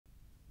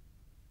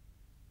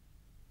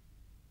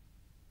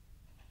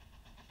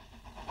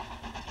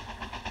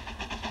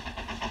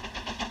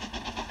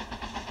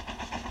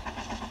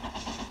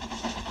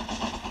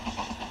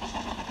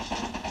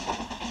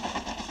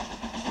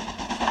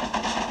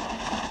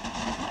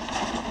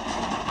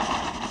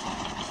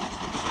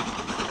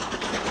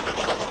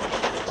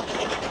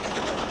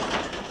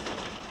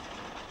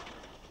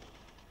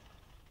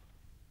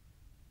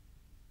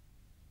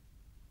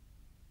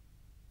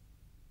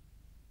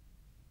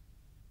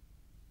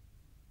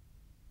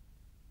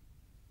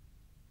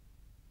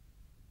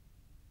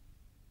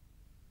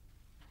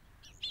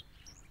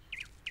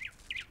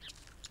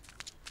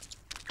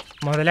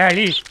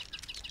മുതലാളി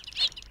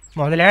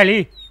മുതലാളി,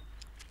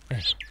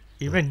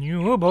 ഇവൻ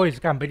ന്യൂ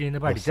ബോയ്സ് കമ്പനിയിൽ നിന്ന്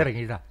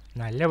പഠിച്ചിറങ്ങിയതാ.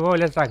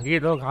 നല്ലപോലെ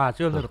സംഗീതവും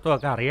ഹാസ്യവും നൃത്തവും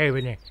ഒക്കെ അറിയാം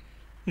ഇവനെ.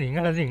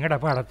 നിങ്ങൾ നിങ്ങളുടെ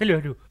പടത്തിൽ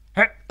വരൂ.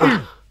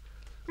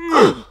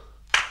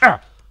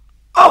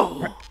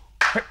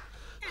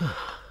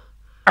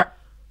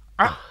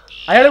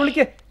 അയാളെ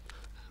വിളിക്കേ.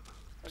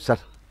 സാർ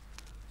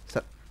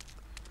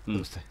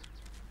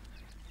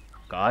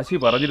കാശി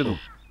പറഞ്ഞിരുന്നു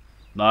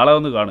നാളെ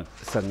വന്ന് കാണ്.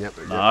 സാർ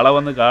നാളെ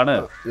വന്ന് കാണ്.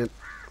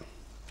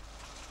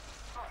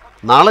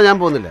 നാളെ ഞാൻ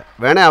പോകുന്നില്ല,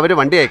 വേണേ അവര്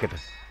വണ്ടി അയക്കട്ടെ.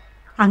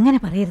 അങ്ങനെ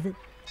പറയരുത്.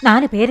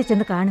 4 പേരെ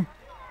ചെന്ന് കാണ്.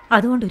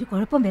 അതുകൊണ്ട് ഒരു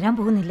കുഴപ്പം വരാൻ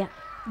പോകുന്നില്ല.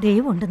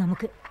 ദൈവമുണ്ട്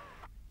നമുക്ക്.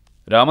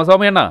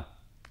 രാമസ്വാമി അണ്ണ,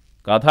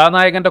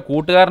 കഥാനായകന്റെ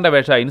കൂട്ടുകാരന്റെ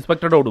വേഷ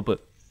ഇൻസ്പെക്ടറുടെ ഉടുപ്പ്.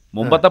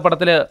 മുമ്പത്തെ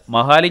പടത്തില്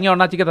മഹാലിംഗ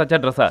അണ്ണാച്ചിക്ക് തച്ച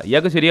ഡ്രസ്സാ.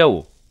 ഇയാൾക്ക് ശരിയാവോ?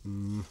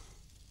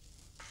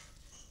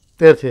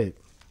 തീർച്ചയായും.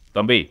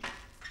 തമ്പി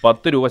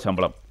 10 രൂപ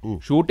ശമ്പളം.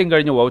 ഷൂട്ടിംഗ്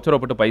കഴിഞ്ഞ് വൗച്ചർ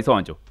ഒപ്പിട്ട് പൈസ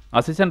വാങ്ങിച്ചു.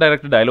 അസിസ്റ്റന്റ്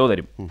ഡയറക്ടർ ഡയലോഗ്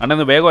തരും.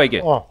 അണ്ണന്ന് വേഗം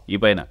അയക്കേ. ഈ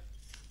പയ്യന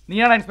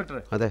നീയാണ് ഇൻസ്പെക്ടർ?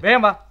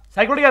 വേഗം വാ.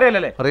 സൈക്കോളജി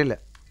അറിയാലല്ലേ? അറിയില്ല.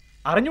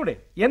 അറിഞ്ഞൂടെ?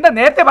 എന്താ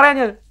നേരത്തെ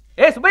പറയാഞ്ഞത്?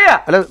 സുബയ്യ,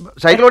 അല്ല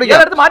സൈക്കിൾ ഓടിക്കാം.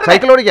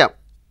 സൈക്കിൾ ഓടിക്കാം.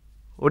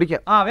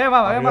 ഓടിക്കാം. ആ വേഗം വാ,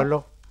 വേഗം വാ.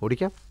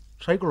 ഓടിക്കാം.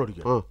 സൈക്കിൾ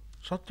ഓടിക്കാം.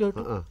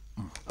 സത്യമായിട്ട്.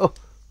 ഓ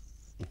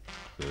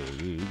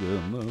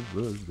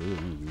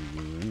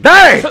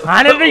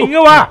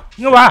ഇങ്ങ് വാ,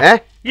 ഇങ്ങ് വാ.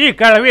 ഈ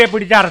കളവിയെ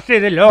പിടിച്ച് അറസ്റ്റ്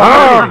ചെയ്തല്ലോ.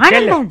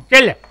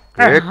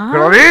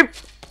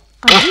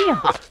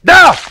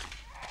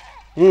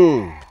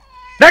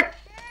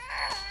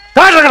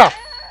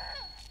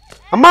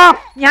 അമ്മ,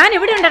 ഞാൻ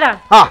എവിടെ ഉണ്ടടാ?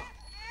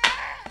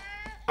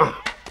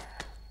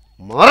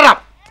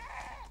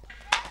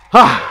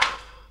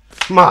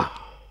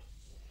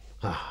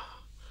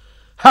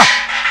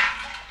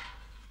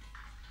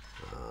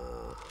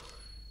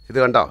 ഇത്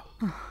കണ്ടോ?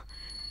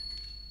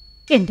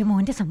 എന്റെ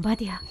മോന്റെ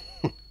സമ്പാദ്യ.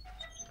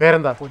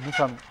 പേരെന്താ?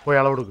 പോയി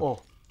അളവ് കൊടുക്കും.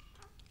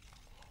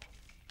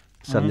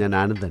 സാർ ഞാൻ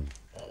ആനന്ദൻ.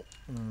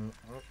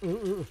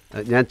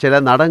 ഞാൻ ചില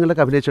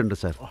നാടകങ്ങളിലൊക്കെ അഭിനയിച്ചിട്ടുണ്ട്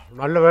സാർ.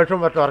 നല്ല വേഷം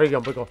മറ്റും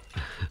അറിയിക്കാം. പോയിക്കോ.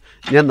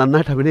 ഞാൻ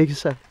നന്നായിട്ട് അഭിനയിക്കും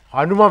സാർ.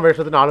 ഹനുമാൻ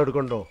വേഷത്തിന്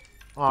ആളെടുക്കണ്ടോ?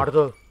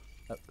 അടുത്തത്.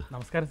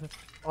 നമസ്കാരം സാർ.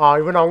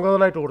 ഇവൻ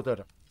അംഗതലായിട്ട്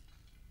കൊടുത്തുതരാം.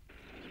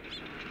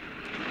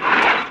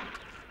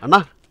 അണ്ണാ,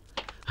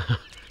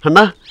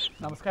 അണ്ണാ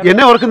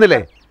എന്നെ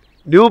ഓർക്കുന്നില്ലേ?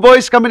 ന്യൂ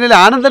ബോയ്സ് കമ്പനിയിലെ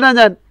ആനന്ദനാ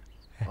ഞാൻ.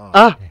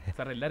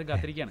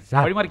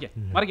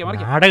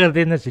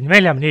 നാടകത്തിൽ നിന്ന്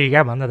സിനിമയിൽ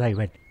അഭിനയിക്കാൻ വന്നതാ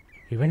ഇവൻ.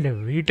 ഇവന്റെ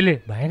വീട്ടില്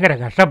ഭയങ്കര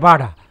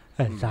കഷ്ടപ്പാടാ.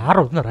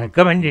 സാറൊന്ന്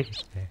റെക്കമെൻഡ്.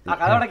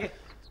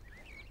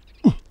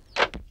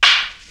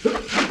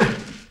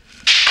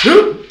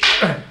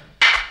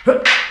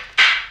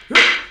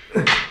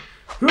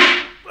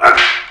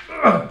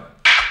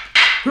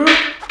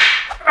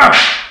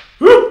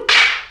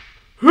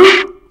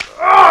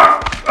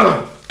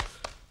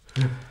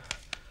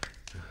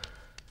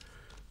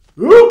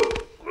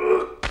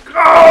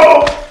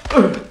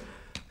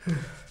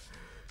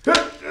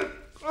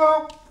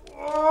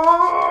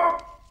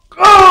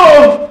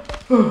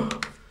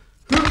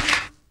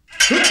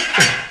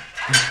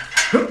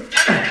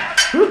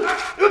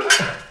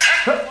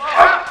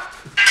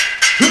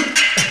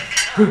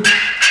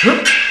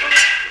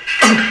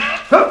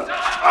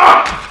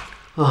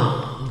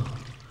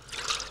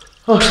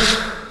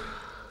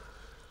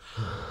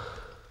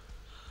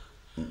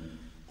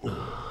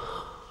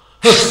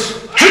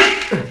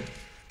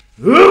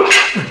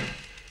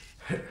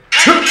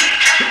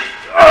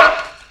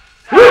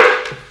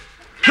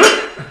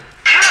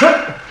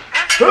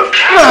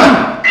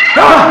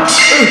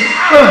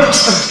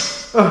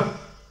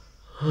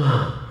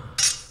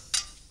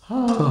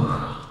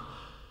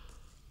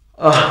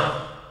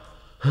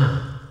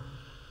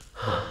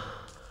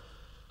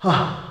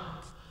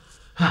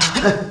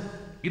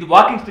 ഇത്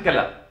വാക്കിംഗ് സ്റ്റിക്ക്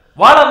അല്ല,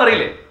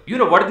 വാളാന്നറിയില്ലേ?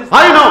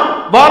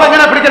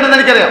 വാളെങ്ങനെ പിടിക്കണമെന്ന്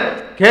എനിക്കറിയാം.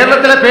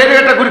 കേരളത്തിലെ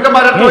പേരുകേട്ട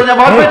ഗുരുക്കന്മാരെടുത്ത് ഞാൻ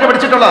വാൾപേറ്റ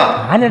പിടിച്ചിട്ടുള്ള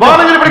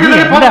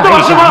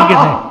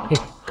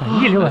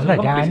കയ്യിൽ വന്ന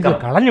ഞാൻ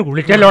കളഞ്ഞു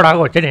കുളിച്ചല്ലോടാ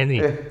കൊച്ചനെ. നീ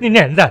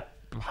നിന്നെ എന്താ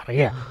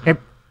പറയാ?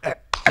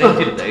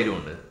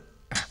 ധൈര്യമുണ്ട്,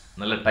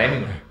 നല്ല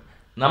ടൈമിംഗ് ഉണ്ട്.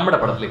 നമ്മുടെ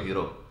പടത്തിലെ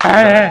ഹീറോ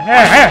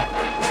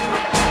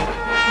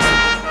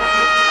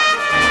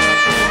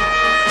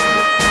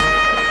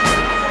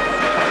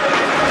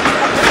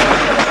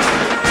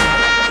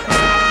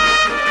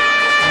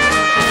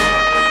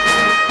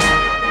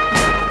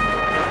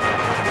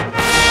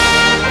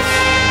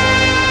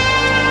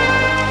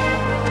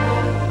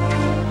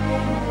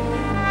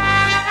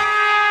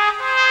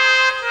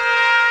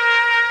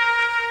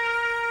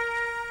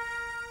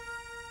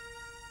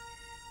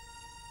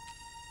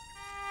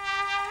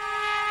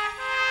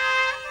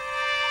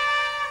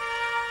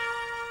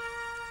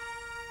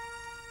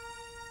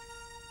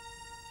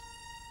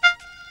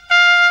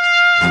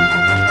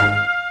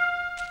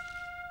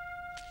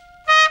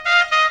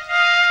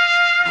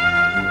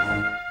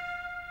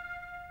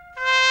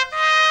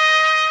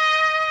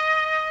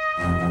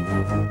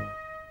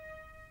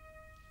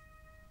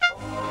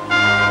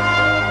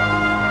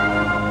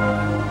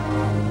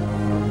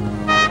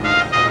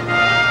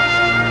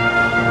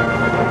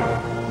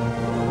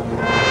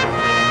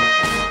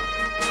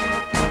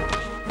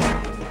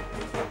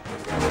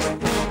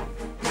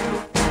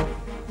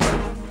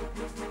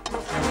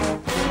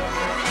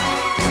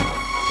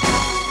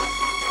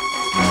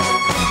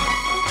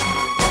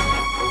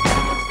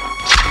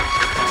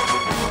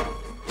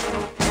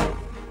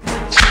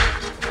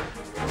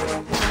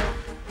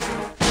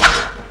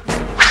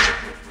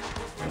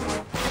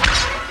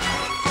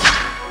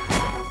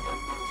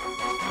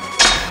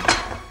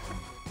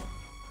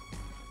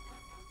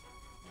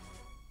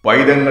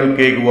പൈതങ്ങൾ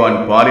കേകുവാൻ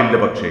പാലില്ല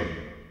പക്ഷേ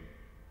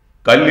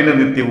കല്ലിന്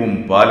നിത്യവും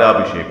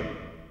പാലാഭിഷേകം.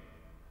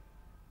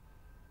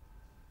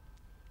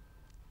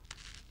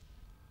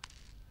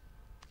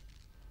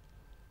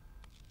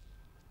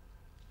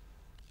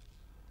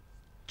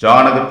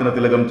 ചാണകത്തിന്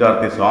തിലകം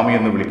ചാർത്തി സ്വാമി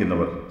എന്ന്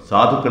വിളിക്കുന്നവർ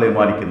സാധുക്കളെ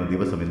മാനിക്കുന്ന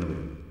ദിവസം എന്ന്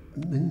വരും.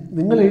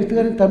 നിങ്ങൾ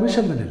എഴുത്തുകാരൻ തമിഴ്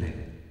ശർമ്മനല്ലേ?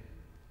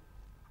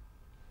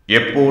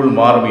 എപ്പോൾ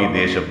മാറും ഈ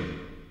ദേശം?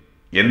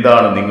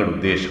 എന്താണ് നിങ്ങളുടെ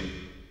ഉദ്ദേശം?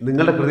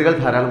 നിങ്ങളുടെ കൃതികൾ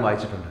ധാരാളം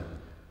വായിച്ചിട്ടുണ്ട്.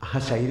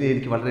 ആ ശൈലി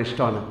എനിക്ക് വളരെ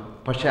ഇഷ്ടമാണ്.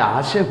 പക്ഷെ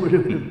ആശയം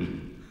മുഴുവൻ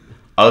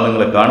അത്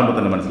നിങ്ങളെ കാണുമ്പോൾ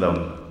തന്നെ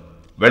മനസ്സിലാവുന്നു.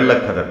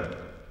 വെള്ളക്കഥർ.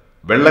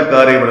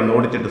 വെള്ളക്കാരെ ഇവിടെ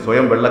ഓടിച്ചിട്ട്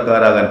സ്വയം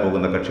വെള്ളക്കാരാകാൻ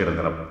പോകുന്ന കക്ഷിയുടെ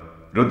നിറം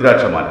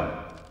രുദ്രാക്ഷമാല.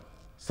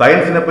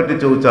 സയൻസിനെ പറ്റി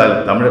ചോദിച്ചാൽ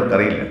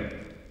തമിഴർക്കറിയില്ല.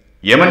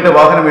 യമന്റെ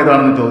വാഹനം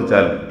ഏതാണെന്ന്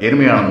ചോദിച്ചാൽ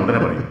എരുമയാണെന്ന് ഉടനെ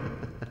പറയും.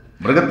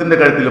 മൃഗത്തിന്റെ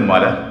കഴുത്തിലും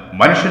മാല,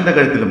 മനുഷ്യന്റെ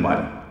കഴുത്തിലും മാല.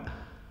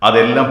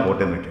 അതെല്ലാം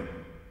പോട്ടെ വയ്ക്കും.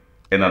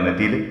 എന്നാൽ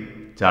നെറ്റിയിൽ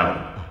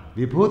ചാണകം.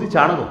 വിഭൂതി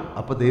ചാണകം.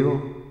 അപ്പൊ ദൈവം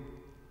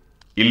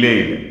ഇല്ലേ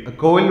ഇല്ല.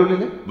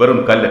 കോവിലിനുള്ളിൽ വെറും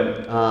കല്ല്.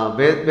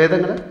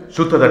 വേദങ്ങള്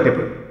ശുദ്ധ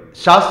തട്ടിപ്പ്.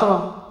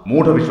 ശാസ്ത്രം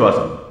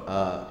മൂഢവിശ്വാസം.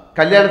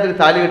 കല്യാണത്തിന്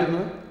താലി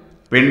കെട്ടുന്നത്,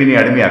 പെണ്ണിനെ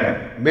അടിമയാക്കാൻ,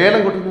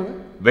 മേളം കൊട്ടുന്നത്,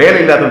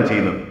 വേലയില്ലാത്തതും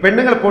ചെയ്യുന്നത്,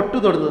 പെണ്ണുങ്ങൾ പൊട്ടു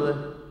തൊടുന്നത്,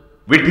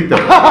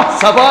 വിഡ്ഢിത്തം.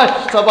 സബാഷ്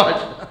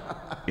സബാഷ്.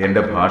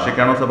 എന്റെ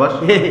ഭാഷയ്ക്കാണോ സബാഷ്?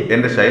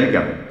 എന്റെ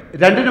ശൈലിക്കാണോ?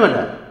 രണ്ടിനുമല്ല.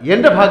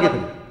 എന്റെ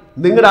ഭാഗ്യത്തിന്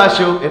നിങ്ങളുടെ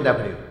ആശയവും എന്റെ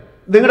അഭിനയവും,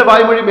 നിങ്ങളുടെ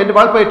വായ്മൊഴിയും എന്റെ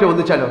വാൾപ്പയറ്റവും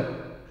ഒന്നിച്ചാലോ?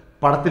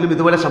 പടത്തിലും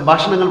ഇതുപോലെ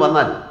സംഭാഷണങ്ങൾ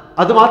വന്നാൽ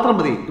അതുമാത്രം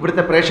മതി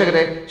ഇവിടുത്തെ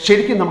പ്രേക്ഷകരെ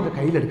ശരിക്കും നമുക്ക്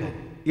കയ്യിലെടുക്കാൻ.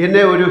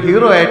 എന്നെ ഒരു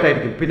ഹീറോ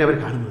ആയിട്ടായിരിക്കും പിന്നെ അവർ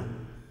കാണുന്നത്.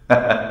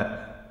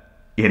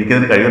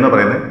 എനിക്കതിന് കഴിയുമെന്നാ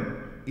പറയുന്നത്.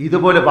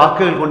 ഇതുപോലെ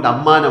വാക്കുകൾ കൊണ്ട്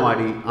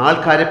അമ്മാനമാടി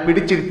ആൾക്കാരെ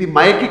പിടിച്ചിരുത്തി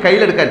മയക്കി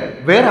കയ്യിലെടുക്കാൻ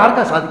വേറെ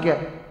ആർക്കാ സാധിക്കുക?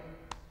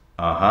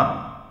 ആഹാ,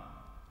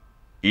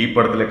 ഈ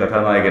പടത്തിലെ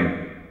കഥാനായകൻ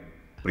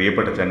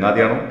പ്രിയപ്പെട്ട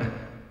ചങ്ങാതിയാണോ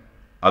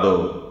അതോ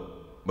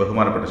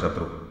ബഹുമാനപ്പെട്ട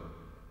ശത്രു?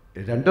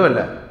 രണ്ടുമല്ല,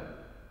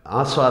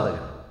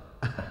 ആസ്വാദകൻ.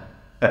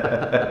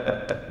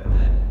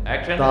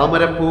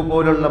 താമരപ്പൂ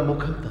പോലുള്ള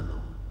മുഖം തന്നു,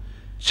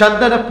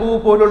 ചന്ദനപ്പൂ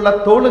പോലുള്ള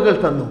തോളുകൾ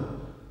തന്നു,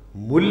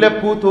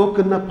 മുല്ലപ്പൂ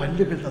തോക്കുന്ന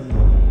പല്ലുകൾ തന്നു,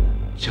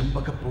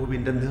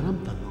 ചെമ്പകപ്പൂവിന്റെ നിറം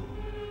തന്നു.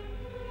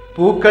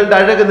 പൂക്കളുടെ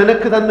അഴക്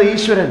നിനക്ക് തന്ന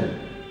ഈശ്വരൻ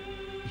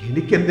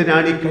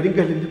എനിക്കെന്തിനാണ് ഈ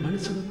കരിങ്കല്ലിന്റെ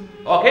മനസ്സ് തന്നു?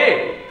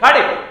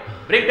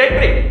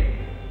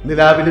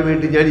 നിലാവിന്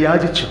വേണ്ടി ഞാൻ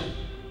യാചിച്ചു,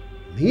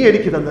 നീ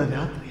എനിക്ക് തന്ന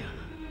രാത്രിയാണ്.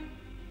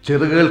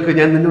 ചെറുകൾക്ക്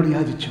ഞാൻ നിന്നോട്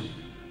യാചിച്ചു,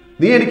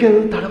 നീ എനിക്ക്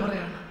തന്നത്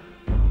തടവറയാണ്.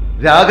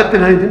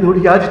 രാഗത്തിനായി നിന്നോട്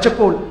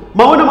യാചിച്ചപ്പോൾ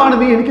മൗനമാണ്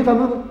നീ എനിക്ക്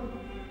തന്നത്.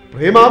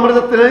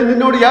 പ്രേമാമൃതത്തിനായി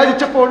നിന്നോട്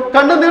യാചിച്ചപ്പോൾ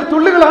കണ്ണുനീർ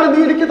തുള്ളികളാണ് നീ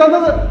എനിക്ക്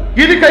തന്നത്.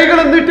 ഇരു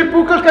കൈകളും നീട്ടി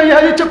പൂക്കൾക്കായി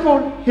യാചിച്ചപ്പോൾ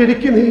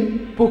എനിക്ക് നീ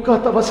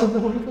പൂക്കാത്ത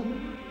വസന്തമാണ് തന്നത്.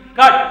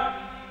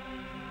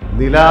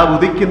 നിലാവ്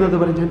ഉദിക്കുന്നത്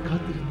വരെ ഞാൻ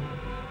കാത്തിരുന്നു.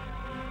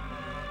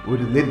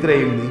 ഒരു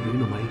നിദ്രയിൽ നീ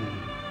വീണു മയങ്ങി.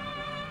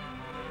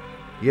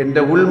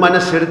 എന്റെ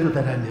ഉൾമനസ്സെടുത്ത്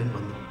തരാൻ ഞാൻ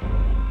വന്നു.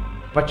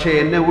 പക്ഷേ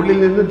എന്നെ ഉള്ളിൽ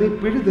നിന്ന് നീ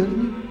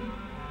പിഴുതെറിഞ്ഞു.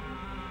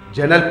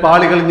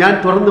 ജനൽപ്പാളികൾ ഞാൻ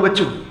തുറന്നു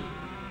വെച്ചു,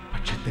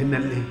 പക്ഷെ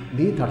തെന്നല്ലേ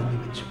നീ തടഞ്ഞു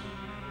വെച്ചു.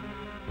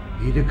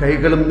 ഇരു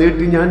കൈകളും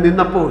നീട്ടി ഞാൻ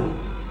നിന്നപ്പോൾ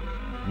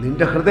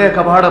നിന്റെ ഹൃദയ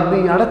കവാടം നീ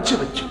അടച്ചു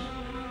വെച്ചു.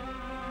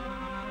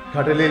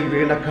 കടലിൽ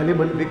വീണ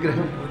കളിമൺ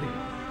വിഗ്രഹം പോലെ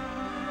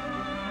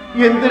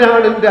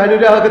എന്തിനാണ് എന്റെ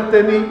അനുരാഗത്തെ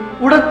നീ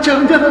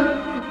ഉടച്ചെറിഞ്ഞത്?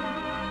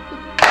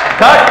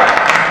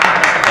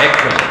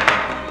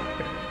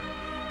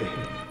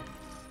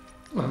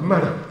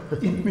 നന്നാണ്.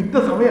 ഇന്നത്തെ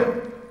സമയം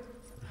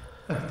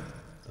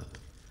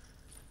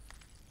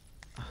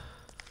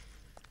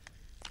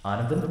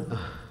ആനന്ദൻ,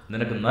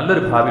 നിനക്ക്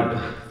നല്ലൊരു ഭാവിയുണ്ട്.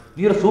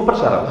 നീ ഒരു സൂപ്പർ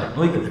സ്റ്റാറാണ്.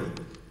 നോക്കുന്നത്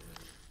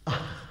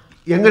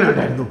എങ്ങനെ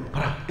ഉണ്ടായിരുന്നു?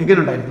 എങ്ങനെ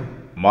ഉണ്ടായിരുന്നു?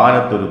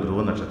 മാനത്തൊരു ധ്രുവ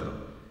നക്ഷത്രം.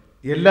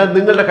 എല്ലാം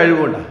നിങ്ങളുടെ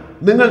കഴിവുകൊണ്ടാണ്.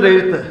 നിങ്ങളുടെ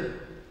എഴുത്ത്.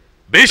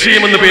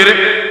 ദേശീയമെന്ന് പേര്,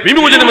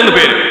 വിമോചനമെന്ന്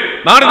പേര്,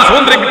 നാടിന്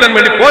സ്വാതന്ത്ര്യം കിട്ടാൻ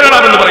വേണ്ടി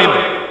പോരാടാമെന്ന് പറയുന്നു.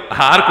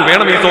 ആർക്കു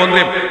വേണം ഈ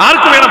സ്വാതന്ത്ര്യം?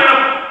 ആർക്കു വേണം?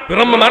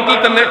 പിറന്ന നാട്ടിൽ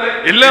തന്നെ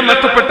എല്ലാം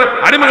നഷ്ടപ്പെട്ട്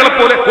അടിമകളെ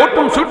പോലെ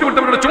കോട്ടും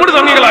ചൂട്ടിവിട്ടവരുടെ ചുമട്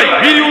തങ്ങികളായി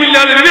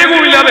വീര്യവുമില്ലാതെ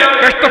വിവേകവുമില്ലാതെ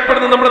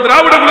കഷ്ടപ്പെടുന്ന നമ്മുടെ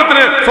ദ്രാവിഡ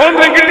കുലത്തിന്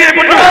സ്വാതന്ത്ര്യം കിട്ടിയേ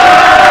പറ്റൂ.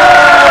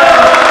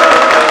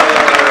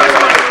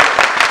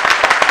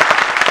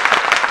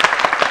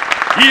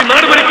 ഈ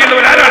നാട്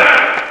ഭരിക്കേണ്ടവരാരാണ്?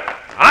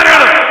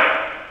 ആരാണ്?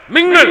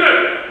 നിങ്ങൾ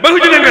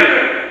ബഹുജനങ്ങൾ,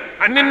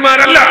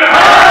 അന്യന്മാരല്ല.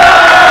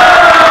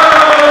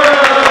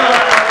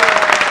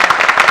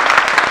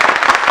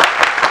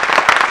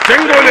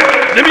 ചെങ്കോല്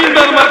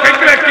ജമീന്ദാർമാർ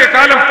കൈക്കലാക്കിയ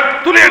കാലം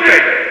തുലയട്ടെ.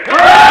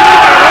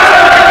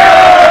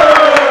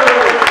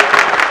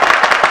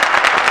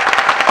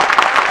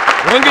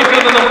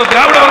 ഉറങ്ങിക്കിടന്ന നമ്മുടെ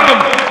ദ്രാവിഡവർഗം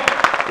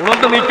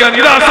ഉണർന്നു നീക്കാൻ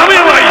ഇതാ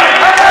സമയമായി.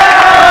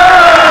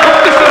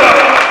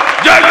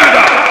 ജാഗ്രത.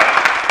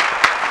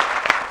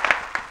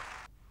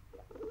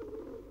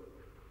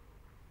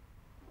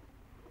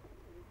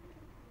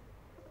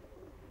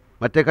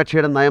 മറ്റേ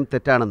കക്ഷിയുടെ നയം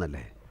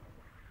തെറ്റാണെന്നല്ലേ?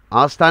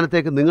 ആ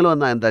സ്ഥാനത്തേക്ക് നിങ്ങൾ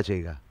വന്നാൽ എന്താ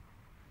ചെയ്യുക?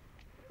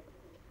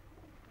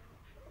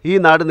 ഈ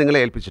നാട് നിങ്ങളെ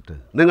ഏൽപ്പിച്ചിട്ട്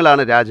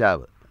നിങ്ങളാണ്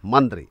രാജാവ്,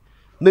 മന്ത്രി,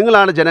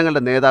 നിങ്ങളാണ്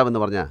ജനങ്ങളുടെ നേതാവെന്ന്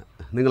പറഞ്ഞാൽ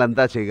നിങ്ങൾ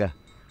എന്താ ചെയ്യുക?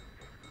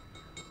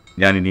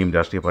 ഞാൻ ഇനിയും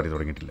രാഷ്ട്രീയ പാർട്ടി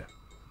തുടങ്ങിയിട്ടില്ല.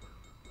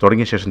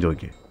 തുടങ്ങിയ ശേഷം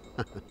ചോദിക്കേ.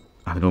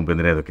 അതിനു മുമ്പ്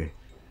എന്തിനാ ഇതൊക്കെ?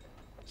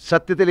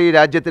 സത്യത്തിൽ ഈ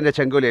രാജ്യത്തിൻ്റെ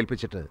ചെങ്കോൽ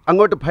ഏൽപ്പിച്ചിട്ട്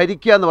അങ്ങോട്ട്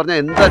ഭരിക്കുക എന്ന് പറഞ്ഞാൽ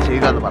എന്താ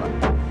ചെയ്യുക എന്ന് പറ.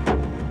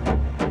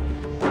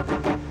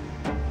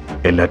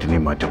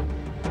 എല്ലാറ്റിനെയും മാറ്റും.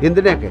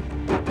 എന്തിനൊക്കെ?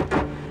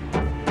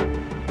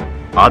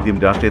 ആദ്യം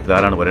രാഷ്ട്രീയത്തിൽ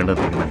ആരാണ്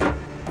വരേണ്ടതെന്ന് തീരുമാനിക്കും.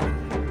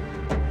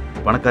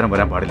 പണക്കാരൻ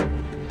വരാൻ പാടില്ല.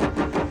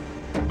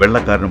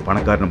 വെള്ളക്കാരനും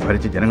പണക്കാരനും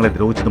ഭരിച്ച് ജനങ്ങളെ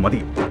ദ്രോഹിച്ചത്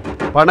മതി.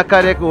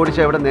 പണക്കാരെയൊക്കെ ഓടിച്ച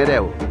എവിടെ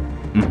നേരെയാവും?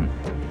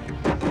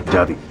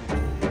 ജാതി.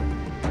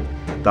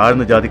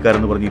 താഴ്ന്ന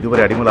ജാതിക്കാരെന്ന് പറഞ്ഞ്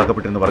ഇതുവരെ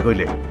അടിമകളാക്കപ്പെട്ടിരുന്ന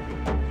വർഗമില്ലേ,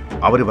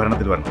 അവര്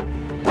ഭരണത്തിൽ വരണം.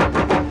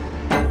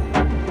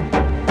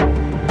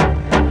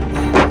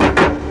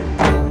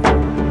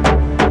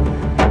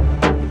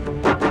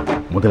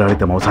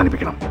 മുതലാളിത്തം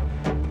അവസാനിപ്പിക്കണം.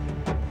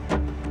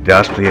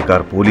 രാഷ്ട്രീയക്കാർ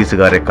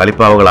പോലീസുകാരെ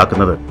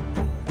കളിപ്പാവകളാക്കുന്നത്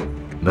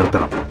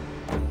നിർത്തണം.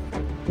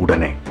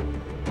 ഉടനെ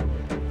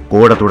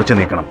കോട തുടച്ചു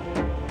നീക്കണം.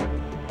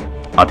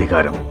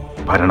 അധികാരം,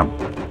 ഭരണം,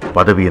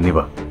 പദവി എന്നിവ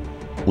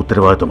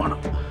ഉത്തരവാദിത്വമാണ്,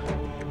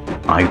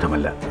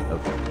 ആയുധമല്ല.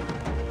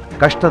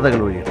 കഷ്ടതകൾ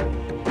ഒഴിയണം,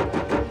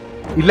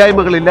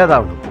 ഇല്ലായ്മകൾ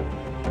ഇല്ലാതാവണം.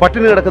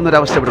 പട്ടിണി കിടക്കുന്ന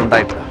ഒരവസ്ഥ ഇവിടെ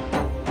ഉണ്ടായിട്ടില്ല.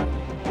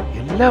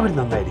 എല്ലാവരും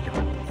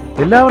നന്നായിരിക്കണം,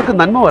 എല്ലാവർക്കും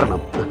നന്മ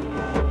വരണം.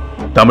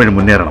 തമിഴ്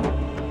മുന്നേറണം,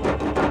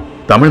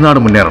 തമിഴ്നാട്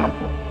മുന്നേറണം.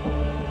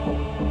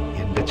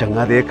 എന്റെ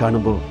ചങ്ങാതിയെ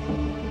കാണുമ്പോൾ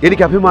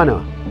എനിക്ക്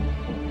അഭിമാനമാണ്.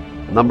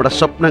 നമ്മുടെ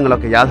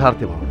സ്വപ്നങ്ങളൊക്കെ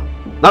യാഥാർത്ഥ്യമാവണം,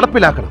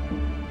 നടപ്പിലാക്കണം.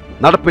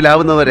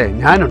 നടപ്പിലാവുന്നവരെ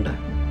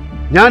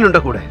ഞാനുണ്ട്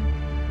കൂടെ.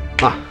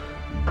 ആ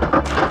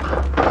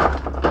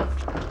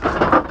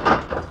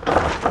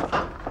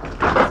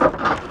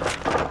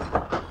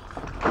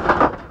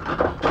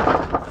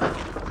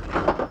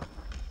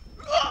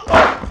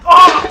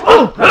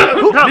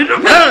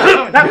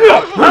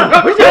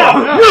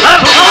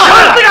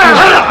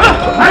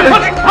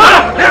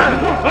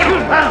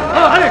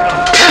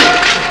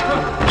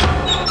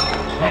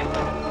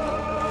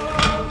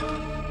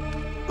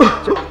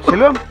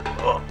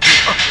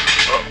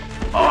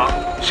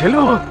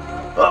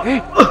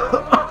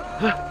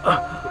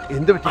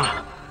എന്ത് പറ്റി?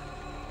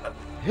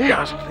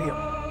 രാഷ്ട്രീയം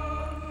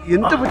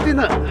എന്ത്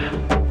പറ്റിന്ന്?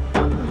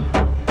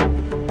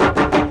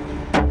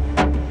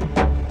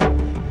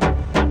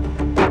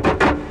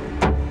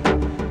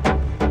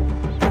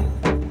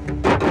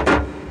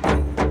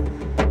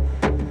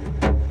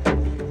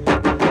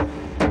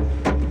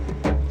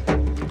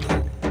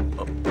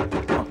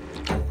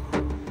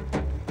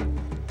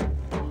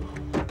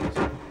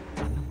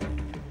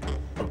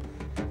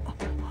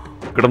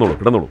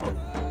 കിടന്നോളൂ.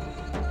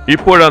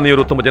 ഇപ്പോഴാണ് നീ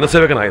ഒരു ഉത്തമ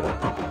ജനസേവകനായത്,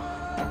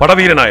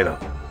 പടവീരനായത്.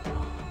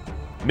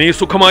 നീ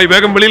സുഖമായി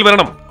വേഗം വെളിയിൽ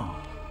വരണം.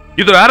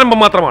 ഇതൊരു ആരംഭം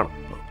മാത്രമാണ്.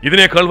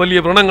 ഇതിനേക്കാൾ വലിയ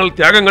വ്രണങ്ങൾ,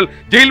 ത്യാഗങ്ങൾ,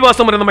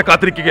 ജയിൽവാസം വരെ നമ്മെ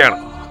കാത്തിരിക്കുകയാണ്,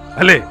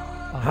 അല്ലേ?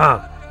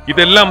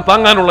 ഇതെല്ലാം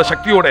താങ്ങാനുള്ള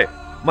ശക്തിയോടെ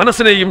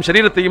മനസ്സിനെയും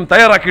ശരീരത്തെയും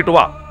തയ്യാറാക്കിയിട്ട്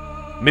വാ.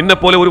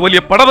 നിന്നെപ്പോലെ ഒരു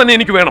വലിയ പട തന്നെ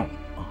എനിക്ക് വേണം.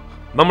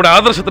 നമ്മുടെ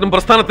ആദർശത്തിനും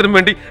പ്രസ്ഥാനത്തിനും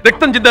വേണ്ടി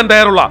രക്തം ചിന്താൻ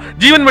തയ്യാറുള്ള,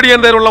 ജീവൻ വെടിയാൻ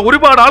തയ്യാറുള്ള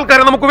ഒരുപാട്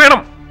ആൾക്കാരെ നമുക്ക്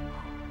വേണം.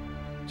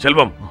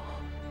 ശെൽവം,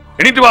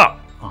 എണീറ്റ് വാ.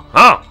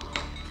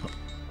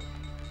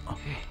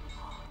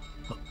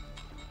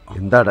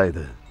 എന്താടാ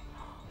ഇത്?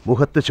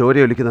 മുഖത്ത്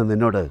ചോരയൊലിക്കുന്ന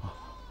നിന്നോട്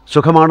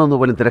സുഖമാണോന്ന്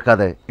പോലും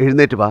തിരക്കാതെ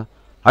എഴുന്നേറ്റ് വാ.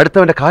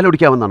 അടുത്തവന്റെ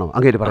കാലൊടിക്കാമെന്നാണോ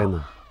അങ്ങേര്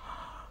പറയുന്നത്?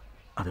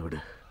 അതുവിട്.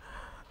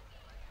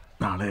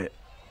 നാളെ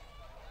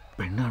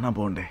പെണ്ണ് കാണാൻ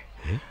പോകണ്ടേ?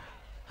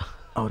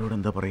 അവരോട്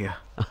എന്താ പറയാ?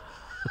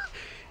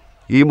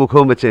 ഈ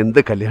മുഖവും വെച്ച്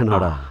എന്ത്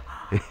കല്യാണമാടാ?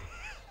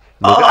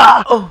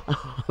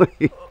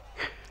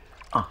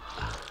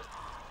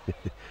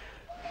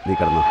 നീ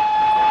കിടന്നോ.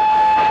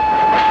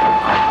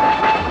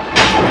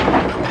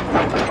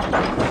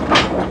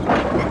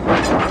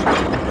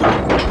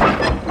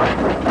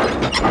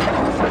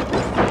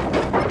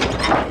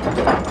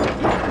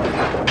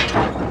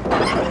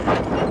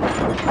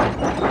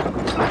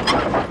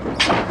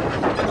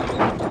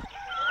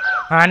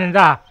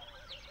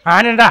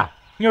 ആനന്ദാ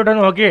ഇങ്ങോട്ട്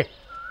നോക്കി,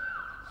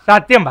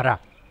 സത്യം പറ,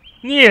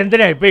 നീ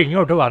എന്തിനാ ഇപ്പൊ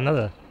ഇങ്ങോട്ട്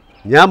വന്നത്?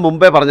 ഞാൻ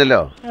മുമ്പേ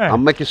പറഞ്ഞല്ലോ,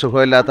 അമ്മയ്ക്ക്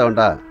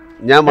സുഖമില്ലാത്തതുകൊണ്ടാ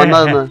ഞാൻ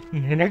വന്നതെന്ന്.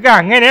 നിനക്ക്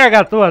അങ്ങനെയാ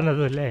കത്ത്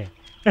വന്നതല്ലേ?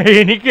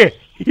 എനിക്ക്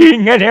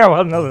ഇങ്ങനെയാ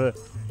വന്നത്.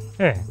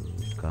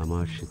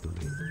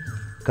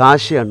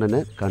 കാശി അണ്ണന്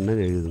കണ്ണൻ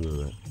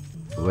എഴുതുന്നത്.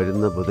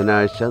 വരുന്ന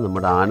ബുധനാഴ്ച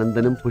നമ്മുടെ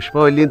ആനന്ദനും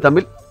പുഷ്പവല്ലിയും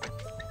തമ്മിൽ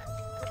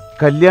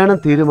കല്യാണം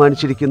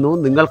തീരുമാനിച്ചിരിക്കുന്നു.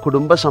 നിങ്ങൾ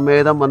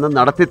കുടുംബസമേതം വന്ന്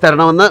നടത്തി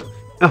തരണമെന്ന്.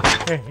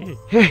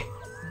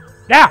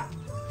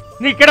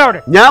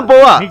 ഞാൻ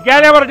പോവാ.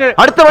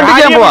 അടുത്ത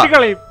വണ്ടിക്ക് ഞാൻ പോവാ.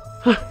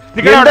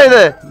 എന്താ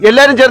ഇത്?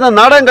 എല്ലാരും ചേർന്ന്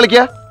നാടകം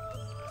കളിക്കാ?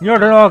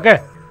 ഇങ്ങോട്ട് നോക്ക്.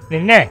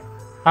 നിന്നെ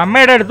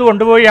അമ്മയുടെ അടുത്ത്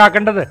കൊണ്ടുപോയി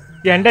ആക്കേണ്ടത്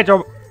എന്റെ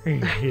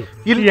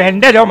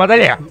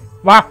ചുമതലയാ.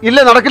 വാ. ഇല്ല,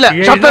 നടക്കില്ല.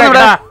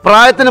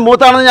 പ്രായത്തിന്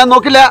മൂത്താണെന്ന് ഞാൻ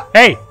നോക്കില്ല.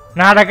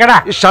 നടക്കടാ.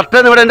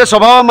 ഷർട്ട് ഇവിടെ എന്റെ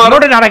സ്വഭാവം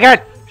മാറോട്ട് നടക്കാൻ.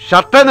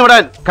 ഷർട്ട്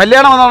വിടാൻ.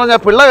 കല്യാണം എന്ന്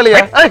പറഞ്ഞാൽ പിള്ള കളിയാ.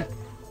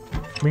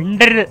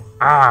 മിണ്ടരുത്.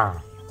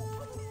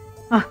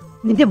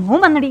 നിന്റെ മോൻ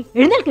വന്നടി.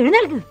 എഴുന്നേൽക്ക്.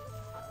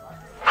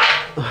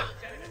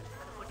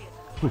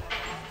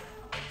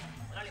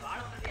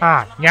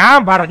 ഞാൻ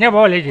പറഞ്ഞ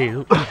പോലെ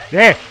ചെയ്തു.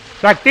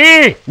 ശക്തി,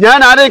 ഞാൻ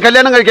ആരെയും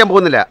കല്യാണം കഴിക്കാൻ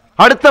പോകുന്നില്ല.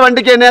 അടുത്ത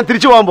വണ്ടിക്ക് ഞാൻ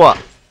തിരിച്ചു പോകാൻ പോവാ.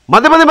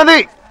 മതി.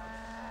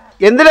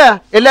 എന്തിനാ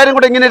എല്ലാരും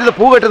കൂടെ ഇങ്ങനെ ഇരുന്ന്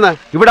പൂ കെട്ടുന്നത്?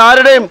 ഇവിടെ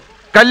ആരുടെയും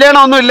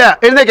കല്യാണം ഒന്നും ഇല്ല.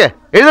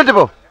 എഴുന്നേറ്റ്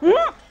പോ.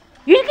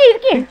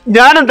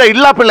 ഞാനെന്താ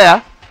ഇള്ള പിള്ളയാ?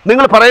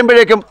 നിങ്ങൾ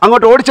പറയുമ്പോഴേക്കും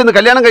അങ്ങോട്ട് ഓടിച്ചെന്ന്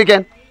കല്യാണം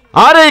കഴിക്കാൻ?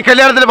 ആരെ ഈ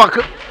കല്യാണത്തിന്റെ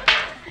വാക്ക്?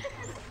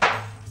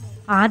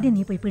 ആദ്യം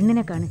നീ പോയി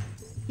പെണ്ണിനെ കാണ്.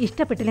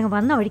 ഇഷ്ടപ്പെട്ടില്ലെങ്കിൽ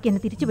വന്ന വഴിക്ക്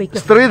എന്നെ തിരിച്ചു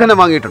പോയിക്കോ. സ്ത്രീധനം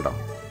വാങ്ങിയിട്ടുണ്ടോ?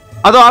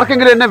 അതോ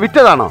ആർക്കെങ്കിലും എന്നെ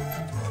വിറ്റതാണോ?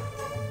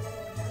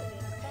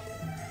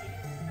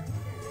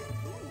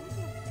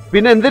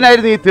 പിന്നെ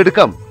എന്തിനായിരുന്നു ഈ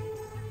തിടുക്കം?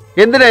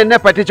 എന്തിനാ എന്നെ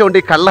പറ്റിച്ചോണ്ട്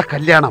ഈ കള്ള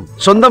കല്യാണം?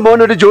 സ്വന്തം മോൻ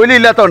ഒരു ജോലി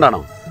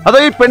ഇല്ലാത്തതുകൊണ്ടാണോ? അതോ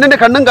ഈ പെണ്ണിന്റെ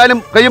കണ്ണും കാലും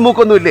കയ്യും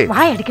മൂക്കൊന്നുമില്ലേ?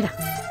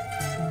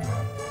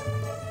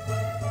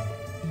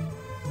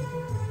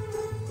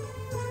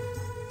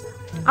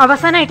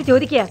 അവസാനമായിട്ട്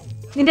ചോദിക്കുക,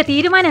 നിന്റെ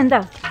തീരുമാനം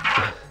എന്താ?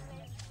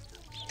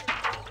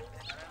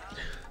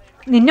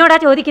 നിന്നോടാ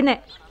ചോദിക്കുന്നേ,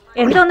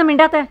 എന്തോന്നും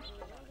മിണ്ടാത്ത?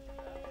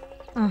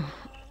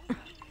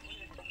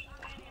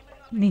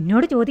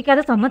 നിന്നോട്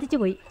ചോദിക്കാതെ സമ്മതിച്ചു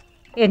പോയി.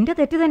 എൻ്റെ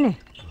തെറ്റ് തന്നെ.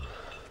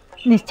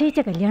 നിശ്ചയിച്ച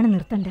കല്യാണം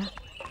നിർത്തണ്ട.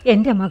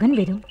 എൻ്റെ മകൻ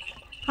വരും,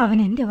 അവൻ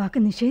എൻ്റെ വാക്ക്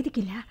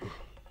നിഷേധിക്കില്ല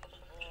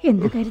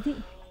എന്ന് കരുതി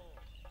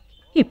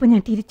ഇപ്പം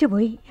ഞാൻ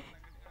തിരിച്ചുപോയി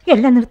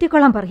എല്ലാം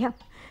നിർത്തിക്കൊള്ളാൻ പറയാം.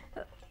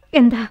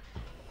 എന്താ,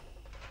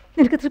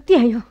 നിനക്ക്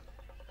തൃപ്തിയായോ?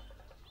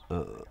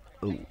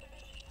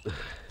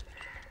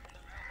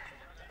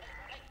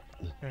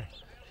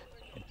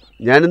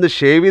 ഞാനിന്ന്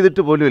ഷേവ്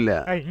ചെയ്തിട്ട് പോലുമില്ല.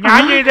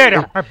 ഞാൻ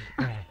ചെയ്തുതരാം.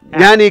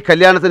 ഞാൻ ഈ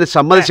കല്യാണത്തിന്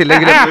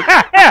സമ്മതിച്ചില്ലെങ്കിൽ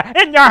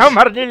ഞാൻ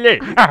പറഞ്ഞില്ലേ,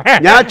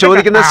 ഞാൻ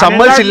ചോദിക്കുന്നത്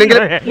സമ്മതിച്ചില്ലെങ്കിൽ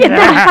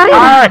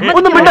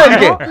ഒന്നും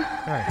മിണ്ടായിരിക്കേ.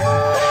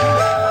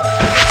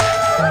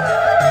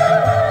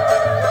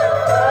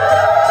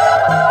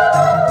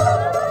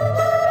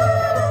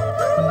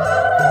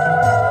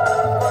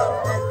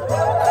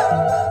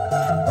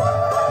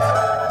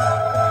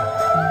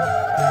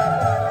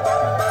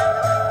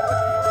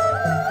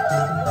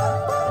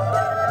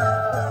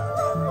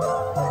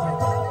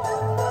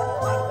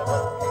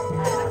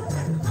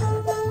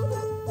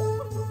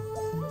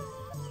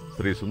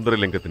 ശ്രീ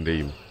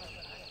സുന്ദരലിംഗത്തിൻ്റെയും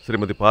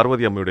ശ്രീമതി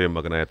പാർവതി അമ്മയുടെയും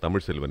മകനായ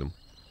തമിഴ് സെൽവനും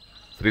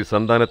ശ്രീ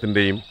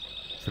സന്താനത്തിൻ്റെയും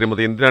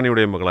ശ്രീമതി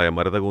ഇന്ദ്രാണിയുടെയും മകളായ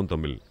മരതകവും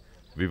തമ്മിൽ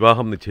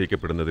വിവാഹം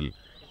നിശ്ചയിക്കപ്പെടുന്നതിൽ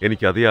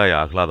എനിക്ക് അതിയായ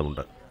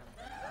ആഹ്ലാദമുണ്ട്.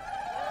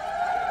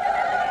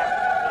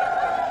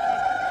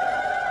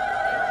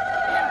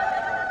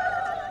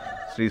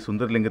 ശ്രീ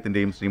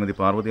സുന്ദരലിംഗത്തിൻ്റെയും ശ്രീമതി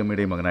പാർവതി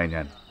അമ്മയുടെയും മകനായ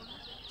ഞാൻ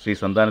ശ്രീ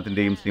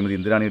സന്താനത്തിൻ്റെയും ശ്രീമതി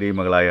ഇന്ദ്രാണിയുടെയും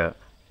മകളായ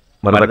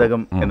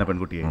മരതകം എന്ന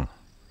പെൺകുട്ടിയെ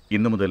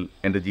ഇന്നു മുതൽ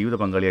എൻ്റെ ജീവിത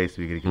പങ്കാളിയായി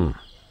സ്വീകരിക്കുന്നു.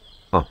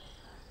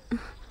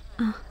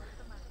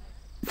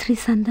 ശ്രീ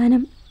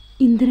സന്താനം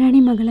ഇന്ദ്രാണി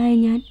മകളായ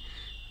ഞാൻ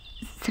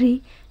ശ്രീ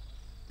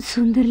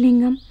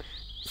സുന്ദരലിംഗം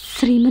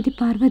ശ്രീമതി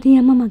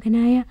പാർവതിയമ്മ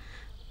മകനായ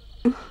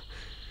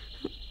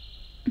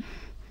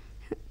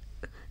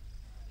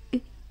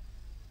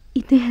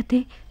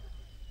ഇദ്ദേഹത്തെ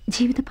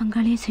ജീവിത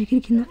പങ്കാളിയെ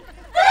സ്വീകരിക്കുന്നു.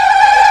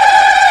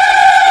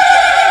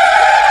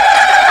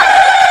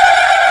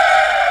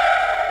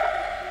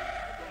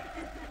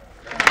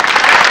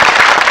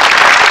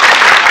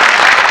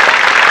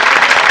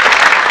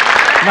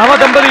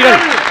 നവദമ്പതികൾ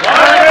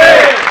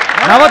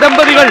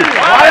നവദമ്പതികൾ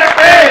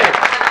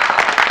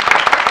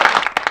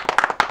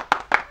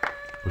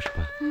പുഷ്പ,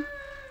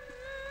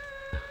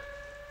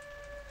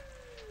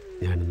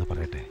 ഞാനെന്ന്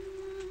പറയട്ടെ?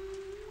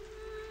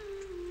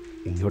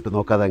 ഇങ്ങോട്ട്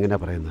നോക്കാതെ എങ്ങനെയാ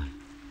പറയുന്നത്?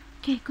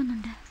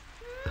 കേൾക്കുന്നുണ്ട്,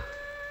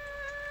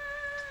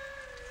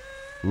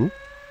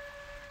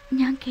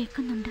 ഞാൻ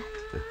കേൾക്കുന്നുണ്ട്.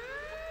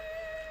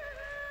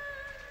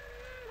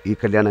 ഈ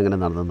കല്യാണം എങ്ങനെ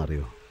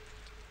നടന്നെന്നറിയോ?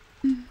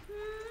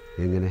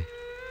 എങ്ങനെ?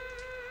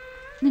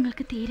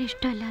 നിങ്ങൾക്ക് തീരെ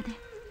ഇഷ്ടമല്ലാതെ.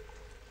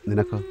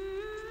 നിനക്കോ?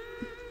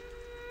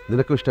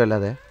 നിനക്കും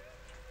ഇഷ്ടമല്ലാതെ?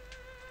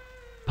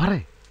 പറ.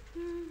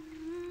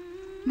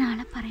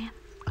 നാളെ പറയാം.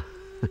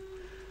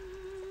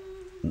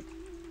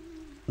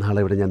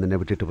 നാളെ ഇവിടെ ഞാൻ നിന്നെ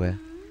വിട്ടിട്ട് പോയാ?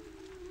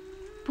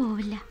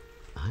 പോവില്ല.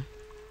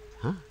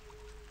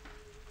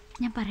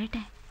 ഞാൻ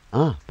പറയട്ടെ?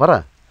 പറ.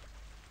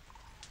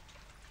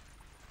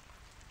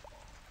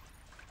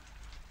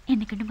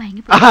 എന്നെ കൊണ്ട്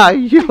മയങ്ങി.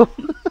 അയ്യോ,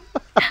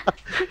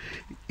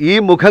 ഈ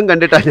മുഖം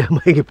കണ്ടിട്ടാ ഞാൻ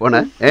മയങ്ങി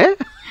പോണേ?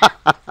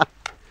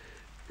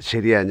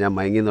 ശരിയാ, ഞാൻ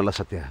മയങ്ങി എന്നുള്ള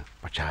സത്യ.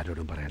 പക്ഷെ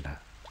ആരോടും പറയണ്ട.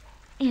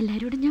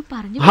 എല്ലാരോടും ഞാൻ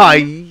പറഞ്ഞു.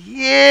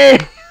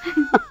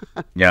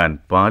 ഞാൻ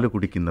പാല്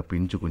കുടിക്കുന്ന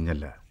പിഞ്ചു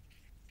കുഞ്ഞല്ല,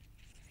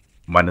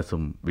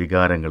 മനസ്സും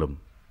വികാരങ്ങളും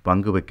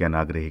പങ്കുവെക്കാൻ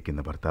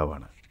ആഗ്രഹിക്കുന്ന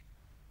ഭർത്താവാണ്.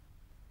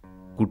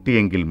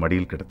 കുട്ടിയെങ്കിൽ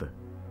മടിയിൽ കിടത്ത്,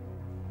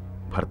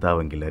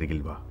 ഭർത്താവെങ്കിൽ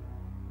അരികിൽ വാ.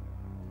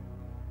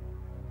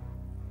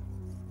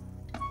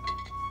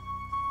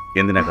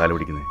 എന്തിനാ കാല്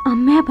പിടിക്കുന്നത്?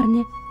 അമ്മയാ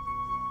പറഞ്ഞേ.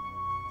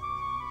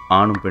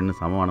 ആണും പെണ്ണും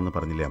സമമാണെന്ന്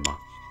പറഞ്ഞില്ലേ അമ്മ?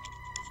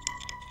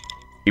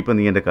 ഇപ്പൊ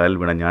നീ എന്റെ കാലിൽ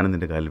വീണ ഞാനും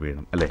നിന്റെ കാലിൽ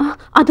വീഴണം അല്ലേ?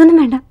 അതൊന്നും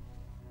വേണ്ട.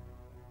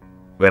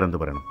 വേറെന്ത്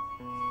പറയണം?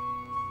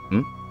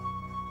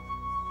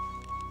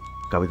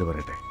 കവിത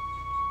പറയട്ടെ?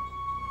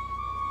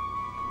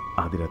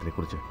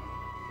 ആദ്യരാത്രിയെക്കുറിച്ച്,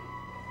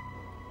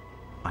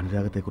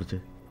 അനുരാഗത്തെക്കുറിച്ച്?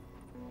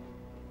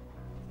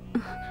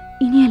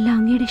 ഇനിയല്ല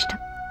അങ്ങയുടെ ഇഷ്ടം.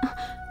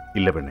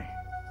 ഇല്ല പെണ്ണെ,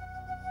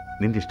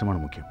 നിന്റെ ഇഷ്ടമാണ്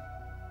മുഖ്യം.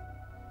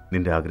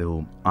 നിന്റെ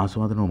ആഗ്രഹവും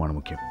ആസ്വാദനവുമാണ്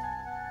മുഖ്യം.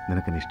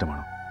 നിനക്കെന്നെ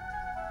ഇഷ്ടമാണോ?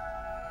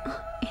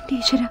 എന്റെ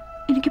ഈശ്വര,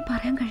 എനിക്ക്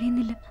പറയാൻ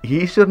കഴിയുന്നില്ല.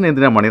 ഈശ്വരനെ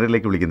എന്തിനാ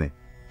മണിയറയിലേക്ക് വിളിക്കുന്നേ?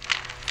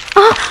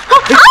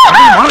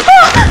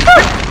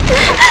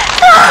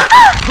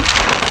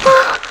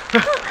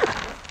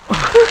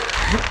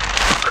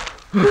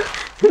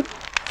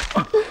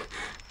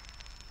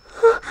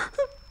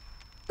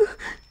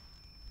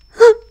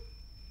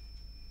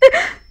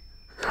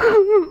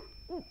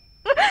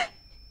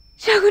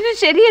 ശകുനം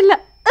ശരിയല്ല.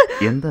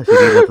 എന്താ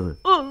ശരിയല്ലാത്തത്?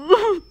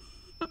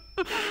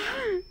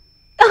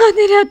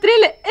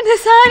 രാത്രിയില് എന്റെ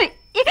സാരി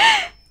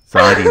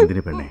സാരി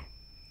എന്തിനു പെണ്ണേ?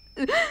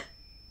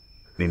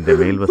 നിന്റെ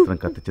മേൽവസ്ത്രം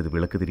കത്തിച്ചത്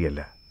വിളക്ക്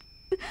തിരിയല്ല,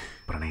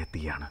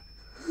 പ്രണയത്തീയാണ്.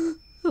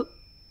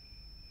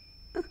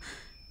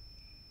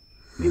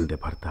 നിന്റെ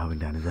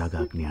ഭർത്താവിന്റെ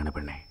അനുരാഗാഗ്നിയാണ്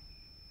പെണ്ണേ.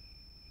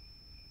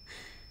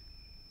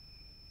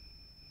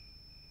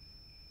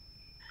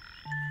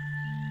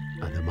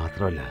 അത്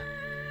മാത്രമല്ല,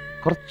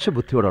 കുറച്ച്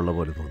ബുദ്ധിയോടുള്ള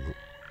പോലെ തോന്നുന്നു.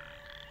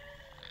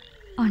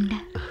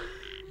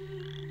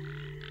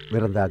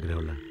 വേറെന്താ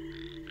ആഗ്രഹമുള്ള?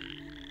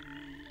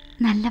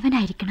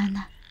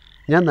 നല്ലവനായിരിക്കണമെന്ന്.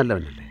 ഞാൻ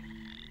നല്ലവനല്ലേ?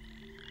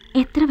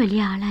 എത്ര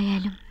വലിയ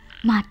ആളായാലും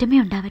മാറ്റമേ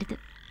ഉണ്ടാവരുത്.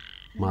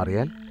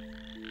 മാറിയാൽ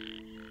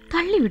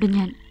തള്ളിവിടും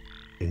ഞാൻ.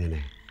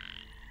 എങ്ങനെ?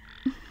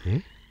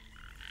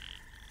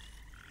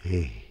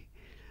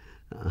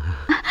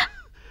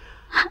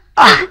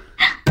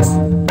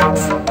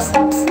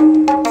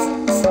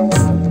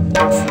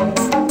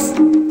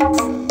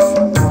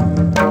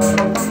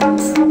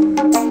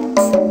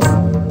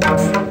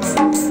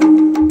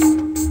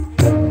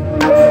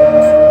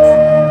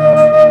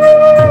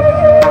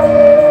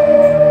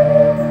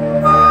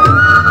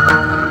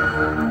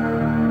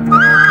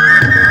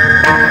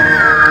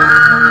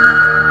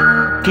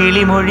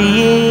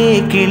 കിളിമൊഴിയേ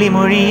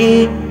കിളിമൊഴിയേ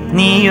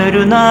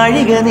നീയൊരു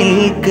നാഴിക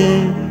നിൽക്ക്,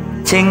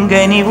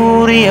 ചെങ്കനി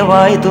ഊറിയ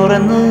വായ്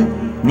തുറന്ന്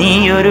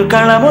നീയൊരു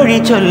കളമൊഴി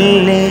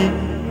ചൊല്ല്.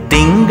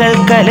 തിങ്കൾ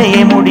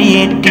കലയെ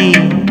മുടിയേറ്റി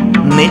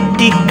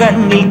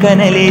നെറ്റിക്കണ്ണിൽ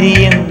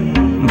കനലെരിയും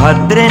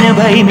ഭദ്രന്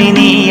ഭൈമി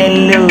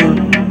നീയല്ലോ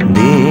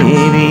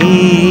ദേവി.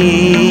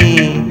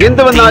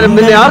 എന്ത് വന്നാലും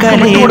നിന്നെ ആർക്കും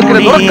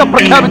വിട്ടുകൊടുക്കരുത് ഉറക്കെ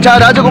പ്രഖ്യാപിച്ച ആ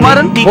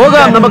രാജകുമാരൻ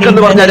പോകാം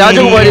നമുക്കെന്ന് പറഞ്ഞ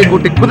രാജകുമാരിയെ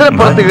കൂട്ടി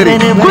കുതിരപ്പുറത്ത് കയറി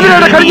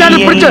കുതിരയുടെ കടിഞ്ഞാലിൽ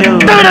പിടിച്ച്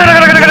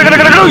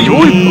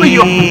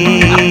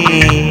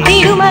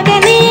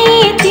തിരുമകനേ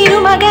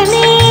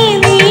തിരുമകനേ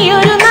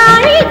നീയൊരു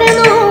നാഴിക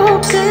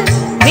നോക്ക്,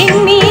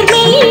 വെണ്ണീർ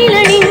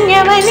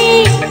മേലണിഞ്ഞവനേ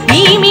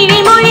ഈ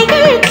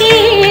മിഴിമൊഴികൾ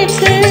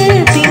കേൾക്ക്.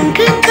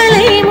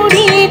 തിങ്കളെ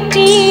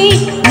മുടിയേറ്റി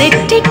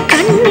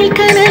നെറ്റിക്കണ്ണിൽ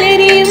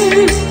കനലെരിയും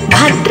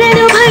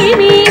ഭദ്രനു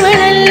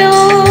ഭൈമീവളല്ലോ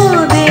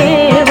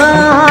ദേവാ.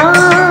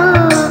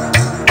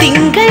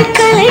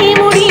 തിങ്കളെ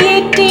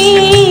മുടിയേറ്റി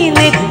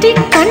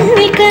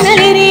നെറ്റിക്കണ്ണിൽ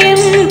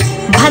കനലെരിയും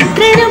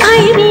ഭദ്രനു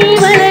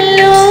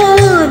ഭൈമീവളല്ലോ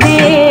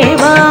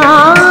ദേവാ.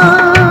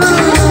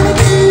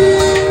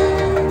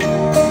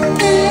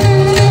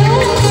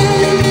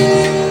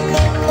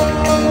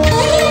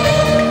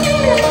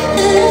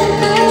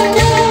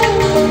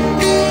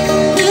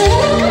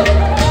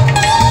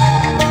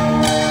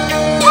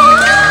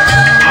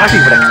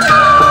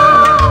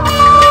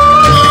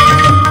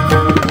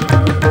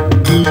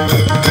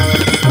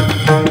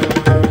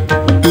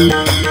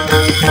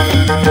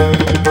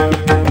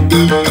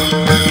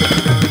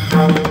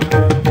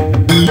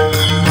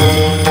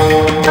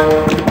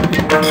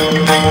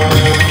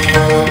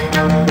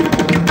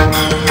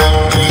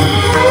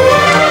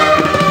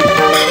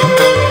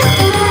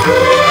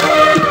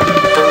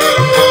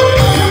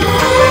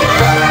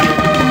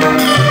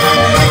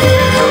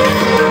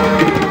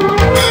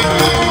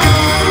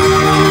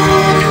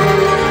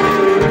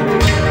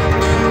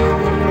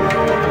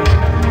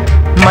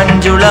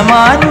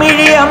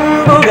 മഞ്ജുളമാൻമിഴി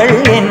അമ്പുകൾ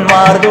എൻ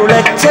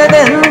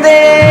മാർതുളച്ചതെന്തേ?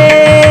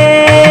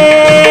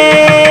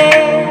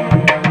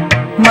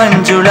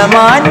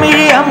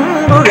 മഞ്ജുളമാൻമിഴി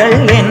അമ്പുകൾ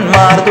എൻ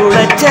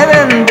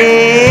മാർതുളച്ചതെന്തേ?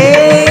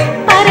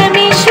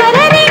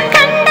 പരമേശ്വരനെ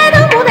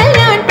കണ്ടതു മുതൽ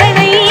ഞാൻ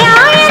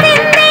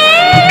പ്രണയിയായതെന്തേ?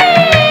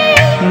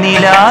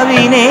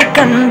 നിലാവിനെ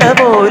കണ്ട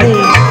പോലെ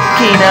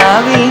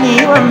കിനാവിൽ നീ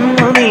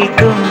വന്നു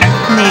നിൽക്കും,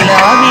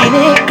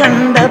 നിലാവിനെ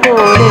കണ്ട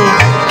പോലെ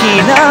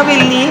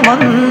കിനാവിൽ നീ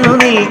വന്നു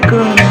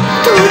നിൽക്കും.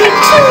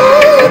 തുടിച്ചു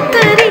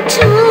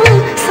തരിച്ചു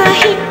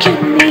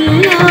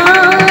സഹിക്കുന്നില്ല,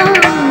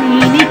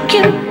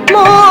 എനിക്കും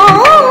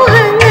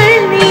മോഹങ്ങൾ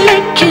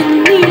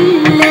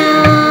നിലയ്ക്കുന്നില്ല.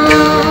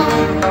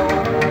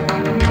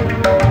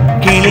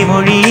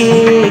 കിളിമൊഴിയേ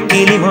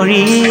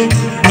കിളിമൊഴിയേ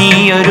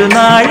നീയൊരു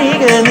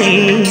നാഴിക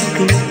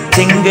നിൽക്ക്,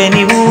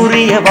 ചെങ്കനി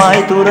ഊറിയ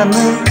വായ്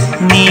തുറന്ന്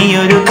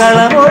നീയൊരു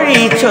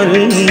കളമൊഴി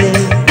ചൊല്ല്.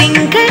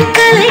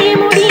 തിങ്കളെ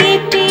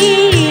മുടിയേറ്റി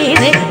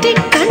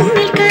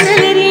നെറ്റിക്കണ്ണിൽ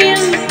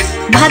കനലെരിയും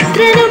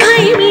ഭദ്രനു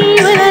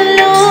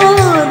ഭൈമീവളല്ലോ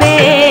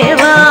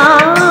ദേവാ.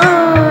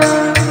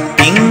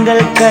 തിങ്കൾ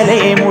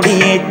കലയെ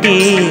മുടിയേറ്റി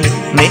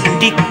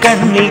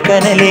നെറ്റിക്കണ്ണിൽ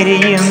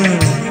കനലെരിയും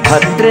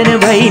ഭദ്രന്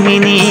ഭൈമി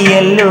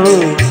നീയല്ലോ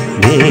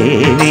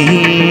ദേവി.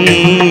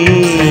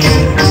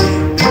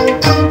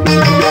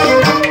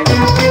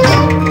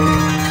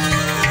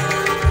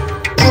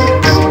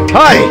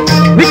 ഹായ്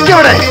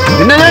നിക്കവിടെ,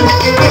 നിന്നെ ഞാൻ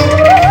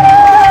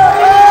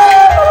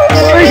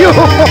അയ്യോ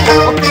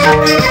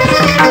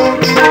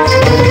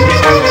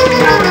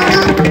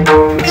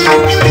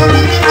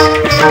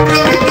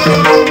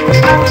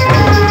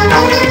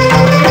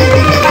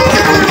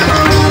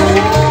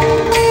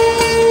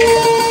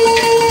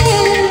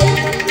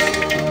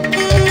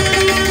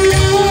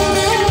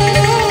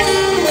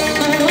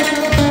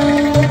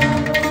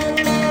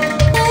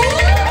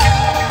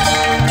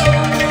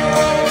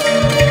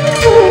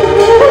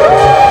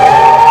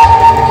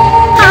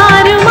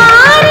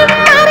ആരും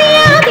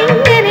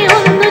അറിയാതിങ്ങനെ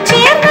ഒന്നു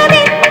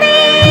ചേർന്നതെന്തേ?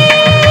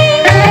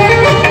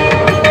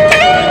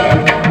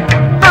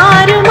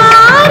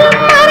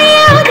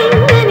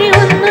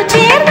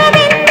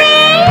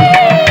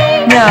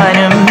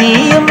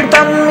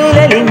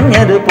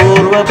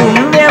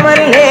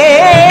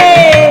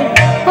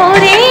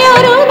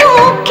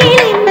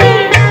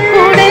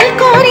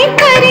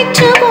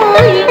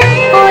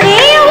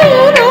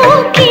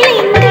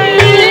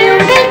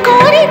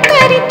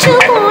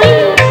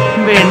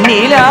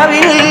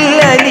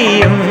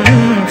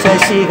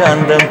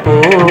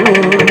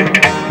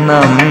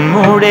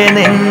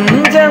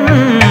 സ്വരം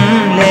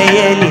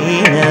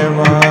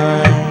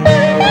ലയലീനമായി.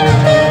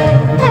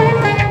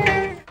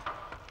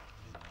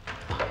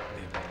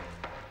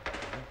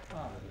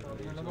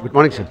 Good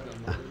morning sir.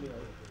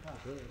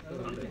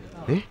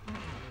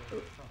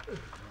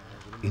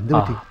 എന്ത്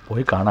പറ്റി?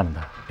 പോയി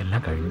കാണാനെന്താ,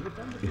 എല്ലാം കഴിഞ്ഞു.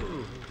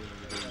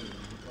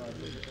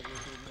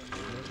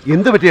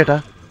 എന്ത് പറ്റി ചേട്ടാ?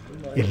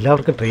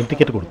 എല്ലാവർക്കും ട്രെയിൻ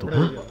ടിക്കറ്റ് കൊടുത്തു.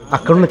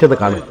 അക്കൗണ്ടിൽ ചെന്ന്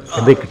കാണും,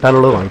 എന്തേ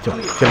കിട്ടാനുള്ളത് വാങ്ങിച്ചോ.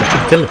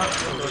 ചെല്ല്.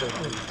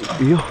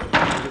 അയ്യോ,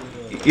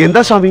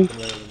 എന്താ സ്വാമി?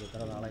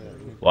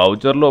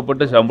 വൗച്ചറിൽ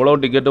ഒപ്പിട്ട് ശമ്പളവും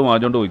ടിക്കറ്റും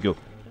വാങ്ങിച്ചോണ്ട് പോയിക്കോ.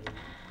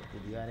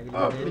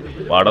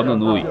 പടം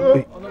നിന്നുപോയി.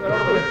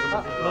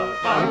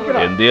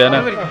 എന്ത് ചെയ്യാനാ,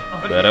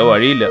 വേറെ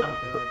വഴിയില്ല.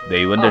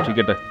 ദൈവം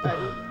രക്ഷിക്കട്ടെ.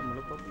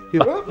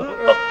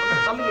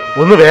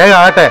 ഒന്ന് വേഗം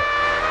ആകട്ടെ.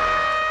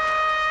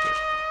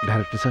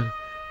 ഡയറക്ടർ സാർ,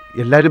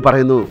 എല്ലാവരും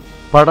പറയുന്നു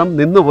പടം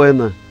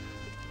നിന്നുപോയെന്ന്.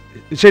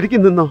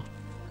 ശരിക്കും നിന്നോ?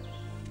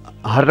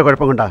 ആരുടെ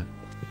കുഴപ്പം കൊണ്ടാ?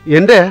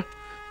 എൻ്റെ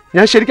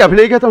ഞാൻ ശരിക്കും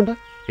അഭിനയിക്കാത്തതുകൊണ്ട്?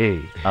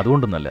 ഏയ്,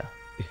 അതുകൊണ്ടൊന്നല്ല.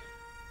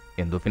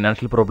 എന്തോ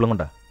ഫിനാൻഷ്യൽ പ്രോബ്ലം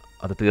കൊണ്ടാ.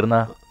 അത് തീർന്നാ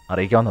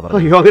അറിയിക്കാമെന്ന് പറഞ്ഞു.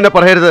 അയ്യോ, അങ്ങനെ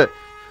പറയരുത്.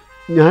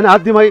 ഞാൻ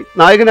ആദ്യമായി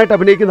നായകനായിട്ട്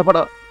അഭിനയിക്കുന്ന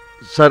പടം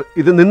സാർ.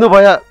 ഇത്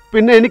നിന്നുപോയാൽ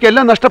പിന്നെ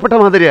എനിക്കെല്ലാം നഷ്ടപ്പെട്ട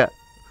മാതിരിയാ.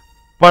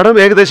 പടം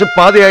ഏകദേശം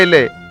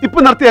പാതിയായില്ലേ,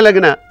 ഇപ്പം നിർത്തിയല്ല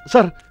എങ്ങനെ?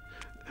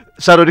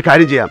 സാർ ഒരു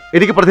കാര്യം ചെയ്യാം,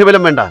 എനിക്ക്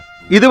പ്രതിഫലം വേണ്ട.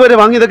 ഇതുവരെ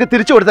വാങ്ങിയതൊക്കെ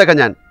തിരിച്ചു കൊടുത്തേക്കാം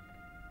ഞാൻ.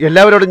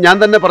 എല്ലാവരോടും ഞാൻ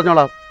തന്നെ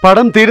പറഞ്ഞോളാം,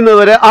 പടം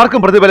തീരുന്നതുവരെ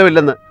ആർക്കും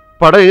പ്രതിഫലമില്ലെന്ന്.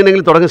 പടം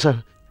എങ്ങനെയെങ്കിലും തുടങ്ങും സാർ,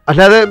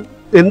 അല്ലാതെ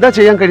എന്താ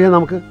ചെയ്യാൻ കഴിയാം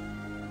നമുക്ക്?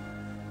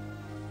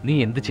 നീ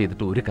എന്ത്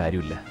ചെയ്തിട്ട് ഒരു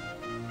കാര്യമില്ല.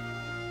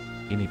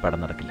 ഇനി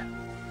പടം നടക്കില്ല.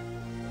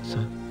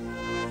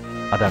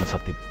 അതാണ്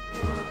സത്യം.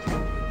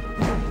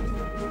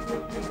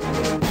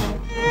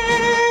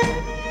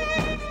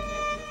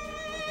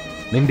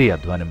 നിന്റെ ഈ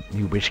അധ്വാനം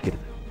നീ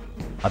ഉപേക്ഷിക്കരുത്.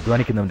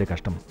 അധ്വാനിക്കുന്നവന്റെ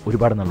കഷ്ടം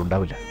ഒരുപാട് നാൾ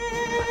ഉണ്ടാവില്ല.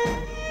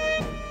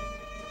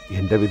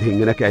 എൻ്റെ വിധി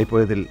ഇങ്ങനെയൊക്കെ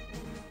ആയിപ്പോയതിൽ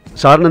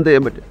സാറിന് എന്ത്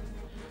ചെയ്യാൻ പറ്റും?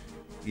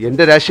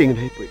 എൻ്റെ രാശി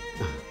ഇങ്ങനെ ആയിപ്പോയി.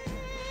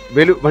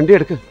 വേലു, വണ്ടി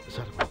എടുക്ക്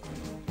സാർ.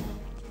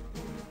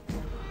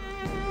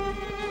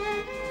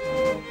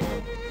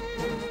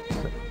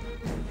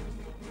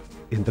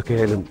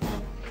 എന്തൊക്കെയായാലും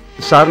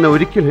സാറിനെ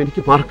ഒരിക്കലും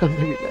എനിക്ക് മറക്കാൻ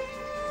കഴിയില്ല.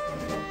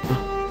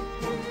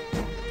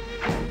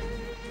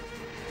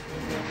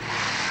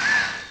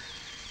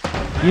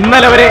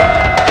 ഇന്നലെ വരെ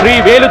ശ്രീ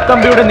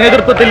വേലുത്തമ്പിയുടെ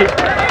നേതൃത്വത്തിൽ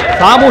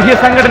സാമൂഹ്യ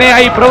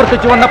സംഘടനയായി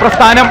പ്രവർത്തിച്ചു വന്ന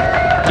പ്രസ്ഥാനം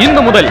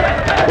ഇന്നു മുതൽ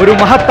ഒരു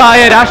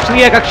മഹത്തായ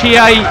രാഷ്ട്രീയ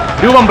കക്ഷിയായി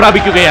രൂപം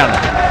പ്രാപിക്കുകയാണ്.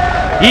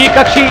 ഈ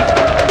കക്ഷി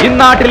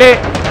ഇന്നാട്ടിലെ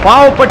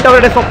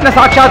പാവപ്പെട്ടവരുടെ സ്വപ്ന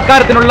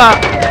സാക്ഷാത്കാരത്തിനുള്ള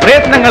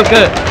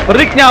പ്രയത്നങ്ങൾക്ക്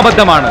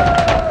പ്രതിജ്ഞാബദ്ധമാണ്.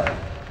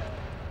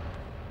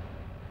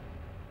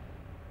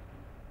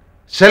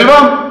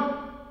 സെൽവം,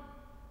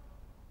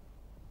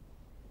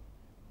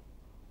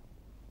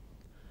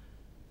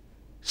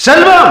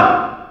 സെൽവം,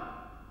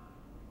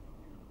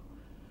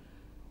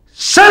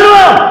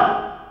 സെൽവം!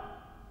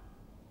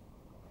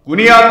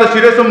 കുനിയാത്ത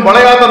ശിരസും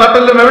വളയാത്ത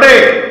നട്ടലും എവിടെ?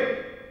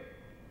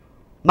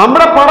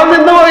 നമ്മുടെ പടം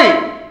നിന്നുപോയി.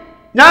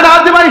 ഞാൻ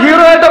ആദ്യമായി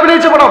ഹീറോ ആയിട്ട്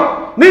അഭിനയിച്ച പടം.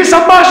 നീ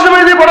സംഭാഷണം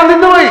എഴുതിയ പടം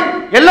നിന്നുപോയി.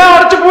 എല്ലാം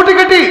അടച്ചു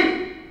പൂട്ടിക്കെട്ടി.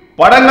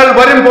 പടങ്ങൾ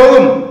വരും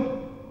പോകും,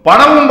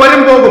 പണവും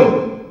വരും പോകും.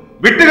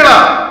 വിട്ടുകളാ.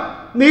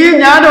 നീ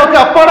ഞാനും ഒക്കെ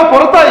അപ്പാടെ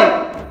പുറത്തായി.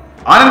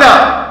 ആനന്ദ,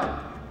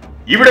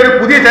 ഇവിടെ ഒരു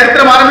പുതിയ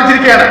ചരിത്രം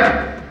ആരംഭിച്ചിരിക്കുകയാണ്.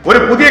 ഒരു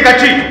പുതിയ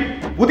കക്ഷി,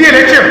 പുതിയ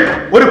ലക്ഷ്യം,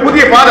 ഒരു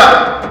പുതിയ പാത.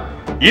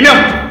 ഇനം,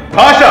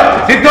 ഭാഷ,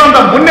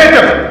 സിദ്ധാന്തം,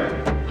 മുന്നേറ്റം.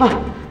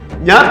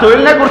 ഞാൻ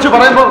തൊഴിലിനെ കുറിച്ച്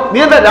പറയുമ്പോ നീ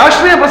എന്താ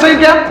രാഷ്ട്രീയം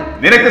പ്രസംഗിക്കാം?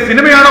 നിനക്ക്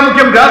സിനിമയാണോ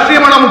മുഖ്യം,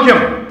 രാഷ്ട്രീയമാണോ മുഖ്യം?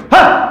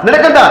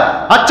 നിനക്കെന്താ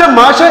അച്ഛൻ,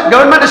 മാഷ്,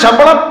 ഗവൺമെന്റ്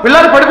ശമ്പളം,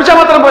 പിള്ളേരെ പഠിപ്പിച്ചാൽ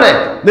മാത്രം പോരെ?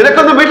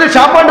 നിനക്കൊന്നും വീട്ടിൽ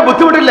ശാപ്പാണ്ട്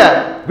ബുദ്ധിമുട്ടില്ല.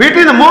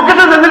 വീട്ടിൽ നിന്ന്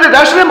മൂക്കിട്ട് നിന്നിട്ട്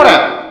രാഷ്ട്രീയം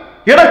പറയാം.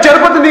 ഇവിടെ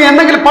ചെറുപ്പത്തിൽ നീ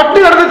എന്തെങ്കിലും പട്ടി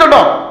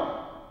കിടന്നിട്ടുണ്ടോ?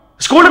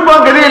 സ്കൂളിൽ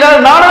പോകാൻ ഗതിയില്ലാതെ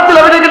നാടകത്തിൽ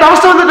അഭിനയിക്കേണ്ട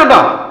അവസ്ഥ വന്നിട്ടുണ്ടോ?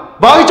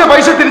 വാങ്ങിച്ച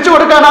പൈസ തിരിച്ചു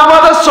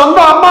കൊടുക്കാനാവാതെ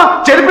സ്വന്തം അമ്മ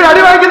ചെരുപ്പിന്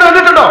അടി വാങ്ങിക്കുന്ന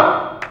കണ്ടിട്ടുണ്ടോ?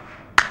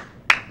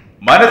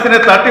 മനസ്സിനെ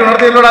തട്ടി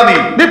ഉണർത്തിയല്ലോടാ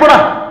നീ പോടാ.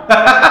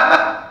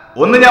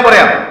 ഒന്ന് ഞാൻ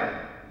പറയാം,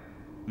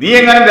 നീ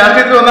എങ്ങാനും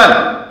രാഷ്ട്രീയത്തിൽ വന്നാൽ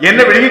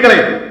എന്നെ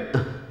വിഴുങ്ങിക്കളയും.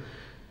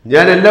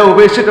 ഞാൻ എല്ലാം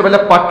ഉപേക്ഷിച്ചിട്ട് വല്ല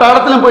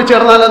പട്ടാളത്തിലും പോയി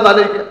ചേർന്നാലെന്ന്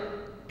ആലോചിക്കുക.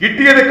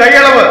 കിട്ടിയത്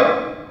കൈയളവ്,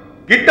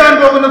 കിട്ടാൻ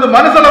പോകുന്നത്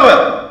മനസ്സളവ്.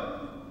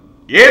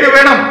 ഏത്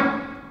വേണം?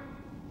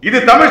 ഇത്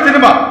തമിഴ്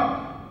സിനിമ,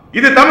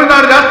 ഇത്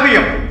തമിഴ്നാട്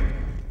രാഷ്ട്രീയം.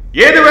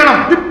 ഏത് വേണം?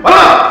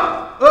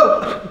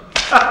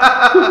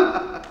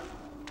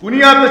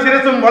 കുനിയാത്ത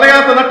ശിരസും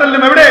വളയാത്ത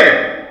നട്ടലും എവിടെ?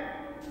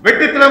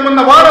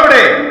 വെട്ടിത്തിളങ്ങുന്ന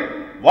വാളെവിടെ?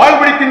 വാൾ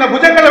പിടിക്കുന്ന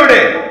ഭുജങ്ങൾ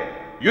എവിടെ?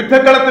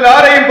 യുദ്ധക്കളത്തിൽ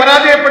ആരെയും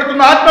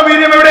പരാജയപ്പെടുത്തുന്ന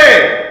ആത്മവീര്യം എവിടെ?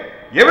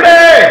 എവിടെ?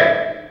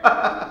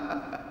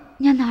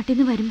 ഞാൻ നാട്ടിൽ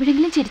നിന്ന്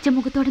വരുമ്പോഴെങ്കിലും ചിരിച്ച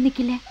മുഖത്തോടെ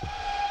നിൽക്കില്ലേ?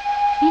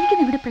 എനിക്ക്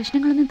നിങ്ങളുടെ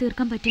പ്രശ്നങ്ങളൊന്നും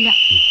തീർക്കാൻ പറ്റില്ല.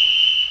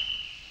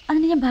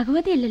 അതിന് ഞാൻ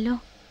ഭഗവതി അല്ലല്ലോ.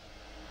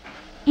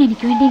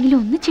 എനിക്ക് വേണ്ടിയെങ്കിലും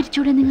ഒന്ന്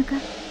ചിരിച്ചൂടെ നിങ്ങൾക്ക്?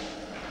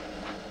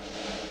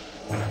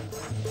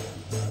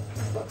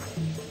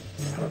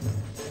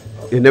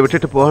 എന്നെ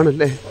വിട്ടിട്ട്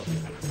പോവാണല്ലേ?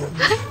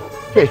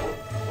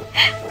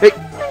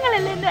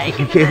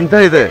 എന്താ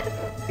ഇത്?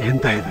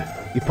 എന്താ ഇത്?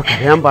 ഇപ്പൊ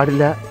കരയാൻ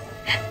പാടില്ല.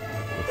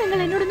 നിങ്ങൾ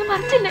എന്നോടൊന്നും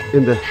മറിച്ചില്ലേ?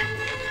 എന്ത്?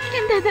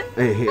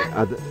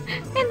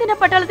 എന്തിനാ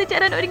പട്ടാളത്തിൽ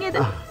ചേരാൻ ഒരുങ്ങിയത്?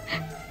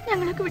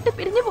 ഞങ്ങളൊക്കെ വിട്ട്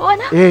പിരിഞ്ഞു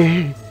പോവാനാ?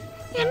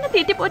 എന്നെ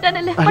തീറ്റി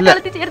പോറ്റാനല്ലേ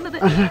പട്ടാളത്തിൽ ചേർന്നത്?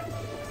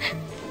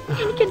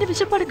 എനിക്ക് എന്റെ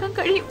വിശപ്പടക്കാൻ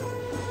കഴിയും.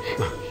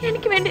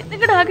 എനിക്ക് വേണ്ടി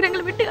നിങ്ങളുടെ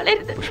ആഗ്രഹങ്ങൾ വിട്ട്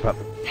കളയരുത്.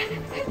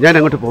 ഞാൻ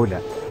അങ്ങോട്ട് പോവില്ല,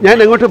 ഞാൻ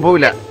എങ്ങോട്ടും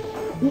പോവില്ല.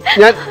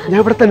 ഞാൻ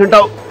ഇവിടെ തന്നെ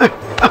ഉണ്ടാവും.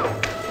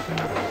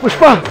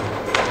 പുഷ്പ,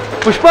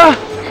 പുഷ്പ,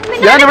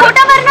 ഞാനിവിടെ.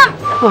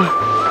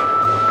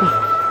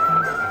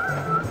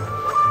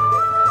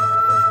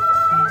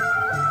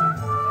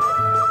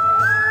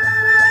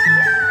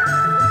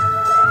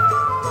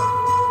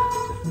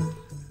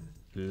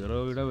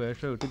 ഹീറോയുടെ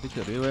വേഷം ഇട്ടിട്ട്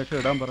ചെറിയ വേഷം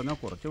ഇടാൻ പറഞ്ഞാൽ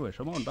കുറച്ച്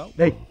വിഷമം ഉണ്ടാവും.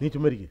 നീ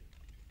ചുമ്മാരിക്കും.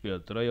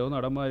 എത്രയോ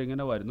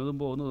നടന്മാരിങ്ങനെ വരുന്നതും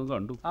പോകുന്നതും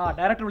കണ്ടു.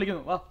 ഡയറക്ടർ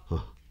വിളിക്കുന്നു. വാ.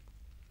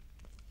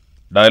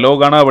 ഡയലോഗ്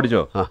കാണാ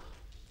പഠിച്ചോ?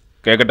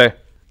 കേക്കട്ടെ.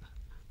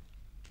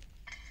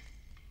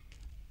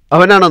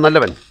 അവനാണോ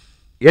നല്ലവൻ?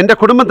 എന്റെ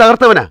കുടുംബം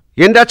തകർത്തവനാ,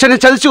 എന്റെ അച്ഛനെ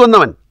ചതിച്ചു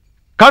കൊന്നവൻ.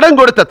 കടം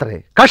കൊടുത്തത്രേ,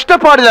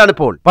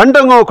 കഷ്ടപ്പാടിലാണിപ്പോൾ.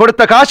 പണ്ടങ്ങോ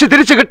കൊടുത്ത കാശ്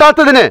തിരിച്ചു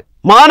കിട്ടാത്തതിന്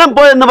മാനം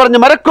പോയെന്ന് പറഞ്ഞ്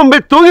മരക്കൊമ്പിൽ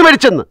തൂങ്ങി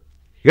മരിച്ചെന്ന്.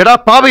 എടാ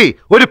പാവി,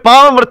 ഒരു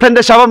പാവം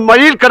വൃദ്ധന്റെ ശവം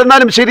വഴിയിൽ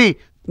കിടന്നാലും ശരി,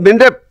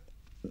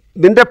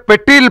 നിന്റെ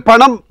പെട്ടിയിൽ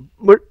പണം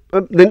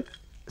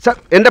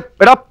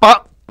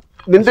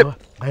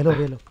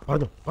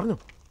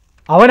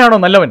അവനാണോ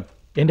നല്ലവൻ?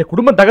 എന്റെ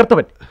കുടുംബം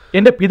തകർത്തവൻ,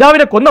 എന്റെ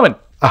പിതാവിനെ കൊന്നവൻ.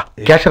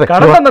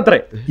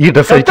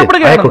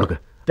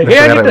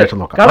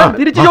 കടം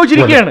തിരിച്ചു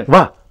ചോദിച്ചിരിക്കുകയാണ്.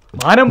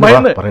 മാനം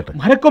ഭയന്ന്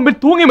മരക്കൊമ്പിൽ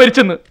തൂങ്ങി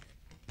മരിച്ചെന്ന്.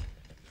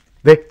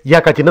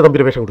 ചിന്ന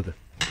തമ്പിയുടെ വേഷം കൊടുക്ക്.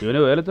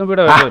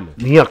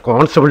 നീ ആ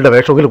കോൺസ്റ്റബിളിന്റെ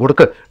വേഷമെങ്കിലും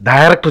കൊടുക്ക്.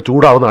 ഡയറക്ടർ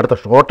ചൂടാവുന്ന അടുത്ത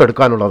ഷോട്ട്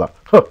എടുക്കാനുള്ളതാ.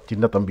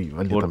 ചിന്ന തമ്പി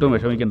ഒട്ടും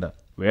വിഷമിക്കണ്ട.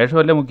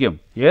 വേഷമല്ല മുഖ്യം,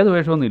 ഏത്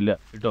വേഷമൊന്നും ഇല്ല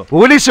കേട്ടോ.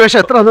 പോലീസ് വേഷം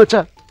എത്രയാന്ന്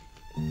വെച്ചാ?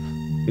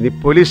 ഇനി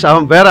പോലീസ്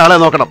ആവാൻ വേറെ ആളെ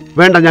നോക്കണം.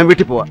 വേണ്ട, ഞാൻ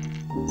വീട്ടിൽ പോവാ.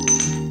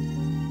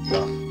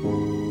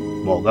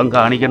 മുഖം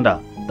കാണിക്കണ്ട,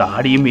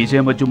 താടിയും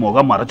മീശയും വെച്ചു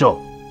മുഖം മറച്ചോ.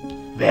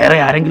 വേറെ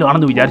ആരെങ്കിലും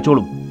ആണെന്ന്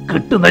വിചാരിച്ചോളും.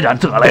 കിട്ടുന്ന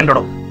ചാൻസ്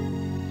കളയണ്ടോ.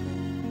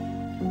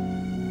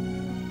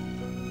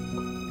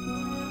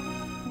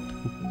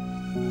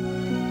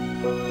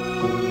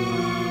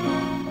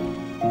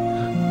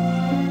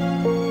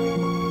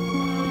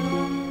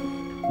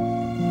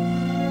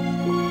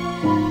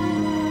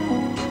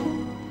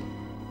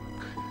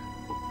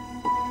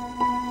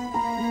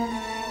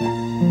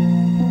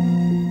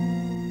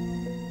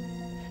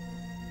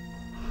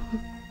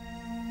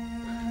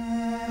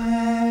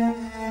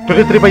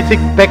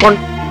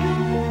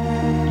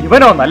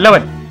 ഇവനോ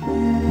നല്ലവൻ?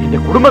 എന്റെ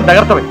കുടുംബം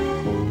തകർത്തവൻ,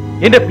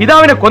 എന്റെ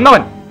പിതാവിനെ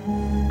കൊന്നവൻ.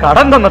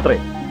 കടം തന്നത്രേ,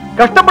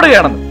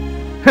 കഷ്ടപ്പെടുകയാണെന്ന്.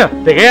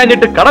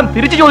 തികയാഞ്ഞിട്ട് കടം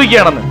തിരിച്ചു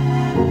ചോദിക്കുകയാണെന്ന്.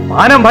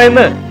 മാനം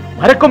ഭയന്ന്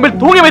മരക്കൊമ്പിൽ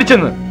തൂങ്ങി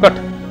മരിച്ചെന്ന്.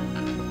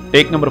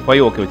 ടേക്ക് നമ്പർ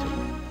 5 ഓക്കെ വെച്ചു.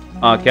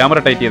 ക്യാമറ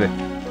ടൈറ്റ് ചെയ്തേ.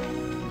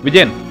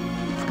 വിജയൻ,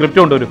 സ്ക്രിപ്റ്റ്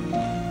കൊണ്ടുവരൂ.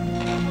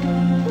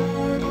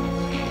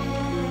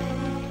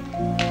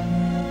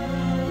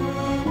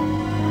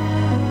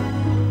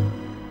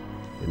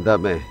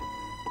 എന്താമേ,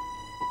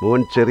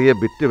 മോൻ ചെറിയ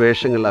ബിറ്റ്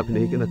വേഷങ്ങൾ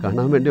അഭിനയിക്കുന്ന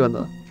കാണാൻ വേണ്ടി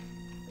വന്നതാ?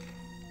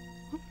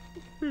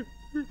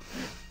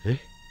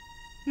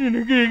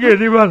 എനിക്ക് ഈ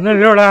ഗതി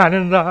വന്നല്ലോടാ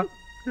ആനന്ദ.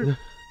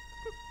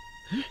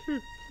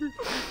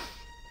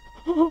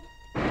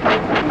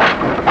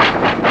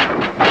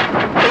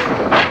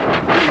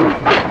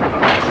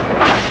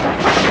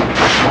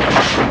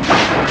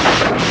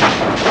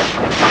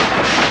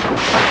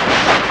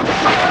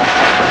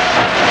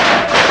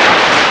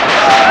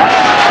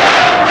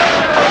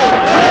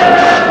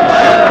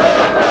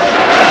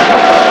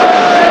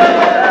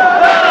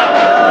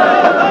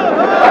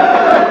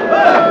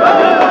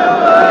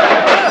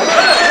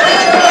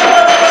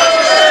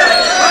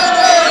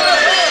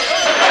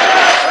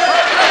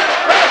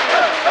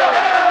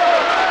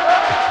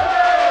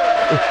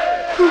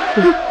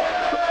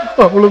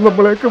 അവള്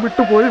നമ്മളെയൊക്കെ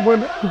വിട്ടുപോയി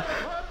മോനെ.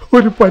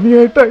 ഒരു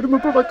പനിയായിട്ടായിരുന്നു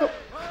തുടക്കം,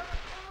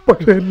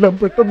 പക്ഷെ എല്ലാം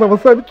പെട്ടെന്ന്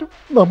അവസാനിച്ചു.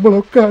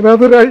 നമ്മളൊക്കെ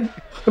അനാഥരായി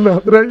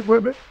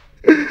മോനെ,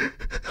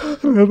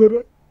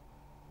 അനാഥരായി.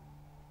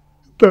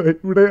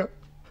 ഇവിടെയാ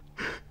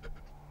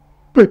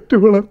പെറ്റു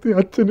വളർത്തിയ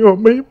അച്ഛനും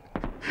അമ്മയും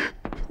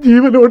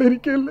ജീവനോടെ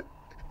ഇരിക്കല്ലേ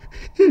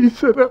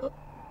ഈശ്വര.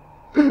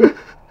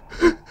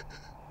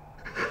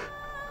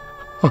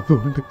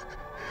 അതുകൊണ്ട്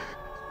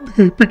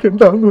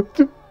ദഹിപ്പിക്കണ്ടെന്ന്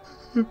വെച്ച്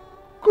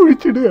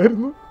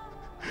കുഴിച്ചിടുകയായിരുന്നു.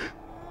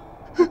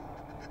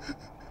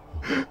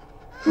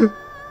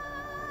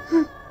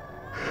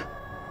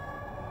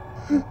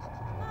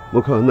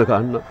 മുഖം ഒന്ന്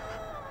കാണണം,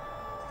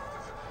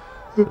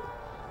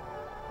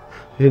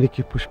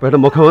 എനിക്ക് പുഷ്പയുടെ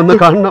മുഖം ഒന്ന്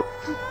കാണണം.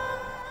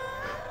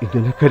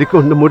 ഇങ്ങനെ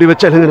കരിക്കൊണ്ട് മുടി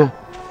വെച്ചാൽ എങ്ങനെ?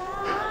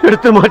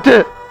 എടുത്തു മാറ്റ്,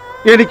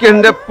 എനിക്ക്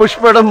എന്റെ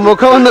പുഷ്പയുടെ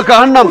മുഖം ഒന്ന്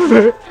കാണണം.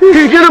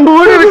 ഇങ്ങനെ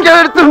മൂടി വെക്കാൻ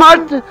എടുത്തു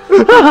മാറ്റ്.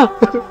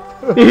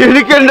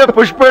 എനിക്ക് എന്റെ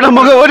പുഷ്പയുടെ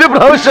മുഖം ഒരു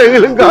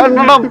പ്രാവശ്യമെങ്കിലും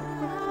കാണണം.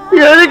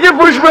 എനിക്ക്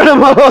പുഷ്പയുടെ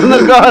മുഖം ഒന്ന്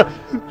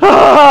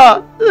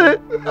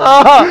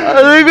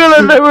നിങ്ങൾ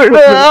എന്നെ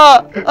വിട്.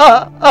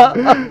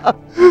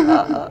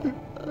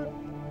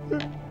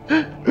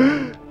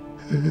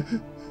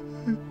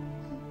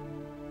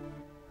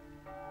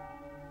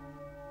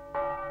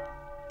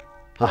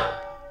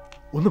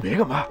 ഒന്ന്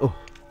വേഗം വാ.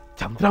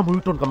 Chandra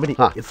മൂവിട്ടോൺ company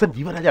S N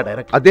ജീവരാജ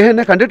director. അദ്ദേഹം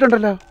എന്നെ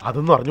കണ്ടിട്ടുണ്ടല്ലോ.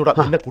 അതൊന്നും അറിഞ്ഞൂടാ,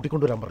 എന്നെ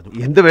കൂട്ടിക്കൊണ്ടുവരാൻ പറഞ്ഞു.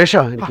 എന്ത്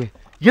വേഷാ എനിക്ക്?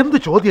 എന്ത്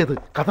ചോദ്യത്?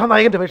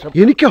 കഥാനായകന്റെ വേഷം.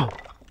 എനിക്കോ?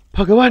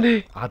 ഭഗവാനെ.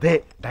 അതെ,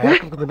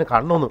 ഡയറക്ടർക്ക് നിന്നെ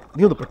കാണണമെന്ന്.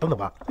 നീ ഒന്ന് പെട്ടെന്ന്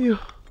വാ.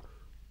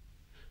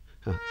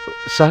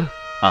 സാർ.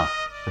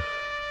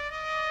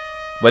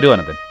 വരൂ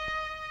അനന്തൻ.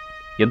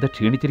 എന്താ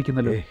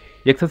ക്ഷീണിച്ചിരിക്കുന്നല്ലോ?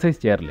 എക്സസൈസ്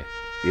ചെയ്യാറില്ലേ?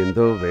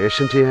 എന്തോ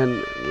വേഷം ചെയ്യാൻ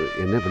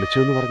എന്നെ വിളിച്ചു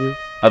എന്ന് പറഞ്ഞു.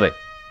 അതെ,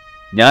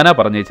 ഞാനാ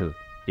പറഞ്ഞയച്ചത്.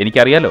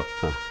 എനിക്കറിയാലോ,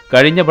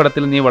 കഴിഞ്ഞ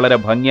പടത്തിൽ നീ വളരെ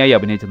ഭംഗിയായി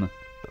അഭിനയിച്ചെന്ന്.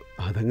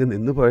 അതങ്ങ്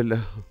നിന്നു പോയല്ലോ.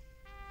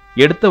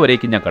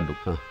 എടുത്തവരേക്കും ഞാൻ കണ്ടു.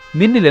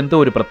 നിന്നിൽ എന്തോ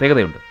ഒരു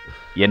പ്രത്യേകതയുണ്ട്.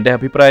 എൻ്റെ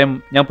അഭിപ്രായം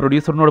ഞാൻ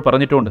പ്രൊഡ്യൂസറിനോട്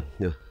പറഞ്ഞിട്ടുണ്ട്.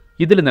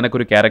 ഇതിൽ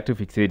നിനക്കൊരു ക്യാരക്ടർ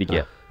ഫിക്സ്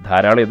ചെയ്തിരിക്കുക.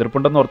 ധാരാളം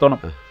എതിർപ്പുണ്ടെന്ന് ഓർത്തോണം.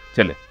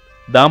 ചെല്ലേ,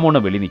 ദാമോണ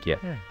വെളി നിൽക്കുക.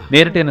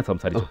 നേരിട്ട് തന്നെ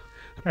സംസാരിച്ചു.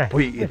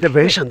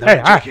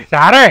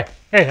 സാറേ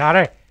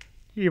സാറേ,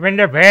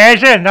 ഇവന്റെ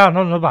വേഷം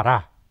എന്താണെന്നൊന്ന് പറ.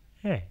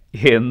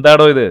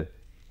 എന്താടോ ഇത്?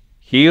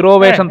 ഹീറോ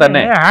വേഷം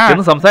തന്നെ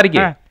എന്ന്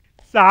സംസാരിക്കേ.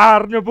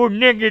 സാറിന്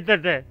പുണ്യം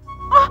കിട്ടട്ടെ.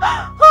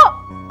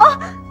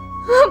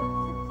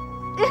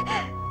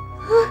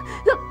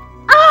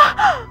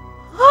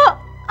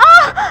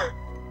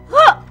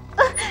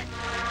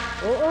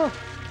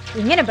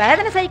 ഇങ്ങനെ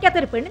വേദന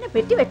സഹിക്കാത്തൊരു പെണ്ണിനെ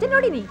പെറ്റി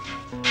വെച്ചോടി നീ.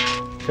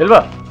 സെൽവ,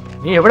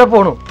 നീ എവിടെ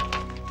പോണു?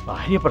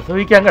 ഭാര്യ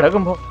പ്രസവിക്കാൻ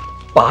കിടക്കുമ്പോ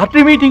പാർട്ടി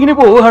മീറ്റിങ്ങിന്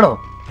പോവുകയാണോ?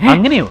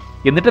 അങ്ങനെയോ?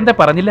 എന്നിട്ടെന്താ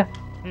പറഞ്ഞില്ല?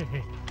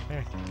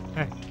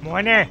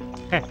 മോനെ,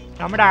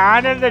 നമ്മുടെ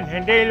ആനന്ദൻ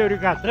എൻ്റെ കയ്യിൽ ഒരു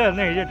കത്ത്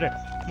തന്ന് എഴുതിട്ട്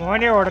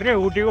മോനെ ഉടനെ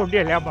ഊട്ടി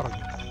കൊണ്ടിയെല്ലാം പറഞ്ഞു.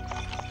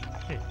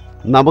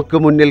 നമുക്ക്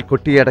മുന്നിൽ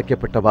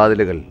കൊട്ടിയടയ്ക്കപ്പെട്ട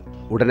വാതിലുകൾ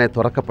ഉടനെ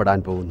തുറക്കപ്പെടാൻ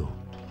പോകുന്നു.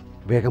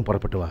 വേഗം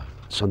പുറപ്പെട്ടു വാ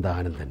സ്വന്തം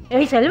ആനന്ദൻ.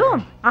 ഏയ് സെൽവം,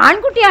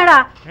 ആൺകുട്ടിയാടാ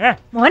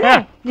മോനെ.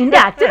 നിന്റെ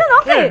അച്ഛനെ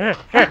നോക്ക്.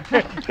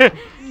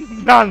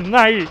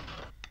 നന്നായി.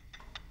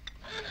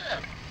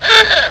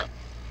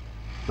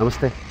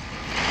 നമസ്തേ.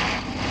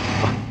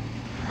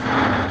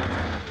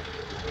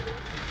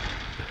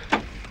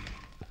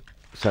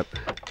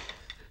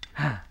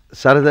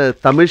 സാർ, ഇത്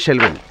തമിഴ്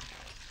ശെൽവൻ,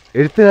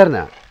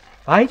 എഴുത്തുകാരനാ.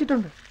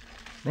 വായിച്ചിട്ടുണ്ട്,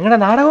 നിങ്ങളുടെ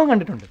നാടകവും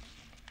കണ്ടിട്ടുണ്ട്.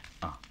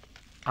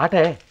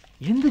 ആട്ടെ,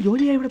 എന്ത്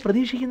ജോലിയാണ് ഇവിടെ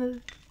പ്രതീക്ഷിക്കുന്നത്?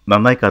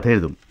 നന്നായി കഥ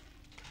എഴുതും,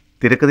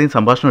 തിരക്കഥയും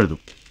സംഭാഷണം എഴുതും.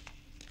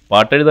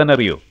 പാട്ടെഴുതാൻ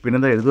അറിയോ?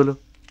 പിന്നെന്താ, എഴുതുമല്ലോ.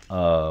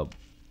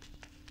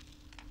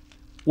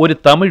 ഒരു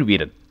തമിഴ്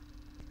വീരൻ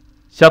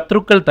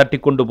ശത്രുക്കൾ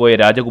തട്ടിക്കൊണ്ടുപോയ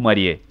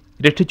രാജകുമാരിയെ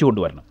രക്ഷിച്ചു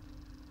കൊണ്ടുവരണം.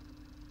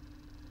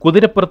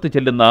 കുതിരപ്പുറത്ത്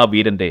ചെല്ലുന്ന ആ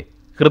വീരന്റെ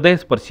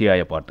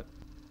ഹൃദയസ്പർശിയായ പാട്ട്.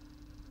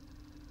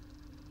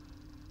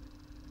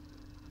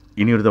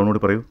 ഇനി ഒരു തവണ കൂടി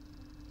പറയൂ.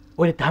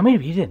 ഒരു തമിഴ്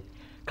വീരൻ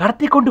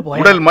കടത്തിക്കൊണ്ടുപോയ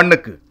ഉടൽ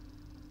മണ്ണുക്ക്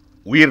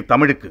ഉയർ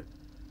തമിഴുക്ക്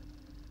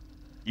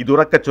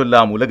ഇതുറക്ക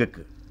ചൊല്ലാം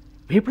ഉലകുക്ക്.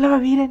 വിപ്ലവ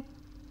വീരൻ.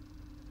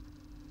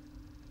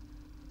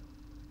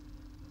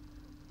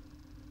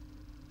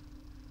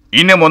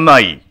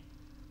 ഇനമൊന്നായി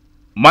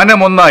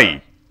മനമൊന്നായി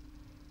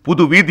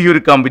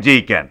പുതുവീതിയൊരുക്കാം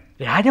വിജയിക്കാൻ.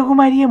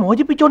 രാജകുമാരിയെ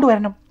മോചിപ്പിച്ചോണ്ട്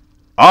വരണം.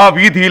 ആ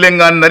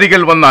വീതിയിലെങ്ങാൻ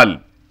നരികൾ വന്നാൽ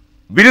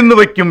വിരുന്നു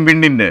വയ്ക്കും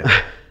വിണ്ണിന്.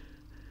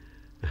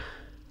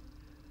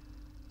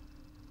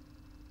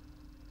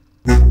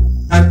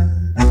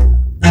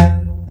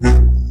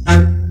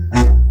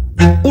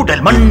 ഉടൽ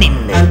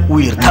മണ്ണിന്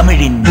ഉയർ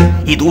തമിഴിന്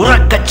ഇത്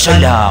ഉറക്കச்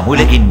ചൊല്ലാം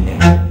ഉലകിന്.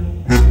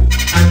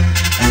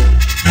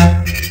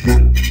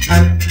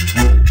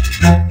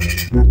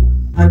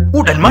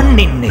 ഉടൽ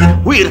മണ്ണിന്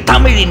ഉയർ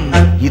തമിഴിന്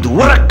ഇത്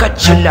ഉറക്കச்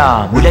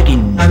ചൊല്ലാം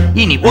ഉലകിന്.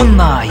 ഇനി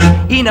ഒന്നായി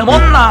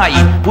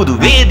ഇനമൊന്നായി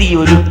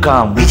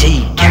പുതുവേദിയൊരുക്കാം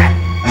വിജയിക്കാൻ.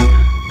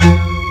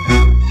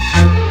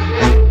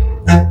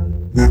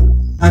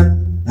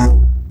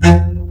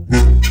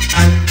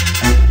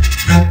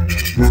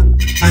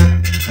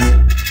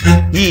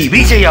 ഈ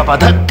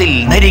വിജയപഥത്തിൽ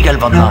നരികൾ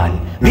വന്നാൽ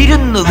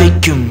വിരുന്നു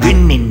വയ്ക്കും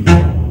വിണ്ണിന്.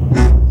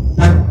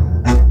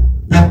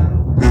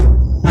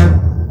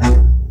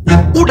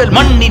 ഉടൽ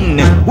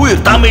മണ്ണിന് ഉയർ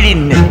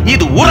തമിഴിന്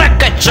ഇത്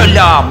ഉറക്കச்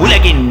ചൊല്ലാം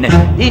ഉലകിന്.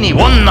 ഇനി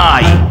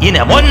ഒന്നായി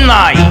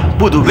ഇനമൊന്നായി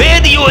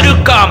പുതുവേദി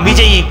ഒരുക്കാം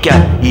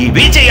വിജയിക്കാൻ. ഈ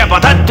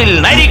വിജയപഥത്തിൽ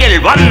നരികൾ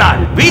വന്നാൽ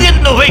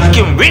വിരുന്നു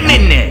വയ്ക്കും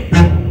വിണ്ണിന്.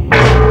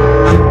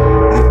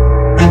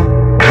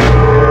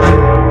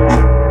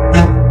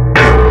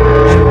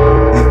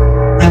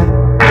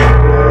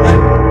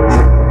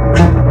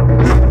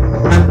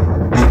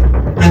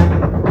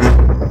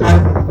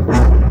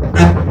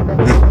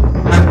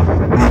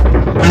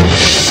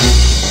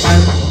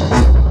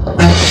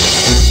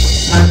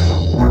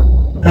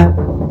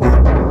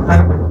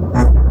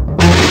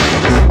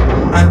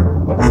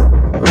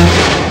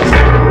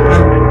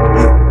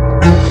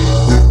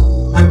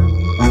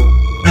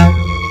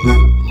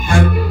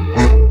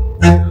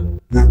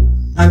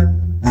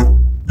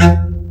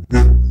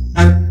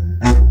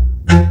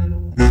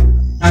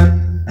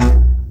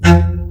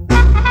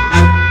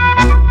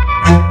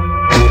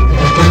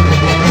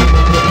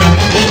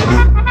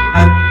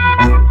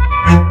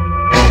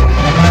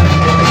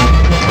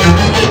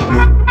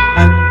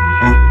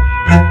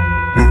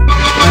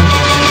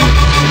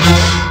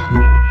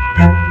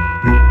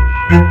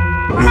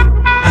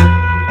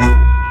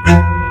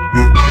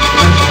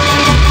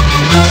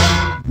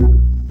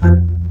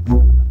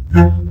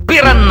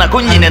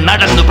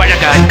 നടന്നു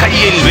പഴകാൻ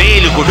കയ്യിൽ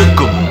വേലു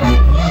കൊടുക്കും.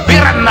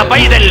 പിറന്ന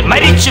പൈതൽ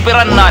മരിച്ചു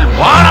പിറന്നാൽ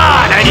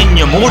വാളാൽ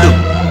അരിഞ്ഞു മൂടും.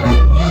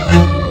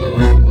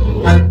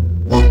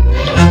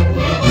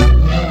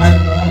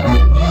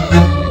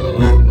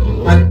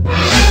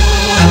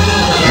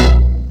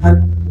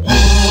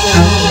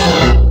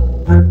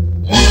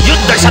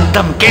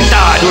 യുദ്ധശബ്ദം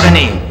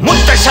കേട്ടാലുടനെ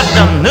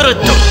മുത്തശബ്ദം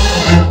നിർത്തും.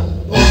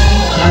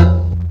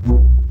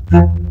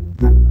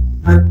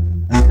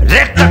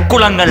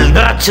 ഗോകുലങ്ങൾ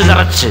നിറച്ച്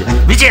നിറച്ച്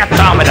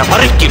വിജയത്താമര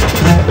പറിക്കും.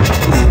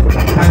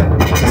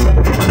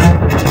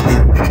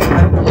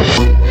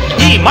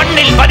 ഈ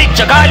മണ്ണിൽ പതിച്ച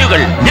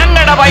കാലുകൾ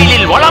ഞങ്ങളുടെ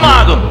വയലിൽ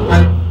വളമാകും.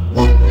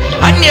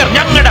 അന്യർ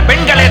ഞങ്ങളുടെ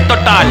പെൺകളെ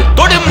തൊട്ടാൽ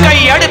തൊടും കൈ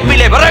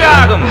അടുപ്പിലെ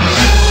വിറകാകും.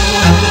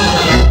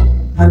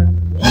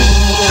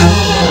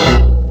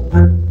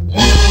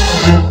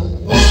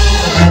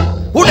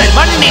 ഉടൽ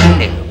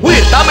മണ്ണിന്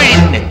ഉയർ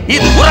തമിഴിന്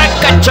ഇത്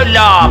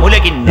ഉറക്കച്ചൊല്ലാം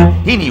ഉലകിന്.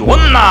 ഇനി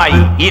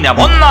ഒന്നായി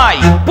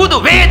ഇനമൊന്നായി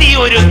പുതുവേദി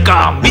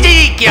ഒരുക്കാം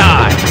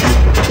വിജയിക്കാൻ.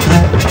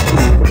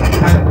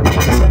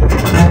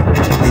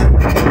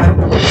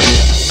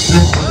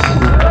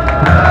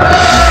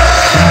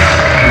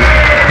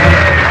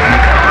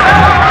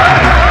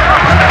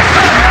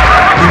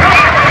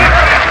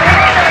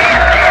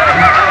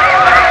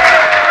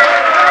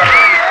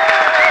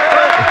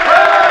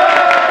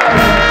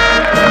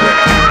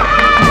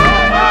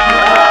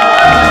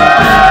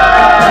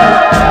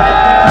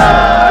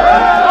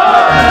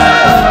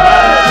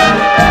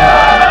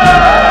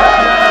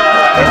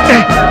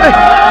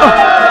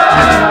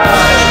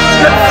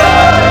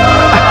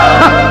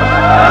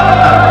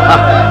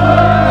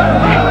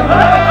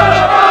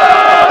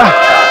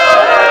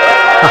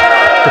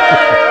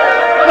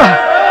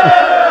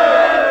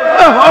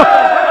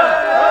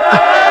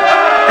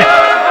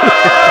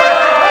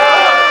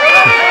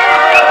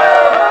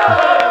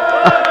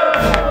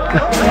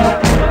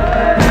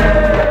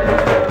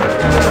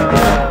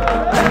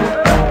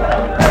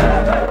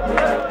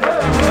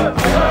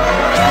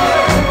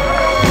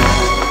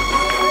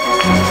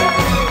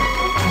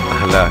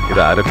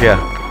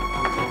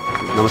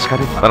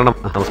 നമസ്കാരം. വരണം.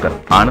 നമസ്കാരം.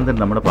 ആനന്ദൻ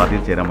നമ്മുടെ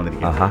പാർട്ടിയിൽ ചേരാൻ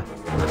വന്നിരിക്കുക.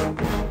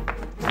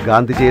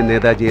 ഗാന്ധിജിയെ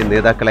നേതാജിയെ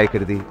നേതാക്കളായി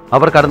കരുതി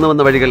അവർ കടന്നു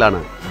വന്ന വഴികളാണ്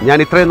ഞാൻ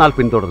ഇത്രയും നാൾ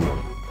പിന്തുടർന്നത്.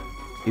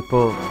 ഇപ്പോ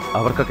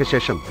അവർക്കൊക്കെ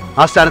ശേഷം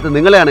ആ സ്ഥാനത്ത്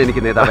നിങ്ങളെയാണ്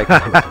എനിക്ക് നേതാവായി.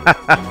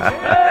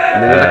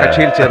 നിങ്ങളുടെ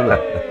കക്ഷിയിൽ ചേർന്ന്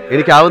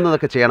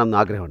എനിക്കാവുന്നതൊക്കെ ചെയ്യണമെന്ന്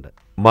ആഗ്രഹമുണ്ട്.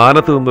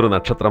 മാനത്ത് നിന്നൊരു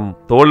നക്ഷത്രം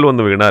തോളിൽ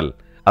വന്ന് വീണാൽ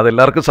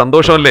അതെല്ലാവർക്കും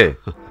സന്തോഷമല്ലേ?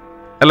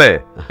 അല്ലേ?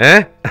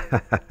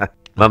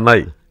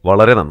 നന്നായി,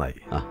 വളരെ നന്നായി.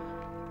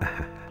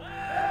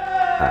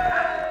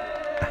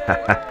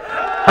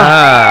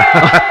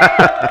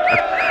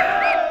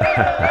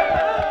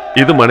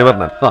 ഇത്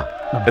മണിവർണ്ണൻ,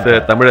 ഇത്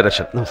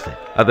തമിഴരശൻ,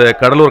 അത്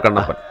കടലൂർ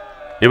കണ്ണപ്പൻ.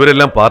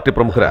 ഇവരെല്ലാം പാർട്ടി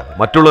പ്രമുഖരാ.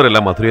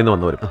 മറ്റുള്ളവരെല്ലാം മധുരയിൽ നിന്ന്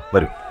വന്നവരും.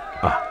 വരൂ.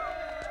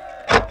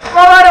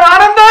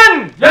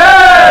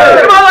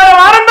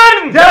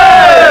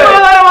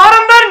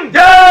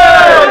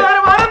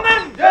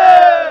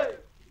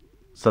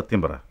 സത്യം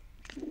പറ,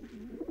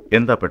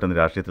 എന്താ പെട്ടെന്ന്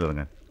രാഷ്ട്രീയത്തിൽ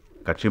ഇറങ്ങാൻ?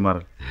 കക്ഷി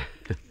മാറൽ?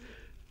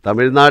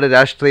 തമിഴ്നാട്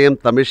രാഷ്ട്രീയം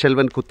തമിഴ്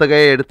ശെൽവൻ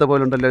കുത്തകയെ എടുത്ത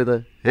പോലുണ്ടല്ലോ ഇത്.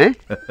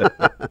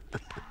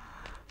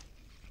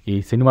 ഈ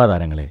സിനിമാ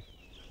താരങ്ങളെ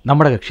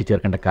നമ്മുടെ കക്ഷി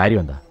ചേർക്കേണ്ട കാര്യം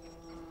എന്താ?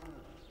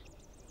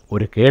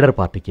 ഒരു കേഡർ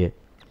പാർട്ടിക്ക്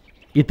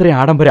ഇത്രയും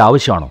ആഡംബരം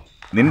ആവശ്യമാണോ?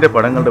 നിന്റെ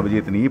പടങ്ങളുടെ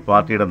വിജയത്തിന് ഈ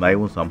പാർട്ടിയുടെ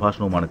നയവും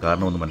സംഭാഷണവുമാണ്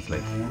കാരണമെന്ന്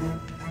മനസ്സിലായി.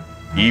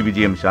 ഈ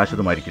വിജയം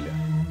ശാശ്വതമായിരിക്കില്ല.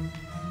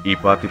 ഈ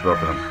പാർട്ടി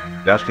പ്രവർത്തനം,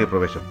 രാഷ്ട്രീയ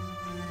പ്രവേശം,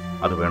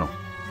 അത് വേണോ?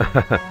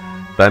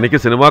 തനിക്ക്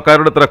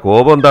സിനിമാക്കാരുടെ ഇത്ര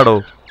കോപം എന്താടോ?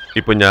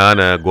 ഇപ്പൊ ഞാൻ,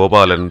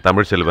 ഗോപാലൻ,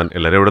 തമിഴ് ശെൽവൻ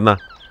എല്ലാവരും ഇവിടുന്ന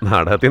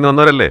നാടകത്തിൽ നിന്ന്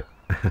വന്നവരല്ലേ.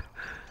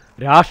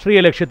 രാഷ്ട്രീയ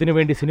ലക്ഷ്യത്തിന്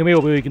വേണ്ടി സിനിമയെ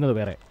ഉപയോഗിക്കുന്നത്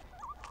വേറെ.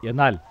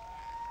 എന്നാൽ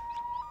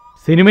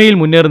സിനിമയിൽ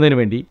മുന്നേറുന്നതിന്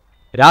വേണ്ടി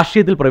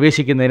രാഷ്ട്രീയത്തിൽ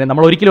പ്രവേശിക്കുന്നതിനെ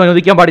നമ്മൾ ഒരിക്കലും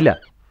അനുവദിക്കാൻ പാടില്ല.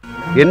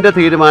 എന്റെ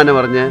തീരുമാനം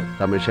അറിഞ്ഞ്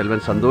തമിഴ് ശെൽവൻ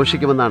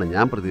സന്തോഷിക്കുമെന്നാണ്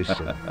ഞാൻ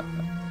പ്രതീക്ഷിച്ചത്.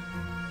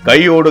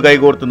 കൈയോട്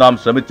കൈകോർത്ത് നാം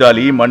ശ്രമിച്ചാൽ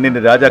ഈ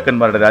മണ്ണിന്റെ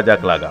രാജാക്കന്മാരുടെ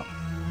രാജാക്കളാകാം.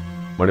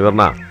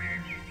 മണിവർണ്ണ,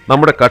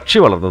 നമ്മുടെ കക്ഷി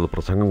വളർന്നത്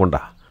പ്രസംഗം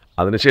കൊണ്ടാ.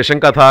 അതിനുശേഷം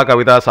കഥ,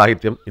 കവിത,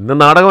 സാഹിത്യം, ഇന്ന്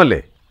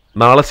നാടകമല്ലേ.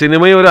 നാളെ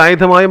സിനിമയും ഒരു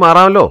ആയുധമായി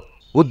മാറാമല്ലോ.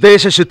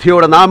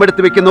 ഉദ്ദേശശുദ്ധിയോടെ നാം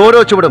എടുത്തു വെക്കുന്ന ഓരോ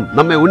ചുവടും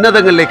നമ്മെ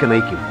ഉന്നതങ്ങളിലേക്ക്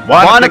നയിക്കും.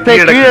 വാനത്തെ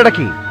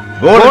കീഴടക്കി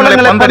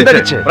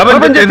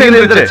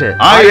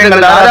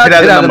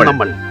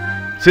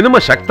സിനിമ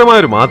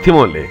ശക്തമായൊരു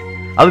മാധ്യമമല്ലേ.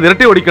 അത്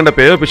വിരട്ടി ഓടിക്കേണ്ട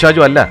പേയോ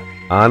പിശാചോ അല്ല.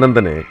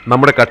 ആനന്ദനെ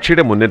നമ്മുടെ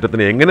കക്ഷിയുടെ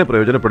മുന്നേറ്റത്തിന് എങ്ങനെ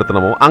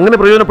പ്രയോജനപ്പെടുത്തണമോ അങ്ങനെ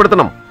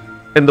പ്രയോജനപ്പെടുത്തണം.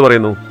 എന്തു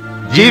പറയുന്നു?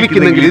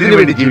 ജീവിക്കുന്നെങ്കിൽ ഇതിനു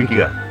വേണ്ടി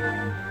ജീവിക്കുക,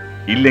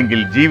 ഇല്ലെങ്കിൽ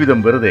ജീവിതം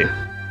വെറുതെ.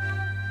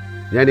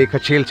 ഞാൻ ഈ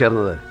കക്ഷിയിൽ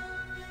ചേർന്നത്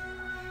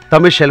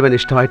തമിഴ് ശെൽവൻ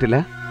ഇഷ്ടമായിട്ടില്ല.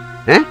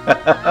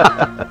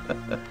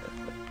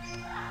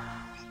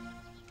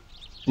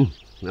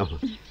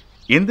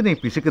 എന്തിനാ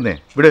പിശുക്കുന്നേ?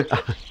 ഇവിടെ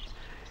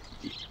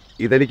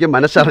ഇതെനിക്ക്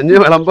മനസ്സറിഞ്ഞ്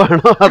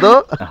വിളമ്പാണോ അതോ?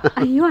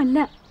 അയ്യോ അല്ല,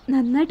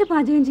 നന്നായിട്ട്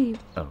പാചകം ചെയ്യും.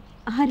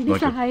 ആരുടെ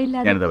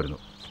സഹായമില്ലാതെ.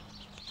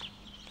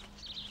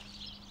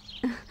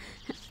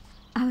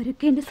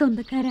 അവരൊക്കെ എന്റെ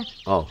സ്വന്തക്കാരാ.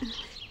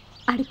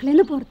 അടുക്കളയിൽ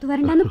നിന്ന് പുറത്തു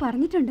വരണ്ടെന്ന്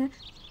പറഞ്ഞിട്ടുണ്ട്.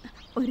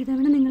 ഒരു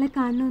തവണ നിങ്ങളെ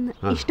കാണണമെന്ന്.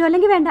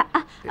 ഇഷ്ടമല്ലെങ്കിൽ വേണ്ട.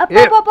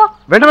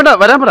 വേണ്ട വേണ്ട,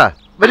 വരാൻ പറ.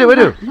 വരൂ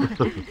വരൂ.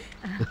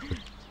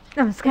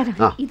 നമസ്കാരം.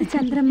 ഇത്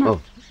ചന്ദ്രമ്മ,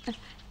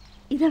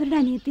 ഇതവരുടെ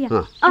അനിയത്തിയാ.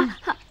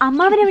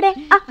 അമ്മാവനെവിടെ?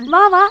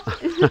 വാ വാ.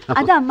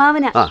 അത്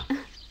അമ്മാവനാ.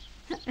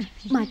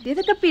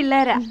 മറ്റേതൊക്കെ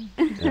പിള്ളേരാ.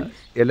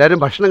 എല്ലാരും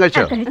ഭക്ഷണം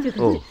കഴിച്ചോ?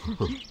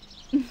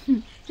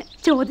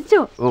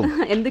 ചോദിച്ചോ?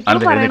 എന്തൊക്കെയോ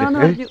പറയണോന്ന്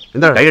പറഞ്ഞു.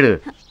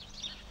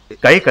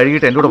 കൈ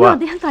കഴുകിട്ട് എന്നോട് വാ.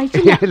 അദ്ദേഹം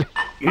കഴിച്ചില്ല.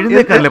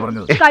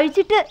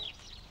 കഴിച്ചിട്ട്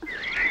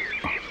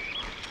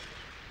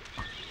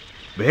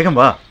വേഗം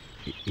വാ.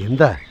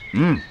 എന്താ?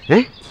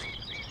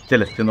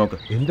 ചെല്ല്, നോക്ക്.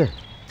 എന്താ?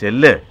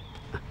 ചെല്ല്.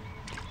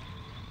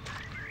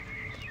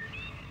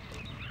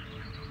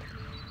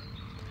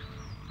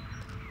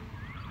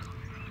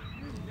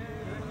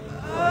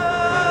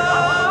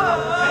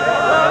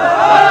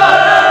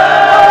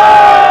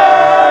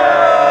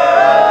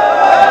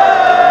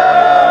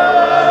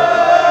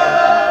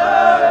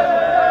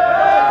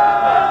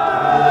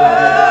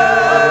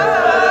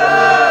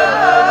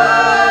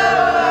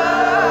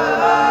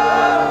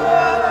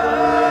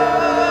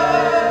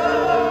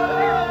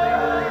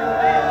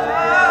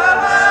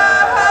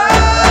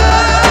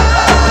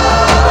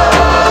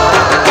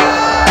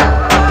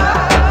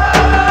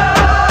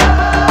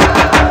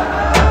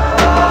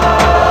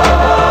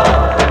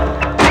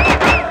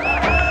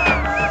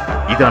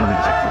 ഇതാണ്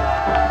നിന്റെ ശക്തി.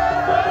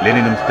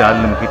 ലെനിനും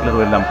സ്റ്റാലിനും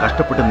ഹിറ്റ്ലറും എല്ലാം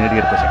കഷ്ടപ്പെട്ട്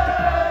നേടിയെടുത്ത ശക്തി,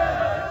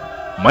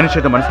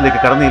 മനുഷ്യന്റെ മനസ്സിലേക്ക്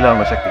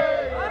കടന്നില്ലാനുള്ള ശക്തി.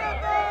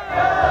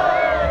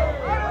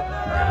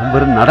 ഞാൻ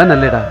വെറും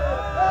നടനല്ലേടാ.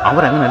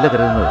 അവരങ്ങനല്ല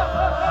കരുതുന്നത്.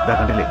 ഇതാ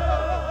കണ്ടില്ലേ,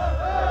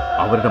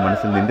 അവരുടെ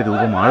മനസ്സിൽ നിന്റെ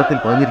രൂപം ആഴത്തിൽ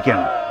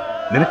പതിഞ്ഞിരിക്കുകയാണ്.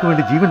 നിനക്ക്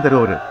വേണ്ടി ജീവൻ തരും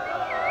അവര്.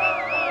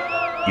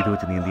 ഇത്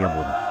വെച്ച് നീ എന്ത് ചെയ്യാൻ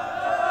പോകുന്നു?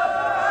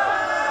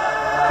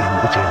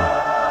 എന്ത് ചെയ്യണം?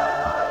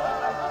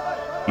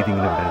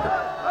 ഇതിങ്ങനെ വിടരുത്.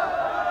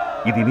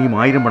 ഇതിനിയും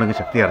 1000 മടങ്ങ്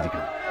ശക്തി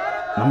ആർജിക്കണം.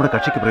 നമ്മുടെ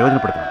കക്ഷിക്ക്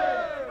പ്രയോജനപ്പെടുത്തണം.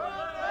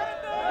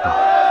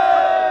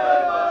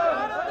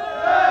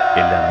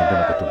 എല്ലാം നിന്റെ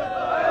മുഖത്തും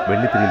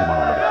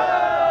വെള്ളിത്തിരിയിലുമാണുള്ളത്.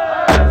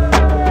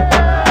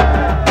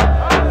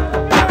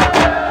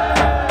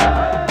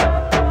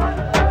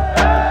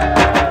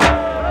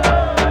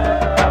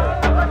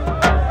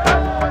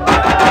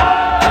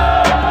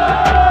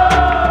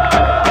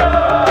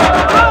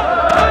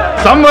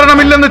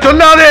 സംവരണമില്ലെന്ന്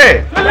ചൊല്ലാതെ,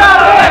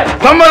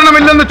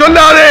 സംവരണമില്ലെന്ന്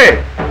ചൊല്ലാതെ,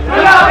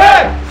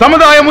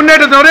 സമുദായ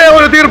മുന്നേറ്റത്തിന് ഒരേ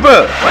ഒരു തീർപ്പ്,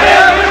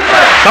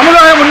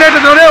 സമുദായ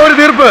മുന്നേറ്റത്തിന് ഒരേ ഒരു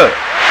തീർപ്പ്,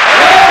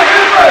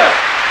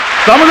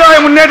 സമുദായ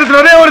മുന്നേറ്റത്തിന്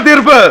ഒരേ ഒരു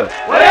തീർപ്പ്.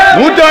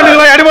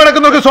 നൂറ്റാണ്ടുകളായി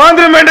അടിമടക്കുന്നവർക്ക്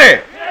സ്വാതന്ത്ര്യം വേണ്ടേ?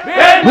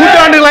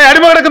 നൂറ്റാണ്ടുകളായി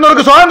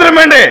അടിമടക്കുന്നവർക്ക് സ്വാതന്ത്ര്യം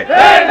വേണ്ടേ?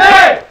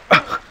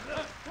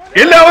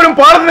 എല്ലാവരും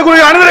പാളത്തിന്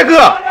കുറുകെ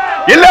അണിനിരക്കുക,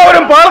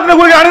 എല്ലാവരും പാളത്തിന്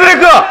കുറുകെ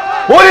അണിനിരക്കുക.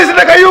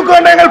 പോലീസിന്റെ കൈയൂക്ക്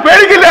കണ്ട ഞങ്ങൾ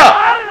പേടിക്കില്ല.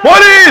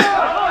 പോലീസ്,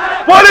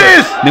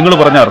 പോലീസ്, നിങ്ങൾ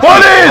പറഞ്ഞ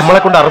നമ്മളെ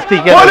കൊണ്ട് അറസ്റ്റ്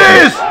ചെയ്യാൻ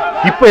പോലീസ്.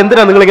 ഇപ്പൊ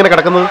എന്തിനാ നിങ്ങൾ ഇങ്ങനെ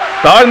കിടക്കുന്നത്?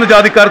 താഴ്ന്ന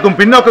ജാതിക്കാർക്കും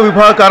പിന്നോക്ക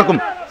വിഭാഗക്കാർക്കും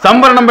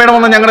സംവരണം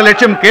വേണമെന്ന ഞങ്ങളുടെ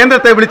ലക്ഷ്യം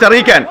കേന്ദ്രത്തെ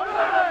വിളിച്ചറിയിക്കാൻ.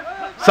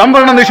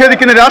 സംവരണം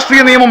നിഷേധിക്കുന്ന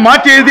രാഷ്ട്രീയ നിയമം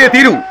മാറ്റി എഴുതിയേ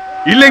തീരൂ,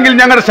 ഇല്ലെങ്കിൽ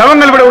ഞങ്ങളുടെ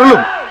ശവങ്ങൾ ഇവിടെ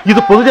ഉള്ളും. ഇത്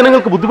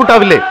പൊതുജനങ്ങൾക്ക്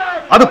ബുദ്ധിമുട്ടാവില്ലേ?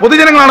 അത്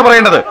പൊതുജനങ്ങളാണ്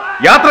പറയേണ്ടത്.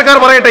 യാത്രക്കാർ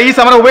പറയട്ടെ ഈ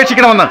സമരം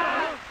ഉപേക്ഷിക്കണമെന്ന്.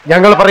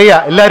 ഞങ്ങൾ പറയാ,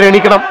 എല്ലാവരും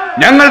എണീക്കണം.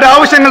 ഞങ്ങളുടെ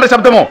ആവശ്യങ്ങളുടെ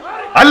ശബ്ദമോ,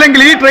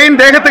 അല്ലെങ്കിൽ ഈ ട്രെയിൻ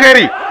ദേഹത്ത്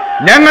കയറി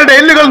ഞങ്ങളുടെ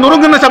എല്ലുകൾ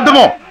നുറുങ്ങുന്ന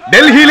ശബ്ദമോ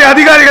ഡൽഹിയിലെ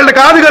അധികാരികളുടെ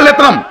കാതുകളിൽ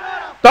എത്തണം.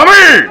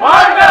 തമിഴ്,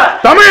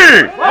 തമിഴ്,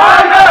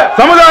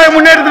 സമുദായ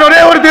മുന്നേറ്റത്തിന്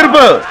ഒരേ ഒരു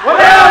തീർപ്പ്,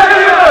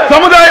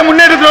 സമുദായ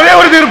മുന്നേറ്റത്തിന് ഒരേ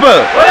ഒരു തീർപ്പ്,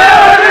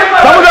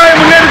 സമുദായ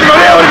മുന്നേറ്റത്തിന്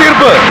ഒരേ ഒരു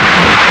തീർപ്പ്.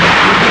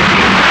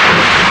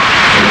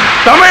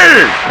 തമിഴ്,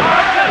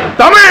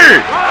 തമിഴ്,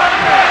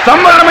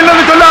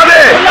 സംവരണമില്ലെന്ന്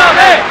ചൊല്ലാതെ,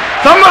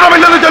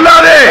 സംവരണമില്ലെന്ന്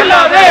ചൊല്ലാതെ,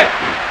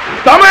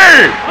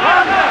 തമിഴ്,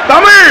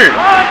 തമിഴ്,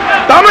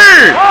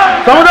 തമിഴ്,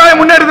 സമുദായ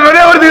മുന്നേറ്റത്തിന്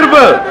ഒരേ ഒരു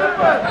തീർപ്പ്,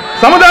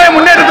 സമുദായ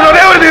മുന്നേറ്റത്തിന്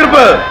ഒരേ ഒരു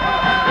തീർപ്പ്.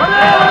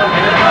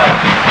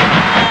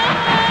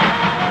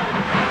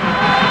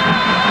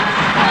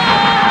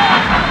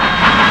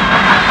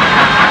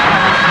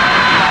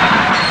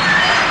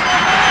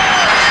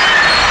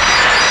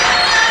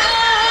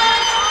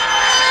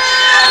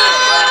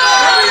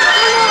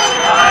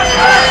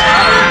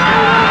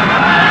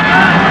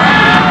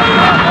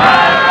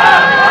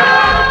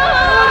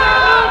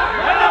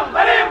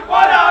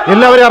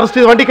 എല്ലാവരും അറസ്റ്റ്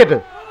ചെയ്ത് വണ്ടിക്കറ്റ്.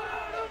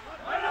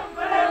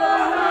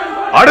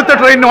 അടുത്ത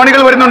ട്രെയിനിന്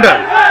അണികൾ വരുന്നുണ്ട്,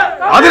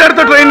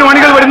 അതിനടുത്ത ട്രെയിനിന്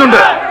അണികൾ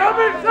വരുന്നുണ്ട്.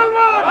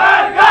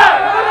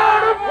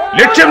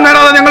 ലക്ഷ്യം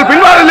നേടാതെ ഞങ്ങൾ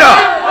പിന്മാറില്ല.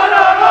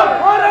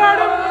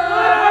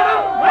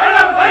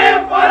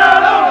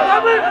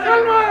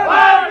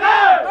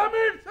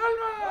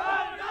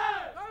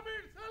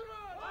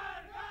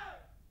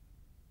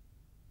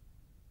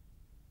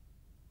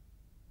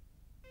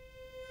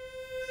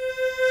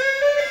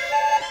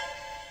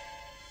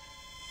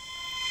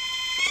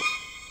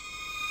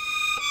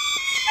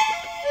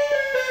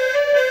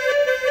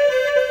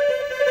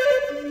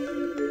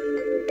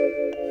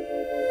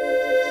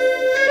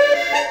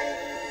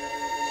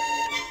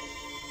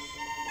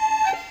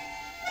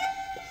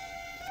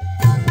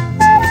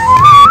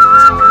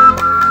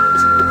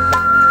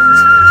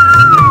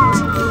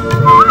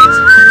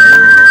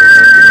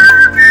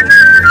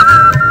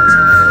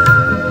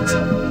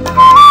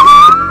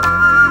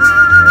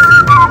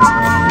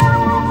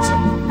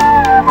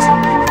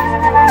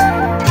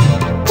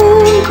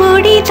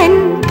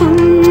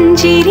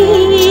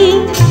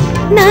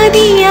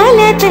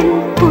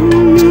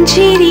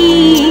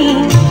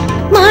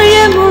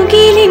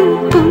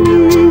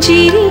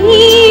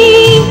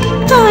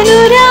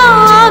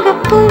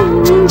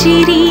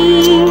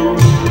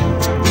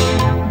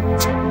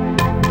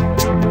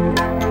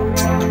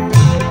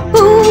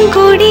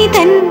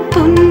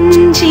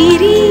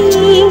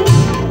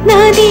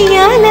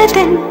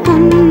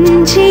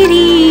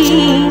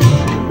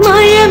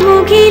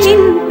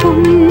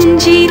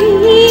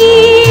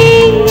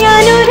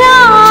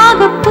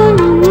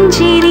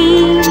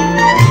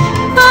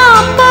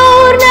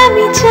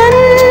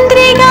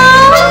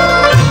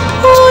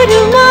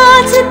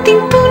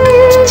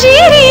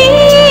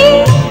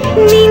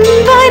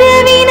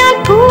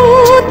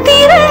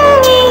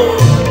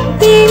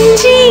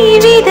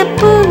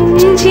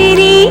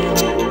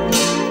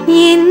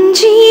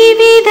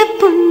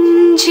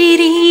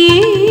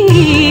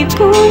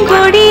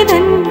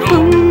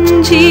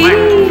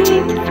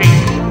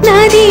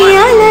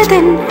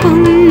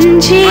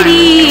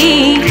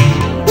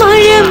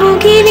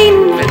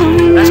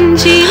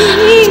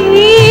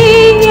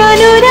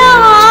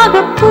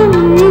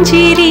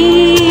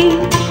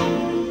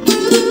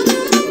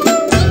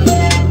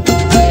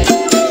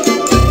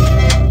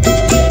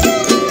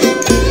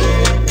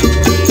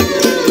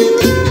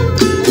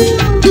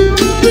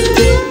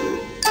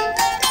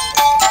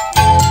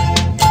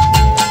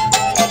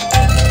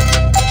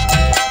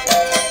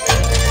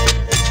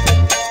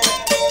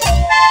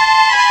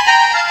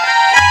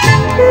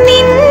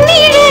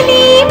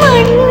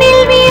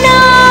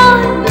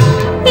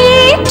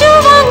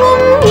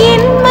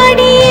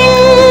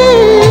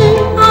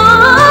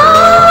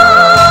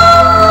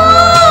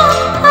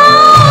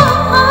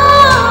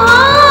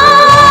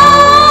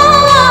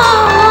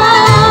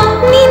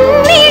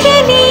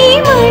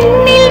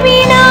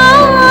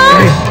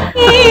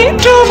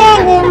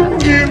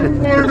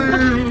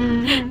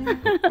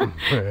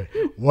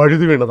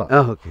 വഴുതി വീണതാ.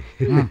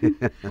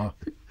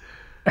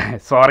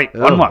 സോറി.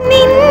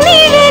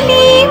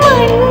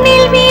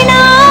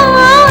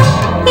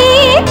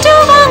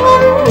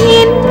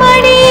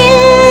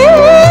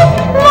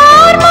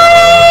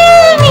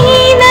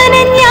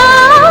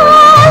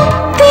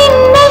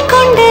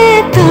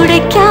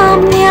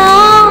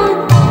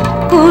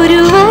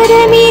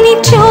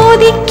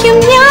 ചോദിക്കും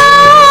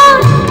ഞാൻ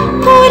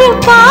ഒരു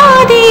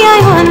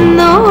പാതിയായി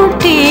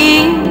വന്നോട്ടെ,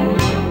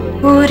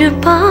 ഒരു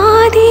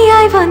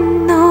പാതിയായി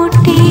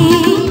വന്നോട്ടെ.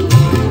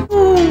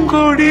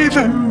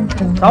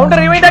 സൗണ്ട്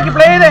റിവൈൻഡ് ആക്കി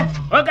പ്ലേ ചെയ്തേ.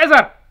 Okay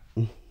sir.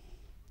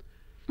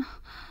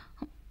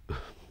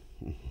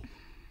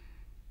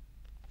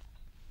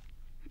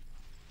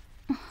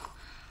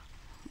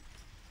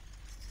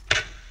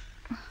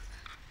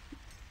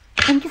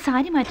 എനിക്ക്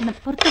സാരി മാറ്റണം,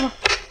 പുറത്തു പോ.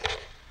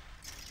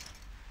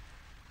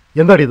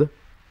 എന്താടി ഇത്?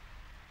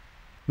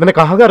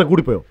 നിനക്ക് അഹങ്കാരം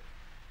കൂടിപ്പോയോ?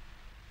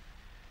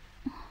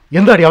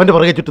 എന്താടി അവന്റെ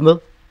പുറകെ ചുറ്റുന്നത്?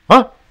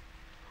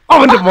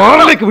 അവന്റെ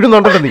മാളിലേക്ക്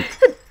വിടുന്നുണ്ടല്ലോ നീ.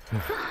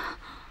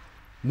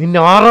 നിന്നെ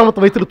 6ാമത്തെ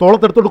വയസ്സിൽ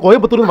തോളത്തെടുത്തോണ്ട്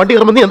കോയമ്പത്തൂരിൽ വണ്ടി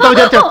കയറുമ്പോൾ നീ എന്താ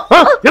വിചാരിച്ച?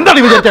 എന്താണ്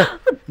വിചാരിച്ച?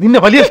 നിന്നെ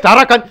വലിയ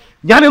സ്റ്റാറാക്കാൻ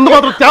ഞാൻ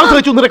എന്തുമാത്രം ത്യാഗം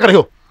വെച്ചു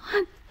നിനക്കറിയോ?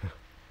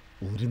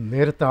 ഒരു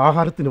നേരത്തെ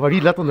ആഹാരത്തിന്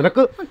വഴിയില്ലാത്ത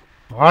നിനക്ക്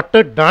പാട്ട്,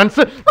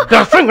 ഡാൻസ്,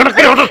 ഡ്രസ്സും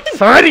കണക്കിനോട്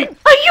സാരി.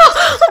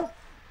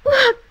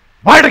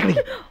 വാടക്കണി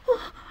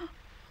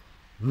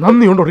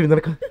നന്ദിയുണ്ടോടി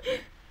നിനക്ക്?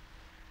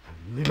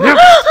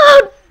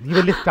 നീ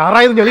വലിയ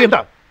സ്റ്റാറായെന്ന് ഞെളിയണ്ട,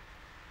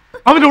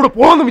 അവന്റെ കൂടെ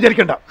പോവാന്ന്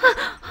വിചാരിക്കണ്ട.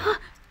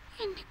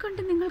 എന്നെ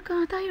കൊണ്ട് നിങ്ങൾക്ക്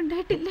ആദായം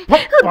ഉണ്ടായിട്ടില്ലേ?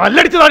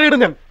 പല്ലടിച്ച് താഴെയിടും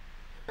ഞാൻ.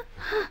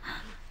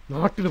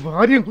 നാട്ടില്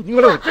ഭാര്യയും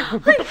കുഞ്ഞുങ്ങളെ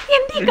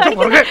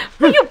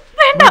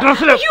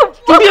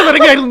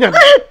ഇറങ്ങിയായിരുന്നു ഞാൻ.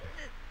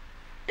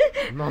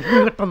 നന്ദി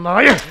കെട്ട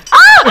നായ.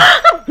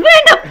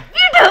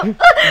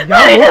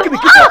 ഞാൻ നോക്കി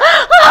നിൽക്കുന്നു.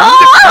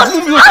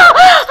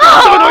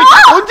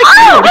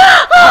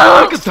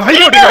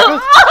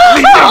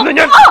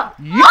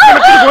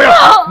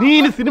 നീ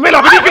ഇനി സിനിമയിൽ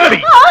അഭിനയിക്കണേ.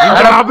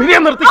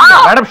 അഭിനയം നിർത്തിക്കില്ല.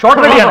 മാഡം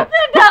ഷോട്ട് റെഡിയാണ്,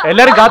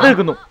 എല്ലാരും കാത്തു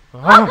നിൽക്കുന്നു.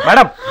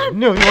 മാഡം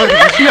എന്നെ ഒരുപാട്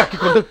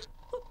ബുദ്ധിയാക്കിക്കൊണ്ട്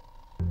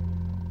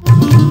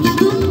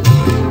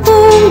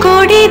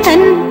പൂങ്കോടി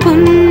തൻ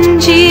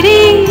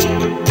പുഞ്ചിരി,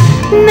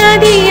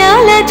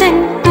 നദിയാല തൻ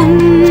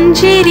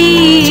പുഞ്ചിരി,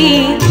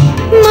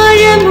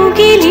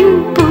 മഴമുകിലിൻ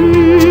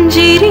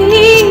പുഞ്ചിരി,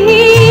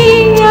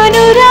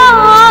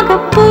 അനുരാഗ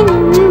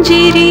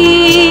പുഞ്ചിരി.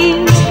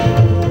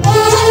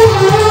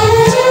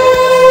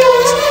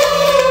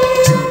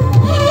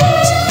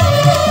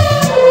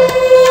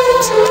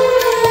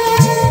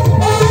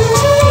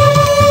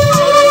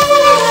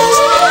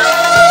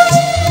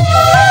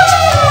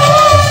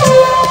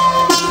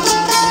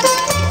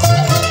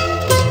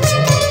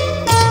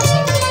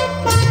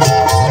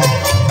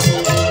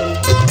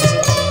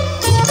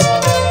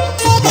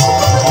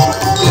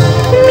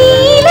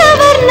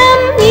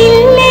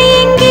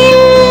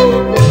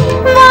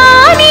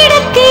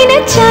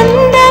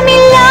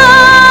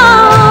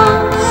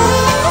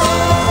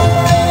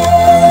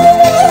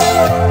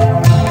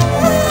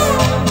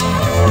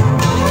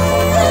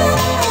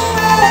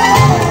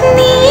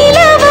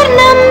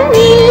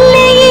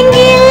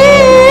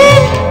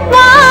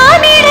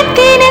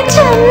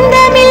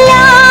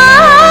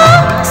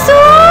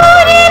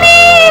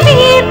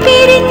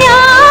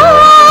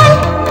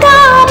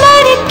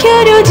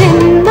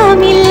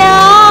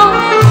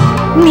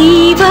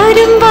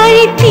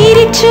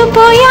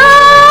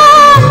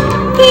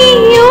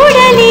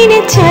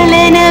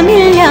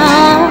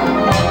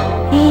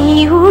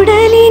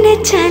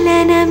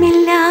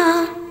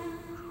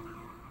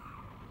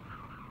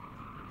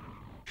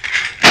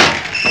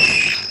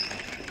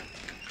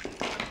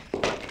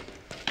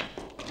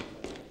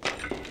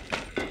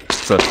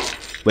 സർ,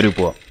 വരൂ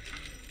പോവാം.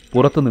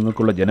 പുറത്ത്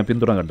നിങ്ങൾക്കുള്ള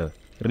ജനപിന്തുണ കണ്ട്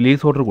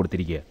റിലീസ് ഓർഡർ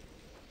കൊടുത്തിരിക്കുക.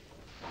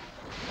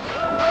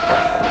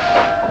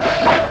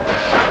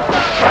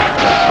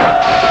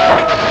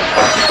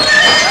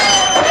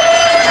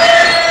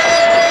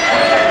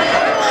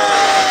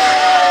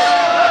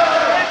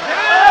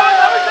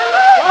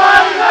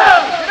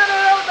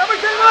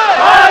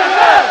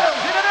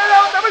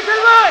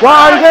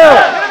 வாழ்க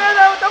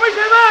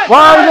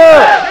வாழ்க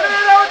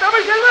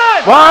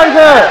வாழ்க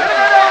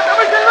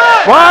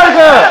வாழ்க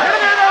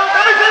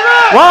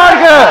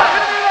வாழ்க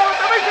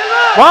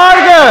வாழ்க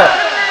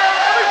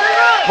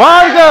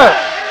வாழ்க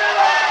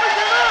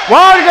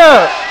வாழ்க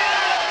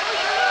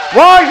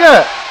வாழ்க.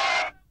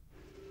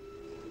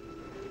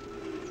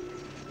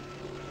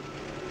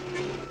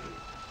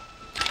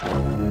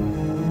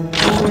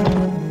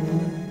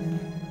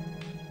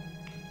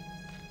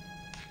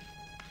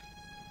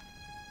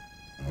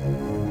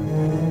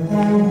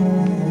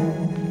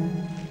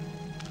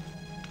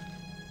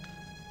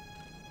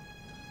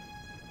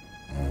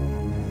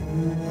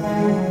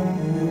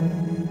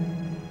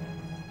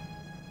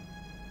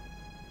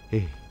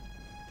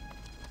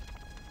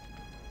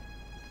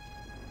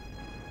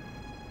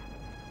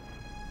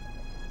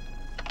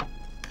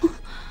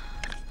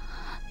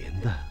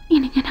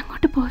 ഇനി ഞാൻ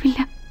അങ്ങോട്ട് പോവില്ല.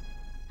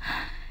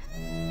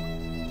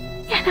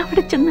 ഞാൻ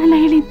അവിടെ ചെന്നാൽ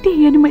അയാൾ എന്ത്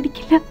ചെയ്യാനും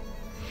മടിക്കില്ല.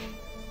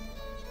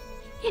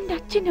 എന്റെ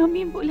അച്ഛനും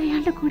അമ്മയും പോലെ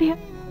അയാളുടെ കൂടെയാ.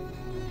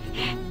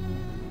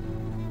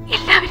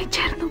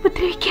 ചേർന്ന്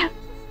ഉപദ്രവിക്കാം.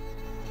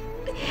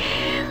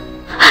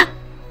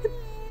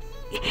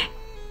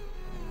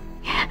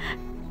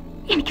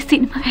 എനിക്ക്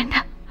സിനിമ വേണ്ട,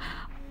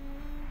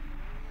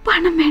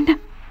 പണം വേണ്ട,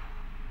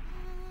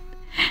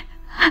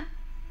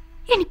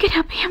 എനിക്കൊരു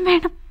അഭയം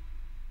വേണം.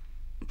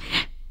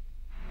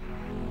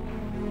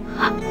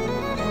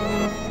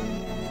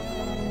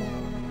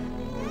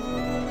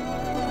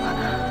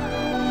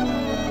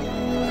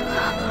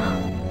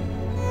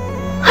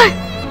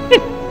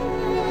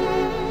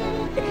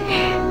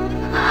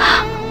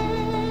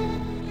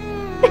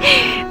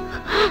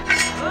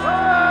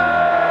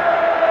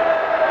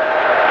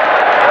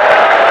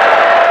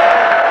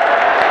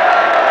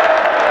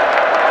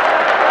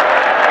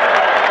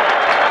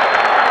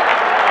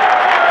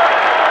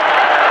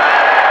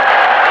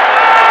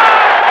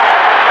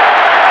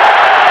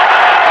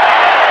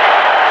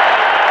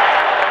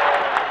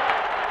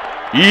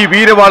 ഈ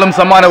വീരവാളും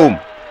സമ്മാനവും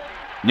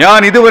ഞാൻ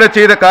ഇതുവരെ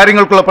ചെയ്ത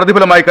കാര്യങ്ങൾക്കുള്ള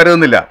പ്രതിഫലമായി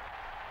കരുതുന്നില്ല.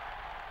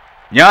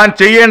 ഞാൻ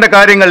ചെയ്യേണ്ട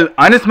കാര്യങ്ങൾ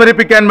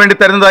അനുസ്മരിപ്പിക്കാൻ വേണ്ടി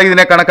തരുന്നതായി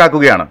ഇതിനെ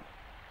കണക്കാക്കുകയാണ്.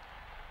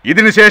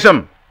 ഇതിനുശേഷം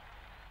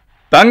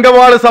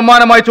തങ്കവാള്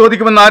സമ്മാനമായി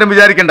ചോദിക്കുമെന്ന് ആരും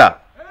വിചാരിക്കേണ്ട.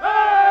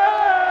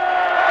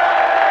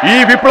 ഈ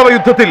വിപ്ലവ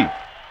യുദ്ധത്തിൽ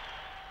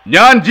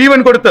ഞാൻ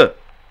ജീവൻ കൊടുത്ത്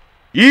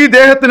ഈ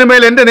ദേഹത്തിന്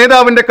മേൽ എന്റെ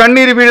നേതാവിന്റെ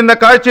കണ്ണീര് വീഴുന്ന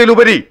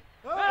കാഴ്ചയിലുപരി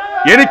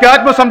എനിക്ക്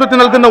ആത്മസംതൃപ്തി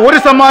നൽകുന്ന ഒരു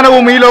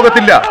സമ്മാനവും ഈ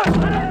ലോകത്തില്ല.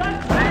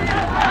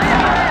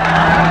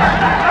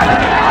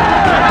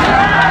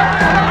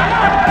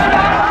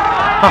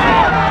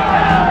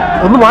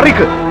 ഒന്ന്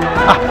മാറിക്ക്,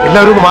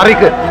 എല്ലാവരും ഒന്ന്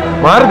മാറിക്ക്,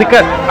 മാറി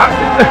നിൽക്കാൻ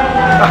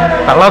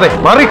തള്ളാതെ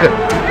മാറിക്ക്,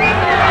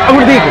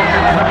 അങ്ങോട്ട് നീക്ക്,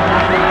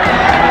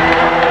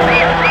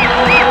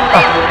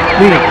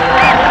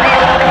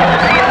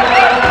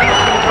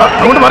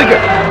 അങ്ങോട്ട് മാറിക്ക്,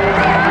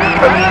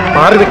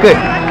 മാറി നിൽക്ക്,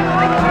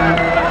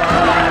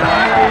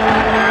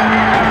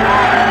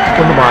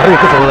 ഒന്ന് മാറി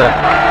നിൽക്ക് സഹോദരൻ.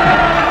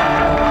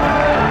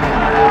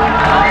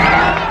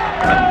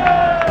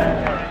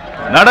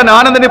 നടൻ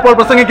ആനന്ദൻ ഇപ്പോൾ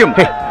പ്രസംഗിക്കും.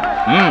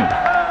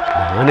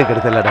 ഞാനും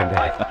കെടുത്തല്ലടാ.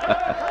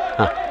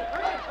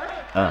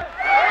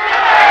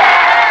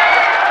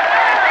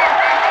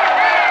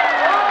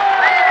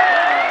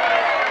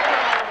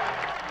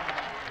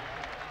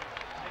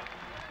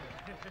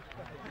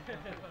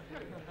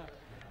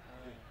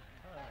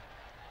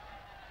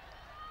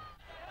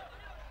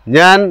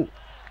 ഞാൻ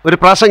ഒരു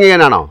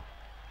പ്രാസംഗികനാണോ?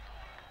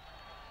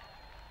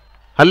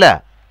 അല്ല.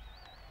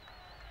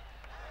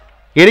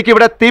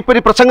 എനിക്കിവിടെ തീപ്പൊരി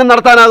പ്രസംഗം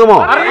നടത്താനാകുമോ?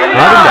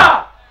 ആവില്ല.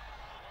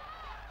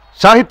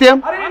 സാഹിത്യം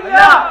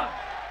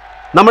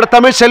നമ്മുടെ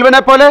തമിഴ് സെൽവനെ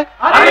പോലെ?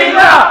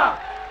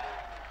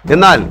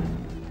 എന്നാൽ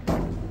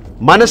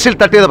മനസ്സിൽ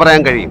തട്ടിയത്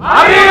പറയാൻ കഴിയും,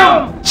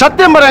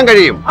 സത്യം പറയാൻ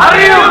കഴിയും.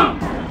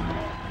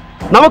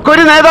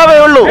 നമുക്കൊരു നേതാവേ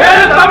ഉള്ളൂ,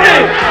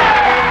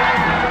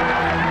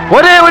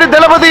 ഒരേ ഒരു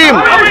ദളപതിയും,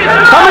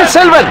 തമിഴ്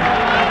സെൽവൻ.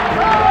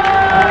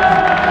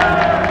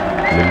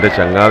 നിന്റെ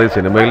ചങ്ങാതി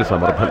സിനിമയിൽ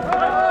സമർത്ഥൻ,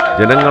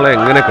 ജനങ്ങളെ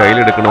എങ്ങനെ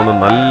കയ്യിലെടുക്കണമെന്ന്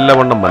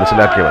നല്ലവണ്ണം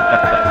മനസ്സിലാക്കിയവൻ.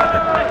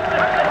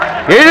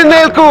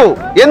 എഴുന്നേൽക്കൂ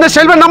എന്ന്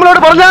സെൽവൻ നമ്മളോട്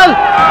പറഞ്ഞാൽ,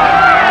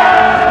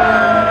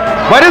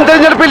 വരും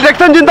തെരഞ്ഞെടുപ്പിൽ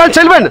രക്തം ചിന്താൻ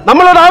സെൽവൻ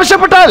നമ്മളോട്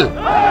ആവശ്യപ്പെട്ടാൽ,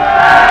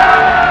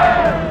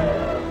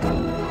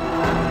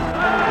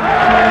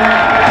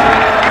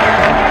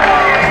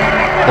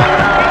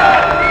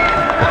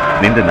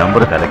 നിന്റെ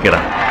നമ്പർ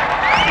കലക്കിടാം.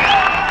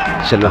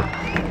 സെൽവ,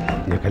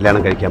 ഞാൻ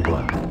കല്യാണം കഴിക്കാൻ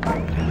പോവാ.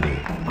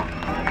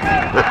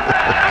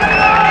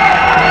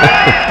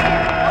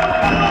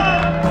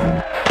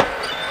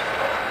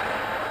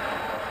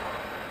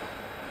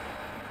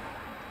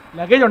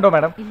 ലഗേജ് ഉണ്ടോ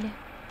മാഡം? ഇല്ല.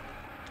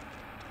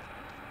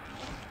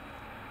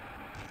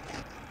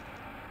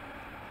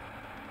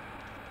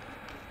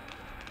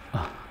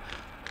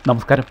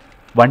 നമസ്കാരം.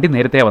 വണ്ടി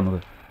നേരത്തെയാ വന്നത്.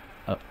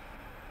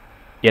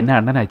 എന്നെ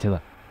അണ്ണൻ അയച്ചതാ.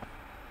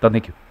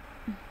 തന്നേക്കൂ.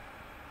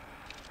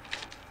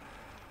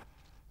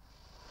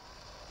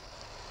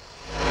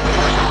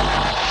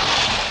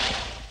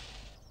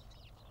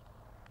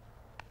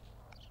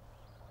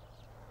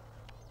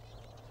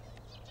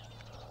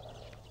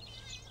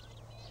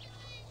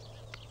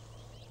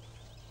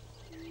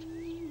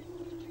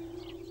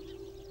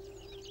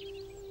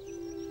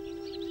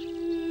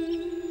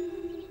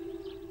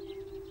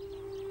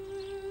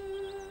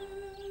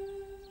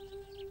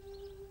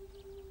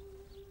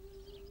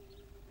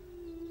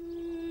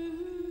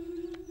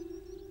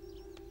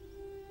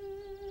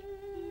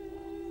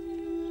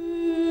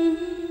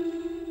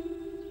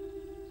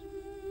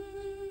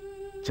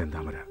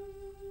 ചെന്താമര,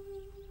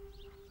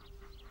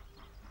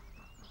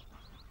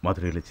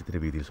 മധുരയിലെ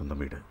ചിത്രവീതിയിൽ സ്വന്തം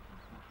വീട്,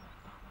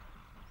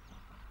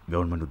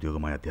 ഗവൺമെന്റ്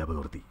ഉദ്യോഗമായ അധ്യാപക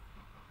വൃത്തി,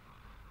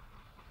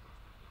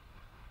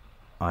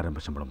 ആരംഭ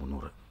ശമ്പളം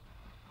 300,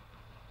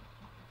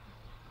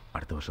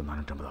 അടുത്ത വർഷം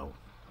 450 ആവും.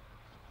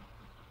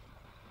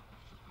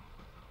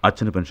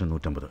 അച്ഛന് പെൻഷൻ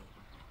 150,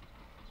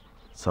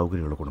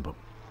 സൗകര്യമുള്ള കുടുംബം.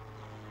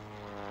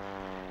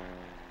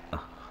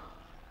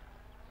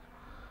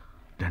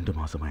 2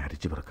 മാസമായി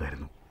അരിച്ചു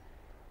പിറക്കായിരുന്നു.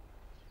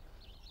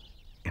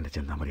 എൻ്റെ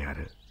ചെന്താമര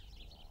ആര്,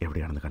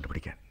 എവിടെയാണെന്ന്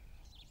കണ്ടുപിടിക്കാൻ.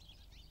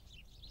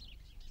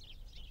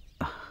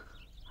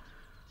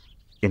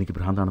 എനിക്ക്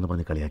ഭ്രാന്താണെന്ന്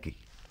പറഞ്ഞ് കളിയാക്കി.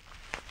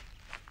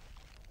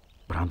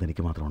 ഭ്രാന്ത്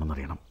എനിക്ക്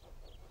മാത്രമാണെന്നറിയണം.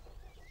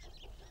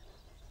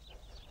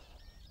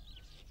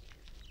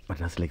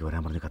 മദ്രാസിലേക്ക്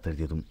വരാൻ പറഞ്ഞ്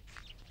കത്തെഴുതിയതും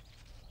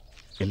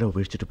എല്ലാം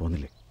ഉപേക്ഷിച്ചിട്ട്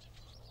പോകുന്നില്ലേ?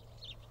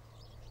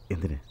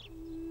 എന്തിന്?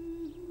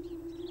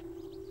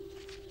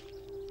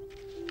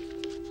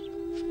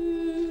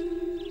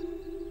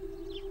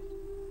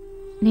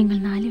 നിങ്ങൾ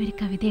 4 വരി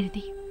കവിത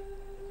എഴുതി.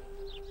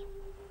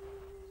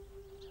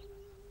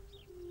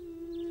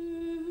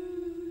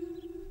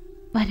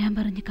 വരാൻ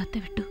പറഞ്ഞ് കത്ത്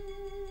വിട്ടു.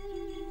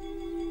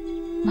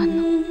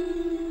 വന്നു.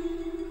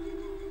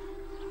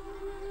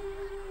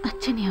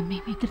 അച്ഛനെ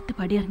അമ്മയും എതിർത്ത്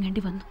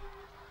പടിയിറങ്ങേണ്ടി വന്നു.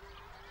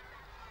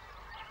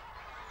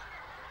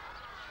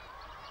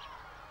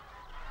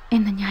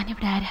 എന്ന്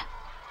ഞാനിവിടെ ആരാ?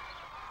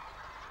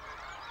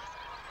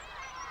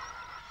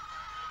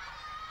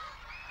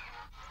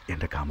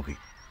 എൻ്റെ കാമുകി,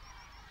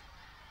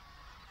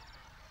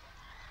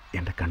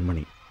 എൻ്റെ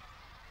കൺമണി,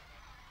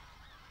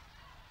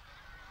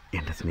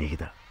 എൻ്റെ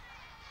സ്നേഹിത.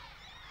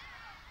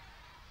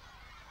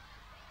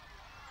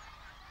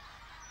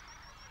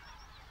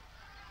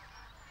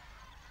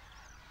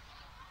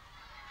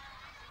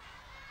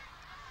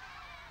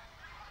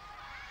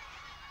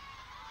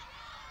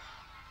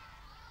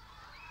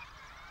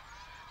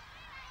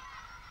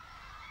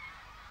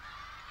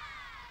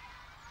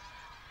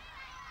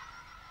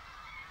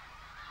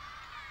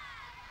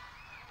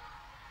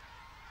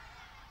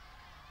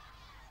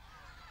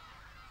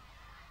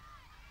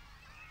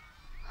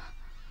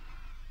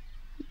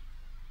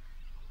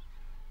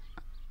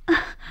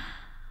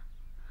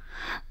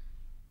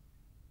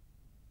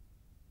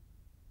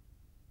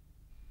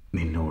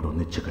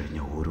 നിന്നോടൊന്നിച്ചു കഴിഞ്ഞ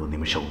ഓരോ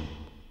നിമിഷവും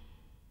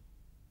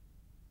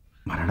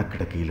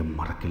മരണക്കിടക്കയിലും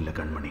മറക്കില്ല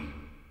കൺമണി.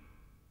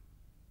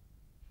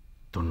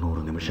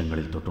 90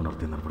 നിമിഷങ്ങളിൽ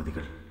തൊട്ടുണർത്തിയ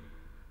നിർവൃതികൾ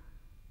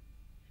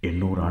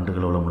 800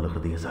 ആണ്ടുകളോളമുള്ള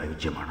ഹൃദയ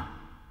സായുജ്യമാണ്.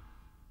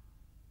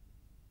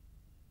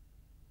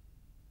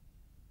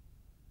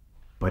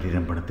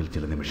 പരിരംഭണത്തിൽ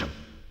ചില നിമിഷം,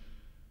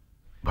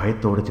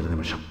 ഭയത്തോടെ ചില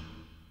നിമിഷം,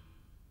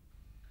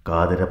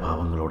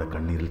 കാതരഭാവങ്ങളോടെ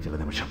കണ്ണീരിൽ ചില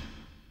നിമിഷം,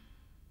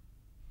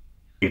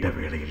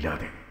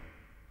 ഇടവേളയില്ലാതെ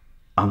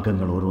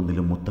അംഗങ്ങൾ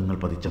ഓരോന്നിലും മുത്തങ്ങൾ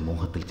പതിച്ച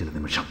മോഹത്തിൽ ചില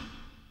നിമിഷം.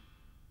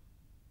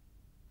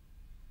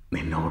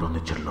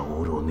 നിന്നോടൊന്നിച്ചുള്ള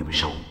ഓരോ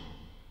നിമിഷവും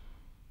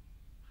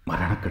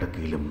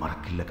മരണക്കിടക്കയിലും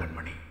മറക്കില്ല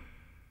കൺമണി.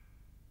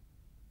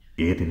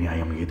 ഏത്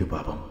ന്യായം, ഏത്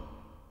പാപം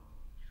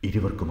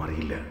ഇരുവർക്കും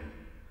അറിയില്ല.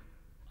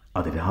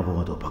 അത് രാവോ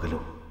അതോ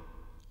പകലോ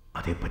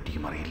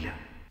അതേപ്പറ്റിയും അറിയില്ല.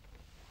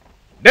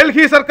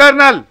 ഡൽഹി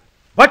സർക്കാരിനാൽ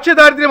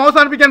ഭക്ഷ്യദാരിദ്ര്യം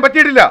അവസാനിപ്പിക്കാൻ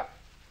പറ്റിയിട്ടില്ല.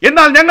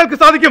 എന്നാൽ ഞങ്ങൾക്ക്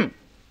സാധിക്കും.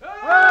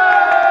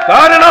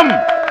 കാരണം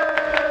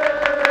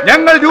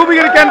ഞങ്ങൾ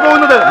രൂപീകരിക്കാൻ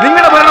പോകുന്നത്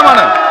നിങ്ങളുടെ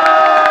ഭരണമാണ്.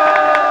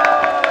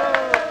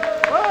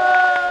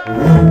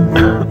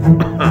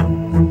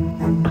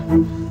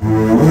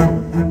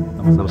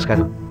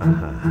 നമസ്കാരം.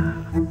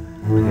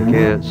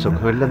 എനിക്ക്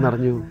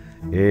സുഖമില്ലെന്നറിഞ്ഞു.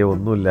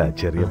 ഒന്നുമില്ല,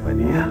 ചെറിയ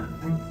പനിയാ.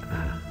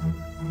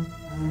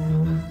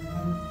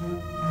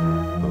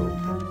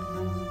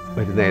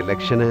 വരുന്ന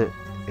ഇലക്ഷന്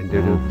എൻ്റെ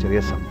ഒരു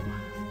ചെറിയ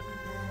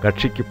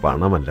കക്ഷിക്ക്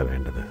പണമല്ല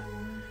വേണ്ടത്,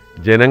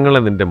 ജനങ്ങളെ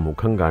നിന്റെ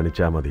മുഖം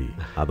കാണിച്ചാൽ മതി.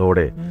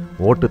 അതോടെ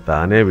വോട്ട്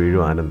താനേ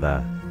വീഴും. ആനന്ദ,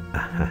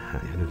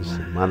 ഞാനൊരു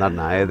സിനിമാ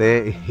നടനായതേ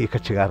ഈ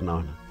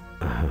കക്ഷിക്കാരനാണ്.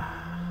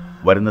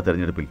 വരുന്ന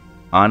തെരഞ്ഞെടുപ്പിൽ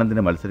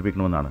ആനന്ദിനെ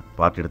മത്സരിപ്പിക്കണമെന്നാണ്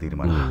പാർട്ടിയുടെ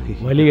തീരുമാനം.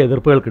 വലിയ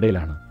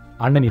എതിർപ്പുകൾക്കിടയിലാണ്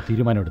അണ്ണൻ ഈ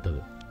തീരുമാനമെടുത്തത്.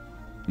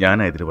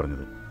 ഞാനാ എതിര്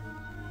പറഞ്ഞത്.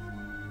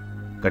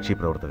 കക്ഷി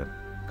പ്രവർത്തകർ,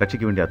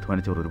 കക്ഷിക്ക് വേണ്ടി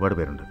അധ്വാനിച്ചവർ ഒരുപാട്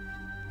പേരുണ്ട്.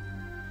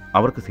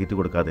 അവർക്ക് സീറ്റ്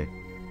കൊടുക്കാതെ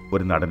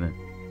ഒരു നടന്,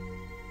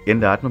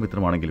 എൻ്റെ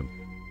ആത്മമിത്രമാണെങ്കിലും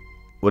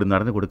ഒരു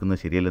നടന് കൊടുക്കുന്നത്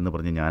ശരിയല്ലെന്ന്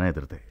പറഞ്ഞ് ഞാനാ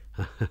എതിർത്തെ.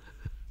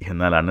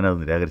 എന്നാൽ അണ്ണൻ അത്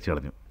നിരാകരിച്ചു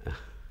കളഞ്ഞു.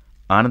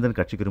 ആനന്ദൻ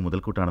കക്ഷിക്കൊരു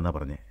മുതൽക്കൂട്ടാണെന്നാ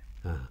പറഞ്ഞേ.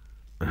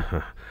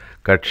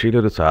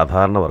 കക്ഷിയിലൊരു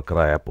സാധാരണ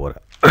വർക്കറായാൽ പോരാ,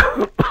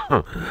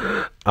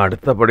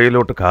 അടുത്ത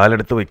പടിയിലോട്ട്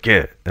കാലെടുത്ത് വയ്ക്ക്.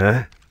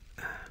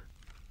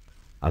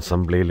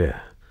 അസംബ്ലിയിൽ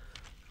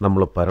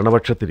നമ്മൾ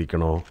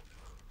ഭരണപക്ഷത്തിരിക്കണോ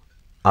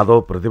അതോ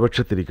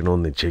പ്രതിപക്ഷത്തിരിക്കണോ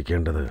എന്ന്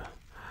നിശ്ചയിക്കേണ്ടത്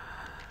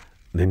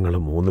നിങ്ങൾ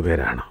 3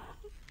 പേരാണ്.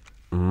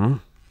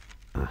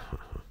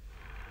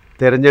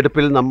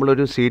 തെരഞ്ഞെടുപ്പിൽ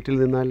നമ്മളൊരു സീറ്റിൽ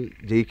നിന്നാൽ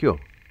ജയിക്കുമോ?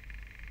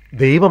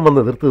 ദൈവം വന്ന്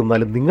എതിർത്ത്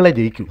നിന്നാലും നിങ്ങളെ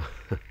ജയിക്കൂ.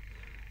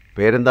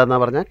 പേരെന്താന്നാ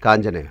പറഞ്ഞ?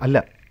 കാഞ്ചന അല്ല,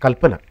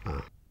 കൽപ്പന.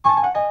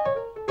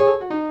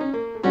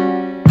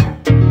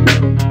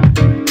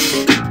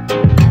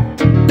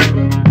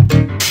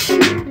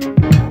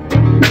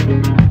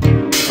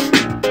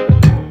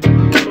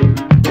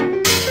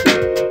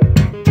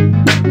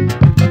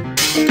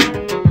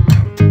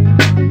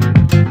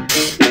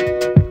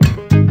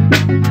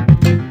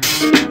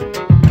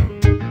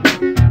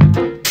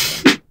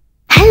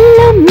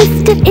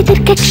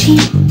 എതിർകക്ഷി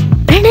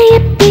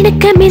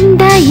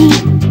പ്രണയപ്പിണക്കമെന്തായി?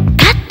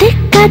 കാത്ത്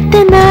കാത്ത്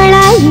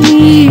നാളായി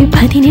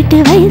 18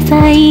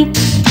 വയസ്സായി.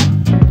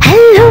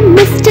 Hello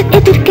mister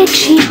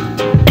എതിർകക്ഷി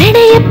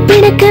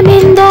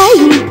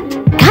പ്രണയപ്പിണക്കമെന്തായി?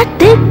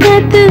 കാത്ത്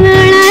കാത്ത്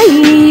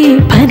നാളായി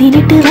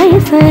 18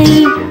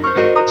 വയസ്സായി.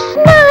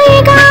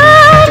 നായകാ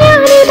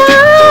ഞാനിതാ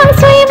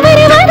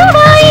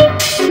സ്വയംവരവധുവായി.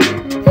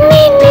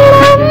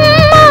 നിന്നിടം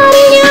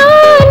മാറി ഞാൻ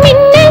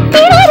മിന്നൽ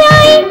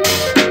പിണരായി.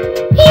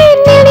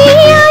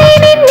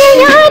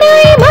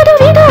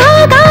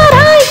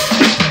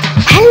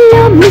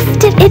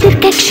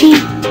 എതിർകക്ഷി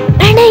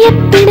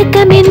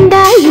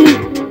പ്രണയപ്പിണക്കമെന്തായി?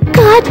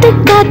 കാത്ത്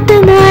കാത്ത്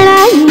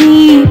നാളായി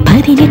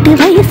 18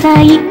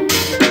 വയസ്സായി.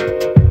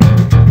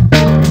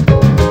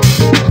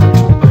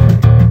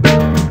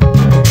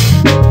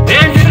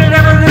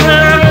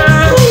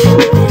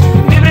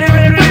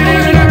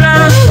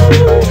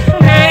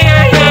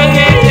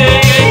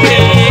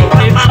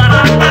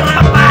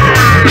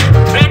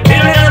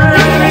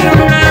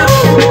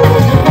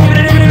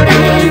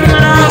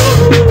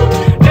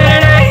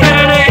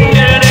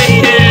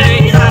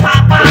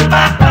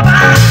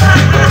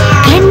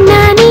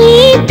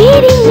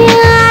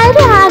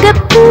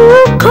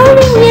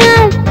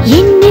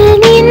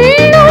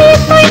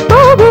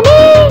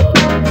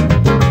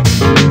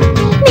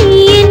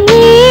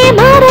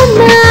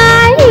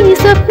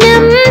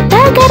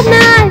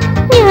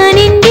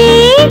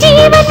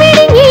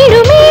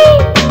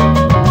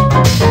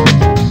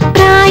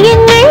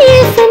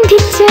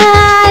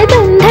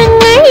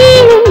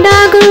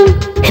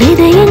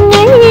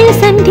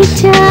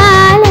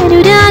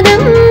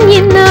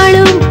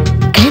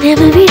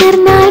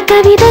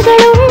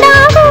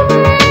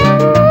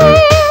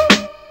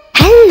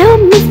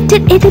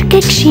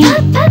 എതിർകക്ഷി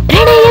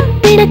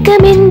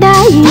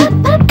പ്രണയപ്പിണക്കമെന്തായി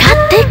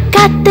കാത്ത്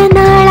കാത്ത്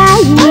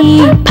നാളായി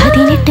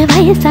 18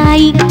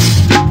 വയസ്സായി.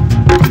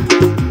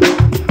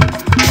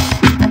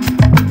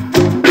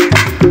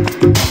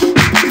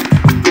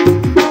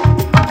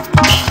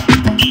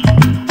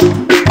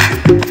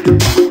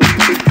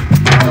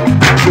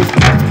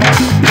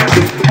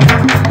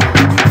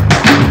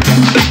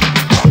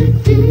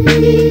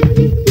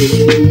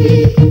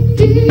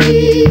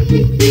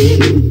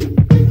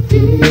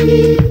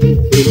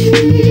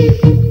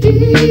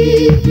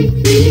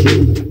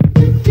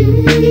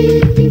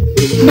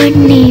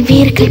 മണ്ണി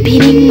വേர்கள்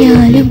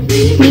പിരിഞ്ഞാലും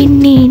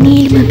നിന്നെ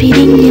നീൽമ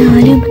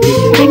പിരിഞ്ഞാലും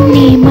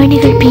കണ്ണി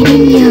മണികൾ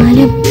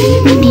പിരിഞ്ഞാലും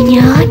നിന്നെ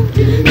ഞാൻ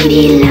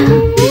പിരിയില്ല.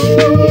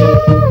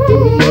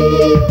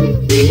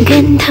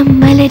 ഗന്ധം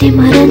മലരെ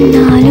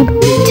മറന്നാലും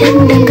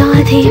ചന്തം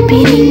ഗാഥയെ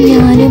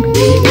പിരിഞ്ഞാലും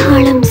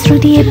താളം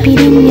ശ്രുതിയെ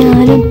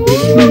പിരിഞ്ഞാലും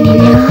നിന്നെ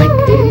ഞാൻ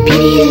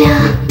പിരിയില്ല.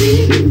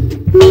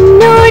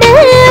 നിന്നോട്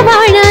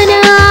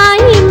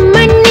വാഴാനായി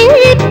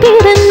മണ്ണിൽ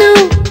പിറന്നു,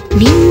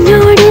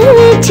 നിന്നോട്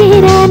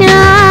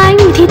ചേരാനായി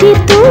വിധി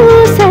തീർത്തു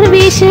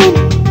സർവേശൻ.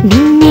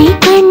 നിന്നെ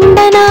കണ്ട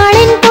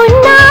നാളൻ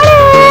പൊന്നാണ്.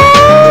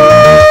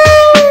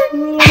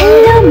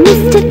 ഹലോ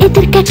മിസ്റ്റർ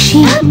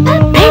എതിർകക്ഷി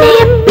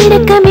പ്രണയം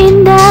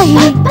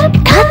പിണക്കമെന്തായി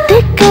കാത്ത്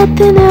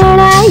കാത്ത്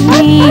നാളായി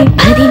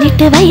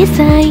 18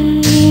 വയസ്സായി.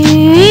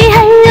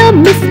 ഹലോ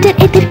മിസ്റ്റർ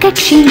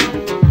എതിർകക്ഷി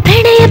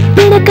പ്രണയം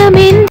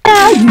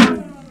പിണക്കമെന്തായി.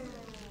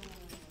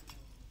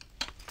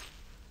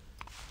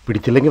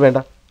 പിടിച്ചില്ലെങ്കിൽ വേണ്ട,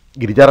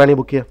 ഗിരിജാറാണി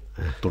ബുക്ക് ചെയ്യാം.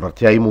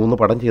 തുടർച്ചയായി 3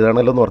 പടം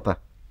ചെയ്താണല്ലോ എന്ന് ഓർത്താ.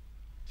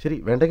 ശരി,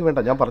 വേണ്ടെങ്കിൽ വേണ്ട,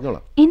 ഞാൻ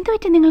പറഞ്ഞോളാം. എന്തു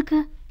പറ്റി നിങ്ങൾക്ക്?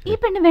 ഈ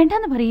പെണ്ണ്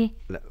വേണ്ടാന്ന് പറയേ.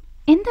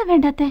 എന്താ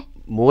വേണ്ടാത്തെ?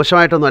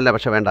 മോശമായിട്ടൊന്നും അല്ല,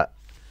 പക്ഷെ വേണ്ട.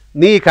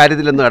 നീ ഈ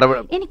കാര്യത്തിലൊന്നും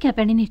എനിക്ക് ആ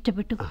പെണ്ണിനെ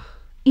ഇഷ്ടപ്പെട്ടു.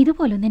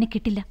 ഇതുപോലൊന്നും എനിക്ക്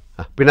കിട്ടില്ല.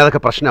 പിന്നെ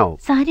അതൊക്കെ പ്രശ്നമാവും.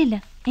 സാരില്ല,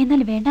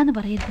 എന്നാലും വേണ്ടാന്ന്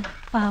പറയരുത്.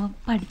 പാവം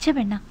പഠിച്ച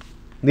പെണ്ണ.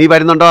 നീ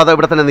വരുന്നുണ്ടോ അതോ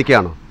ഇവിടെ തന്നെ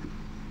നിൽക്കുകയാണോ?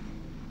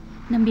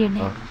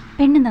 നമ്പിയണ്ണേ,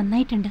 പെണ്ണ്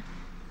നന്നായിട്ടുണ്ട്.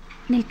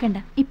 നിൽക്കണ്ട,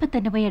 ഇപ്പൊ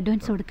തന്നെ പോയി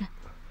അഡ്വാൻസ് കൊടുക്ക.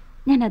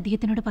 ഞാൻ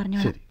അദ്ദേഹത്തിനോട്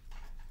പറഞ്ഞോളാം.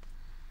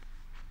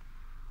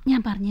 ഞാൻ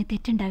പറഞ്ഞ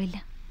തെറ്റുണ്ടാവില്ല.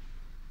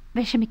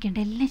 വിഷമിക്കണ്ട,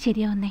 എല്ലാം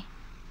ശരിയാവുന്നേ.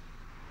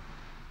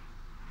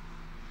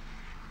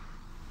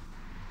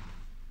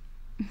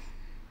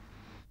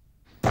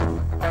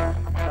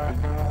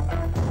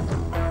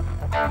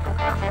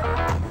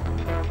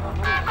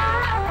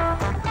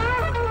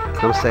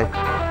 നമസ്തേ.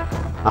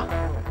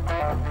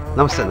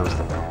 നമസ്തേ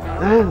നമസ്തേ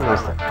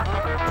നമസ്തേ.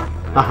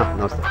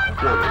 നമസ്തേ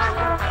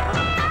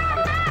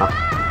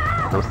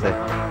നമസ്തേ.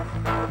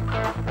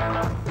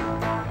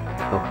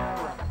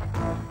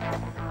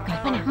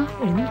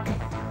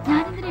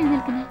 ഞാനെന്തിനാ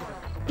എഴുന്നേൽക്കുന്നത്?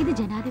 ഇത്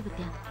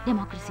ജനാധിപത്യ,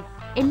 ഡെമോക്രസി,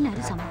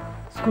 എല്ലാവരും സമം.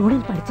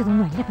 സ്കൂളിൽ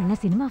പഠിച്ചതൊന്നും അല്ല പെണ്ണ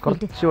സിനിമ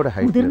ഫീൽഡ്.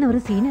 മുതിർന്നവർ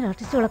സീനിയർ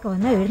ആർട്ടിസ്റ്റുകളൊക്കെ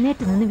വന്നാൽ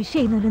എഴുന്നേറ്റ് നിന്ന് വിഷ്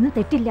ചെയ്യുന്നതിലൊന്നും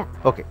തെറ്റില്ല.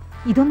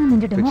 ഇതൊന്നും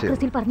നിന്റെ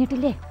ഡെമോക്രസിയിൽ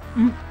പറഞ്ഞിട്ടില്ലേ?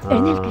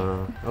 എഴുന്നേൽക്ക്.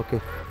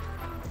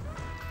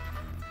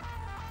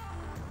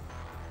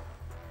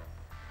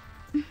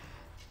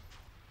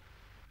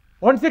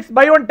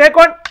 1/6 ടേക്ക്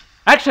ഓൺ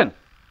ആക്ഷൻ.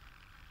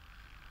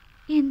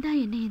 എന്താ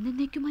എന്നെ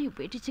എന്നേക്കുമായി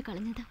ഉപേക്ഷിച്ച്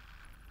കളഞ്ഞത്?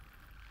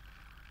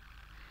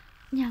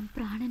 ഞാൻ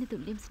പ്രാണന്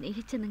തുല്യം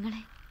സ്നേഹിച്ച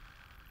നിങ്ങളെ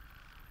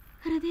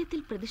ഹൃദയത്തിൽ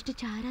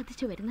പ്രതിഷ്ഠിച്ച്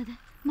ആരാധിച്ചു വരുന്നത്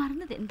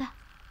മറന്നതെന്താ?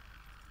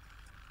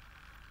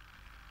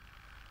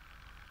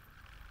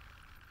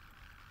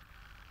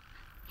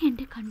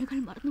 എന്റെ കണ്ണുകൾ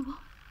മറന്നുവോ?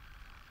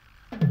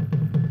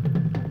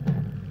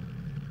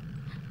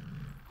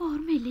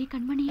 ഓർമ്മയില്ലേ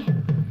കൺമണിയെ?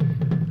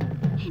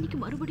 എനിക്ക്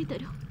മറുപടി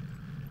തരൂ.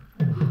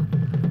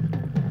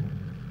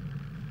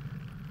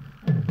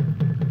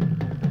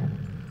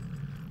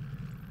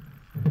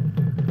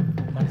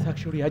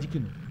 മനസാക്ഷിയോട്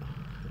യാചിക്കുന്നു,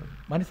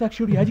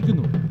 മനസാക്ഷിയോട്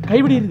യാചിക്കുന്നു,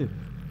 കൈവിടരുത്.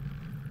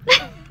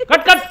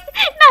 Cut cut.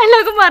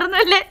 ഡയലോഗ്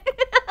മറന്നല്ലേ?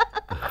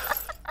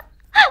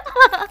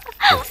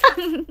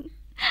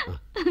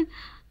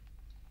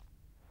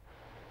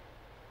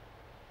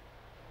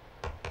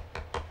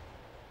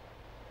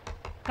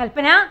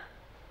 കൽപ്പന,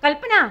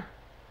 കൽപ്പന,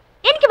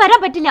 എനിക്ക് വരാൻ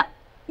പറ്റില്ല.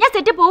 ഞാൻ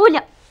സെറ്റ് പോവില്ല.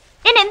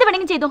 എന്നെ എന്ത്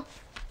വേണമെങ്കിലും ചെയ്തോ.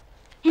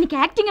 എനിക്ക്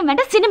ആക്ടിങ്ങും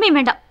വേണ്ട, സിനിമയും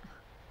വേണ്ട.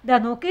 ഇതാ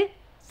നോക്ക്,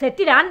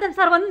 സെറ്റിൽ ആനന്ദൻ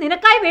സാർ വന്ന്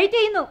നിനക്കായി വെയിറ്റ്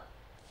ചെയ്യുന്നു.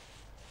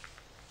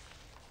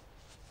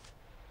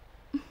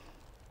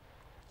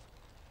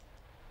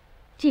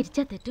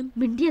 ചിരിച്ചാ തെറ്റും,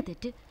 മിണ്ടിയാ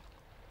തെറ്റ്.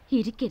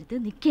 ഇരിക്കരുത്,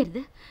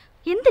 നിൽക്കരുത്,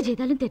 എന്ത്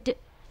ചെയ്താലും തെറ്റ്.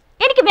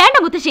 എനിക്ക് വേണ്ട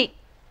മുത്തശ്ശി.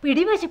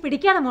 പിടിവശി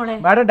പിടിക്കാതെ മോളെ.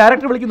 മാഡം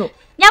ഡയറക്ടർ വിളിക്കുന്നു.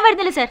 ഞാൻ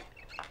വരുന്നില്ല സർ,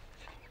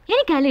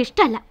 എനിക്കയാലും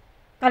ഇഷ്ടമല്ല.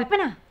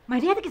 കൽപ്പന,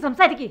 മര്യാദയ്ക്ക്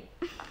സംസാരിക്കേ.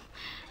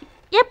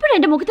 എപ്പോഴും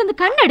എന്റെ മുഖത്തുനിന്ന്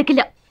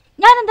കണ്ണെടുക്കില്ല.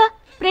 ഞാനെന്താ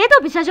പ്രേതോ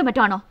പിശാചോ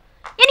മറ്റോ?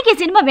 എനിക്ക് ഈ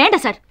സിനിമ വേണ്ട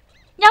സർ,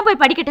 ഞാൻ പോയി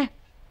പഠിക്കട്ടെ.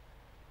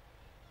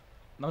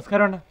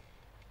 നമസ്കാരം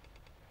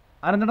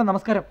ആനന്ദ.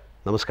 നമസ്കാരം.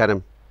 നമസ്കാരം.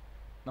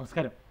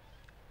 നമസ്കാരം.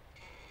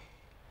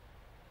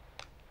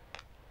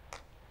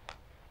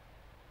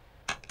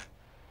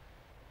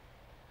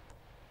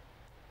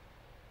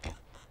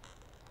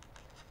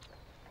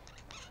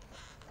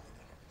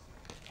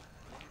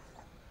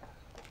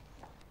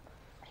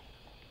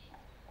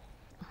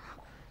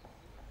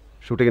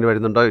 ഷൂട്ടിങ്ങിന്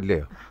വരുന്നുണ്ടോ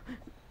ഇല്ലയോ?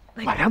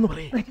 വരാന്ന്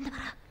പറയേ.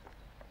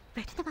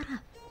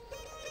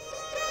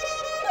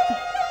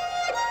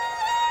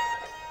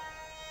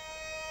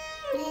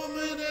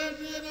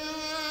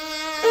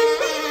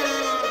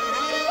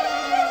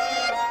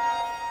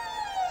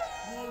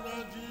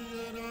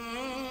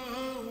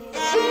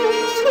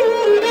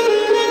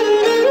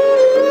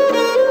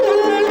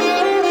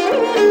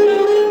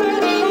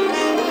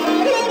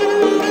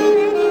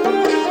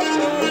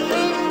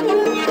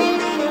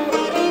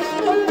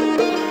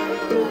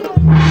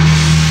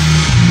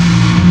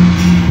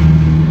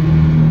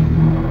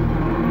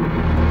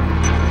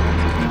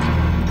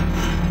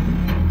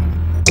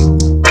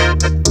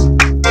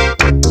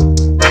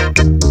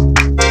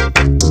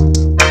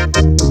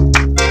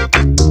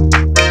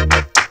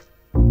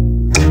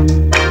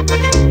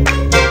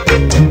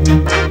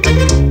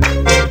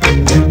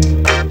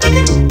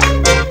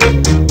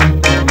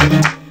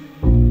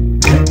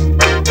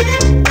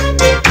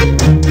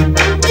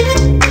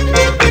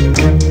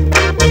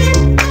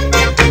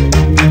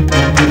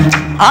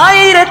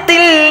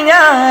 ആയിരത്തിൽ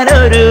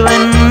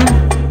ഞാനൊരുവൻ,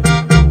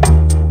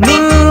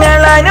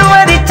 നിങ്ങൾ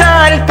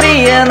അനുവദിച്ചാൽ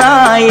പ്രിയ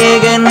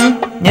നായകൻ.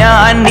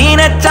 ഞാൻ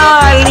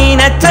നിനച്ചാൽ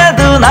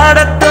നിനച്ചതു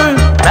നടത്തും,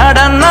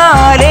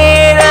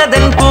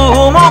 നടന്നാലേഴതൻ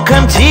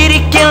പൂമുഖം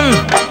ചിരിക്കും.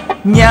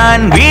 ഞാൻ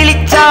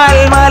വിളിച്ചാൽ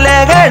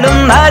മലകളും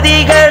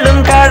നദികളും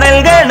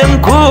കടൽകളും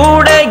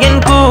കൂടെ എൻ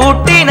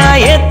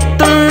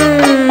കൂട്ടിനായെത്തും.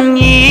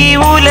 ഈ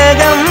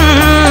ഉലകം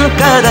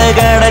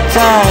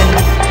കഥകടച്ചാൽ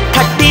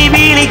തട്ടി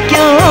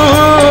വിളിക്കും,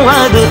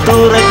 അത്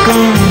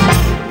തുറക്കും.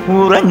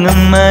 ഉറങ്ങും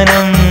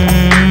മനം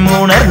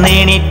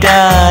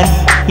ഉണർന്നെണിറ്റാൽ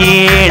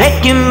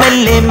ഏഴയ്ക്കും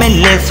മെല്ലെ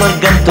മെല്ലെ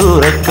സ്വർഗം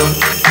തുറക്കും.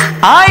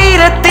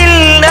 ആയിരത്തിൽ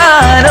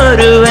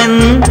ഞാനൊരുവൻ,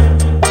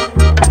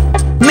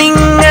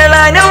 നിങ്ങൾ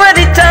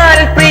അനുവദിച്ചാൽ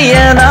പ്രിയ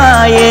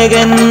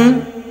നായകൻ.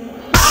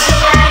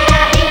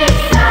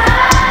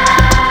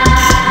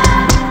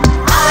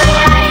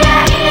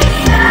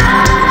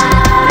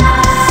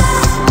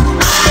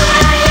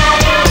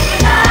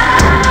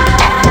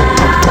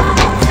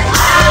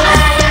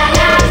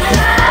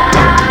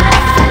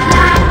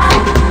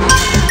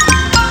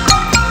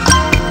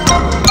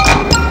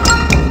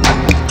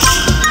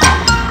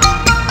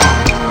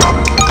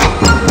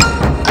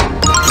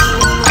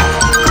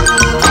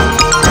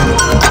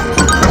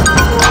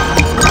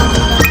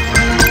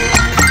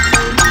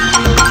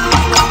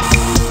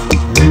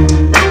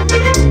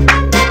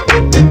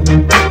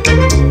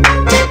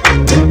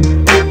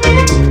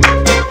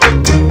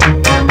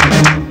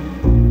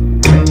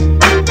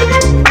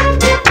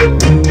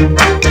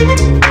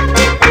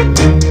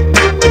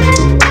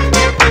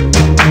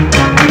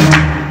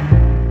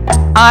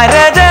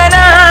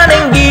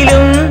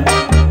 അരജനാണെങ്കിലും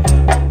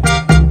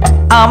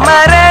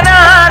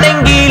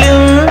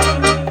അമരനാണെങ്കിലും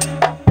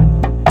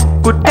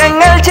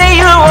കുറ്റങ്ങൾ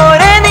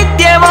ചെയ്യുവോരെ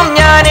നിത്യവും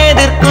ഞാൻ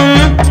എതിർക്കും.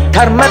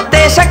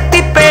 ധർമ്മത്തെ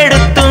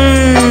ശക്തിപ്പെടുത്തും.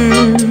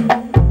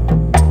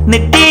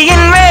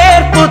 നെറ്റിയിൽ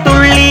വേർപ്പു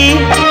തുള്ളി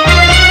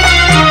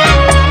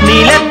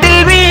നിലത്തിൽ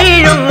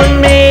വീഴും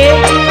മുന്നേ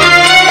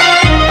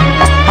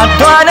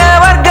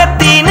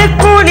അധ്വാനവർഗത്തിന്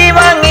കൂലി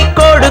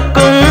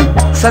വാങ്ങിക്കൊടുക്കും.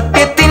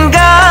 സത്യത്തിൻ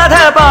ഗാഥ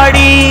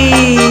പാടി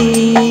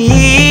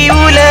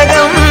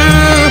ഉലകം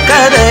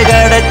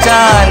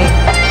കഥകടച്ചാൽ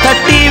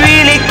തട്ടി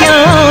വിളിക്കും,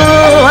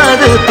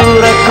 അത്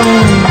തുറക്കും.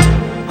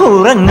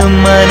 ഉറങ്ങും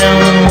മനം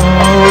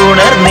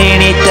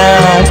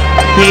ഉണർന്നെണിറ്റാൽ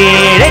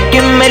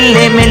ഏഴയ്ക്കും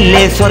മെല്ലെ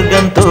മെല്ലെ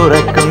സ്വർഗം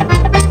തുറക്കും.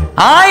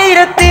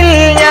 ആയിരത്തിൽ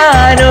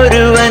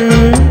ഞാനൊരുവൻ,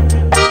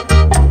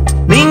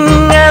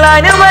 നിങ്ങൾ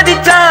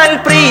അനുവദിച്ചാൽ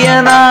പ്രിയ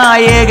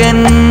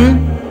നായകൻ.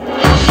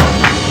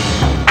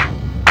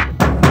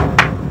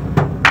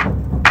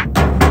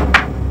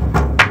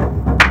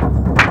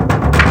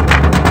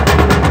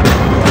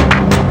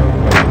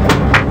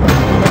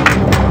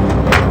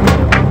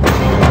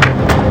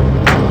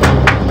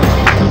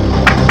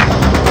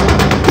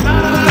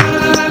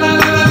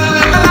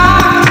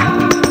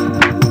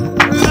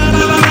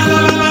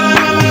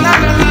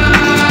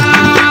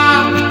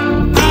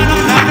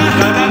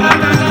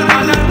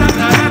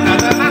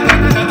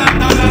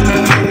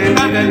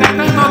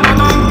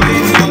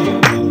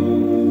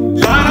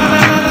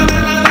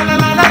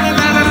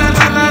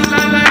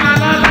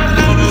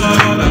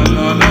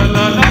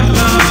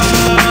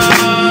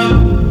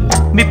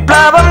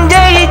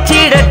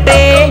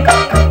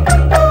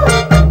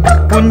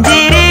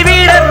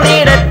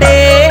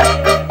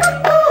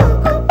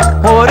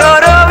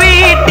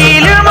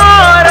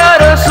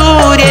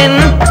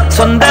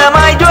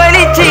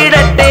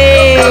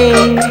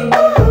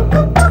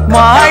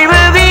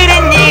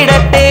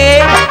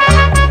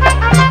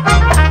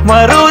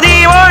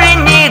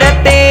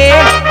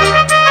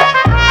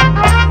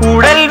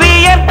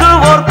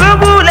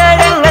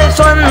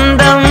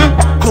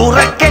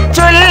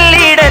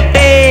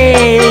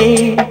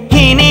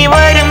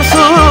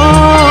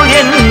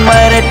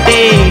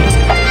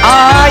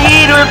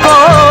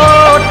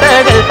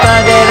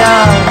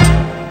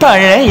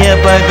 പഴയ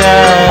പക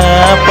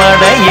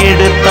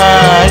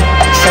പടയെടുത്താൽ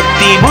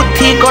ശക്തി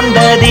ബുദ്ധി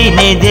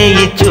കൊണ്ടതിനെ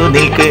ജയിച്ചു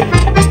നിൽക്ക്.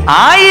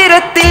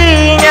 1000-ൽ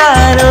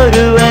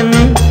ഞാനൊരുവൻ,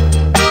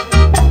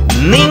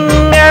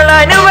 നിങ്ങൾ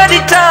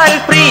അനുവദിച്ചാൽ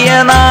പ്രിയ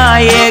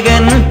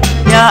നായകൻ.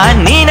 ഞാൻ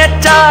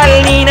നിനച്ചാൽ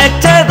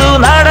നിനച്ചതു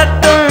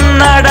നടത്തും,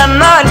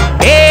 നടന്നാൽ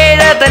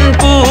ഏഴതൻ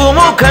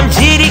പൂമുഖം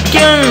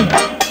ചിരിക്കും.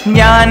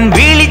 ഞാൻ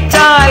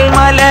വിളിച്ചാൽ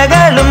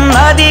മലകളും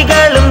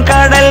നദികളും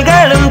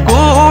കടൽകളും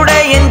കൂടെ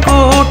എൻ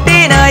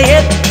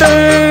കൂട്ടിനായെത്തും.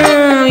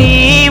 ഈ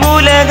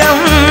ഉലകം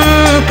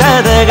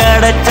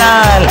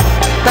കഥകടച്ചാൽ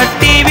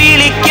തട്ടി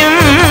വിളിക്കും,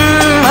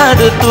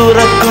 അത്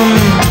തുറക്കും.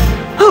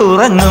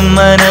 ഉറങ്ങും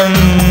മനം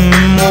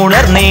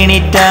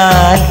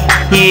ഉണർന്നെണിറ്റാൽ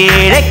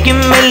ഏഴയ്ക്കും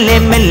മെല്ലെ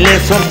മെല്ലെ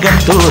സ്വർഗം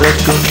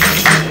തുറക്കും.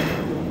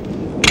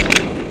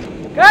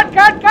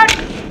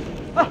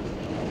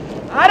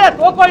 ആരാ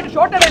തോക്കുമായിട്ട്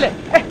ഷോട്ട് ഇടയില്ലേ?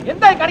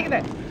 എന്തായി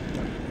കാണിക്കുന്നേ?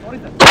 Sorry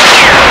sir.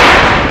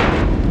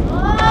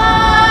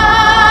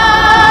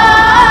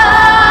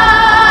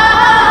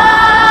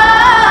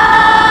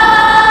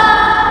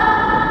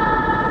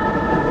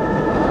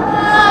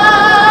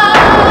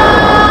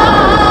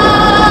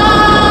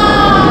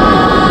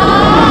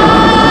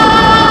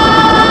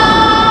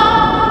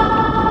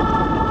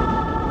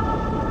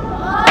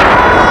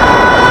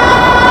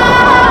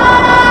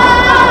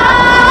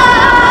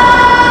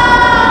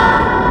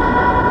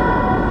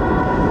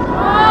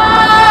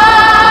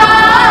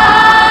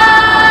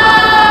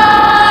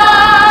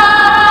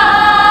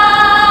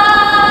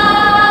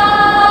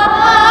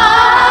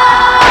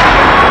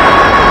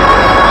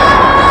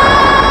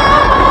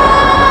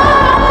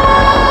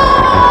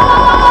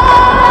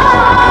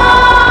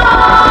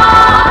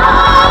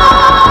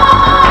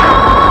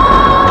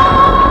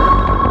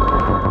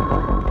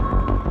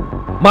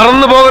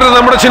 മറന്നു പോകരുത്,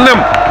 നമ്മുടെ ചിഹ്നം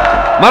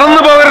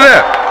മറന്നു പോകരുത്.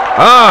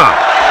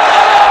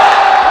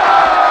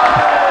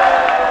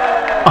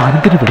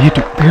 ആനന്ദിന്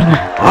വെടിയേറ്റു, തീർന്നു.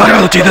 ആരാ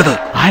ചെയ്തത്?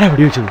 ആരാ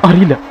വെടിവെച്ചത്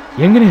അറിയില്ല.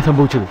 എങ്ങനെയാ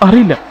സംഭവിച്ചത്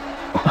അറിയില്ല.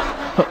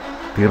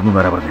 തീർന്നു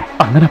നേരാ പറഞ്ഞേ.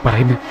 അങ്ങനെ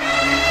പറയുന്നേ.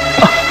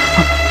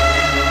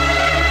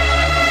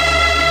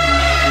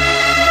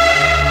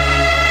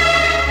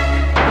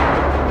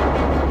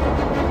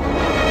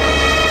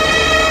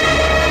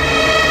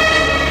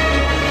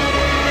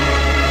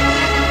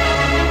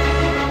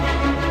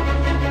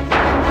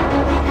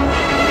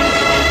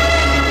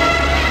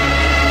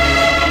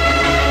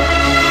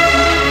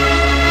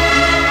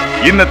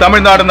 ഇന്ന്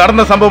തമിഴ്നാട്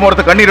നടന്ന സംഭവം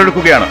ഓർത്ത്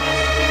കണ്ണീരൊഴുക്കുകയാണ്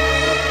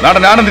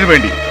നടൻ ആനന്ദിനു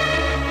വേണ്ടി.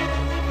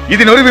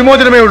 ഇതിനൊരു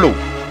വിമോചനമേ ഉള്ളൂ.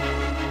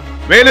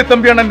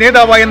 വേലുത്തമ്പിയണ്ണൻ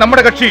നേതാവായ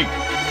നമ്മുടെ കക്ഷി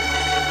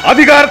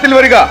അധികാരത്തിൽ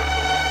വരിക.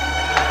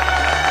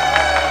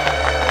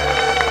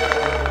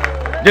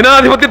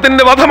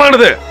 ജനാധിപത്യത്തിന്റെ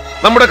വധമാണിത്.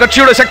 നമ്മുടെ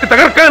കക്ഷിയുടെ ശക്തി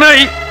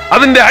തകർക്കാനായി,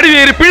 അതിന്റെ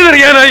അടിവേര്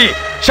പിഴുതെറിയാനായി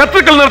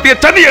ശത്രുക്കൾ നടത്തിയ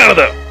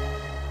ചതിയാണത്.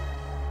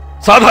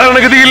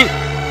 സാധാരണഗതിയിൽ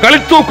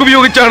കളിത്തോക്ക്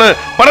ഉപയോഗിച്ചാണ്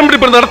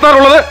പടംപിടിപ്പ്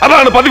നടത്താറുള്ളത്,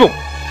 അതാണ് പതിവും.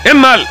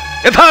 എന്നാൽ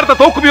യഥാർത്ഥ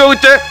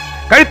തോക്കുപയോഗിച്ച്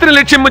കഴുത്തിന്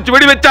ലക്ഷ്യം വെച്ച്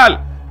വെടിവെച്ചാൽ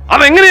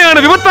അതെങ്ങനെയാണ്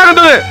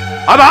വിപത്താകുന്നത്?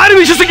 അതാര്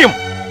വിശ്വസിക്കും?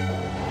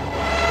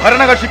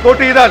 ഭരണകക്ഷി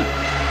കോട്ട് ചെയ്താൽ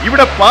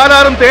ഇവിടെ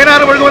പാലാറും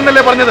തേനാറും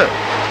ഒഴുകുമെന്നല്ലേ പറഞ്ഞത്?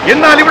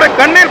 എന്നാൽ ഇവിടെ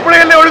കണ്ണീർ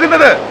പുഴയല്ലേ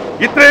ഒഴുകുന്നത്?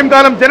 ഇത്രയും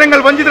കാലം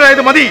ജനങ്ങൾ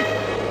വഞ്ചിതരായത് മതി.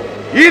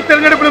 ഈ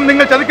തെരഞ്ഞെടുപ്പിലും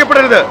നിങ്ങൾ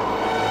ചതിക്കപ്പെടരുത്.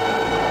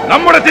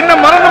 നമ്മുടെ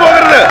ചിഹ്നം മറന്നു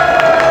പോകരുത്.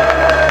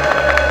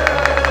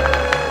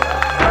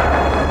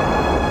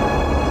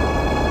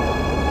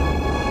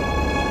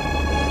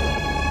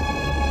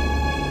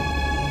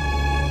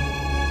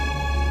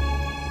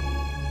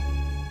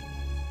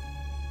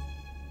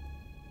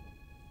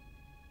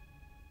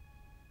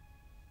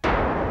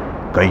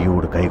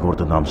 കൈയോട്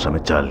കൈകോർത്ത് നാം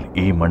ശ്രമിച്ചാൽ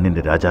ഈ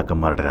മണ്ണിന്റെ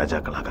രാജാക്കന്മാരുടെ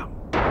രാജാക്കളാകാം.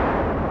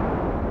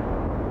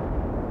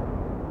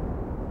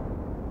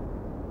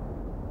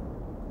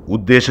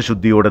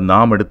 ഉദ്ദേശശുദ്ധിയോടെ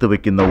നാം എടുത്തു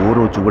വെക്കുന്ന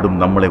ഓരോ ചുവടും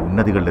നമ്മളെ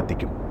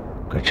ഉന്നതികളിലെത്തിക്കും.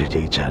 കക്ഷി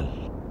ജയിച്ചാൽ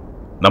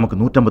നമുക്ക്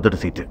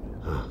 158 സീറ്റ്.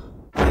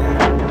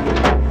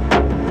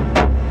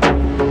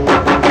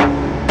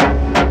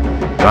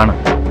 കാണാം.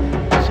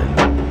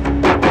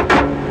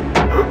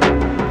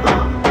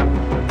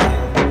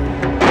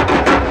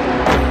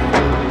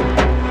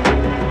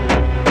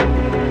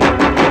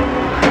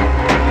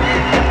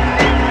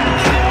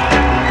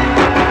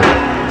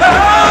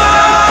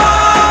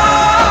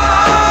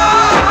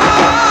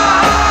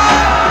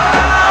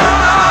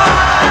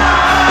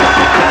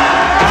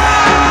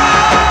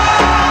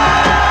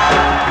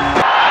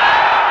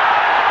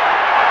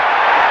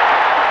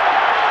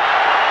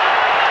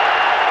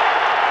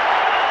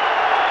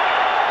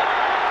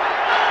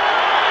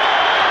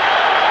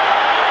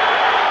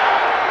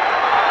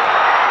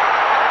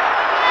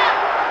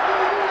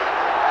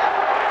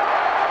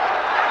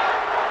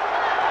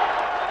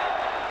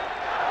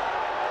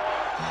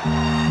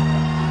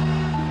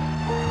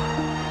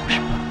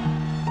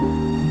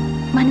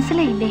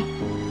 മനസ്സിലായില്ലേ?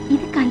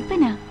 ഇത്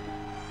കൽപ്പന.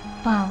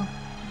 പാവം,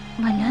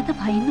 വല്ലാതെ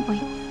ഭയന്നു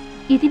പോയി.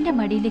 ഇതിന്റെ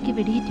മടിയിലേക്ക്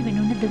വെടിയേറ്റ്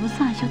വീണുകൊണ്ട്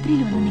ദിവസം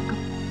ആശുപത്രിയിൽ വന്ന് നിൽക്കും.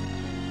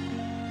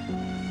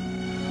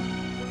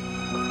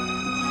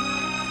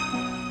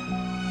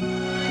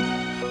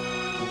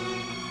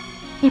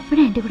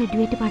 എപ്പോഴാ എന്റെ കൂടെ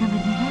ഡ്യുവറ്റ് പാടാൻ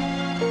വരുന്നത്?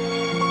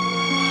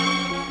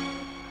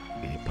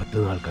 ഇനി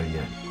 10 നാൾ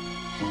കഴിഞ്ഞാൽ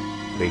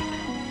വെയിറ്റ്.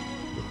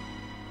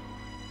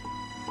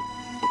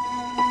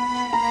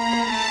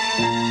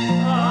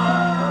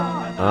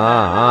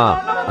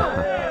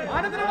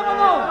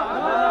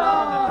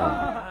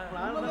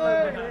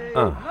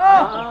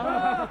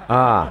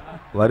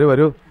 വരൂ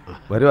വരൂ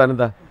വരൂ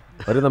ആനന്ദ,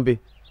 വരൂ തമ്പി.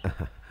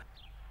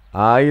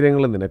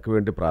 ആയിരങ്ങൾ നിനക്ക്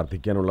വേണ്ടി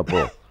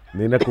പ്രാർത്ഥിക്കാനുള്ളപ്പോ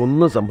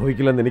നിനക്കൊന്നും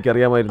സംഭവിക്കില്ലെന്ന്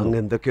എനിക്കറിയാമായിരുന്നു.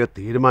 എന്തൊക്കെയോ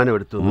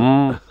തീരുമാനമെടുത്തു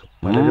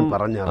പലരും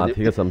പറഞ്ഞു.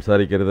 അധികം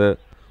സംസാരിക്കരുത്.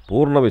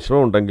 പൂർണ്ണ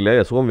വിശ്രമം ഉണ്ടെങ്കിലേ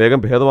അസുഖം വേഗം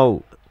ഭേദമാവൂ.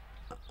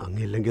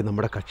 അങ്ങില്ലെങ്കിൽ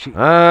നമ്മുടെ കക്ഷി.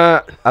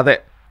 അതെ,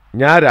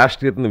 ഞാൻ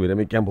രാഷ്ട്രീയത്തിൽ നിന്ന്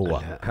വിരമിക്കാൻ പോവാ.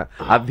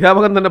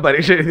 അധ്യാപകൻ തന്നെ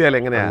പരീക്ഷ എഴുതിയാൽ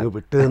എങ്ങനെയാ?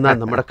 വിട്ടുനിന്നാൽ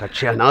നമ്മുടെ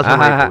കക്ഷി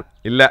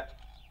ഇല്ല,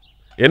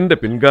 എന്റെ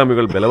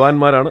പിൻഗാമികൾ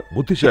ബലവാന്മാരാണ്,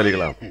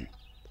 ബുദ്ധിശാലികളാണ്.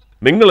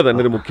 നിങ്ങൾ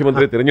തന്നെ ഒരു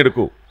മുഖ്യമന്ത്രിയെ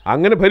തിരഞ്ഞെടുക്കൂ,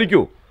 അങ്ങനെ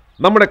ഭരിക്കൂ,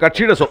 നമ്മുടെ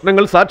കക്ഷിയുടെ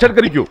സ്വപ്നങ്ങൾ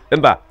സാക്ഷാത്കരിക്കൂ.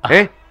 എന്താ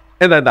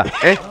എന്താ എന്താ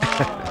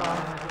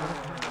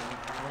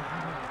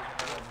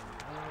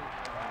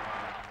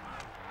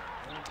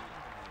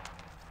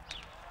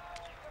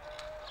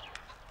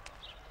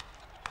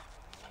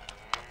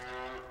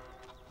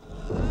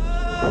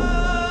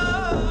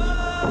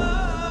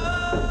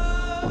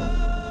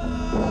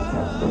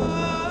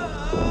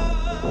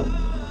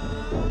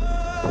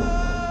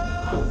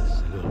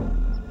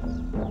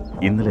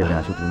ഇന്നലെ എന്നെ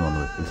ആശുപത്രിയിൽ നിന്ന്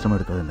വന്നത്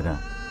വിശ്രമെടുക്കാതെ എന്തിനാ?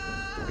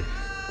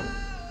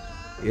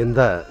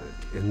 എന്താ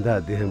എന്താ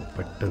അദ്ദേഹം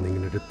പെട്ടെന്ന്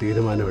ഇങ്ങനൊരു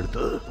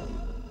തീരുമാനമെടുത്തത്?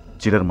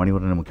 ചിലർ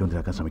മണിവർണ്ണനെ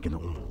മുഖ്യമന്ത്രിയാക്കാൻ ശ്രമിക്കുന്നു,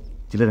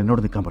 ചിലർ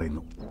എന്നോട് നിൽക്കാൻ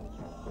പറയുന്നു.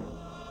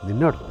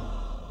 നിന്നോട്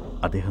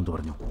അദ്ദേഹം എന്ത്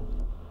പറഞ്ഞു?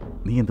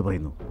 നീ എന്ത്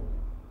പറയുന്നു?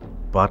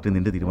 പാർട്ടി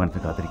നിന്റെ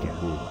തീരുമാനത്തിന് കാത്തിരിക്കുക.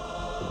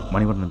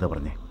 മണിവർണ്ണൻ എന്താ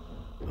പറഞ്ഞേ?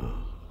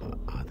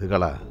 അത്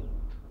കള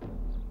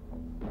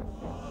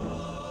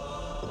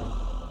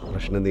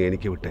പ്രശ്നം നീ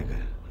എനിക്ക് വിട്ടേക്ക്.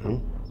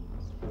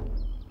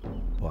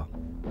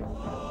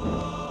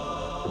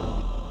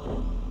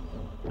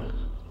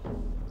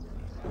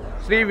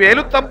 ശ്രീ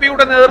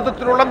വേലുത്തമ്പിയുടെ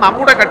നേതൃത്വത്തിലുള്ള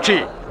നമ്മുടെ കക്ഷി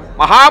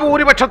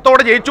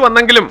മഹാഭൂരിപക്ഷത്തോടെ ജയിച്ചു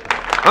വന്നെങ്കിലും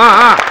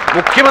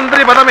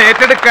മുഖ്യമന്ത്രി പദം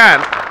ഏറ്റെടുക്കാൻ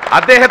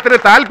അദ്ദേഹത്തിന്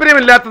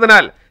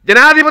താല്പര്യമില്ലാത്തതിനാൽ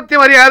ജനാധിപത്യ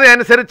മര്യാദ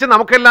അനുസരിച്ച്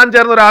നമുക്കെല്ലാം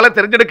ചേർന്ന് ഒരാളെ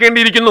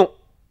തിരഞ്ഞെടുക്കേണ്ടിയിരിക്കുന്നു.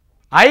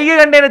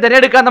 ഐക്യകണ്ഠേന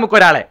തിരഞ്ഞെടുക്കാൻ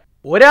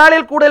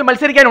ഒരാളിൽ കൂടുതൽ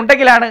മത്സരിക്കാൻ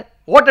ഉണ്ടെങ്കിലാണ്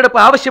വോട്ടെടുപ്പ്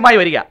ആവശ്യമായി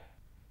വരിക.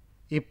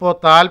 ഇപ്പോ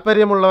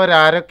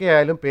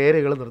താല്പര്യമുള്ളവരാരൊക്കെയായാലും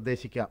പേരുകൾ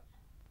നിർദ്ദേശിക്കാം.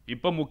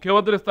 ഇപ്പൊ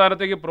മുഖ്യമന്ത്രി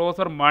സ്ഥാനത്തേക്ക്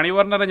പ്രൊഫസർ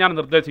മണിവർണ്ണനെ ഞാൻ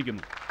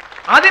നിർദ്ദേശിക്കുന്നു.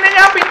 അതിനെ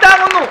ഞാൻ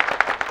പിന്താങ്ങുന്നു.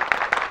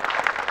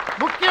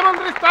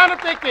 മുഖ്യമന്ത്രി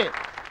സ്ഥാനത്തേക്ക്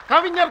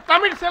കവിஞர்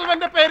തമിഴ്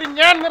സെൽവന്റെ പേര്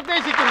ഞാൻ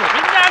നിർദ്ദേശിക്കുന്നു.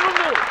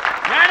 പിന്താങ്ങുന്നു.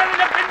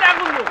 ഞാനതിനെ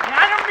പിന്താങ്ങുന്നു.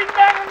 ഞാനും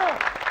പിന്താങ്ങുന്നു.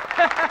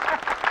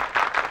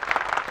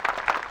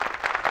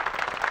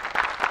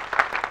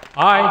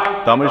 I,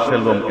 Tamil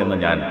Selvam എന്ന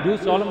ഞാൻ, do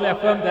solemnly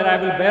affirm that I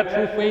will bear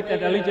true faith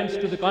and allegiance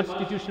to the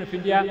Constitution of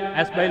India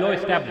as by law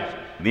established.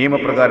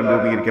 നിയമപ്രകാരം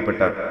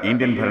രൂപീകരിക്കപ്പെട്ട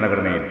ഇന്ത്യൻ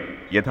ഭരണഘടനയിൽ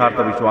യഥാർത്ഥ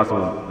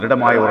വിശ്വാസവും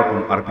ദൃഢമായ ഉറപ്പും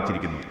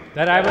അർപ്പിച്ചിരിക്കുന്നു.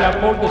 That I will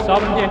uphold the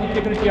sovereignty and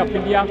integrity of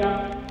India.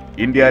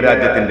 India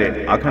രാജ്യത്തിന്റെ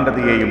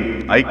അഖണ്ഡതയെയും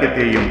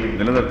ഐക്യത്തെയും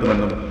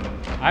നിലനിർത്തുമെന്നും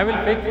I will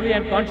faithfully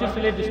and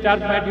consciously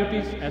discharge my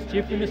duties as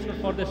Chief Minister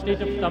for the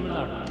state of Tamil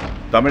Nadu.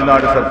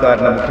 Tamil Nadu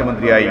സർക്കാരിന്റെ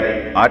മുഖ്യമന്ത്രിയായി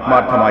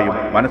ആത്മാർത്ഥമായും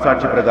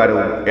മനസാക്ഷി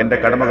പ്രകാരവും എന്റെ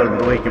കടമകൾ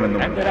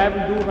നിർവഹിക്കുമെന്നും And that I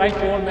will do right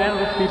to all manner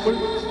of people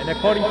and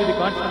according to the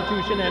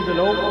Constitution and the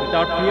law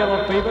without fear or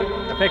favor,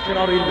 affection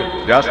or ill will.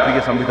 രാഷ്ട്രീയ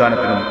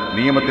സംവിധാനത്തിനും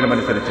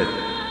നിയമത്തിനുമനുസരിച്ച്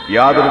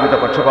യാതൊരുവിധ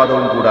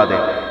പക്ഷപാതവും കൂടാതെ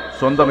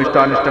സ്വന്തം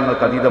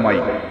ഇഷ്ടാനിഷ്ടങ്ങൾക്ക്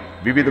അതീതമായി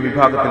വിവിധ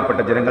വിഭാഗത്തിൽപ്പെട്ട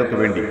ജനങ്ങൾക്ക്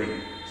വേണ്ടി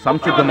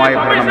സംശുദ്ധമായ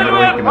ഭരണം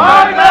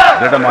നിർവഹിക്കുമെന്ന്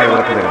ദൃഢമായി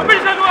ഉറപ്പു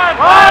തരുന്നു.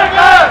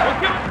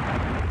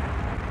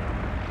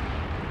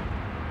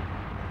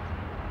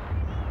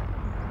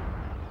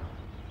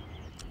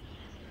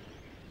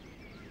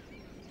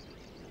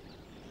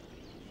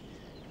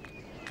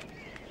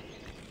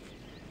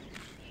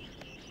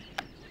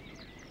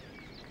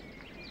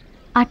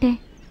 ആട്ടെ,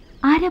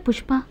 ആരാ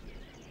പുഷ്പ?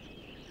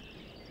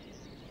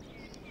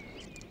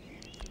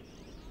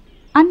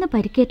 അന്ന്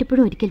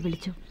പരിക്കേറ്റപ്പോഴും ഒരിക്കൽ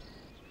വിളിച്ചു,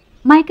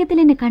 മയക്കത്തിൽ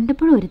എന്നെ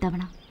കണ്ടപ്പോഴും ഒരു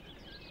തവണ,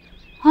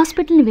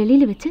 ഹോസ്പിറ്റലിന്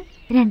വെളിയിൽ വെച്ച്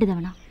 2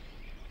 തവണ,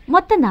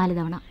 മൊത്തം 4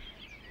 തവണ.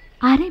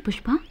 ആരായി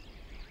പുഷ്പ?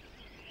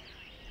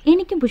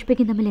 എനിക്കും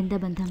പുഷ്പയ്ക്കും തമ്മിൽ എന്താ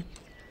ബന്ധം?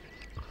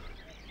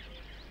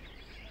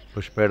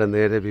 പുഷ്പയുടെ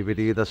നേരെ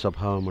വിപരീത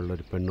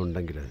സ്വഭാവമുള്ളൊരു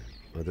പെണ്ണുണ്ടെങ്കിൽ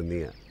അത്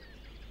നീയാ.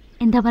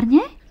 എന്താ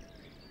പറഞ്ഞേ?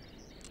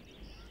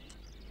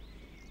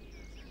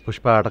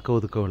 പുഷ്പ അടക്ക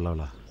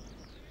ഒതുക്കമുള്ളവളാ.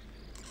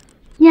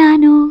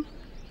 ഞാനോ?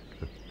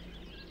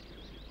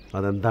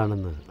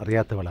 അതെന്താണെന്ന്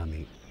അറിയാത്തവളാ നീ.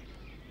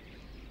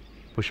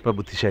 പുഷ്പ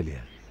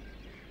ബുദ്ധിശാലിയാ.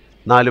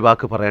 4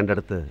 വാക്ക്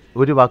പറയേണ്ടടുത്ത്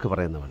 1 വാക്ക്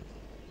പറയുന്നവൾ.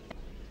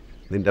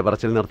 നിന്റെ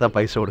പറച്ചിൽ നിർത്താൻ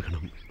പൈസ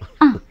കൊടുക്കണം.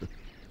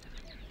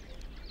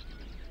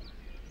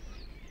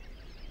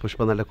 പുഷ്പ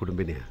നല്ല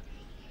കുടുംബിനിയാ.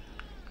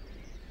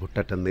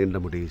 മുട്ടറ്റം നീണ്ട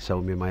മുടി,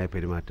 സൗമ്യമായ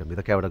പെരുമാറ്റം,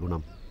 ഇതൊക്കെ അവിടെ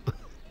ഗുണം.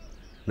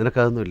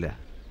 നിനക്കതൊന്നുമില്ല.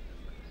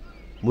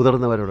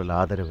 മുതിർന്നവരോടുള്ള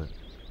ആദരവ്,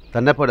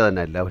 തന്നെപ്പോലെ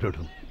തന്നെ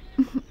എല്ലാവരോടും.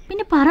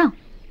 പിന്നെ പറ.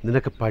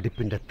 നിനക്ക്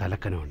പഠിപ്പിൻ്റെ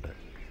തലക്കനമുണ്ട്.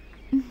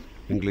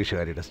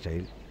 ഇംഗ്ലീഷുകാരുടെ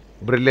സ്റ്റൈൽ,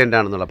 ബ്രില്യൻ്റ്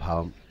ആണെന്നുള്ള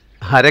ഭാവം.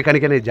 ആരെ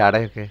കാണിക്കാൻ ഈ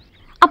ജാടയൊക്കെ?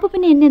 അപ്പൊ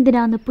പിന്നെ എന്നെ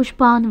എന്തിനാന്ന്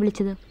പുഷ്പ എന്ന്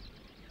വിളിച്ചത്?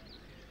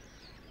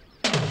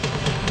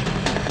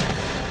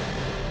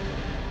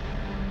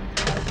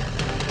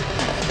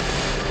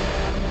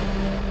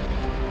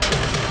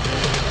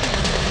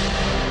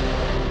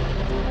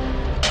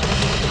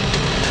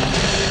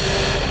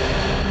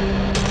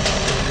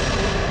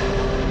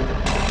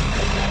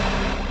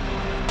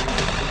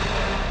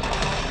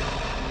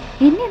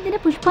 എന്നെ എന്തിനാ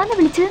പുഷ്പ എന്ന്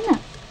വിളിച്ചതെന്ന്?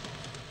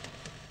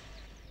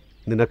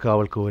 നിനക്ക്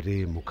അവൾക്ക് ഒരേ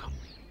മുഖം.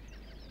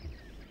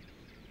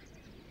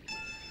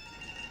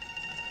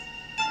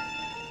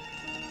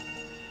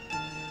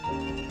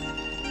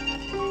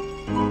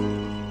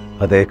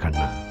 അതേ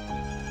കണ്ണ്,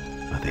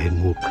 അതേ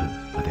മൂക്ക്,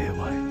 അതേ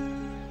വായ.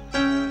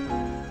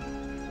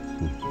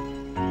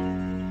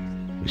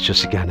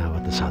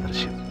 വിശ്വസിക്കാനാവാത്ത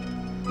സാദൃശ്യം.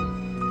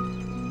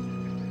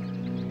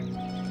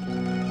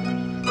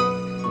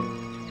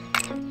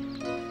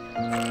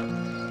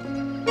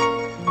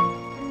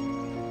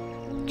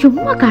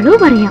 ചുമ്മാ കളവ്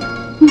പറയാം,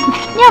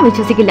 ഞാൻ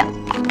വിശ്വസിക്കില്ല.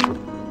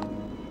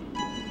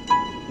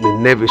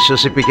 നിന്നെ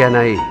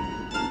വിശ്വസിപ്പിക്കാനായി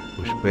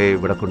പുഷ്പയെ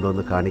ഇവിടെ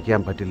കൊണ്ടുവന്ന് കാണിക്കാൻ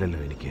പറ്റില്ലല്ലോ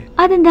എനിക്ക്.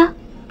 അതെന്താ?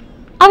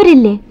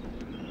 അവരില്ലേ?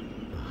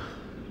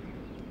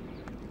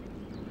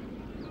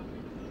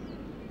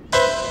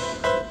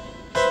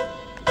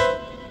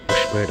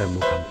 പുഷ്പയുടെ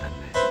മുഖം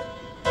തന്നെ.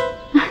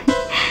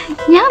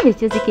 ഞാൻ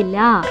വിശ്വസിക്കില്ല.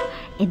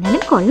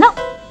 എന്നാലും കൊള്ളാം.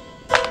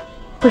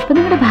 പുഷ്പ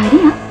നിങ്ങളുടെ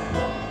ഭാര്യയാ?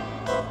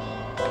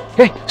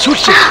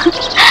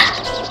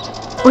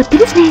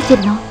 ഒത്തിരി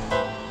സ്നേഹിച്ചിരുന്നോ?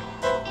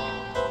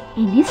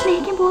 എന്നെ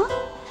സ്നേഹിക്കാൻ പോവാ?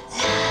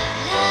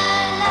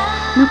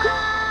 നോക്ക്,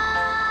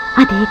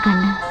 അതേ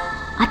കണ്ണ്,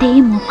 അതേ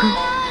മൂക്ക്,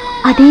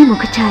 അതേ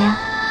മുഖഛായ,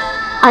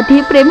 അതേ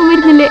പ്രേമം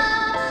വരുന്നില്ലേ?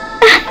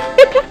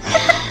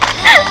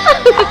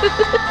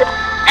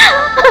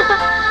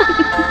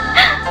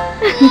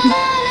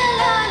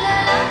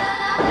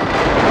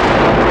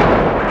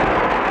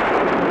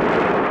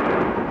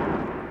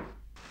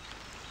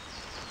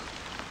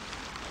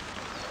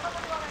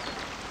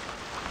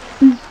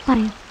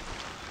 പറയൂ,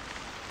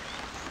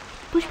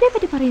 പുഷ്പയെ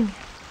പറ്റി പറയൂ.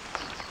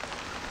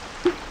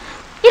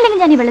 ഇല്ലെങ്കിൽ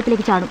ഞാൻ ഈ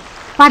വെള്ളത്തിലേക്ക് ചാടും.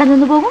 പടം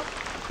നിന്ന് പോകും,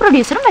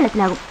 പ്രൊഡ്യൂസറും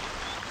വെള്ളത്തിലാകും.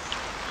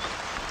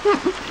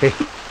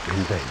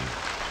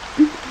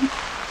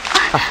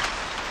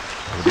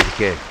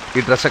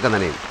 ഈ ഡ്രസ്സൊക്കെ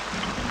നനയും.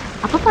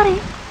 അപ്പൊ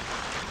പറയൂ,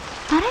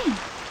 പറയൂ.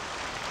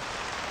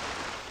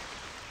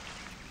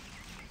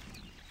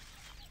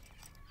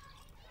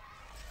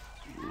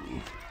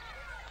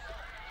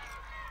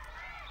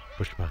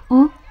 പുഷ്പ, ഓ,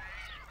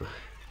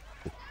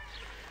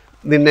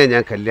 നിന്നെ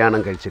ഞാൻ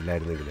കല്യാണം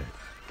കഴിച്ചില്ലായിരുന്നെങ്കിൽ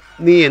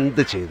നീ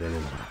എന്ത്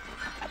ചെയ്തേനെന്ന് പറ.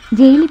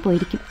 ജയിലിൽ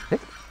പോയിരിക്കും.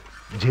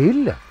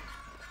 ജയിലില്ല?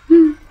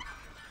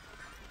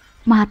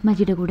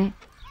 മഹാത്മാജിയുടെ കൂടെ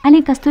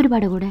അല്ലെങ്കിൽ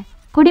കസ്തൂരിബായുടെ കൂടെ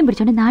കൊടിയും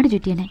പിടിച്ചോണ്ട് നാട്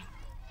ചുറ്റിയനെ,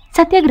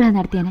 സത്യാഗ്രഹം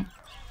നടത്തിയനെ,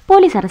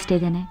 പോലീസ് അറസ്റ്റ്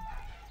ചെയ്തേനെ.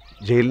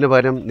 ജയിലിന്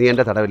പകരം നീ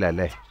എന്റെ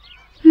തടവിലല്ലേ?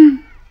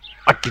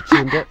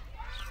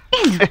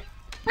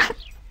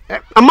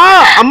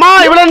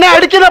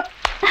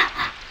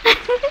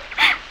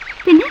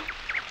 പിന്നെ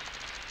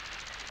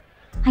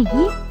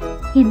അയ്യേ,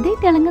 എന്തായി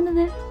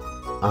തിളങ്ങുന്നത്?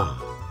 ആ,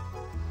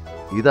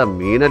 ഇതാ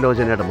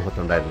മീനലോചനയുടെ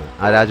മുഖത്തുണ്ടായിരുന്നു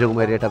ആ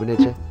രാജകുമാരിയായിട്ട്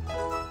അഭിനയിച്ച്.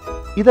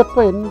 ഇതപ്പോ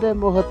എന്റെ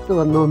മുഖത്ത്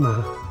വന്നു.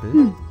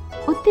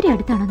 ഒത്തിരി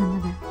അടുത്താണോ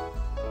നിന്നത്?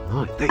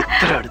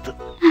 ഇത്ര അടുത്ത്.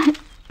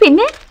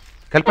 പിന്നെ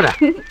കൽപ്പന,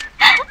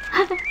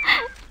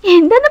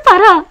 എന്തെന്ന്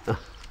പറ.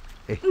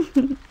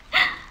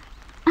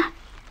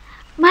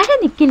 മഴ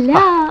നിക്കില്ല.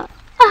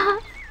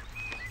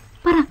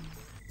 പറ.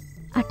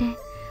 അട്ടെ,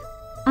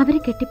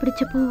 അവരെ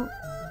കെട്ടിപ്പിടിച്ചപ്പോ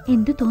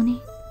എന്തു തോന്നി?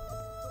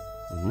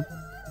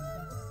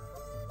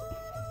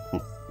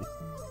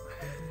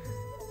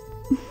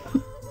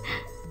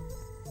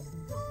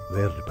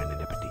 വേറൊരു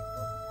പെണ്ണിനെ പറ്റി.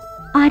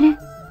 ആര്?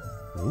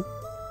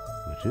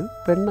 ഒരു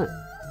പെണ്ണ്,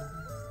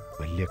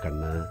 വലിയ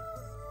കണ്ണ്,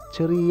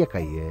 ചെറിയ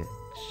കയ്യ്,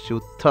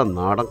 ശുദ്ധ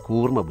നാടൻ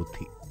കൂർമ്മ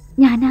ബുദ്ധി.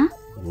 ഞാനാ?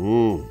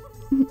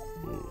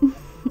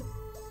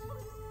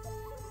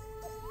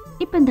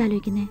 ഇപ്പൊ എന്താ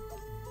ആലോചിക്കുന്നേ?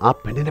 ആ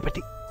പെണ്ണിനെ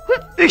പറ്റി.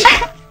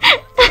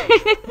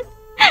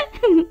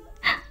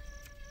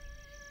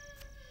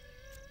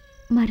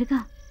 മറുക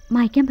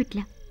മായ്ക്കാൻ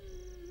പറ്റില്ല.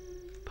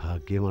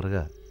 ഭാഗ്യമറുക,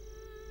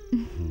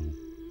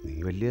 നീ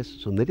വലിയ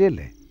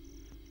സുന്ദരിയല്ലേ?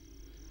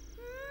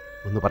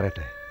 ഒന്ന്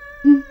പറയട്ടെ.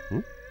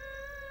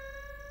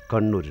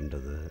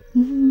 കണ്ണുരുണ്ടത്,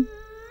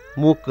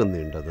 മൂക്ക്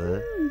നീണ്ടത്,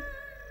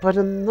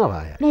 പരന്ന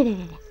വായ,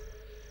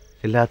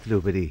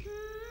 എല്ലാത്തിലുപരി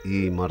ഈ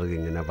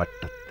മറുകിങ്ങനെ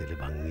വട്ടത്തിൽ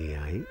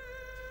ഭംഗിയായി.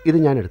 ഇത്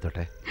ഞാൻ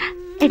എടുത്തോട്ടെ?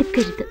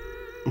 എടുക്കരുത്.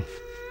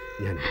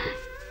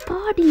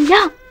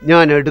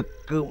 ഞാൻ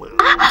എടുക്കും.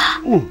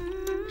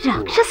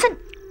 രാക്ഷസൻ.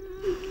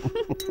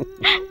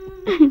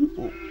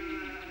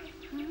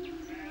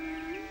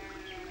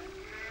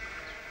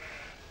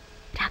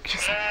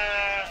 രാക്ഷസൻ.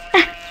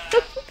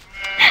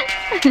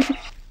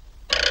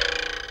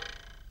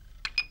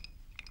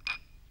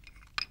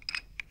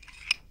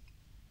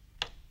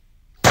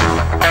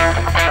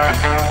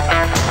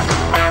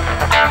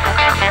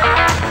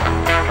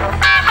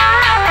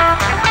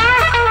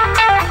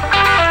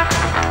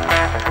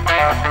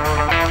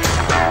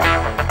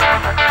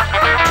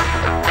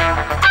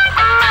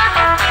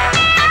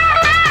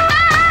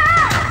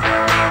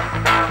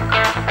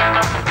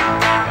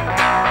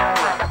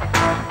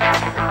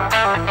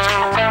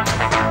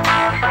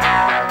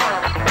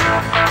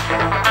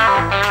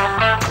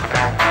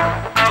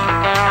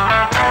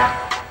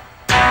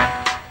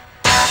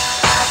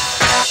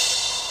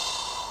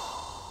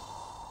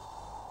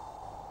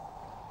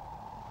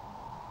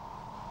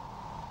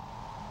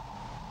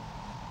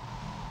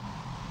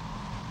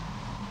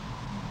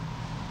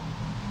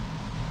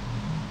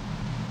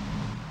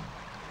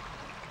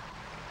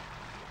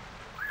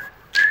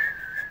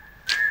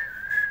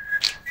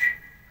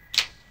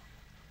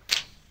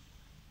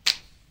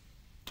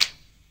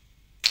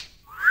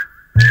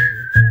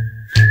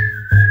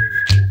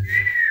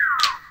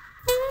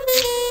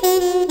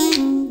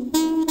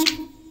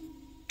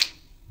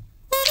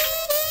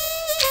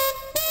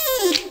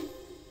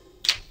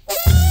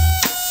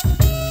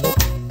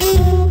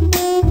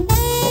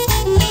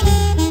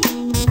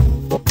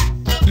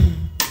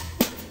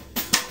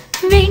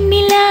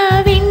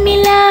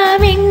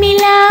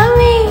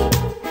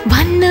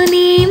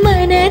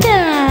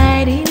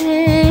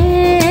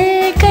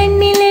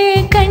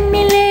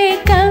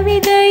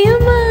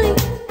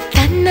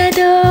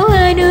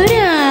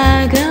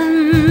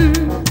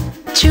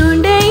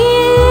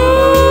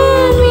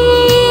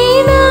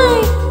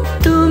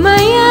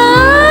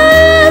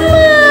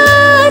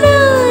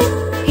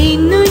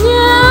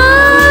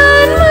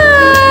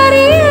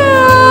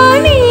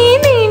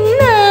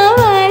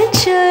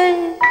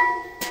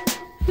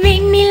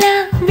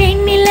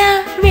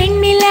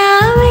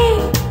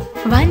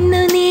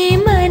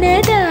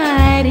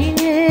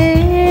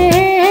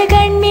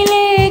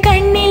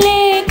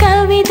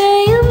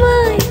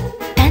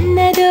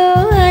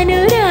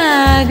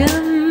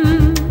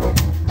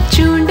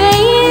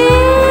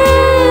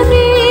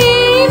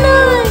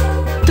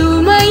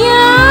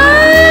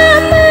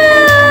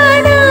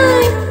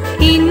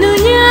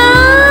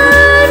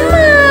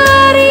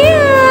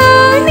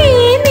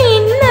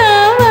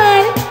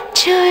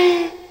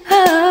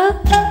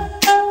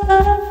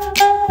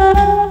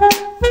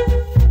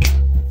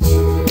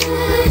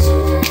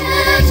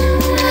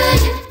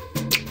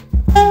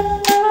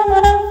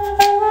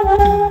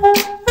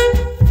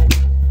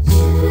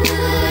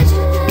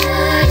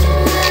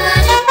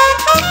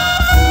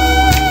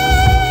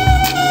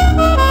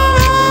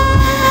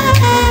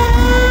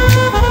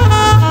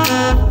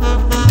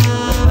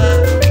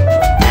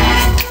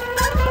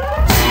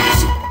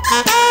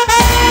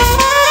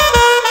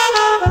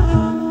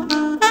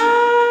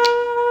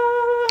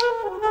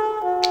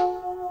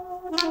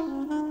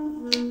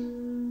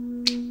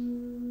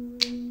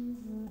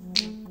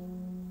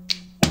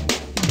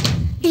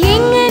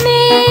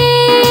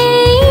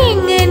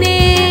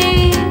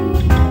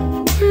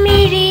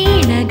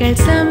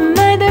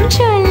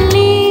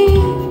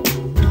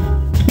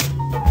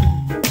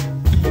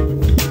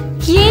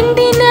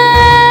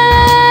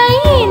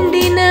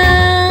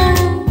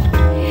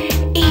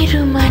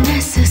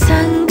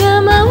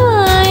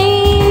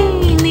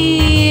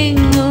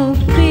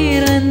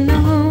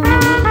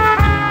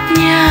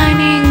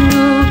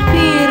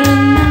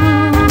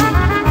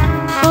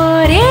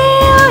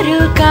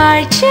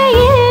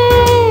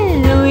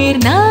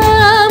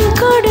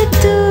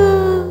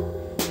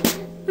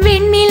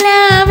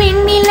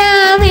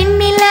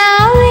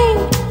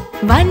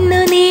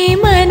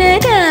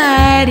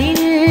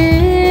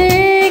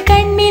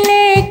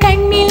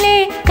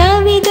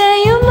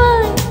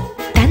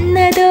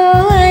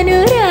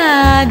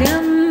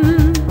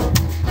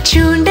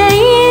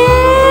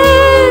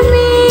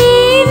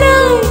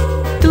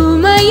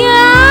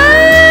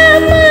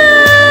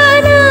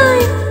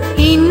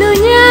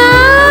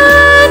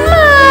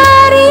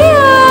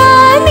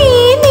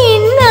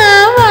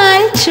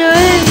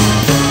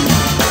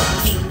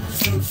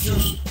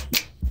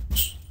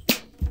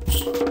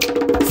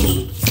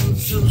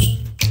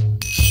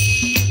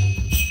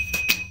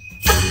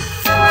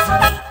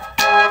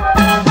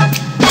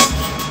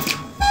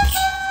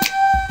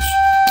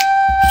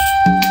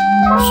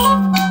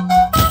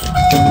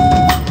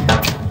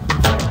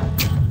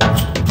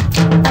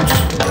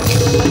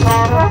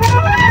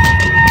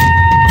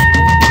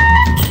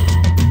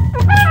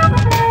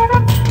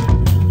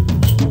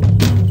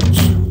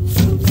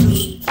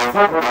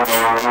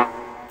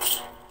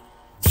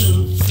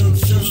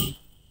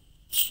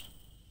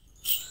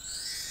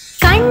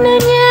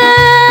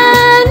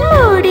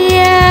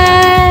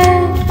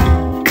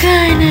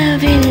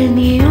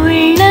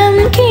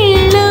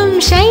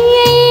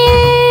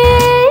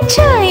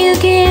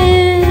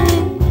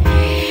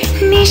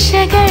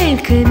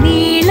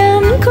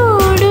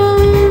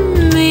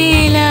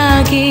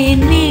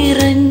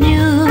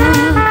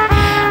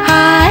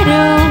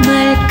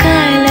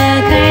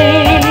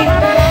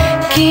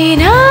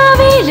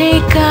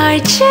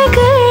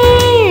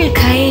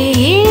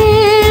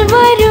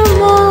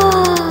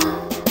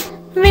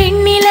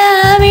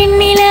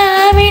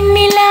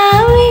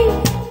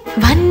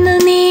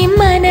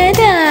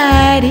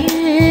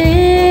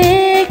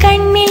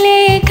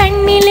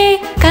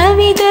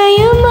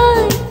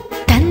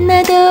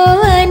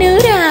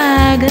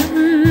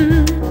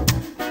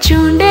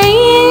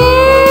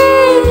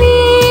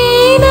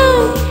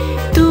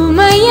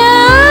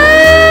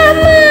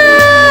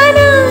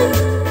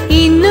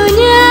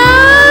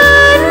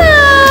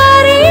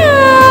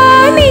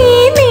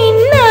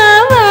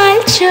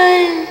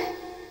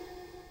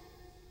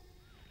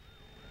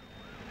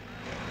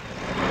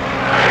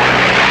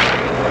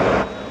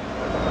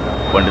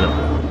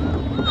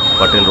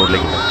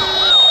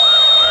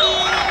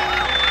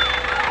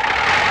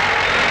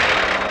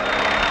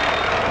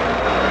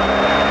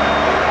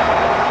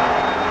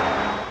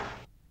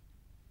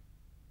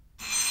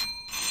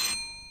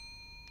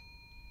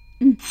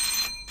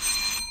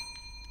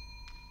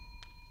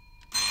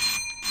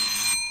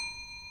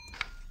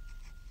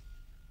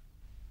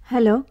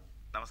 ഹലോ,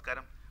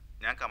 നമസ്കാരം.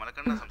 ഞാൻ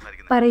കമലക്കണ്ണനാ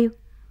സംസാരിക്കുന്നത്. പറയൂ.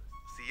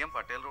 CM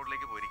പട്ടേൽ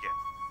റോഡിലേക്ക് പോയിരിക്കുക.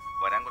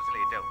 വരാൻ കുറച്ച്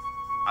ലേറ്റ് ആവും.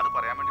 അത്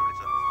പറയാൻ വേണ്ടി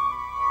വിളിച്ചതാണ്.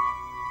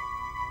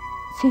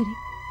 ശരി.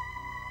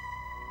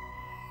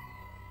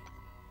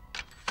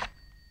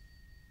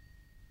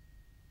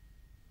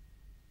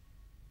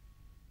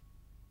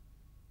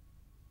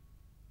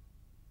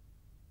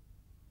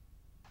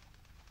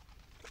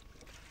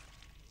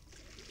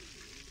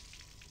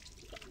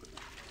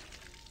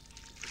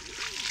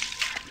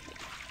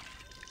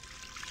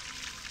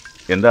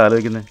 എന്താ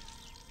ആലോചിക്കുന്നത്?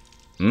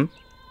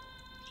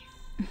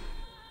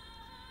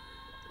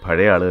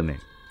 പഴയ ആള് തന്നെ,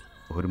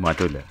 ഒരു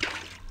മാറ്റമില്ല.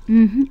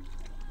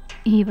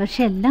 ഈ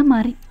വർഷം എല്ലാം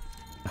മാറി.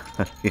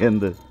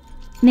 എന്ത്?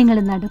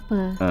 നിങ്ങളുടെ നടപ്പ്,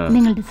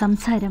 നിങ്ങളുടെ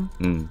സംസാരം,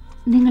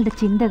 നിങ്ങളുടെ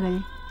ചിന്തകൾ,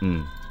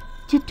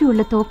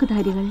 ചുറ്റുമുള്ള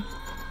തോക്കുധാരികൾ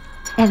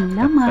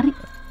എല്ലാം മാറി.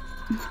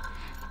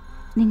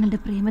 നിങ്ങളുടെ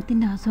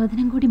പ്രേമത്തിന്റെ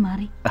ആസ്വാദനം കൂടി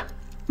മാറി.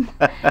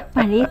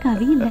 പഴയ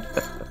കവിയില്ല.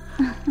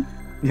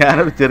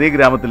 ഞാനൊരു ചെറിയ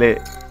ഗ്രാമത്തിലെ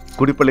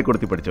കുടിപ്പള്ളി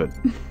കൊടുത്തി പഠിച്ചവൻ.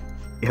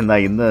 എന്നാ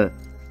ഇന്ന്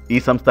ഈ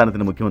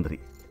സംസ്ഥാനത്തിന് മുഖ്യമന്ത്രി.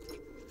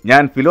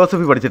 ഞാൻ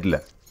ഫിലോസഫി പഠിച്ചിട്ടില്ല,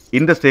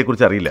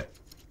 ഇൻഡസ്ട്രിയെക്കുറിച്ച് അറിയില്ല,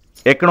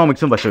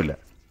 എക്കണോമിക്സും വശമില്ല.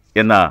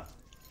 എന്നാ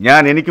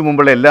ഞാൻ എനിക്ക്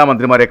മുമ്പുള്ള എല്ലാ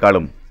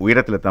മന്ത്രിമാരെക്കാളും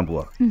ഉയരത്തിലെത്താൻ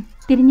പോവാ.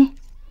 തിരിഞ്ഞേ.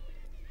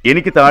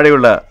 എനിക്ക്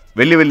താഴെയുള്ള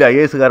വലിയ വലിയ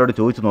IAS-കാരോട്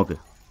ചോദിച്ചു നോക്ക്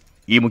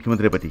ഈ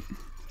മുഖ്യമന്ത്രിയെ പറ്റി.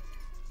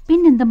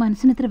 പിന്നെന്താ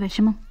മനസ്സിനിത്ര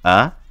വിഷമം?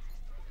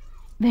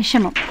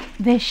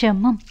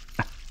 വിഷമം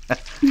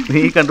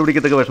നീ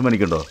കണ്ടുപിടിക്കത്തക്ക വിഷമം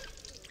എനിക്കുണ്ടോ?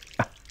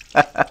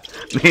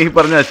 നീ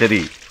പറഞ്ഞാ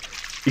ശരി.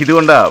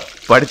 ഇതുകൊണ്ടാ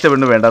പഠിച്ച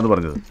പെണ്ണ് വേണ്ടാന്ന്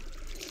പറഞ്ഞത്.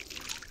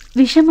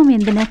 വിഷമം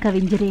എന്തിനാ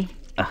കവിഞ്ചരേ?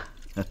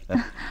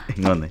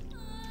 ഇങ്ങനെ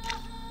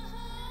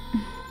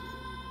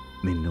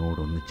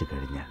നിന്നോടൊന്നിച്ചു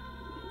കഴിഞ്ഞ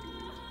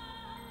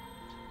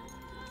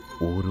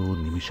ഓരോ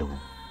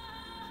നിമിഷവും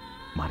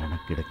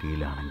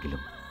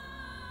മരണക്കിടക്കയിലാണെങ്കിലും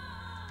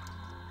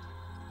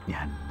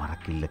ഞാൻ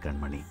മറക്കില്ല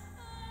കൺമണി.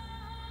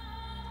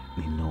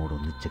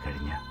 നിന്നോടൊന്നിച്ചു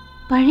കഴിഞ്ഞ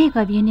പഴയ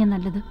കവിയനെയാ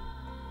നല്ലത്.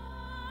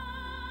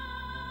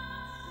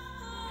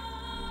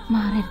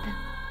 മാറരുത്.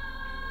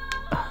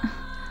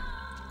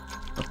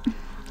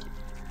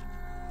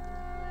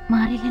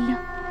 മാറില്ലല്ലോ.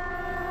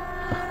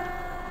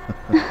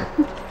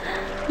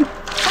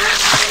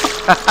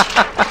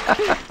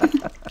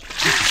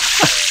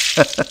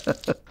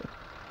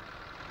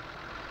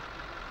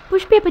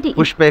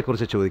 പുഷ്പയെ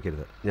കുറിച്ച്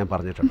ചോദിക്കരുത്, ഞാൻ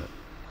പറഞ്ഞിട്ടുണ്ട്.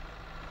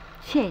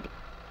 ശരി.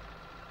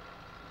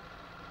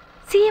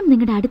 CM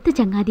നിങ്ങളുടെ അടുത്ത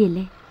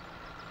ചങ്ങാതിയല്ലേ?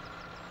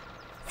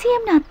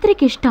 CMന്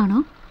അത്രയ്ക്ക് ഇഷ്ടമാണോ?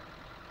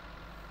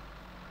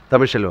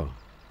 തമിഴ്ശെൽവോ,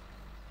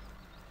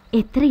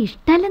 എത്ര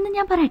ഇഷ്ടമല്ലെന്ന്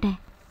ഞാൻ പറയട്ടെ.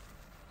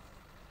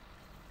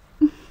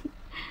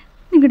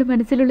 നിങ്ങളുടെ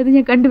മനസ്സിലുള്ളത്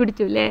ഞാൻ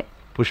കണ്ടുപിടിച്ചു അല്ലേ?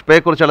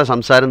 പുഷ്പയെക്കുറിച്ചുള്ള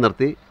സംസാരം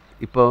നിർത്തി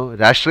ഇപ്പോൾ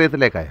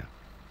രാഷ്ട്രീയത്തിലേക്കായ.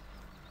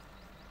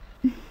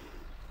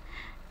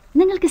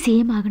 നിങ്ങൾക്ക്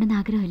CM ആകണമെന്ന്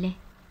ആഗ്രഹമല്ലേ?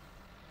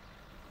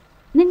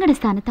 നിങ്ങളുടെ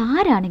സ്ഥാനത്ത്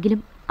ആരാണെങ്കിലും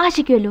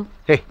ആശിക്കുമല്ലോ.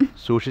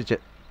 സൂക്ഷിച്ച്.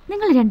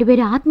 നിങ്ങൾ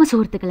രണ്ടുപേരും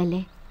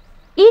ആത്മസുഹൃത്തുക്കളല്ലേ?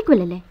 ഈക്വൽ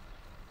അല്ലേ?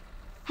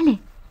 അല്ലേ?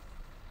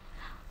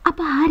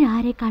 അപ്പൊ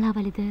ആരാരെക്കാളാ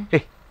വലുത്?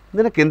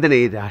 നിനക്ക് എന്തിനാ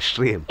ഈ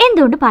രാഷ്ട്രീയം?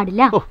 എന്തുകൊണ്ട്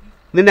പാടില്ല?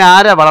 നിന്നെ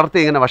ആരാ വളർത്തി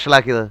ഇങ്ങനെ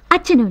വഷളാക്കിയത്?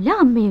 അച്ഛനുമില്ല,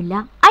 അമ്മയുമില്ല,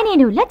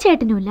 അനിയനുമില്ല,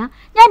 ചേട്ടനുമില്ല.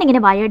 ഞാനിങ്ങനെ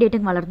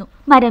വായാടിയിട്ടും വളർന്നു,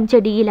 മരം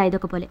ചെടിയില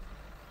ഇതൊക്കെ പോലെ.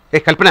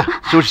 കൽപ്പന,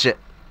 സൂക്ഷിച്ച്.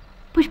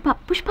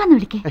 പുഷ്പാന്ന്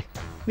വിളിക്കേ.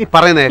 നീ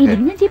പറയുന്നേ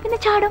ഞാൻ ജീപ്പിന്ന്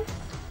ചാടും.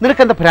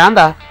 നിനക്ക് എന്താ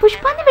ഭ്രാന്താ?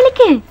 പുഷ്പാന്ന്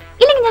വിളിക്കേ,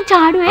 ഇല്ലെങ്കിൽ ഞാൻ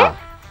ചാടുവേ.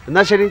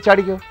 എന്നാ ശരി,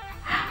 ചാടിക്കോ.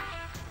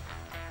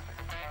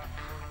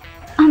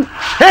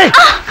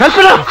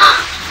 കൽപ്പന,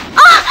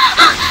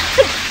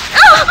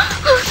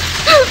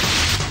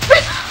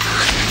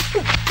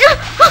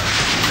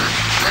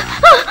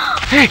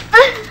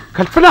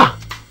 കൽപ്പന,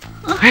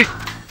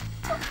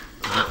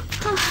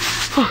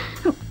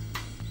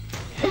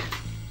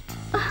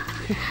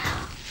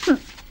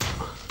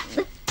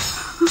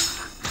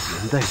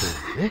 എന്താ ഇത്?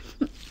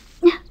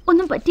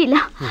 ഒന്നും പറ്റിയില്ല.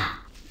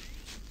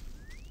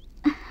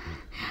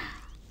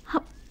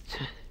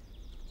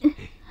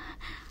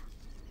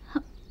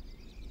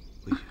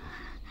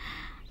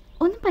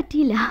 ഒന്നും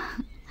പറ്റിയില്ല.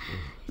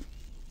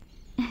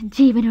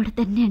 ജീവനോടെ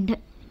തന്നെയുണ്ട്.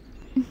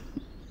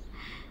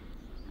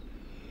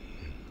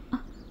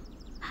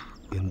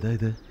 എന്താ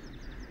ഇത്?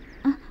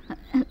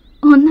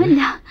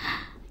 ഒന്നുമില്ല.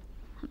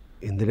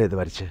 എന്തിനാ ഇത്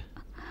വരച്ച്?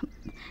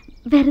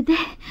 വെറുതെ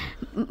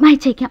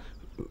മായ്ച്ചേക്കാം.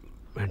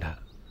 വേണ്ട.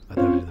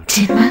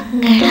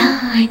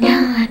 ജന്മങ്ങളായി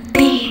ഞാൻ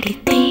തേടി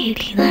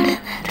തേടി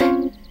നടന്നത്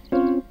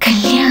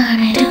കല്യാണ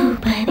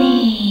രൂപനെ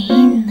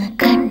ഇന്ന്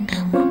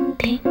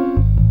കണ്ടുമുട്ടി.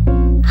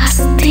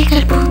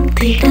 അസ്ഥികൾ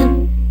പുത്തിടും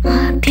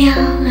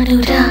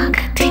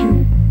ആദ്യാനുരാഗത്തിൻ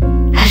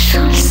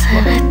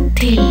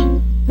ഹർഷോത്സവത്തിൽ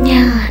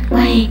ഞാൻ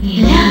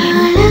വൈകില്ല.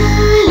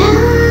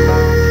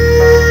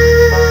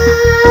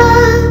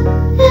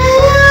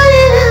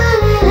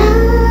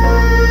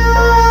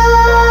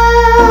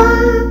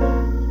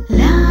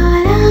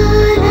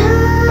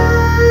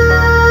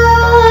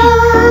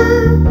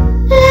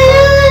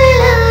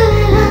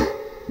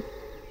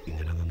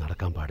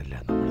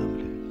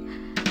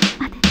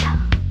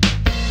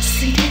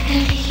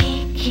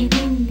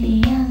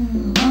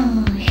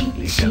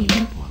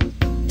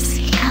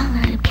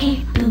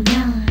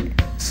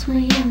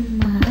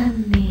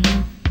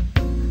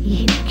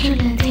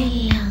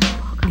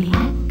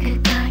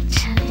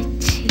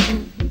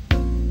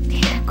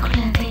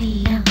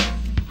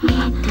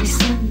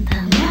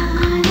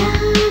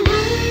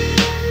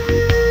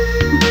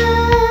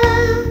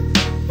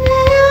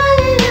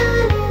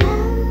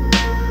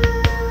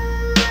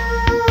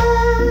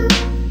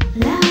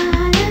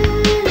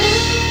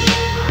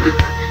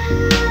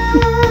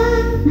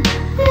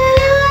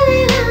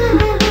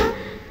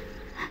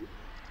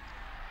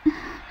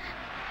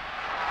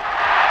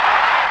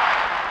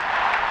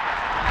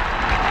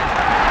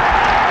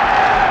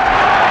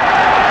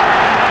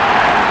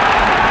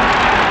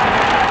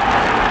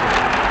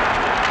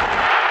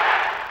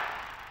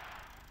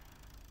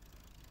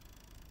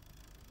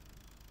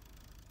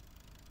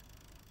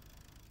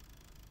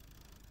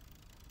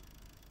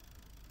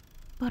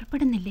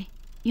 പുറപ്പെടുന്നില്ലേ?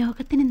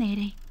 യോഗത്തിന്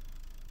നേരെ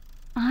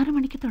 6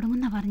 മണിക്ക്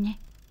തുടങ്ങുന്ന പറഞ്ഞേ.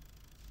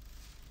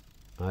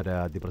 ആരാ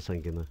ആദ്യം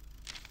പ്രസംഗിക്കുന്നത്?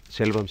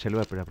 ശെൽവം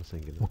എപ്പോഴാണ്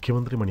പ്രസംഗിക്കുന്നത്?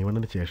 മുഖ്യമന്ത്രി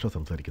മണിവണ്ണന് ശേഷം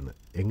സംസാരിക്കുന്നത്.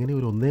 എങ്ങനെ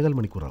ഒരു 1.25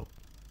 മണിക്കൂറാവും?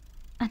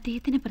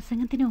 അദ്ദേഹത്തിന്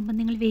പ്രസംഗത്തിന് മുമ്പ്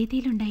നിങ്ങൾ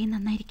വേദിയിലുണ്ടായി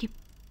നന്നായിരിക്കും.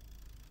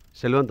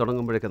 ശെൽവം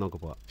തുടങ്ങുമ്പോഴേക്കെ നമുക്ക്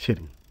പോവാം.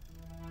 ശരി.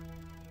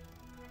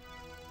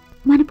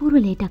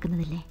 മനഃപൂർവ്വം ലേറ്റ്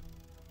ആക്കുന്നതല്ലേ?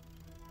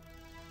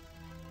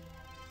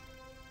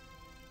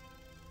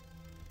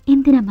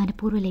 എന്തിനാ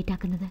മനഃപൂർവ്വം ലേറ്റ്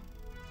ആക്കുന്നത്?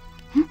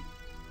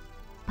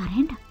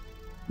 പറയണ്ട.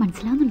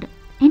 മനസ്സിലാവുന്നുണ്ട്,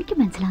 എനിക്ക്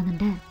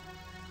മനസ്സിലാവുന്നുണ്ട്.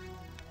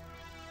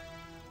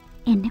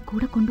 എന്നെ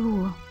കൂടെ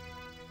കൊണ്ടുപോവോ?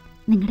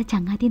 നിങ്ങളുടെ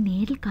ചങ്ങാതിയെ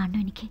നേരിൽ കാണണം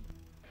എനിക്ക്.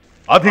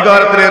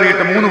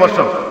 അധികാരത്തിലേറിയിട്ട് 3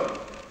 വർഷം.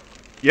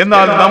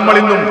 എന്നാൽ നമ്മൾ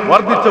ഇന്നും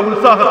വർദ്ധിച്ച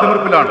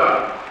ഉത്സാഹത്തിമിർപ്പിലാണ്.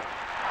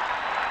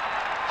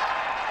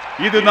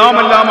 ഇത്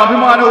നാമെല്ലാം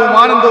അഭിമാനവും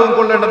ആനന്ദവും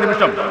കൊള്ളേണ്ട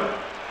നിമിഷം.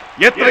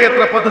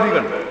 എത്രയെത്ര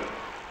പദ്ധതികൾ,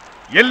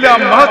 എല്ലാം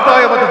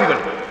മഹത്തായ പദ്ധതികൾ.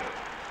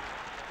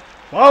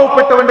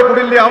 പാവപ്പെട്ടവന്റെ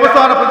കുടിലെ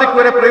അവസാന പ്രജയ്ക്ക്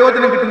വരെ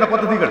പ്രയോജനം കിട്ടുന്ന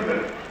പദ്ധതികൾ.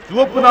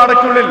 ചുവപ്പ്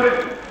നാടയ്ക്കുള്ളിൽ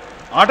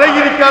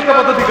അടയിരിക്കാത്ത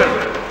പദ്ധതികൾ.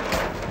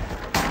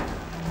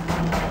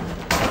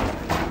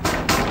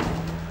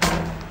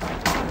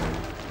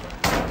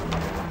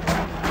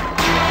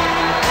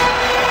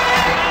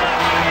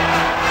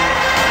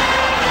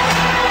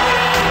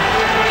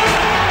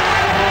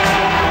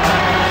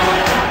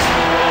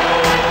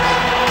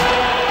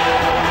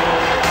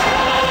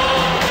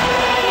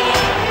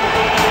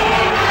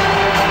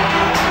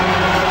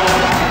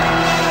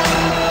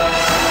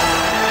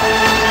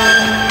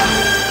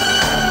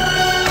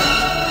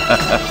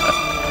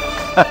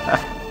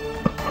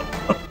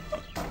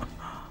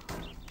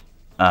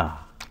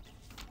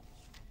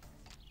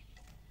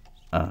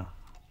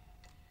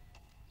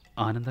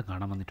 ആനന്ദം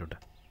കാണാൻ വന്നിട്ടുണ്ട്.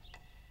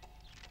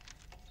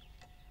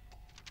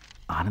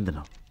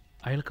 ആനന്ദനോ?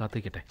 അയാൾ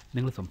കാത്തിരിക്കട്ടെ,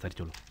 നിങ്ങൾ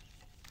സംസാരിച്ചോളൂ.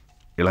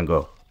 ഇളങ്കോ,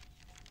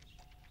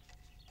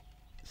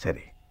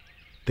 ശരി.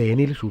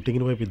 തേനിയിൽ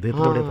ഷൂട്ടിങ്ങിന് പോയപ്പോൾ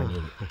ഇദ്ദേഹത്തിന് അവിടെ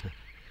തങ്ങിയത്.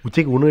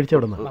 ഉച്ചയ്ക്ക് ഊണ് കഴിച്ച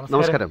അവിടെ നിന്ന്.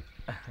 നമസ്കാരം.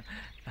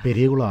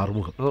 പെരിയകുളം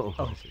ആറുമുഖം.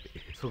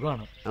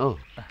 സുഖമാണ്.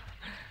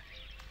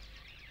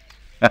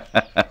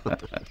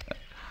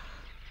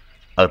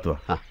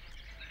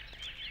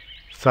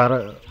 സാറ്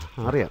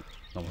അറിയാം.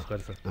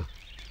 നമസ്കാരം സാർ.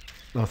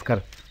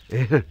 നമസ്കാരം.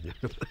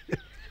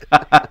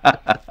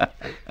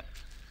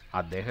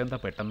 അദ്ദേഹം എന്താ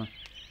പെട്ടെന്ന്?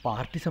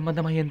 പാർട്ടി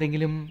സംബന്ധമായി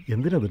എന്തെങ്കിലും?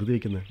 എന്തിനാ ധൃതി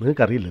വയ്ക്കുന്നത്?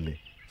 നിങ്ങൾക്ക് അറിയില്ലല്ലേ?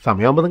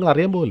 സമയമാകുമ്പോൾ നിങ്ങൾ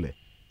അറിയാൻ പോവല്ലേ?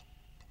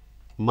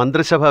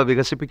 മന്ത്രിസഭ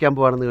വികസിപ്പിക്കാൻ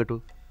പോവാണെന്ന് കേട്ടു.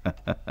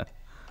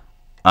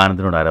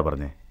 ആനന്ദിനോട് ആരാ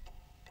പറഞ്ഞേ?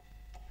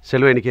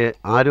 സെൽവ, എനിക്ക്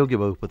ആരോഗ്യ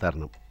വകുപ്പ്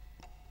തരണം.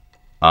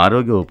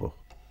 ആരോഗ്യ വകുപ്പോ?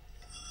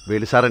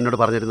 വേലു സാർ എന്നോട്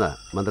പറഞ്ഞിരുന്ന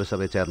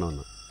മന്ത്രിസഭയിൽ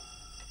ചേരണമെന്ന്.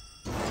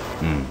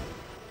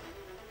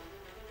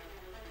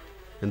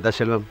 എന്താ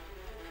സെൽവം,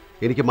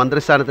 എനിക്ക്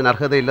മന്ത്രിസ്ഥാനത്തിന്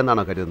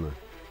അർഹതയില്ലെന്നാണോ കരുതുന്നത്?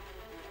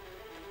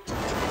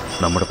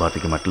 നമ്മുടെ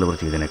പാർട്ടിക്ക് മറ്റുള്ളവർ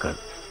ചെയ്തതിനേക്കാൾ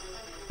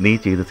നീ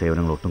ചെയ്ത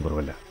സേവനങ്ങൾ ഒട്ടും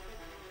കുറവല്ല.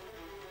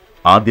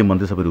 ആദ്യം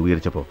മന്ത്രിസഭ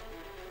രൂപീകരിച്ചപ്പോൾ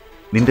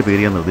നിന്റെ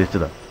പേര് ഞാൻ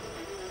നിർദ്ദേശിച്ചതാ.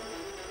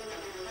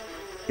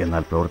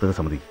 എന്നാൽ പ്രവർത്തക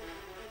സമിതി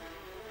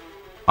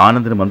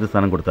ആനന്ദിന്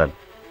മന്ത്രിസ്ഥാനം കൊടുത്താൽ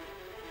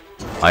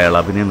അയാൾ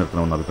അഭിനയം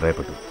നിർത്തണമെന്ന്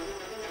അഭിപ്രായപ്പെട്ടു.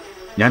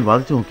 ഞാൻ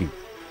വാദിച്ചു നോക്കി,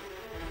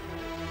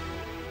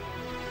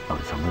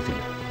 അവർ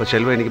സമ്മതിച്ചില്ല. അപ്പോൾ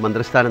സെൽവ എനിക്ക്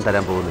മന്ത്രിസ്ഥാനം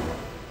തരാൻ പോകുന്നില്ല.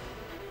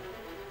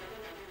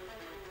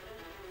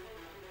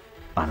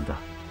 ആനന്ദ,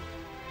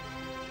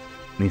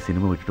 നീ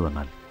സിനിമ വിട്ടിട്ട്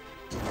വന്നാൽ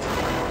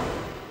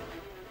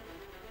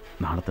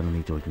നാളെ തന്നെ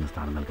നീ ചോദിക്കുന്ന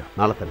സ്ഥാനം നൽകാം.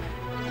 നാളെ തന്നെ?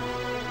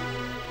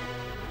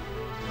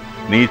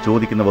 നീ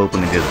ചോദിക്കുന്ന വകുപ്പ്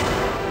നിന്റേത്.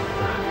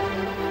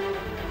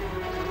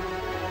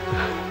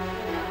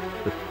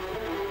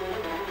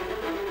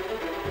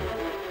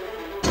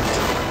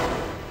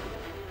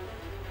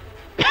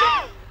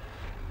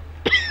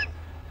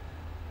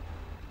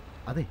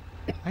 അതെ,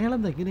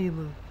 അയാളെന്താ ഇങ്ങനെ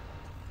ചെയ്യുന്നത്?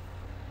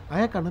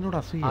 അയാൾ കണ്ണനോട്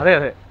അസൂയ. അതെ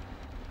അതെ,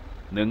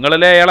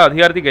 നിങ്ങളല്ലേ അയാളെ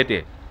അധികാരത്തിൽ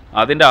കയറ്റിയേ.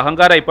 അതിന്റെ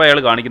അഹങ്കാരം ഇപ്പൊ അയാൾ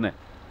കാണിക്കുന്നത്.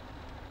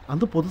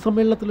 അന്ന്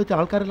പൊതുസമ്മേളനത്തിൽ വെച്ച്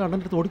ആൾക്കാരെല്ലാം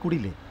അണ്ണൻ്റെ അടുത്ത്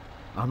ഓടിക്കൂടിയില്ലേ?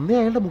 അന്നേ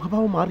അയാളുടെ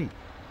മുഖഭാവം മാറി.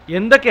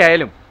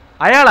 എന്തൊക്കെയായാലും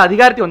അയാൾ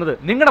അധികാരത്തിൽ വന്നത്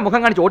നിങ്ങളുടെ മുഖം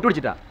കാണിച്ച് ഓട്ട്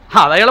പിടിച്ചിട്ടാ.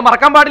 അത് അയാൾ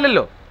മറക്കാൻ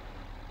പാടില്ലല്ലോ.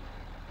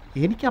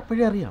 എനിക്ക്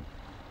അപ്പോഴേ അറിയാം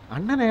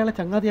അണ്ണൻ അയാളെ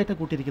ചങ്ങാതിയായിട്ട്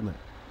കൂട്ടിയിരിക്കുന്നത്.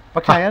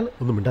 പക്ഷെ അയാൾ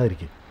ഒന്നും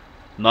മിണ്ടാതിരിക്കും.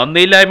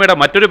 നന്ദിയില്ലായ്മയുടെ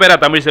മറ്റൊരു പേരാ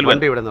തമിഴ്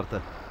സെൽവൻ. ഇവിടെ നിർത്ത്.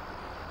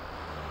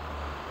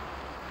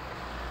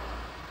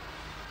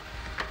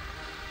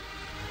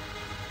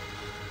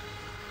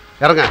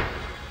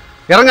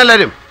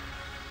 ഇറങ്ങല്ലാരും.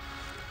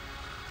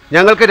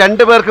 ഞങ്ങൾക്ക്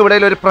രണ്ടുപേർക്ക്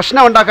ഇടയിൽ ഒരു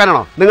പ്രശ്നം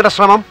ഉണ്ടാക്കാനാണോ നിങ്ങളുടെ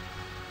ശ്രമം?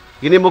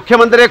 ഇനി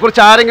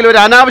മുഖ്യമന്ത്രിയെക്കുറിച്ച് ആരെങ്കിലും ഒരു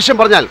അനാവശ്യം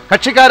പറഞ്ഞാൽ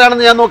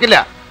കക്ഷിക്കാരാണെന്ന് ഞാൻ നോക്കില്ല.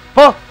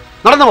 പോ,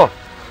 നടന്നു പോ.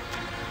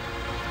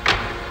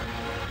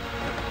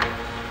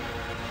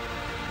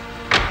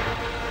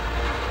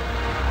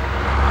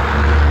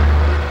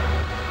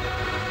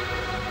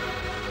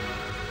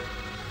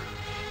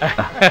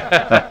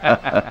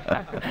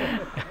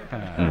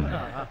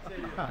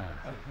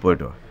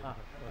 പോയിട്ടോ.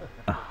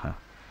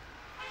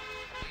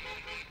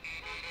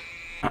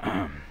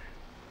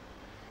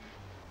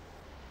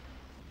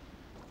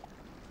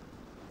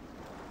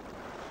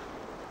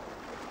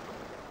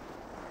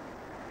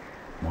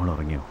 മോൾ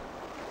ഉറങ്ങിയോ?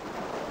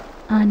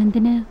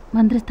 ആനന്ദിന്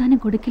മന്ത്രിസ്ഥാനം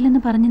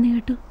കൊടുക്കില്ലെന്ന് പറഞ്ഞെന്ന്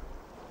കേട്ടു.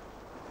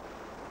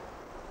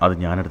 അത്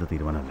ഞാനെടുത്ത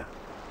തീരുമാനമല്ല,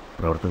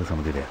 പ്രവർത്തക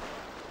സമിതിയുടെ.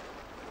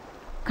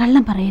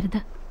 കള്ളം പറയരുത്.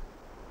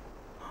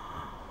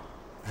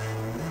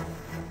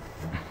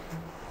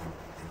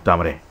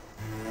 താമരേ,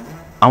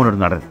 അവനൊരു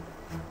നടൻ,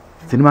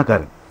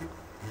 സിനിമാക്കാരൻ.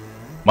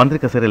 മന്ത്രി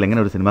കസേരയിൽ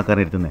എങ്ങനെ ഒരു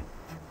സിനിമാക്കാരൻ ഇരുത്തുന്നേ?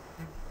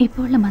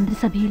 ഇപ്പോൾ ഉള്ള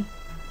മന്ത്രിസഭയിൽ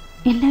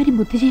എല്ലാവരും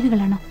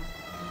ബുദ്ധിജീവികളാണോ?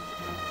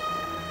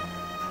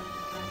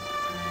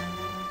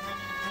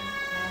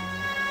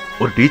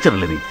 ഒരു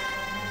ടീച്ചറല്ലേ നീ?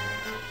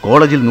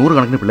 കോളേജിൽ 100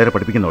 കണക്കിന് പിള്ളേരെ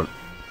പഠിപ്പിക്കുന്നവൾ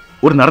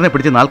ഒരു നടനെ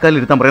പിടിച്ച് നാൽക്കാലിൽ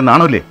ഇരുത്താൻ പറയുന്ന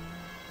ആണോല്ലേ?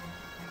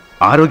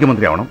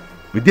 ആരോഗ്യമന്ത്രി ആവണം,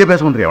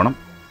 വിദ്യാഭ്യാസ മന്ത്രി ആവണം.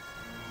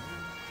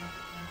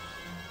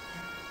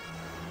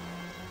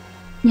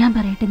 ഞാൻ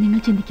പറയട്ടെ, നിങ്ങൾ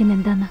ചിന്തിക്കുന്ന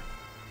എന്താന്ന്?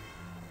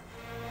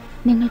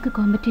 നിങ്ങൾക്ക്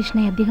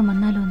കോമ്പറ്റീഷനായി അദ്ദേഹം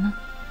വന്നാലോ എന്ന്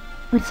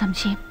ഒരു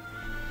സംശയം.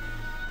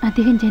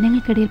 അദ്ദേഹം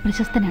ജനങ്ങൾക്കിടയിൽ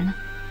പ്രശസ്തനാണ്.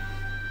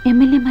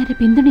 MLA-മാരുടെ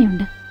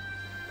പിന്തുണയുണ്ട്.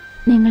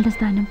 നിങ്ങളുടെ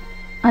സ്ഥാനം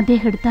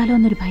അദ്ദേഹം എടുത്താലോ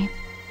എന്നൊരു ഭയം.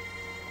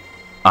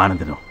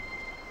 ആനന്ദനോ?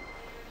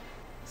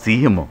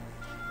 CM-ഓ?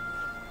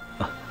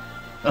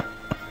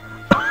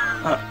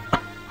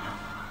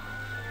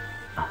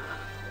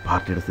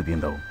 പാർട്ടിയുടെ സ്ഥിതി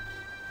എന്താവും?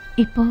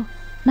 ഇപ്പോ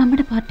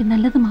നമ്മുടെ പാർട്ടി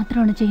നല്ലത്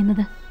മാത്രമാണ്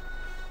ചെയ്യുന്നത്.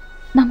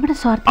 നമ്മുടെ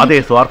അതെ,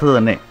 സ്വാർത്ഥത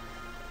തന്നെ.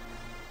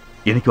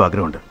 എനിക്കും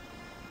ആഗ്രഹമുണ്ട്.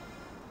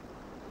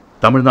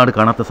 തമിഴ്നാട്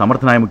കാണാത്ത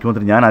സമർത്ഥനായ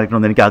മുഖ്യമന്ത്രി ഞാൻ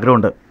ആയിരിക്കണമെന്ന് എനിക്ക്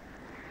ആഗ്രഹമുണ്ട്.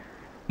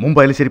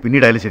 മുമ്പായാലും ശരി,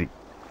 പിന്നീടായാലും ശരി,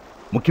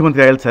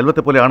 മുഖ്യമന്ത്രി ആയാൽ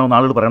സെൽവത്തെ പോലെ ആണോ എന്ന്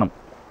ആളുകൾ പറയണം.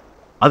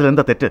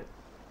 അതിലെന്താ തെറ്റ്?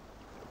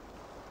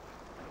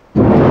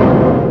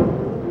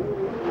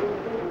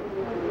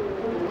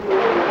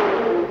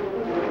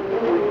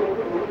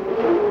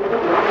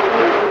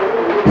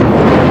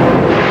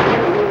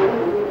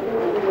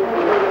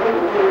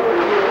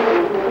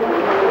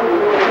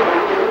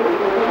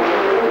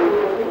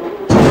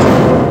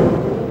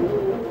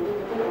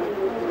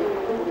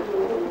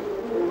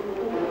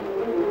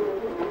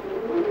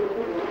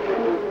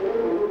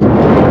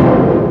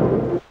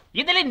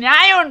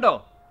 ന്യായമുണ്ടോ?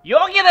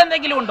 യോഗ്യത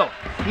എന്തെങ്കിലും ഉണ്ടോ?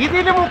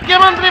 ഇതിന്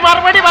മുഖ്യമന്ത്രി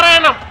മറുപടി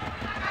പറയണം.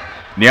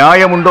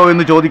 ന്യായമുണ്ടോ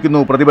എന്ന് ചോദിക്കുന്നു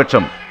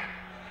പ്രതിപക്ഷം.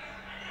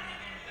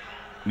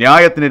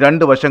 ന്യായത്തിന്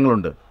രണ്ട്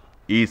വശങ്ങളുണ്ട്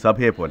ഈ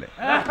സഭയെ പോലെ.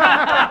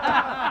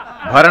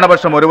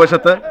 ഭരണപക്ഷം ഒരു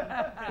വശത്ത്,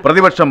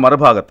 പ്രതിപക്ഷം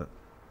മറുഭാഗത്ത്.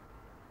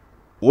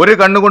 ഒരു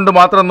കണ്ണുകൊണ്ട്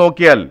മാത്രം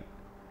നോക്കിയാൽ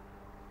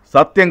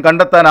സത്യം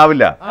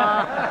കണ്ടെത്താനാവില്ല.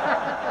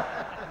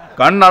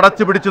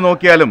 കണ്ണടച്ചു പിടിച്ചു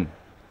നോക്കിയാലും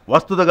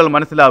വസ്തുതകൾ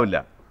മനസ്സിലാവില്ല.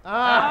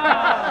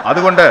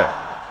 അതുകൊണ്ട്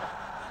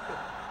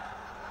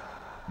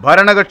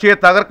ഭരണകക്ഷിയെ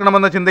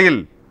തകർക്കണമെന്ന ചിന്തയിൽ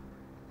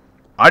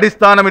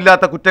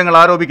അടിസ്ഥാനമില്ലാത്ത കുറ്റങ്ങൾ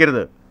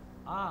ആരോപിക്കരുത്.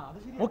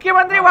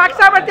 മുഖ്യമന്ത്രി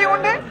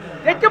വാക്സാപത്യമുണ്ട്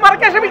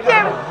തെറ്റുമറക്കാൻ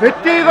ശ്രമിക്കുകയാണ്.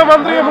 തെറ്റ് ചെയ്ത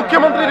മന്ത്രിയെ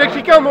മുഖ്യമന്ത്രി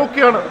രക്ഷിക്കാൻ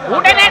നോക്കിയാണ്.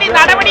 ഉടനടി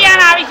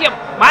നടപടിയാണ് ആവശ്യം,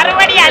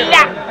 മറുപടി അല്ല.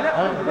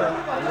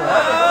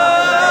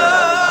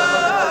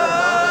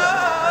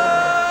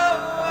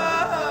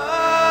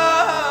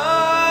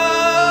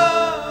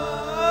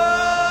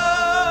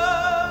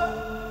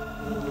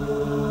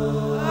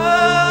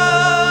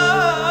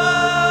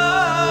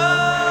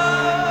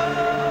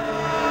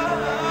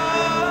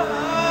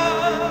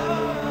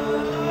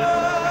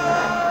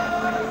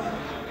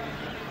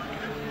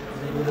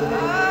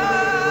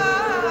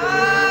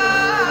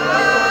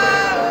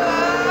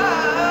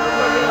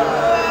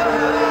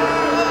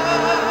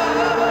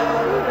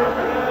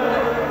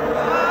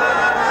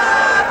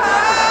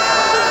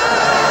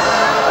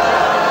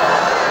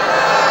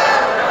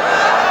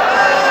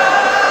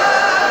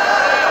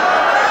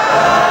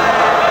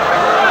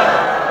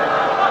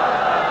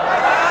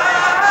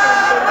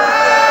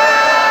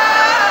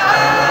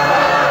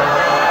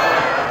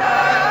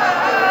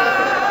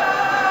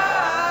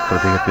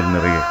 ഹൃദയത്തിൽ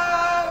നിറയെ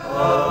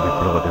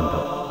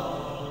വിപ്ലവഗന്ധം,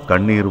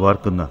 കണ്ണീർ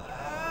വാർക്കുന്ന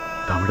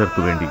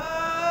തമിഴർക്കു വേണ്ടി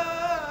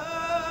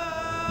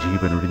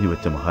ജീവൻ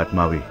ഒഴിഞ്ഞുവെച്ച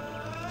മഹാത്മാവേ,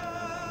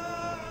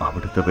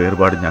 അവിടുത്തെ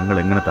വേർപാട് ഞങ്ങൾ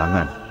എങ്ങനെ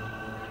താങ്ങാൻ?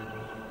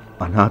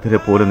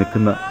 അനാഥരെ പോലെ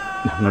നിൽക്കുന്ന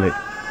ഞങ്ങളെ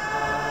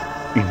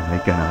ഇനി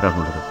നയിക്കാൻ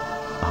ആരാണുള്ളത്?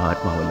 ആ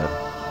ആത്മാവല്ലാതെ.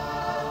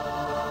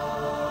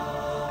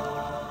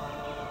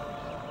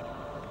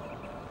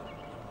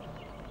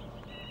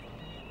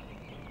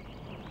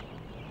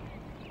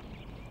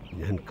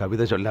 ഞാൻ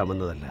കവിത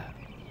ചൊല്ലാമെന്നതല്ല,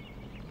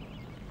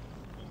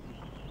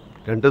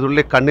 രണ്ടു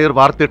തുള്ളി കണ്ണീർ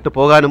വാർത്തിട്ട്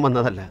പോകാനും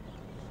വന്നതല്ല.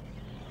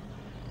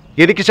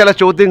 എനിക്ക് ചില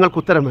ചോദ്യങ്ങൾക്ക്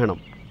ഉത്തരം വേണം.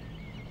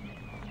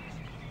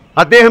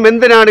 അദ്ദേഹം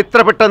എന്തിനാണ്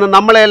ഇത്ര പെട്ടെന്ന്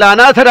നമ്മളെല്ലാം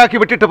അനാഥരാക്കി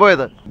വിട്ടിട്ട്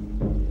പോയത്?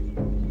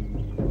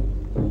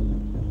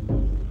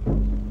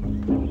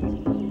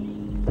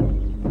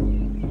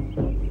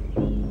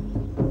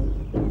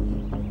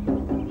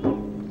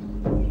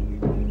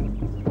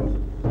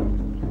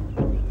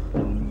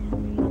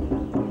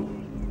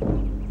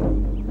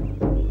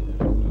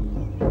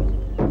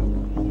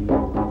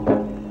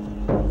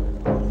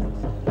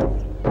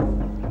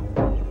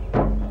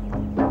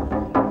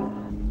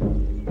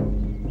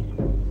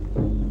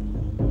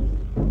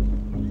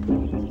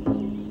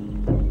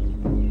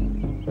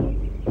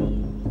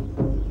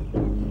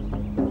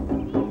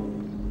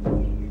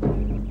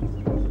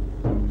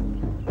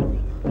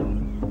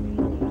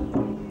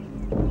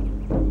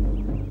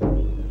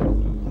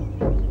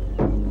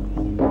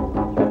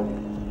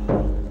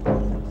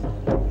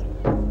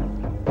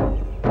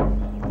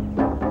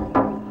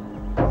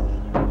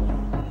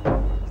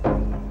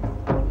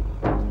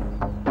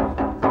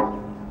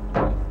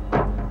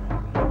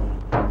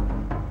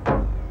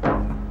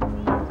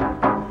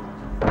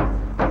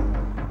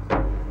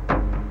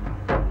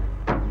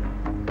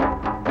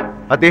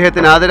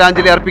 അദ്ദേഹത്തിന്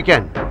ആദരാഞ്ജലി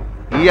അർപ്പിക്കാൻ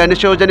ഈ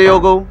അനുശോചന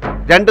യോഗവും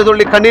രണ്ടു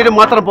തുള്ളി കണ്ണീരും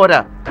മാത്രം പോരാ.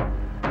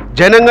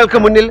 ജനങ്ങൾക്ക്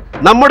മുന്നിൽ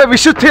നമ്മുടെ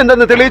വിശുദ്ധി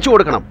എന്തെന്ന് തെളിയിച്ചു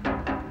കൊടുക്കണം.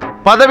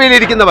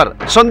 പദവിയിലിരിക്കുന്നവർ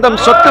സ്വന്തം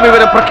സ്വത്ത്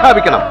വിവരം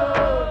പ്രഖ്യാപിക്കണം.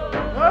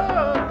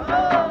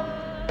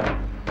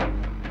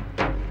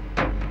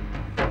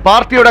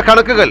 പാർട്ടിയുടെ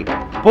കണക്കുകൾ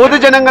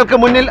പൊതുജനങ്ങൾക്ക്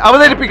മുന്നിൽ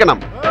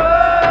അവതരിപ്പിക്കണം.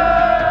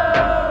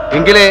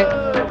 എങ്കിലേ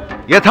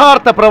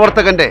യഥാർത്ഥ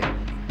പ്രവർത്തകന്റെ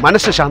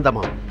മനസ്സ്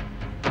ശാന്തമാവും.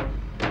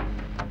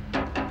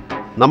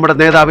 നമ്മുടെ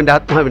നേതാവിന്റെ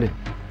ആത്മാവിന്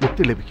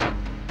മുക്തി ലഭിക്കും.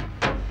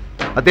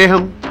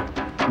 അദ്ദേഹം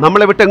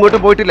നമ്മളെ വിട്ട്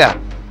എങ്ങോട്ടും പോയിട്ടില്ല.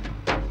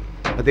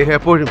 അദ്ദേഹം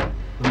എപ്പോഴും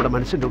നമ്മുടെ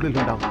മനസ്സിൻ്റെ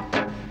ഉള്ളിലുണ്ടാവും.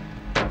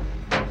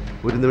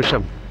 ഒരു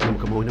നിമിഷം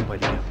നമുക്ക് മൗനം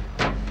പാലിക്കാം.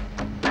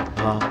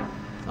 ആ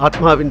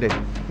ആത്മാവിൻ്റെ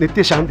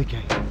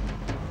നിത്യശാന്തിക്കായി.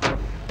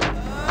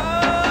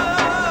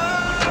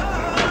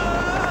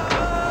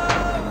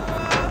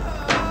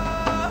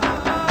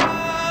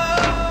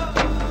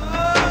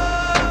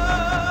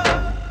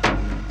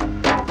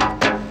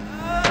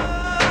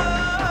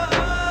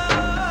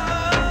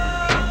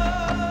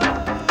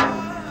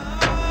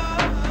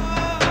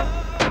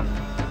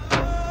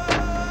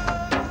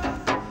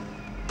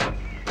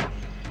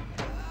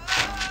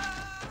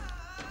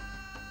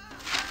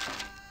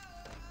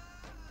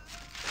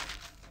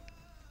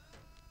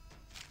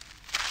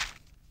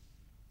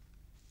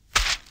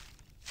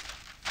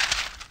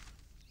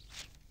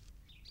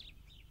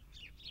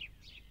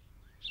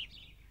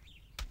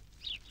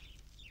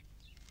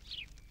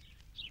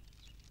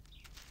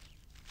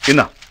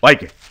 ഇന്നാ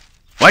വായിക്കേ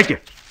വായിക്കേ,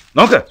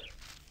 നോക്ക്.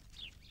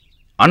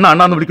 അണ്ണ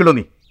അണ്ണാന്ന് വിളിക്കല്ലോ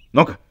നീ.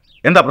 നോക്ക്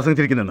എന്താ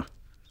പ്രസംഗിച്ചിരിക്കുന്നെന്ന്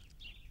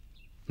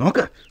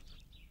നോക്ക്.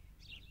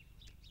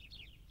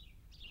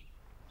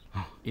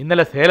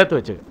 ഇന്നലെ സേലത്ത്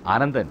വെച്ച്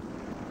ആനന്ദൻ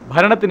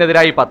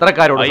ഭരണത്തിനെതിരായി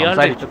പത്രക്കാരോട്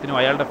അയാളുടെ ഇഷ്ടത്തിനും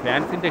അയാളുടെ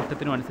ഫാൻസിന്റെ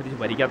ഇഷ്ടത്തിനും അനുസരിച്ച്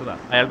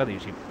ഭരിക്കാത്തതാണ് അയാളുടെ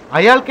ദേഷ്യം.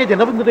 അയാൾക്കേ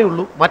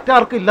ജനപിന്തുണയുള്ളൂ,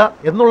 മറ്റാർക്കില്ല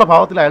എന്നുള്ള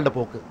ഭാവത്തിൽ അയാളുടെ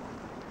പോക്ക്.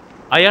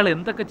 അയാൾ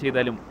എന്തൊക്കെ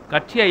ചെയ്താലും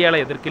കക്ഷി അയാളെ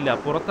എതിർക്കില്ല,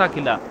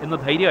 പുറത്താക്കില്ല എന്ന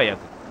ധൈര്യം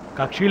അയാൾക്ക്.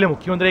 കക്ഷിയിലെ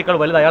മുഖ്യമന്ത്രിയേക്കാൾ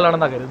വലുത്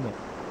അയാളാണെന്നാണ് കരുതുന്നത്.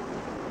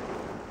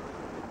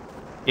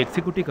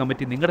 എക്സിക്യൂട്ടീവ്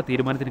കമ്മിറ്റി നിങ്ങളുടെ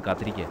തീരുമാനത്തിന്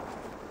കാത്തിരിക്കുക.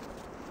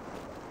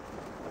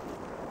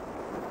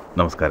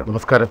 നമസ്കാരം.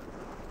 നമസ്കാരം.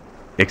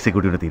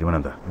 എക്സിക്യൂട്ടീവിന്റെ തീരുമാനം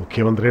എന്താ?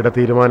 മുഖ്യമന്ത്രിയുടെ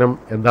തീരുമാനം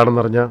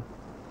എന്താണെന്നറിഞ്ഞ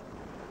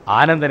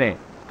ആനന്ദനെ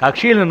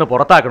കക്ഷിയിൽ നിന്ന്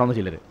പുറത്താക്കണമെന്ന്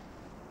ചിലര്,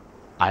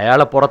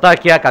 അയാളെ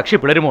പുറത്താക്കിയ കക്ഷി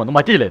പിളരുമോ എന്ന്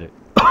മറ്റു ചിലര്.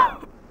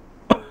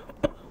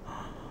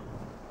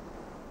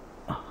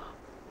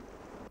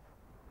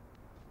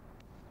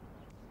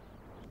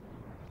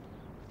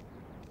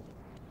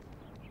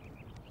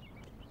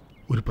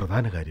 ഒരു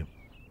പ്രധാന കാര്യം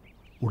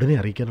ഉടനെ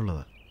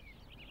അറിയിക്കാനുള്ളതാ.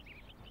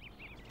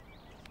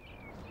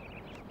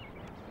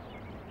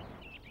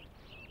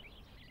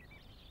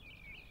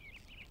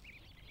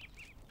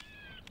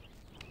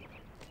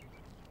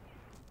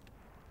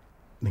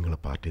 നിങ്ങളെ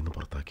പാർട്ടിയിൽ നിന്ന്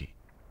പുറത്താക്കി.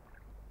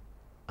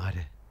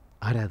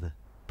 ആരാ അത്?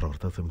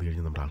 പ്രവർത്തക സമിതി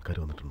കഴിഞ്ഞ് നമ്മുടെ ആൾക്കാർ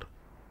വന്നിട്ടുണ്ട്.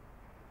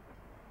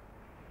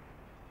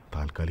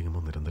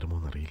 താൽക്കാലികമോ നിരന്തരമോ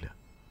എന്നറിയില്ല.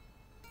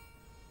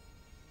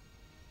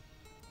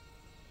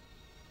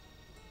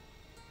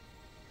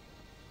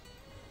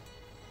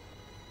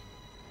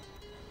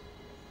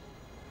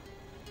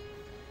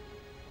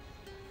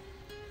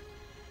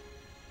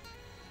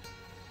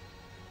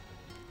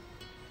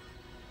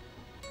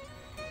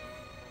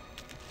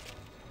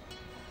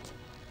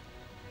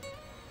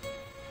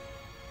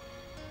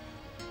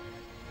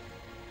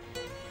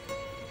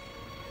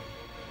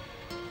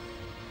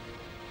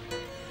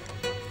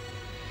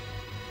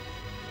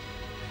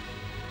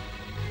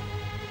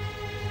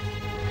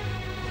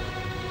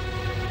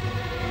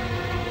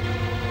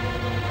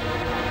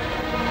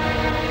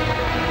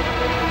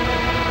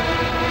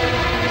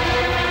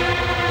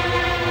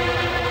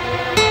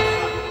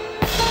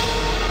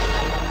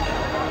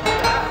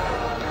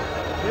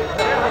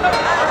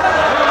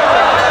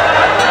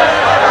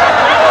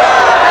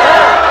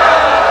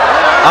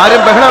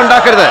 ആരും ബഹളം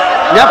ഉണ്ടാക്കരുത്.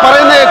 ഞാൻ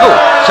പറയുന്നത് കേൾക്കൂ.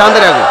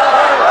 ശാന്തരാകൂ,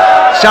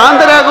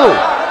 ശാന്തരാകൂ,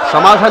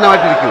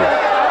 സമാധാനമായിട്ടിരിക്കൂ.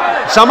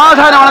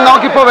 സമാധാനമാണ്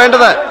നമുക്കിപ്പോ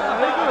വേണ്ടത്.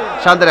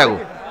 ശാന്തരാകൂ.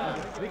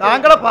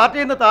 താങ്കളെ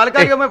പാർട്ടിയിൽ നിന്ന്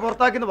താൽക്കാലികമായി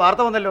പുറത്താക്കുന്ന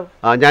വാർത്ത വന്നല്ലോ.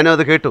 ഞാനും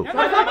അത് കേട്ടു.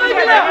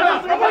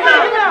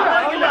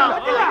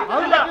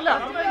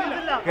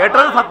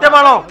 കേട്ടത്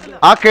സത്യമാണോ?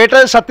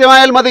 കേട്ടത്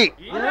സത്യമായാൽ മതി.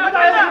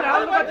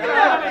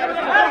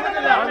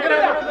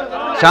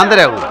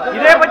 ശാന്തരാകൂ.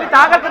 ഇതേപറ്റി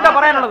താങ്കൾക്ക് എന്താ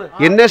പറയാനുള്ളത്?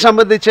 എന്നെ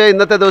സംബന്ധിച്ച്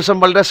ഇന്നത്തെ ദിവസം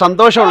വളരെ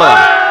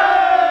സന്തോഷമുള്ളതാണ്.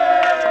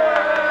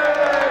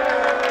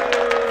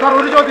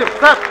 ഒരു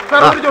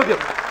ചോദ്യം.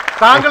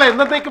 താങ്കൾ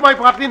എന്നേക്കുമായി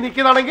പാർട്ടി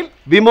നിൽക്കുന്നതാണെങ്കിൽ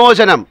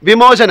വിമോചനം.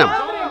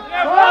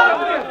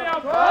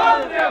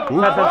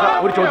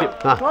 ഒരു ചോദ്യം.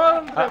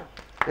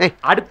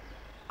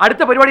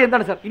 അടുത്ത പരിപാടി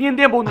എന്താണ് സാർ? ഇനി എന്ത്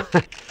ചെയ്യാൻ പോകുന്നു?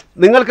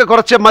 നിങ്ങൾക്ക്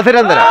കുറച്ച്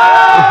മധുരം തരാം.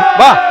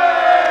 വാ,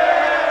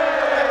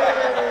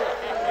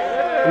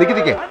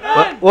 നിക്കേ.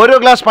 ഓരോ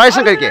ഗ്ലാസ്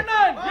പായസം കഴിക്കേ.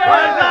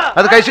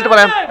 അത് കഴിച്ചിട്ട്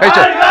പറയാം.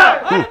 കഴിച്ചോ.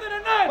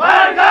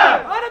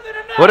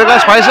 ഓരോ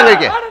ഗ്ലാസ് പായസം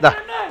കഴിക്കേ.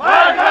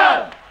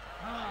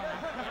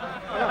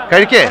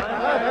 കഴിക്കേ.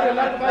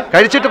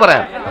 കഴിച്ചിട്ട്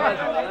പറയാം.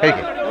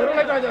 കഴിക്കേ.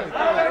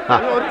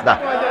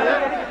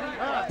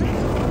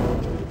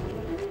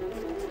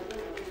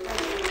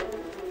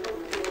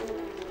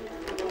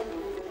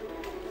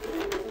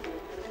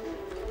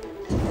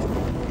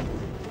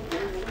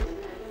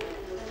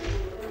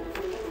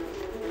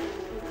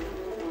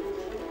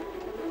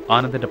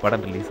 ആനന്ദിന്റെ പടം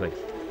റിലീസായി.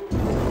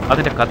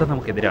 അതിന്റെ കഥ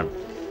നമുക്കെതിരാണ്.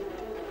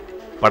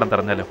 പടം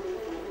തറഞ്ഞാലോ?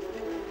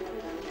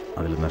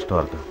 അതിൽ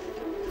നഷ്ടമാർക്ക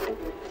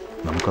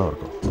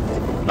നമുക്കവർക്കോ?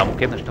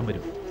 നമുക്കേ നഷ്ടം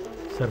വരും.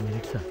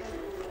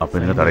 അപ്പൊ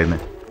നിങ്ങൾ തടയുന്നേ?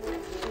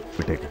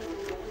 വിട്ടേക്ക്.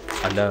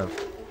 അല്ല,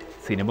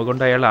 സിനിമ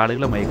കൊണ്ട് അയാൾ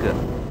ആളുകളെ മയക്കുക.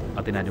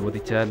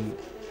 അതിനനുവദിച്ചാൽ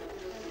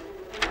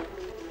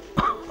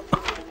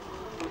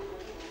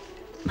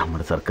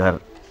നമ്മുടെ സർക്കാർ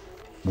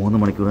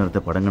 3 മണിക്കൂർ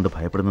നേരത്തെ പടം കണ്ട്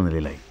ഭയപ്പെടുന്ന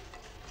നിലയിലായി.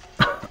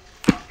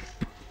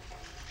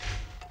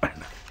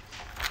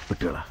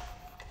 വിട്ടുകളാ.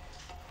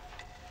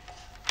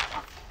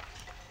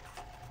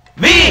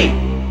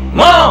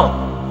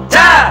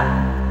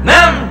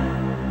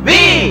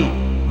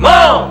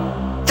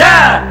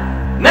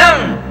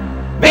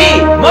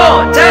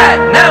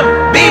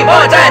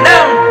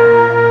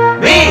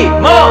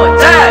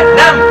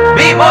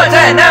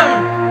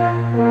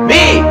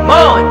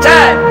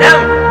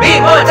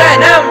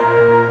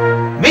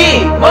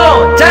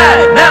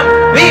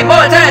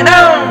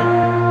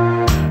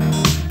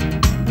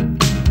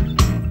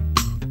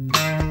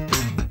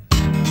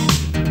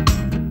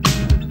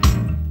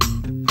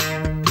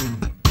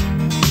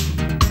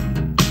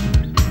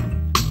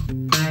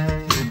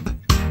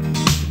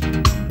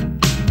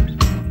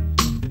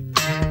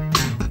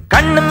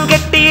 കണ്ണും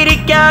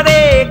കെട്ടിയിരിക്കാതെ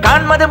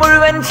കാൺമത്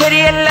മുഴുവൻ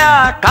ശരിയല്ല.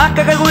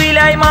 കാക്കകൾ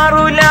കുയിലായി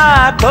മാറൂല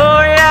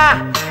തോഴ.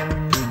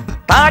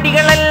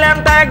 താടികളെല്ലാം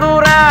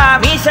ടാഗൂറ,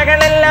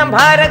 മീശകളെല്ലാം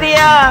ഭാരതീയ.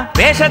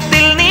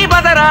 വേഷത്തിൽ നീ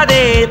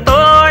പതറാതെ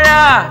തോഴ.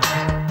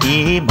 ഈ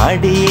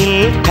മടിയിൽ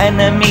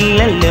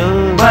ഖനമില്ലല്ലോ,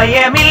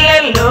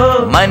 ഭയമില്ലല്ലോ,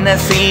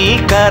 മനസ്സിൽ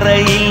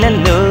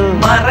കറയില്ലല്ലോ,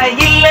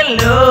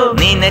 മറയില്ലല്ലോ,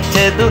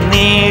 നനച്ചതു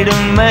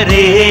നേടും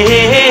വരെ.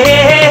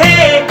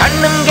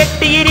 കണ്ണും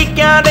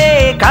കെട്ടിയിരിക്കാതെ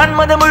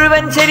കാൺമത്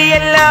മുഴുവൻ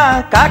ശരിയല്ല,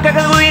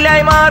 കാക്കകൾ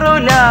കുയിലായി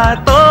മാറൂല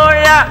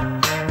തോഴ.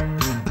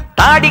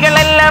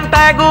 താടികളെല്ലാം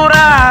ടാഗൂറ,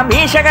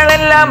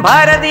 മീശകളെല്ലാം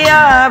ഭാരതീയ,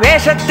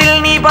 വേഷത്തിൽ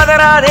നീ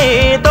പതറാതെ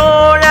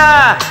തോഴ.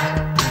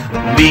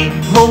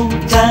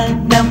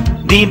 വിമോചനം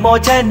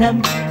വിമോചനം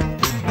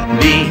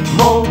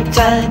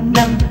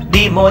വിമോചനം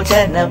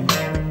വിമോചനം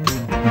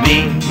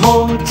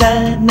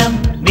വിമോചനം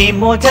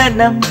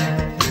വിമോചനം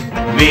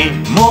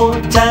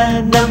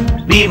വിമോചനം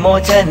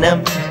വിമോചനം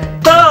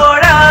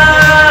തോഴ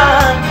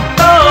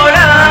തോഴ.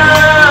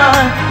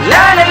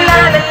 ലാ ലാ ലാ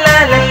ലാ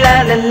ലാ ലാ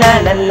ലാ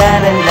ലാ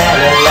ലാ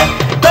ലാ ലാ.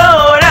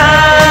 തോഴ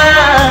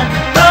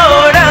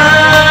തോഴ.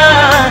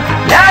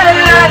 ലാ ലാ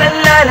ലാ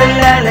ലാ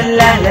ലാ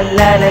ലാ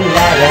ലാ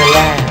ലാ ലാ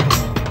ലാ.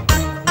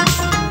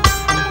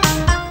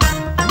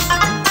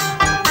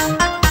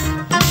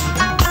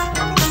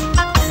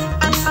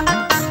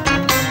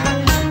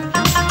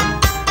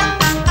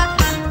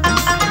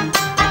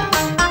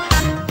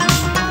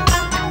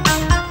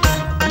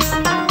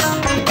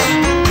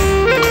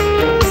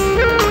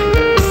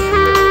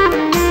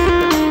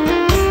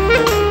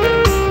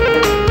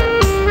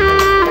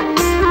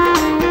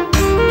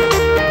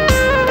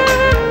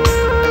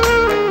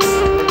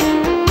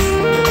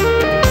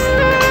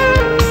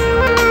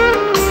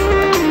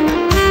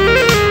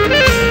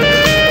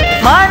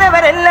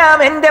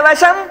 എന്റെ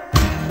വശം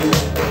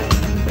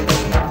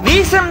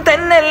വീശം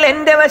തെന്നൽ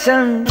എന്റെ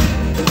വശം,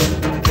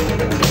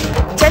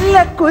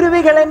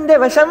 ചെല്ലക്കുരുവികൾ എന്റെ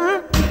വശം,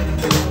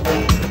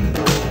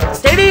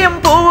 സ്റ്റേഡിയം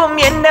പൂവും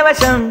എന്റെ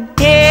വശം,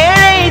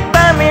 ഏഴை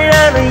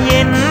തമിഴർ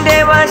എന്റെ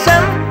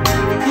വശം,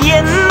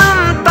 എന്നും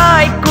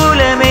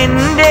തായ്ക്കുലം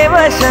എന്റെ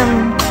വശം,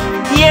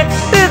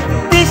 8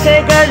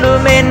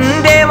 ദിശകളും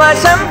എന്റെ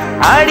വശം.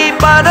 അടിപതറാതെ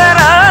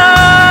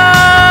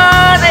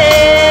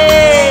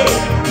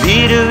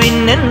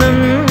തിരുവിനെന്നും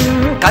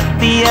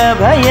കത്തിയ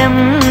ഭയം,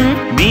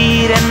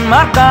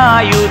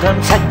 വീരന്മാർക്കായുധം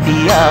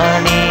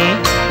ശക്തിയാണേ.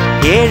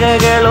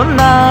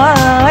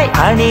 ഏഴകളൊന്നായി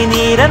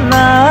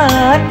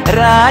അണിനിരന്നാൽ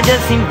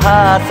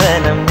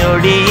രാജസിംഹാസനം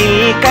ഞൊടിയിൽ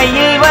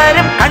കയ്യിൽ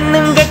വരും.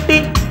 കണ്ണും കെട്ടി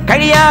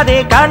കഴിയാതെ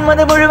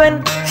കാൺമത് മുഴുവൻ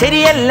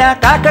ശരിയല്ല,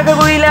 കാക്കക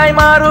കുയിലായി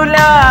മാറൂല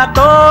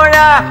തോഴ.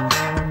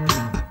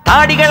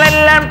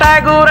 താടികളെല്ലാം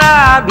ടാഗൂറ,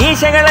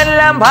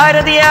 മീശകളെല്ലാം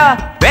ഭാരതീയ,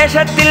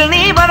 വേഷത്തിൽ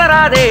നീ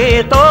പതറാതെ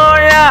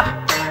തോഴ.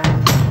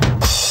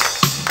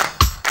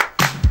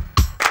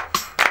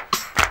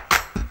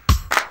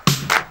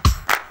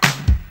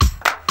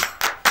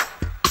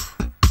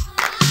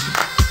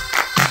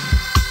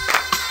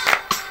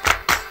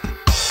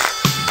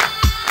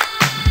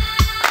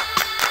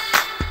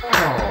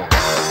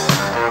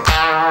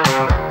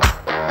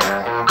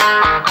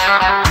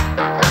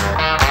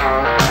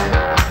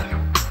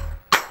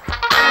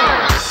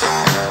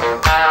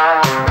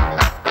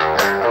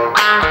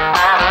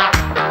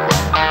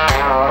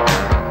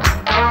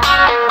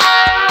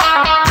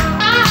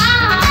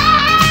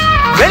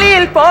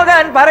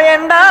 പോകാൻ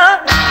പറയണ്ട,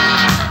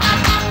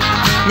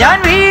 ഞാൻ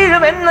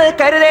വീഴുമെന്ന്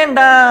കരുതേണ്ട.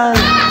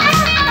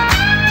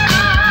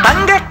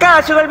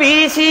 തങ്കക്കാശുകൾ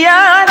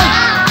വീശിയാൽ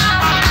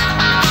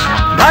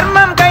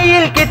ധർമ്മം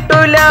കയ്യിൽ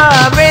കിട്ടൂല.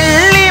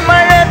 വെള്ളി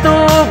മഴ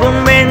തൂകും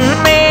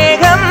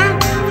വെൺമേഘം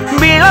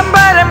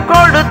വിളംബരം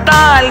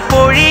കൊടുത്താൽ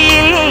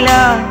പൊഴിയില്ല.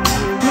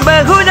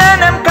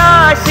 ബഹുജനം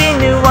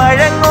കാശിന്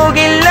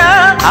വഴങ്ങുകില്ല,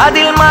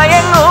 അതിൽ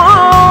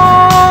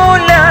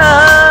മയങ്ങൂല.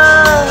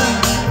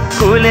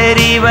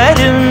 പുലരി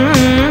വരും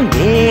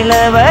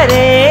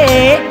വേളവരെ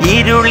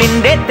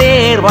ഇരുളിന്റെ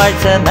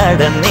തേർവാഴ്ച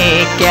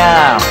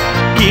നടന്നേക്കാം.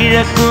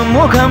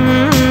 കിഴക്കുമുഖം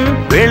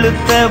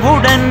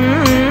വെളുത്തവുടൻ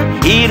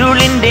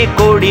ഇരുളിന്റെ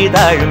കൊടി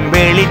താഴും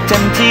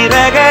വെളിച്ചം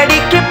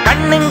ചിറകടിക്കും.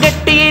 കണ്ണും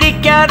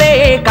കെട്ടിയിരിക്കാതെ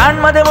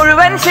കാൺമത്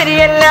മുഴുവൻ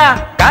ശരിയല്ല,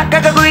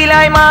 കാക്കക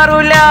കുയിലായി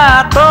മാറൂല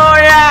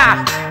തോഴ.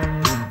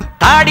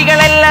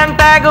 താടികളെല്ലാം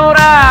ടാഗൂറ,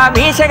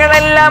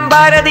 മീശകളെല്ലാം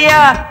ഭാരതീയ,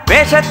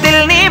 വേഷത്തിൽ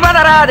നീ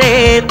പതറാതെ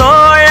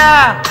തോഴ.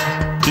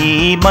 ഈ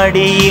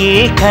മടിയിൽ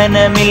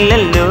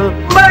ഖനമില്ലല്ലോ,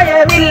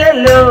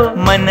 ഭയമില്ലല്ലോ,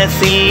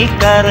 മനസ്സിൽ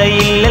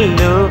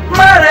കറയില്ലല്ലോ,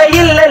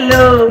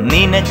 മറയില്ലല്ലോ,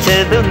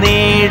 നനച്ചതു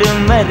നേടും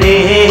വരെ.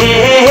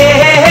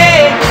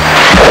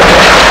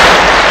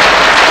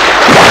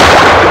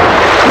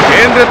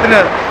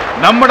 കേന്ദ്രത്തിന്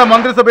നമ്മുടെ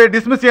മന്ത്രിസഭയെ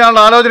ഡിസ്മിസ്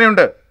ചെയ്യാനുള്ള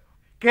ആലോചനയുണ്ട്.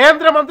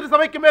 കേന്ദ്ര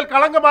മന്ത്രിസഭയ്ക്ക് മേൽ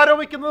കളങ്കം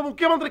ആരോപിക്കുന്നത്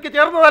മുഖ്യമന്ത്രിക്ക്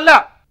ചേർന്നതല്ല.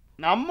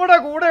 നമ്മുടെ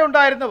കൂടെ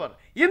ഉണ്ടായിരുന്നവർ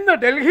ഇന്ന്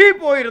ഡൽഹിയിൽ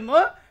പോയിരുന്നു,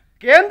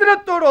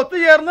 കേന്ദ്രത്തോട്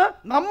ഒത്തുചേർന്ന്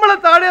നമ്മളെ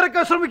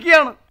താഴെയിറക്കാൻ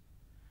ശ്രമിക്കുകയാണ്.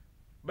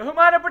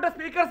 ബഹുമാനപ്പെട്ട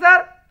സ്പീക്കർ സാർ,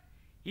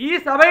 ഈ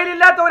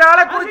സഭയിലില്ലാത്ത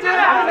ഒരാളെ കുറിച്ച്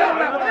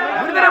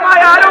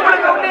ഗുരുതരമായ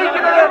ആരോപണങ്ങൾ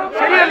ഉന്നയിക്കുന്നത്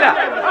ശരിയല്ല.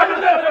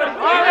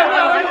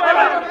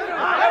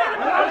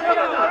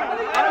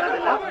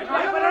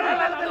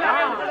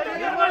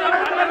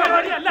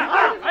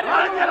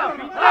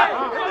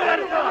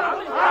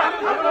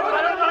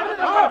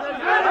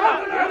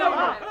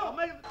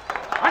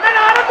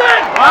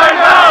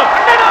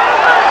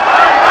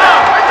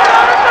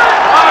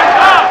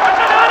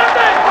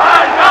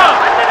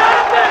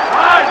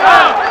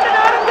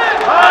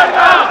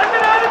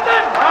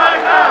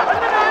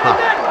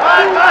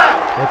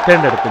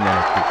 എത്തേണ്ട അടുത്ത് ഞാൻ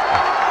എത്തി.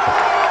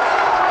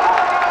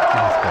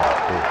 നമസ്കാരം.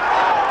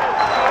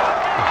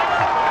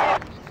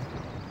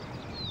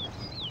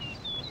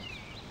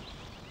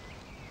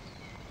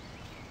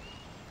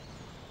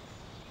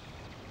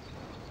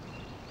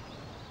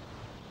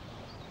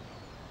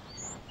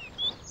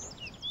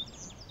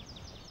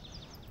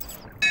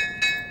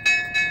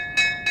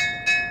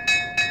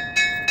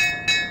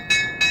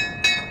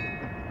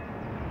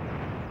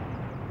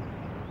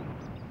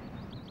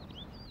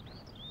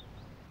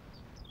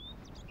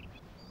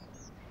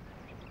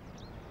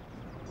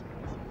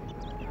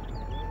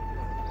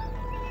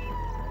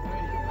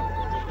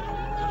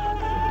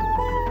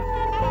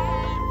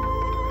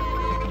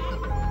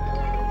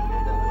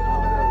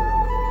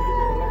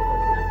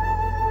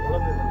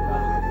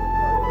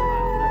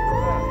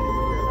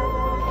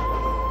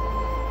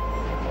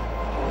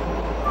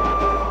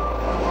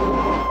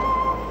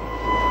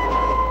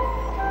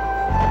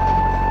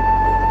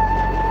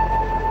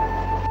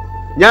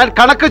 ഞാൻ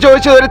കണക്ക്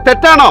ചോദിച്ചത് ഒരു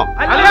തെറ്റാണോ?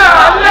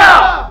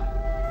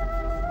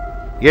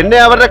 എന്നെ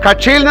അവരുടെ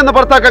കക്ഷിയിൽ നിന്ന്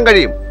പുറത്താക്കാൻ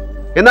കഴിയും,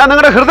 എന്നാൽ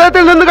നിങ്ങളുടെ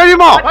ഹൃദയത്തിൽ നിന്ന്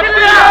കഴിയുമോ?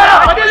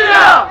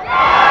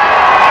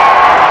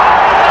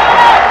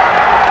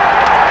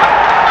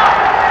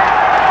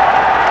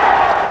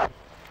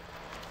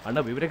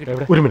 അണ്ണാ വിവരം കിട്ടി.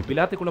 ഒരു മിനിറ്റ്.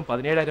 വിലാത്തിക്കുളം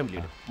 17,000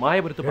 ലീഡ്,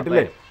 മായപുരത്ത്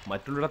 10,000.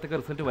 മറ്റുള്ളിടത്തൊക്കെ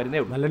റിസൾട്ട് വരുന്നേ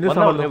ഉള്ളൂ.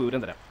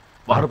 വിവരം തരാം.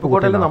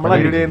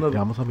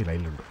 രാമസ്വാമി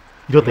ലൈനിലുണ്ട്.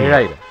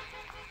 27,000.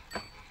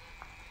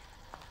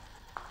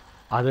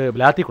 അത്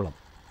ബ്ലാത്തിക്കുളം.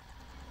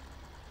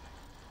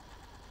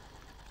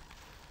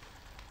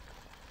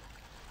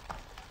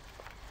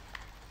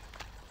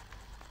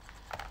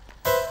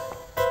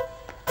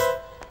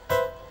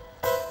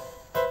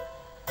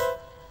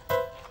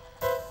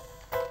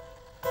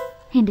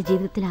 എന്റെ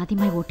ജീവിതത്തിൽ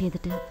ആദ്യമായി വോട്ട്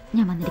ചെയ്തിട്ട്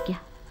ഞാൻ വന്നിരിക്കുക.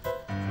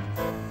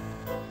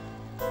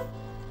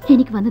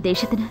 എനിക്ക് വന്ന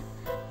ദേഷ്യത്തിന്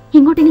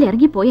ഇങ്ങോട്ടെങ്കിലും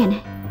ഇറങ്ങിപ്പോയേനെ,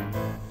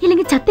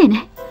 ഇല്ലെങ്കിൽ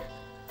ചത്തേനെ.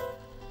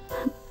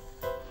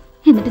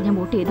 എന്നിട്ട് ഞാൻ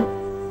വോട്ട് ചെയ്തു.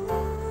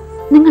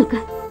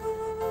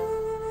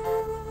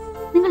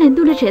 നിങ്ങൾ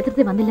എന്തുള്ള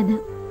ക്ഷേത്രത്തിൽ വന്നില്ലെന്ന്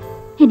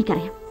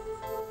എനിക്കറിയാം.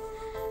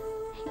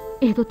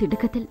 ഏതോ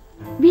തിടുക്കത്തിൽ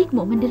വീക്ക്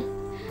മൊമെന്റിൽ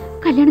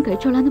കല്യാണം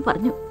കഴിച്ചോളാന്ന്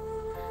പറഞ്ഞു.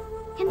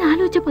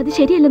 എന്നാലോചിച്ചപ്പോ അത്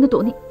ശരിയല്ലെന്ന്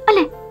തോന്നി,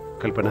 അല്ലേ?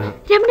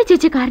 രമണി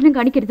ചേച്ചി കാരണം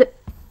കാണിക്കരുത്,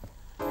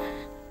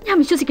 ഞാൻ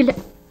വിശ്വസിക്കില്ല.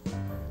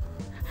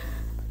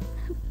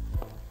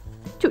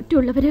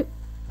 ചുറ്റുമുള്ളവര്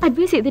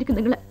അഡ്വൈസ് ചെയ്തിരിക്കും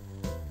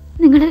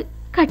നിങ്ങള്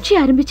കക്ഷി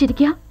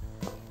ആരംഭിച്ചിരിക്കുക,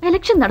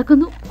 എലക്ഷൻ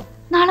നടക്കുന്നു,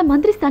 നാളെ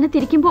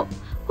മന്ത്രിസ്ഥാനത്തിരിക്കുമ്പോ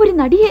ഒരു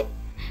നടിയെ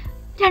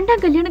രണ്ടാം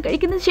കല്യാണം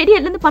കഴിക്കുന്നത്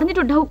ശരിയല്ലെന്ന്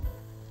പറഞ്ഞിട്ടുണ്ടാവും.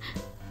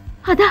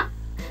 അതാ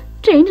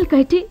ട്രെയിനിൽ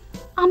കയറ്റി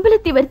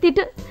അമ്പലത്തിൽ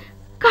വരുത്തിയിട്ട്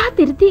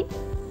കാത്തിരുത്തി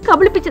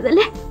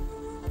കബളിപ്പിച്ചതല്ലേ?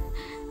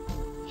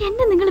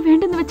 എന്നെ നിങ്ങൾ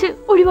വേണ്ടെന്ന് വെച്ച്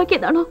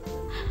ഒഴിവാക്കിയതാണോ,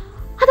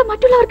 അത്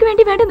മറ്റുള്ളവർക്ക്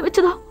വേണ്ടി വേണ്ടെന്ന്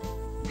വെച്ചതോ?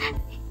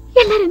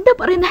 എല്ലാരും എന്താ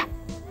പറയുന്നേ?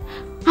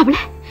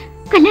 അവളെ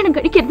കല്യാണം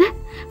കഴിക്കരുത്,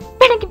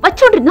 വേണമെങ്കിൽ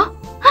വച്ചോണ്ടിരുന്നോ,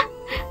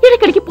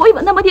 ഇടയ്ക്കിടയ്ക്ക് പോയി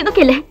വന്നാൽ മതി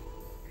എന്നൊക്കെയല്ലേ?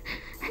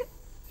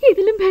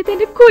 ഇതിലും ഭേദം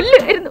എന്നെ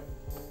കൊല്ലുമായിരുന്നു.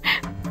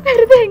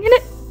 വെറുതെ എങ്ങനെ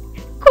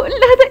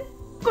കൊല്ലാതെ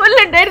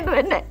കൊല്ലണ്ടായിരുന്നു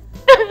എന്നെ.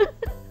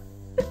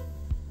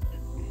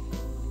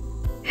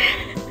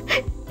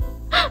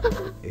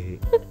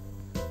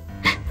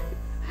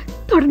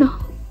 തൊടണോ?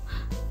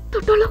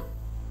 തൊട്ടോളൂ.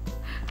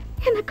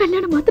 എന്നാ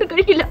കല്യാണം മാത്രം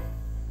കഴിക്കില്ല.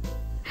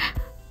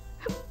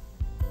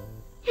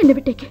 എന്നെ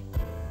വിട്ടേക്ക്,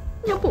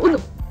 ഞാൻ പോകുന്നു.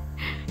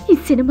 ഈ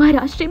സിനിമ,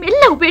 രാഷ്ട്രീയം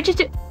എല്ലാം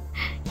ഉപേക്ഷിച്ച്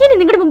ഇനി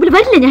നിങ്ങളുടെ മുമ്പിൽ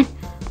വരില്ല ഞാൻ.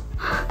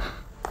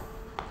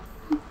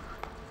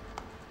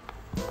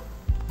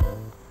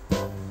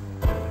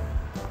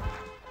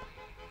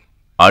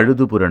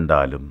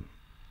 അഴുതുപുരണ്ടാലും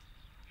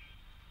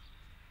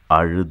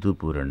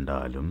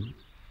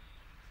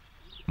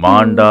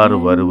മാണ്ടാർ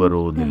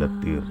വരുവരോ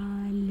നിലത്തീർ,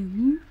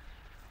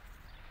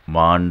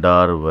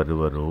 മാണ്ടാർ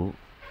വരുവരോ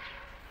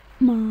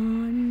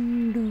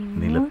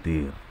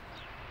നിലത്തീർ.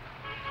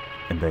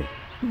 എന്തായി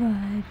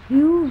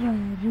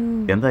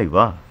എന്തായി?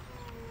 വാ.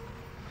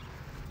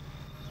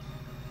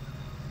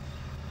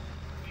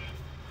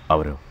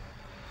 അവരോ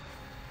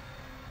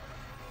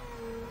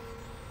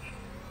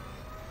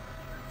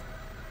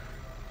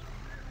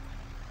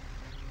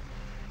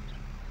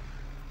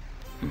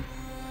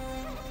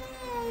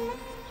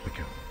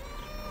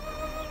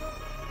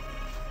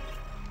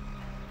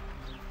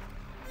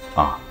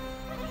ആ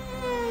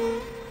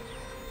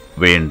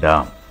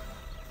വേണ്ടാം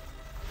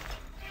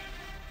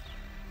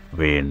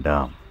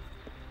വേണ്ടാം.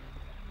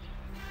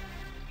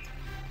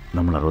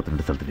 നമ്മൾ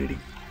 62 സ്ഥലത്ത്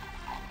ലീഡിങ്,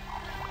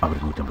 അവർ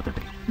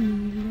 158.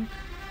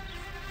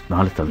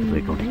 4 സ്ഥലത്ത്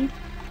ബ്രേക്കൗട്ടിങ്.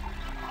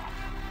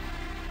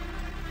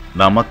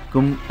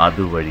 നമുക്കും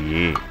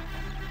അതുവഴിയേ.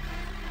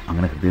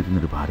 അങ്ങനെ ഹൃദയത്തിൽ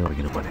നിന്നൊരു ഭാരം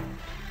ഇറങ്ങിയത് പോലെ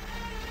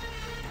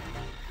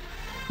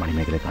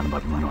മണിമേഖലയെ കാണുമ്പോൾ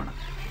അഭിമാനമാണ്,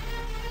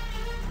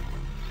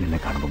 നിന്നെ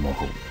കാണുമ്പോൾ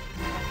മോഹവും.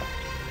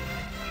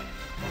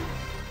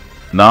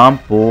 നാം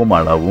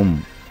പോമളവും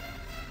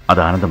അത്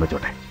ആനന്ദം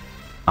വെച്ചോട്ടെ.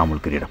 ആ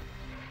മുൾക്കിരീടം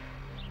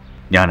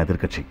ഞാൻ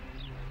എതിർകക്ഷി.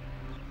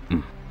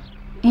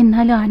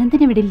 എന്നാലും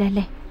ആനന്ദിനെ വിടില്ല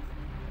അല്ലേ?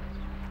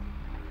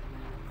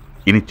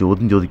 ഇനി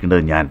ചോദ്യം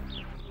ചോദിക്കേണ്ടത് ഞാൻ,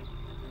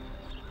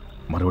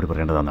 മറുപടി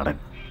പറയേണ്ടതാ നടൻ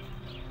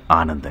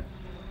ആനന്ദൻ.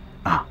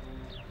 ആ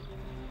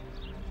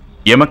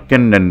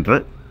എമക്കൻ നன்று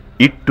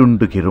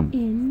ഇട്ടുണ്ടുകിറും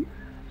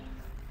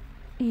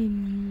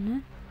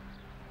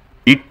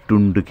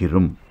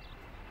ഇട്ടുണ്ടുകിറും.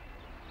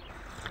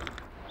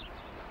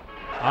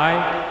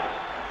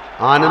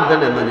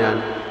 ആനന്ദൻ എന്ന ഞാൻ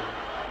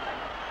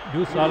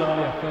do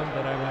solemnly affirm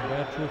that I will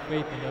bear true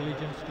faith and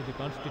allegiance to the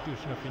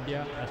Constitution of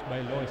India as by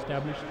law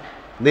established.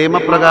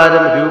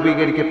 നിയമപ്രകാരം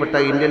രൂപീകരിക്കപ്പെട്ട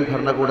ഇന്ത്യൻ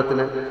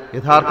ഭരണകൂടത്തിന്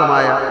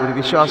യഥാർത്ഥമായ ഒരു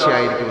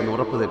വിശ്വാസിയായിരിക്കുമെന്ന്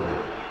ഉറപ്പു തരുന്നു.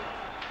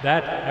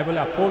 That I will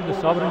uphold the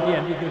sovereignty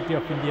and integrity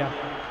of India.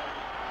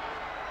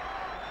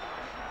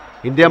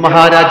 India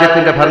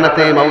മഹാരാജ്യത്തിന്റെ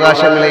ഭരണത്തെയും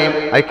അവകാശങ്ങളെയും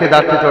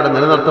ഐക്യദാർഢ്യത്തോടെ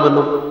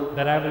നിലനിർത്തുമെന്നും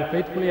That I will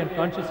faithfully and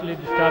consciously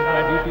discharge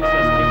my duties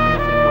as Chief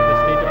Minister of the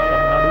state of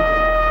Tamil Nadu.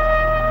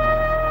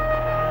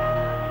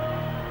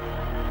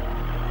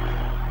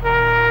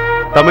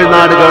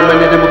 Tamil Nadu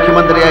ഗവൺമെന്റിന്റെ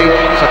മുഖ്യമന്ത്രിയായി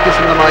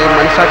സത്യസന്ധമായും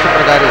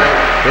മനസാക്ഷിപ്രകാരവും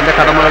എന്റെ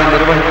കടമകൾ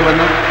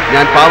നിർവഹിക്കുമെന്ന്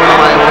ഞാൻ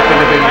പാവനമായ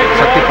ഉറപ്പിന്റെ പേരിൽ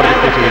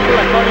സത്യപ്രതിജ്ഞ ചെയ്യുന്നു.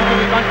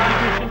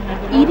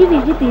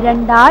 ഇരുവിഴി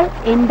തിരണ്ടാൾ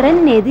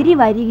എന്നെതിരി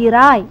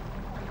വരികിറായ്.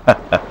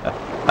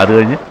 അത്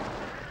കഴിഞ്ഞ്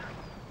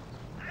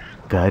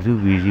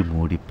കരുവിഴി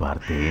മൂടി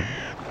പാർത്തേൻ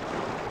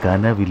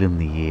കനവിലും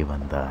നീയേ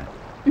വന്താൻ.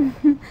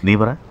 നീ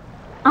പറ.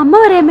 അമ്മ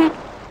പറയാമേ.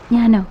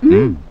 ഞാനോ?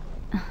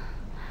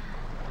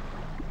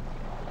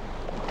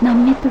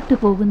 നമ്മെ തൊട്ടു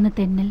പോകുന്ന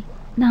തെന്നൽ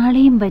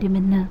നാളെയും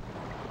വരുമെന്ന്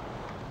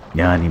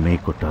ഞാൻ ഇമേ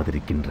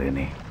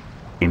കൊട്ടാതിരിക്കിன்றേനെ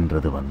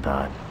എന്നത്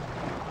വന്നാൽ.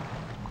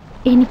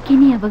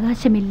 എനിക്കിനി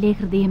അവകാശമില്ലേ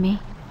ഹൃദയമേ?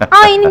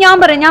 ഇനി ഞാൻ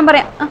പറയാം.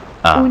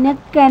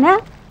 ഉനക്കന.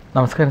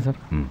 നമസ്കാരം സർ.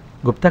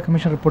 ഗുപ്ത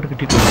കമ്മീഷൻ റിപ്പോർട്ട്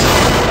കിട്ടിയിട്ടുണ്ട്.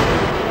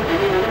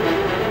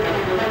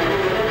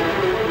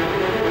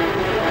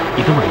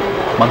 ഇത് മതി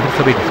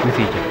മന്ത്രിസഭയെ ഡിസ്മിസ്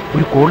ചെയ്യിക്കാൻ.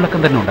 ഒരു കോളിളക്കം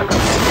തന്നെ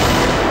ഉണ്ടാക്കാം.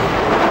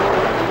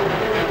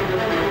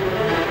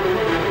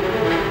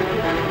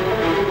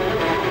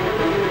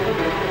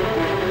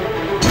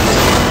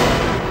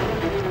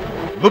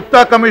 ഗുപ്ത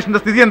കമ്മീഷന്റെ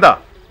സ്ഥിതി എന്താ?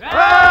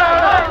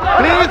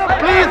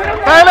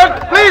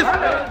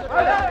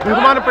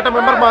 ബഹുമാനപ്പെട്ട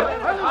മെമ്പർമാർ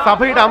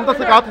സഭയുടെ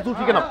അന്തസ്സ് കാത്തു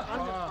സൂക്ഷിക്കണം.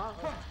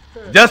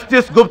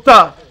 ജസ്റ്റിസ് ഗുപ്ത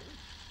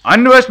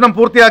അന്വേഷണം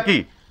പൂർത്തിയാക്കി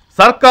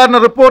സർക്കാരിന്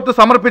റിപ്പോർട്ട്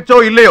സമർപ്പിച്ചോ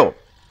ഇല്ലയോ?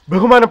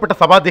 ബഹുമാനപ്പെട്ട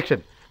സഭാധ്യക്ഷൻ,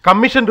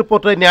 കമ്മീഷൻ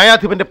റിപ്പോർട്ട്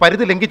ന്യായാധിപന്റെ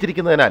പരിധി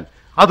ലംഘിച്ചിരിക്കുന്നതിനാൽ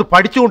അത്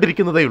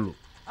പഠിച്ചുകൊണ്ടിരിക്കുന്നതേയുള്ളൂ.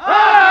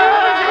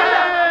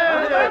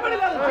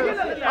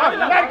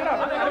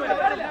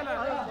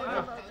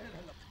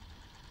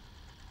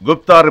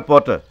 ഗുപ്ത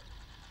റിപ്പോർട്ട്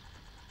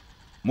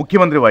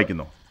മുഖ്യമന്ത്രി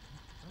വായിക്കുന്നു,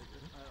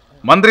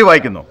 മന്ത്രി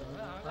വായിക്കുന്നു,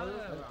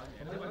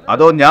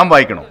 അതോ ഞാൻ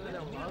വായിക്കണോ?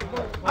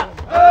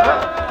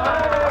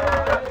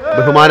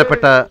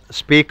 ബഹുമാനപ്പെട്ട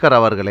സ്പീക്കർ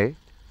അവർകളെ,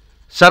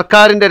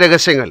 സർക്കാരിന്റെ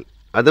രഹസ്യങ്ങൾ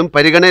അതും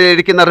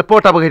പരിഗണനയിലിരിക്കുന്ന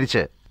റിപ്പോർട്ട്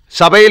അപഹരിച്ച്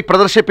സഭയിൽ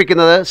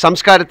പ്രദർശിപ്പിക്കുന്നത്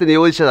സംസ്കാരത്തിന്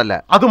യോജിച്ചതല്ല.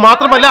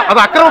 അതുമാത്രമല്ല, അത്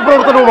അക്രമ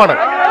പ്രവർത്തനവുമാണ്.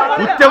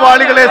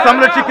 കുറ്റവാളികളെ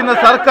സംരക്ഷിക്കുന്ന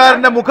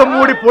സർക്കാരിന്റെ മുഖം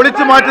മൂടി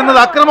പൊളിച്ചു മാറ്റുന്നത്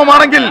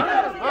അക്രമമാണെങ്കിൽ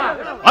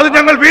അത്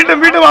ഞങ്ങൾ വീണ്ടും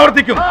വീണ്ടും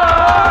ആവർത്തിക്കും.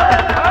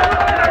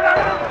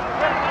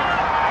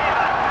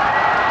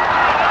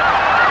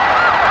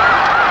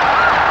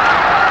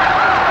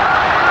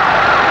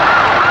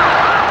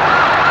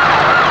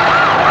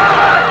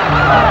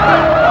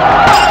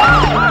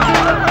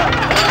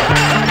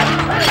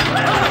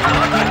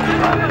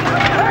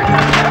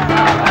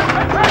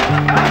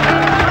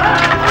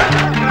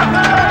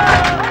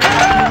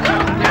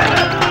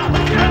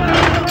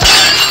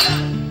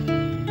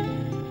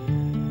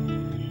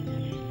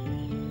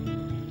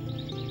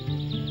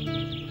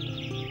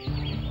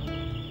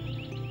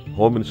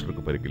 ഹോം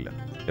മിനിസ്റ്റർക്ക് പരിക്കില്ല,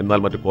 എന്നാൽ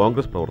മറ്റ്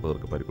കോൺഗ്രസ്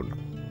പ്രവർത്തകർക്ക് പരിക്കുണ്ട്.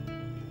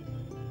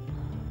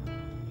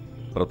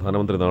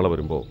 പ്രധാനമന്ത്രി നാളെ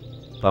വരുമ്പോൾ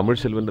തമിഴ്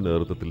സെൽവന്റെ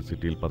നേതൃത്വത്തിൽ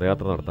സിറ്റിയിൽ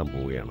പദയാത്ര നടത്താൻ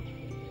പോവുകയാണ്.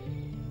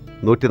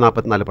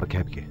 144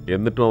 പ്രഖ്യാപിക്കുക.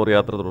 എന്നിട്ടും അവർ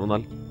യാത്ര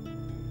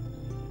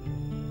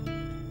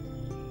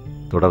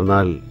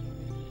തുടർന്നാൽ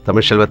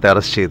തമിഴ് സെൽവത്തെ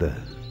അറസ്റ്റ് ചെയ്ത്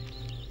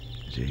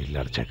ജയിലിൽ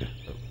അടച്ചേക്ക്.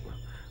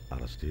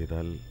 അറസ്റ്റ്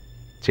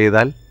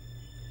ചെയ്താൽ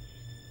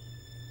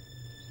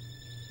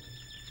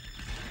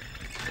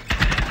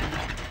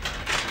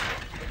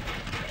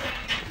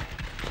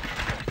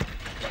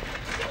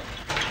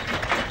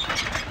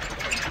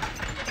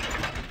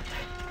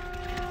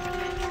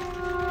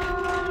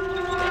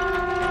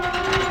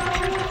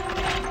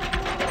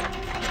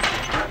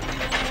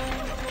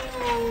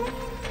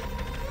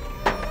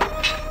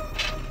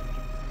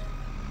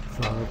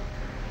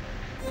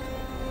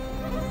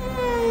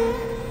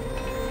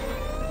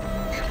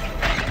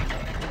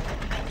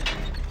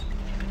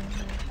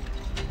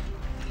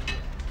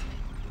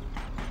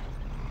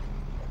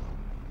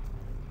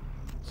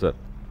സർ,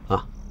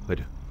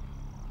 വരൂ.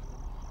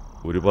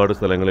 ഒരുപാട്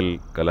സ്ഥലങ്ങളിൽ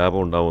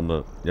കലാപം ഉണ്ടാവുമെന്ന്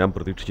ഞാൻ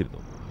പ്രതീക്ഷിച്ചിരുന്നു.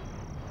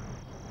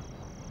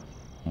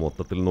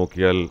 മൊത്തത്തിൽ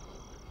നോക്കിയാൽ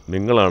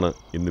നിങ്ങളാണ്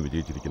ഇന്ന്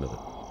വിജയിച്ചിരിക്കുന്നത്.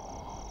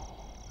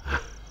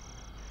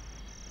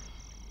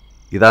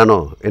 ഇതാണോ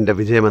എൻ്റെ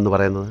വിജയമെന്ന്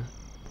പറയുന്നത്?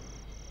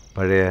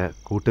 പഴയ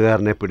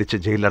കൂട്ടുകാരനെ പിടിച്ച്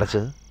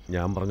ജയിലിലടച്ചത്?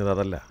 ഞാൻ പറഞ്ഞത്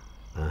അതല്ല.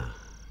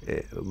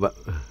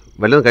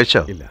 വല്ലതും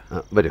കഴിച്ചോ? ഇല്ല.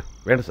 വരൂ.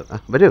 വേണ്ട സർ.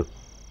 വരൂ.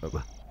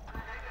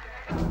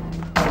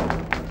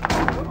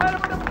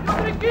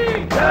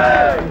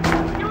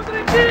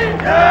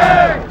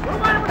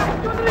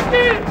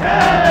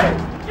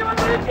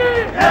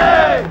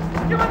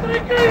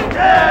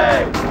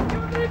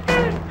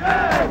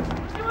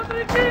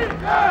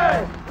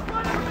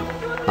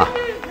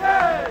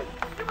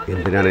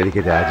 എന്തിനാണ്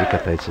എനിക്ക്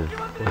രാജിക്കത്തയച്ചത്?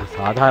 ഒരു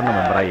സാധാരണ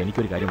മെമ്പറായി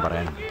എനിക്കൊരു കാര്യം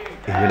പറയാനുണ്ട്.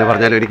 എങ്ങനെ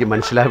പറഞ്ഞാലും എനിക്ക്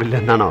മനസ്സിലാവില്ല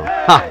എന്നാണോ?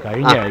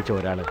 കഴിഞ്ഞ ആഴ്ച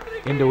ഒരാൾ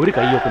എൻ്റെ ഒരു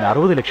കയ്യൊപ്പിന്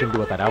 60 ലക്ഷം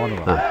രൂപ തരാമെന്ന്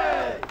പറഞ്ഞു.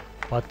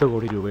 10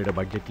 കോടി രൂപയുടെ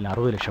ബഡ്ജറ്റിൽ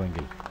 60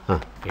 ലക്ഷമെങ്കിൽ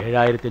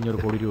 7500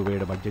 കോടി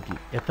രൂപയുടെ ബഡ്ജറ്റിൽ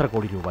എത്ര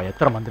കോടി രൂപ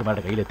എത്ര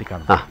മന്ത്രിമാരുടെ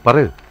കയ്യിലെത്തിക്കാണും?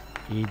 പറയൂ.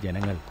 ഈ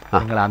ജനങ്ങൾ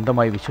നിങ്ങളെ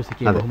അന്ധമായി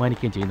വിശ്വസിക്കുകയും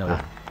ബഹുമാനിക്കുകയും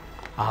ചെയ്യുന്നവരാണ്.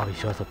 ആ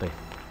വിശ്വാസത്തെ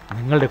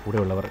നിങ്ങളുടെ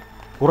കൂടെയുള്ളവർ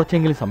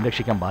കുറച്ചെങ്കിലും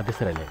സംരക്ഷിക്കാൻ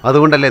ബാധ്യസ്ഥരല്ലേ?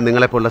 അതുകൊണ്ടല്ലേ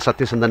നിങ്ങളെപ്പോലുള്ള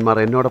സത്യസന്ധന്മാർ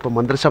എന്നോടൊപ്പം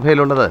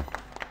മന്ത്രിസഭയിലുള്ളത്.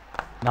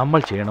 നമ്മൾ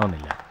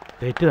ചെയ്യണമെന്നില്ല.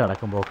 തെറ്റ്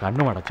നടക്കുമ്പോൾ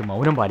കണ്ണുമടച്ച്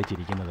മൗനം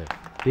പാലിച്ചിരിക്കുന്നത്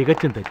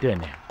തികച്ചും തെറ്റ്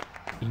തന്നെയാണ്.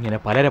 ഇങ്ങനെ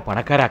പലരെ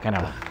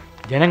പണക്കാരാക്കാനാണ്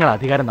ജനങ്ങൾ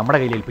അധികാരം നമ്മുടെ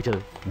കയ്യിൽ ഏൽപ്പിച്ചത്.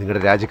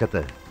 നിങ്ങളുടെ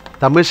രാജിക്കത്ത്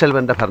തമിഴ്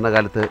സെൽവന്റെ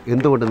ഭരണകാലത്ത്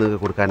എന്തുകൊണ്ട് നിങ്ങൾക്ക്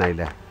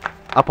കൊടുക്കാനായില്ല?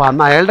 അപ്പോൾ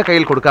അന്ന് അയാളുടെ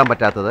കയ്യിൽ കൊടുക്കാൻ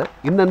പറ്റാത്തത്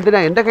ഇന്ന് എന്തിനാ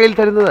എൻ്റെ കയ്യിൽ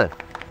തരുന്നത്?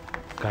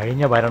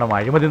 കഴിഞ്ഞ ഭരണം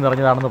അഴിമതി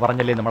നിറഞ്ഞതാണെന്ന്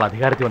പറഞ്ഞല്ലേ നമ്മൾ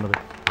അധികാരത്തിൽ വന്നത്.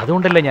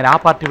 അതുകൊണ്ടല്ലേ ഞാൻ ആ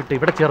പാർട്ടി വിട്ട്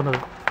ഇവിടെ ചേർന്നത്.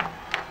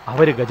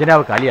 അവർ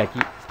ഖജനാവ്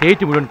കാലിയാക്കി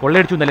സ്റ്റേറ്റ് മുഴുവൻ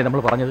കൊള്ളയടിച്ചു എന്നല്ലേ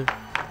നമ്മൾ പറഞ്ഞത്.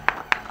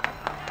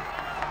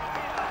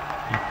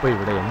 ഇപ്പോൾ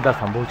ഇവിടെ എന്താ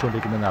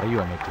സംഭവിച്ചുകൊണ്ടിരിക്കുന്നതെന്ന് അറിയൂ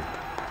അങ്ങേക്ക്?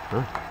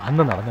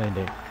 അന്ന്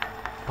നടന്നതിൻ്റെ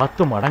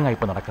 10 മടങ്ങാണ്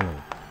ഇപ്പോൾ നടക്കുന്നത്.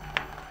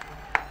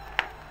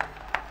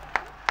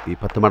 ഈ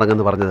 10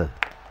 മടങ്ങെന്ന് പറഞ്ഞത്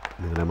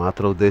നിങ്ങളെ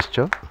മാത്രം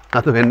ഉദ്ദേശിച്ചോ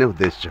അതും എന്നെ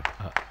ഉദ്ദേശിച്ചോ?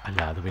 അല്ല,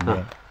 അത് പിന്നെ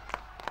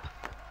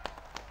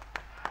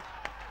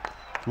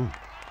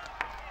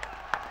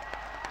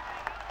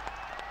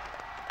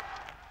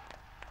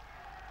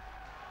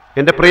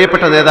എൻ്റെ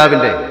പ്രിയപ്പെട്ട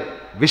നേതാവിൻ്റെ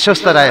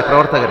വിശ്വസ്തരായ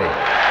പ്രവർത്തകരെ,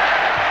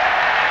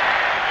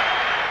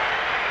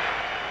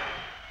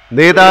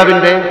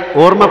 നേതാവിൻ്റെ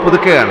ഓർമ്മ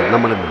പുതുക്കുകയാണ്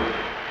നമ്മളിന്ന്.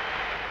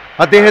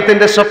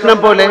 അദ്ദേഹത്തിൻ്റെ സ്വപ്നം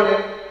പോലെ,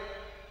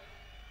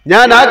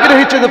 ഞാൻ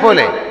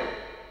ആഗ്രഹിച്ചതുപോലെ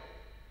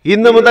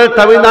ഇന്നു മുതൽ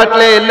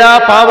തമിഴ്നാട്ടിലെ എല്ലാ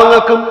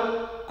പാവങ്ങൾക്കും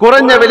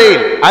കുറഞ്ഞ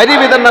വിലയിൽ അരി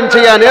വിതരണം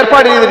ചെയ്യാൻ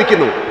ഏർപ്പാട്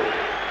ചെയ്തിരിക്കുന്നു.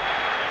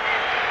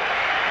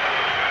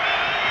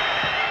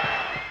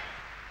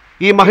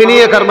 ഈ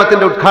മഹനീയ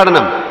കർമ്മത്തിന്റെ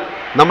ഉദ്ഘാടനം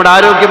നമ്മുടെ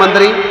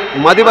ആരോഗ്യമന്ത്രി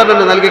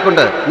മതിവർണ്ണന്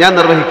നൽകിക്കൊണ്ട് ഞാൻ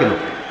നിർവഹിക്കുന്നു.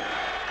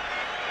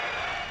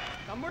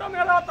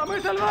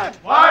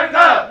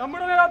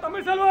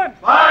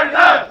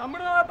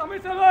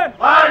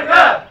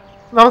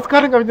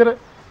 നമസ്കാരം കവിഞ്ഞറെ.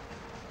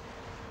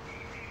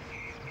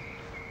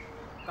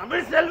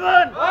 தமிழ்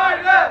செல்வன்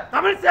வாழ்க!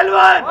 தமிழ்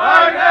செல்வன்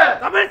வாழ்க!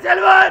 தமிழ்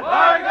செல்வன்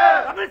வாழ்க!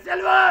 தமிழ்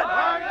செல்வன்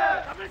வாழ்க!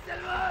 தமிழ்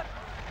செல்வன்.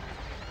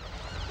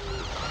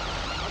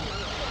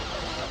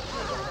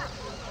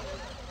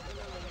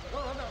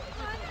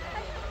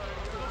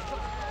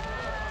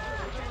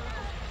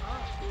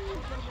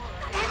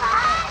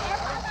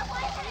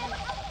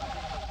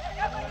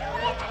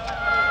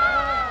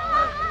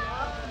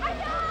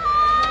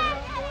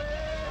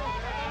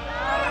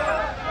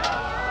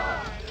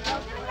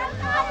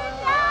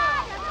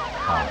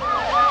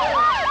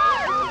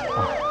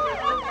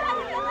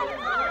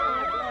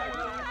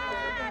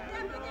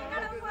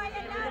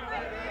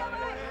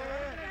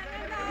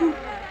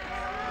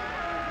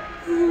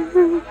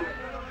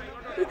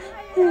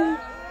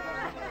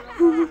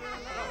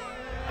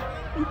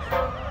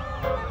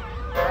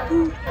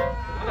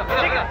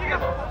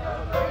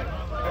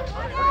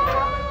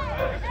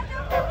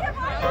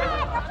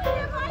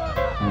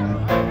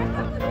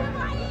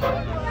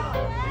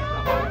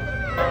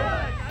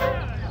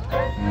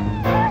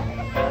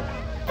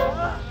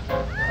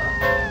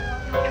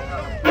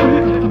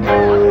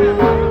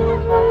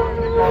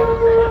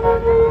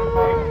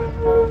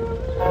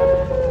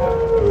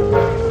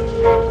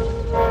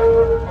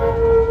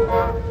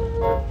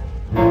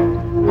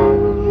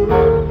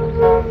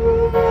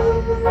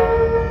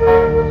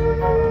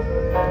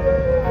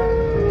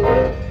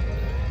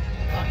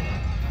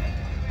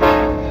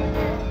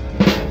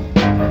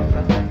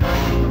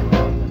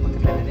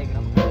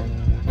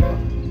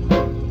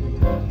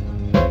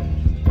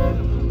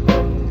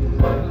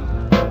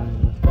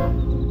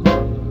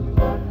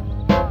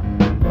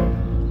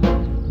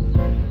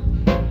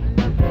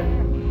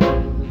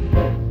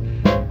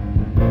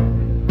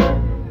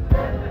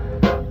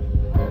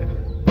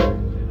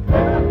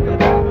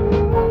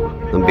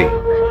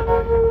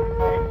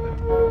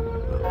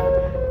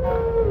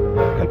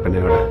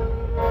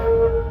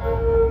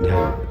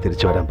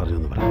 തിരിച്ചു വരാൻ പറഞ്ഞു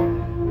എന്ന് പറ.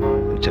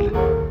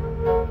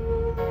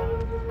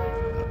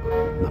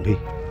 നബി,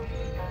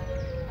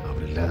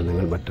 അവരില്ലാതെ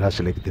നിങ്ങൾ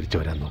മദ്രാസിലേക്ക് തിരിച്ചു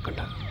വരാൻ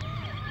നോക്കണ്ട,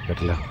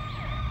 കേട്ടില്ല?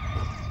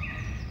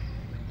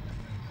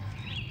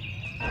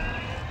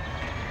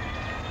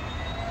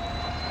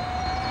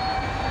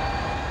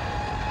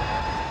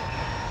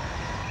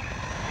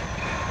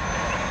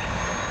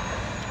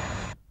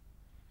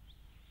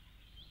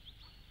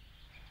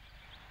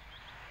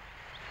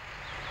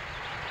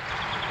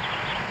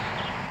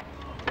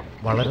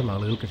 വളരെ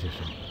നാളുകൾക്ക്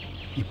ശേഷം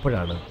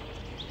ഇപ്പോഴാണ്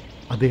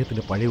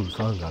അദ്ദേഹത്തിൻ്റെ പഴയ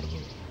ഉത്സാഹം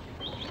കാണുന്നത്.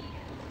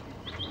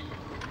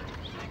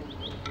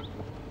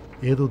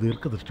 ഏതോ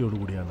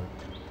ദീർഘദൃഷ്ടിയോടുകൂടിയാണ്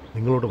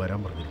നിങ്ങളോട് വരാൻ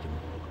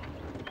പറഞ്ഞിരിക്കുന്നത്.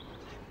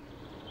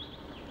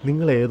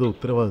 നിങ്ങളെ ഏതോ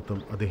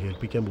ഉത്തരവാദിത്വം അദ്ദേഹം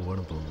ഏൽപ്പിക്കാൻ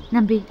പോവാണെന്ന് തോന്നുന്നു.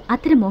 നമ്പി,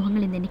 അത്തരം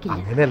മോഹങ്ങൾ ഇന്ന് എനിക്കില്ല.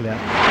 അങ്ങനെയല്ല.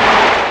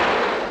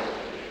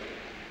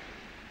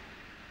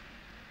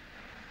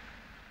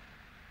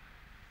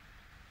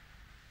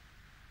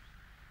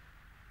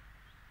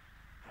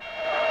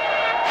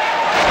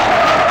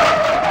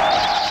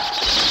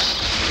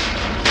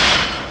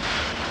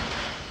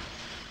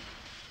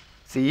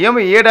 CM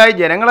ഈയിടെയായി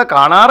ജനങ്ങളെ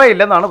കാണാറേ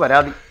ഇല്ലെന്നാണ്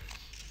പരാതി.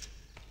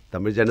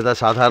 തമിഴ് ജനത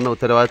സാധാരണ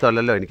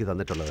ഉത്തരവാദിത്തമല്ലല്ലോ എനിക്ക്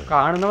തന്നിട്ടുള്ളത്.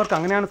 കാണുന്നവർക്ക്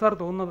അങ്ങനെയാണ് സാർ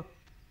തോന്നുന്നത്.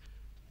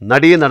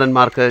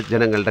 നടീനടന്മാർക്ക്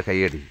ജനങ്ങളുടെ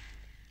കയ്യടി,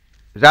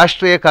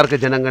 രാഷ്ട്രീയക്കാർക്ക്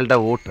ജനങ്ങളുടെ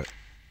വോട്ട്,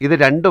 ഇത്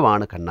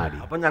രണ്ടുമാണ് കണ്ണാടി.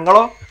 അപ്പം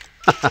ഞങ്ങളോ?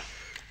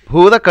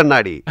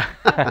 ഭൂതക്കണ്ണാടി.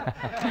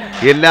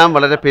 എല്ലാം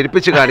വളരെ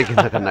പെരുപ്പിച്ച്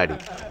കാണിക്കുന്ന കണ്ണാടി.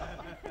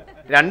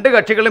 രണ്ട്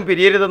കക്ഷികളും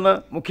പിരിയരുതെന്ന്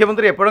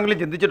മുഖ്യമന്ത്രി എപ്പോഴെങ്കിലും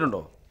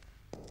ചിന്തിച്ചിട്ടുണ്ടോ?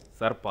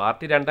 സാർ,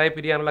 പാർട്ടി രണ്ടായി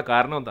പിരിയാനുള്ള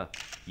കാരണം എന്താ?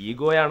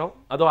 ഈഗോയാണോ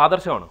അതോ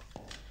ആദർശമാണോ?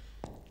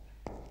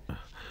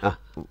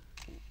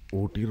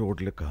 ഊട്ടി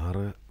റോഡിലെ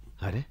കാറ്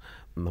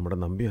നമ്മുടെ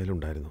നമ്പി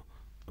അതിലുണ്ടായിരുന്നു.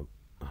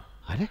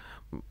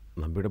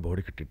 നമ്പിയുടെ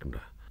ബോഡി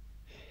കിട്ടിയിട്ടുണ്ട്.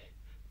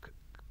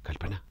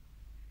 കൽപ്പന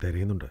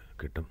തിരയുന്നുണ്ട്,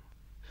 കിട്ടും.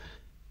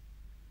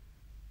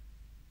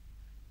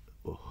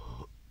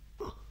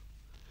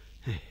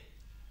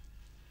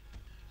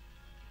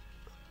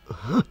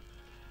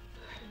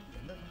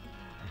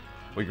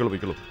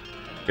 പൊയ്ക്കോളൂ,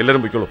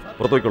 എല്ലാവരും പൊയ്ക്കോളൂ,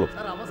 പുറത്ത് പൊയ്ക്കോളൂ.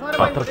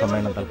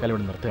 പത്രസമ്മേളനം തൽക്കാലം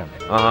ഇവിടെ നിർത്തുകയാണ്.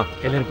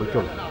 എല്ലാവരും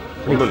പൊയ്ക്കോളൂ.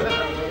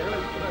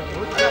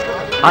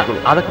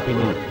 അതൊക്കെ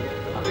പിന്നെ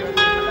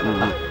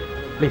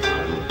പ്ലീസ്,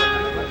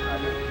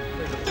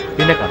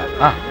 പിന്നെ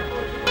കാണാം.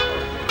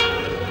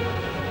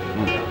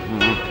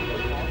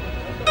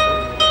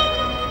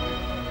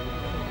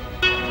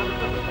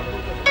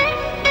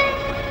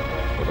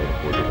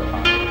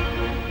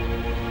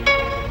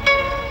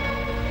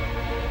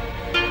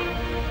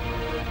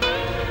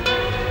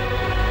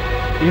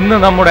 ഇന്ന്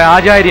നമ്മുടെ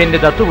ആചാര്യന്റെ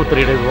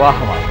ദത്തുപുത്രിയുടെ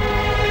വിവാഹമാണ്.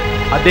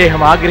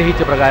 അദ്ദേഹം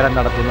ആഗ്രഹിച്ച പ്രകാരം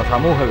നടത്തുന്ന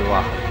സമൂഹ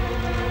വിവാഹം.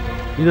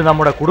 ഇത്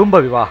നമ്മുടെ കുടുംബ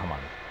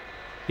വിവാഹമാണ്.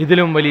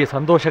 ഇതിലും വലിയ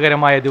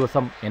സന്തോഷകരമായ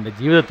ദിവസം എൻ്റെ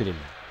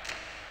ജീവിതത്തിലില്ല.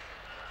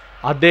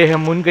 അദ്ദേഹം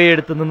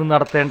മുൻകൈയെടുത്ത് നിന്ന്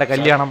നടത്തേണ്ട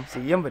കല്യാണം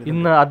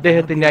ഇന്ന്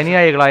അദ്ദേഹത്തിന്റെ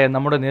അനുയായികളായ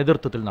നമ്മുടെ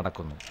നേതൃത്വത്തിൽ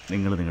നടക്കുന്നു.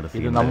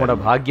 ഇത് നമ്മുടെ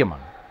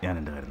ഭാഗ്യമാണ്. ഞാൻ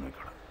എൻ്റെ കാര്യം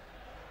നോക്കിക്കോളാം.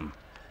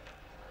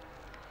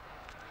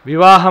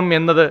 വിവാഹം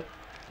എന്നത്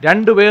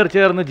രണ്ടുപേർ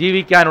ചേർന്ന്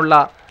ജീവിക്കാനുള്ള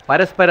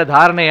പരസ്പര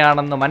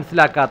ധാരണയാണെന്ന്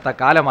മനസ്സിലാക്കാത്ത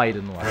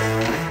കാലമായിരുന്നു അത്.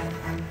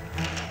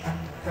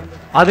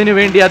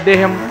 അതിനുവേണ്ടി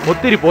അദ്ദേഹം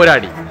ഒത്തിരി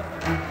പോരാടി.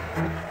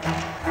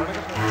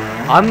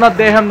 അന്ന്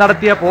അദ്ദേഹം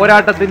നടത്തിയ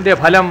പോരാട്ടത്തിന്റെ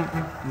ഫലം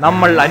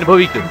നമ്മൾ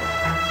അനുഭവിക്കുന്നു.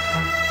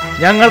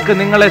 ഞങ്ങൾക്ക്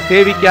നിങ്ങളെ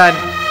സേവിക്കാൻ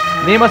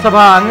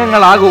നിയമസഭാ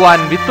അംഗങ്ങളാകുവാൻ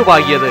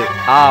വിത്തുപാകിയത്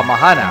ആ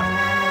മഹാനാണ്.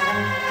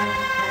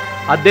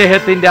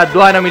 അദ്ദേഹത്തിന്റെ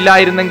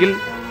അധ്വാനമില്ലായിരുന്നെങ്കിൽ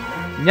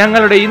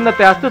ഞങ്ങളുടെ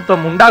ഇന്നത്തെ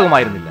അസ്തിത്വം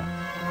ഉണ്ടാകുമായിരുന്നില്ല.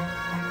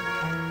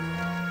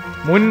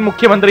 മുൻ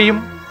മുഖ്യമന്ത്രിയും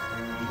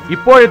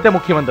ഇപ്പോഴത്തെ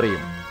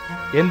മുഖ്യമന്ത്രിയും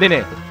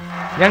എന്തിന്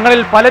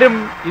ഞങ്ങളിൽ പലരും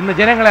ഇന്ന്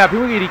ജനങ്ങളെ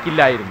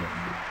അഭിമുഖീകരിക്കില്ലായിരുന്നു.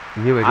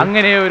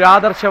 അങ്ങനെ ഒരു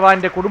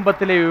ആദർശവാന്റെ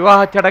കുടുംബത്തിലെ വിവാഹ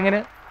ചടങ്ങിന്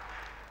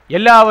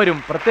എല്ലാവരും,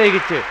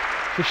 പ്രത്യേകിച്ച്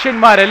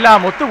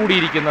ശിഷ്യന്മാരെല്ലാം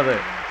ഒത്തുകൂടിയിരിക്കുന്നത്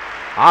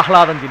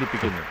ആഹ്ലാദം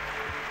ജനിപ്പിക്കുന്നു.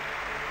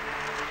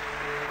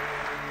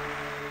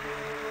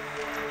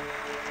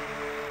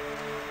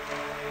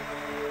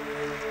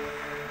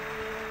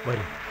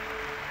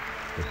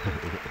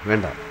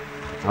 വേണ്ട,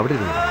 അവിടെ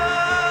ഇരുന്നു.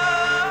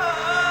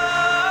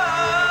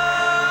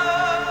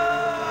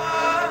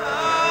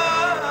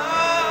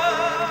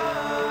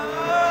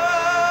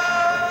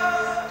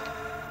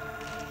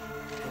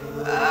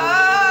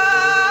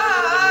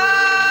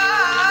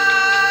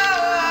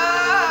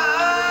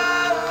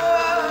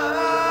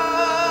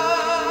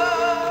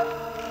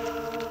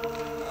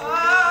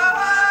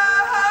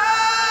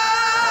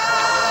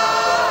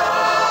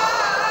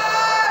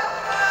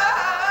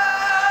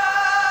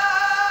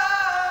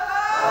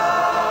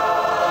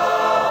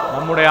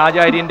 നമ്മുടെ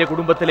ആചാര്യന്റെ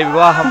കുടുംബത്തിലെ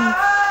വിവാഹം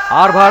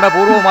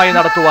ആർഭാടപൂർവമായി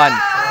നടത്തുവാൻ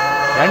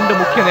രണ്ട്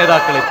മുഖ്യ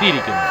നേതാക്കൾ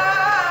എത്തിയിരിക്കുന്നു.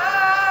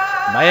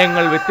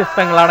 നയങ്ങൾ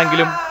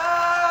വ്യത്യസ്തങ്ങളാണെങ്കിലും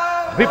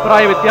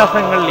അഭിപ്രായ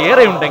വ്യത്യാസങ്ങൾ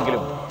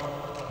ഏറെയുണ്ടെങ്കിലും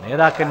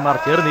നേതാക്കന്മാർ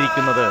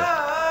ചേർന്നിരിക്കുന്നത്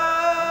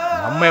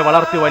നമ്മെ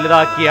വളർത്തി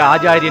വലുതാക്കിയ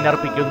ആചാര്യൻ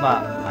അർപ്പിക്കുന്ന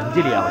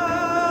അഞ്ജലിയാവട്ടെ.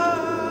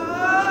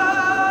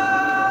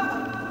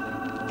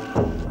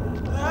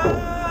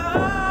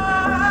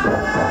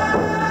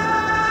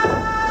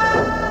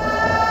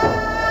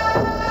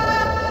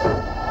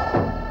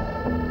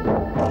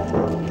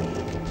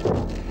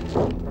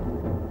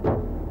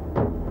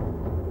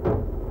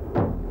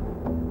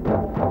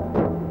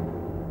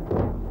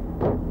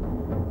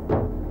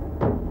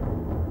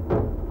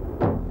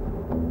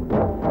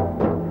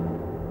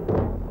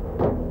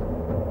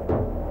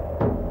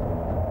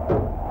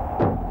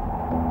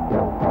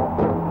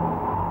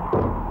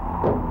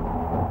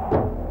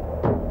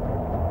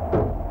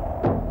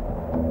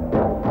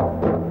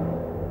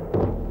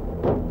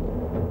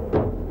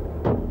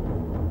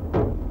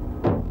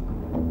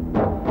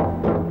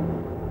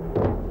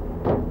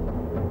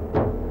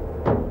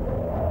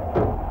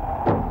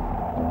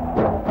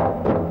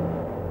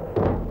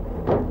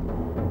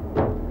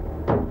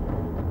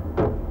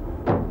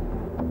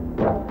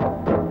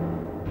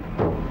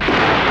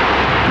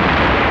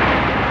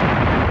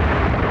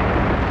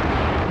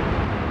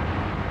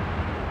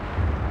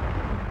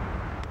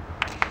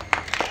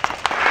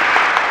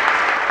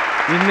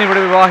 ഇന്നിവിടെ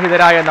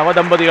വിവാഹിതരായ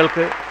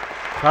നവദമ്പതികൾക്ക്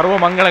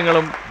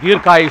സർവമംഗളങ്ങളും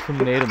ദീർഘായുസ്സും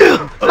നേരുന്നു.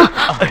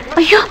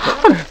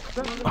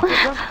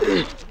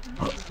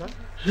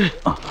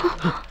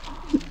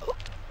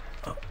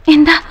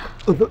 എന്താ?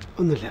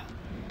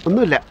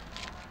 ഒന്നുമില്ല.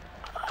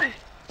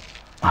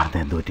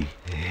 എന്തുപറ്റി?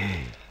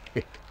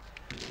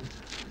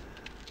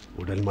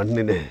 ഉടൽ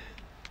മണ്ണിന്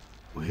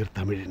ഉയർ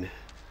തമിഴിന്.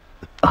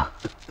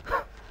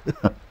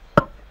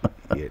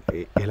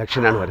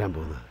 ഇലക്ഷനാണ് വരാൻ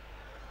പോകുന്നത്.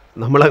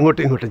 നമ്മൾ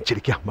അങ്ങോട്ടും ഇങ്ങോട്ടും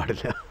ചിരിക്കാൻ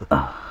പാടില്ല.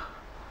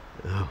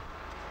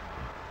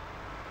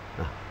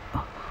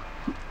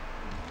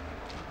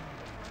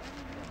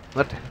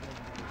 മറ്റേ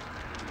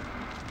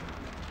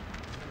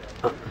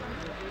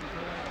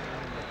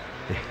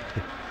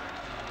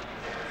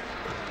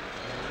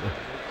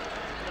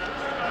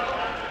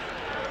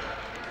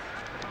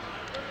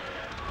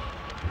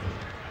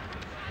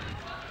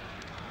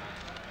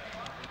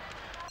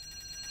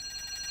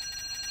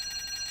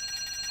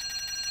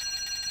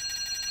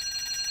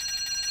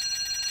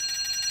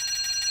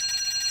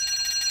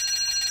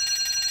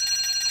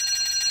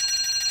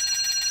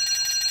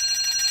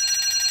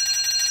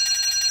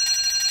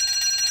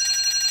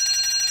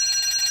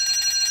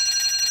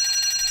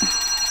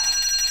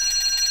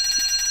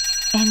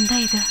എന്താ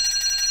ഇത്?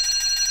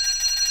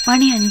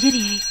 മണി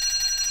 5:30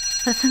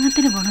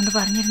 പ്രസംഗത്തിന് പോണെന്ന്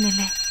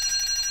പറഞ്ഞിരുന്നില്ലേ?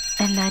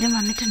 എല്ലാരും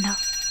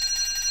വന്നിട്ടുണ്ടാവും.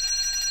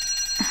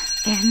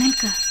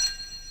 എഴുന്നേൽക്ക്.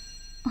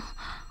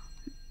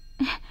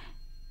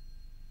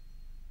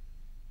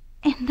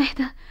 എന്താ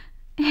ഇത്?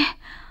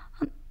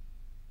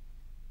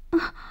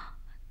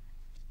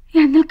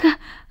 എഴുന്നേൽക്ക്.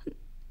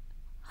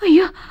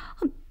 അയ്യോ,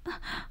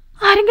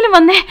 ആരെങ്കിലും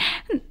വന്നേ.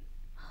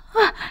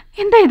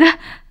 എന്താ ഇത്?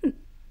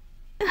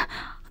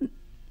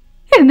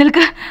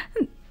 എഴുന്നേൽക്ക്.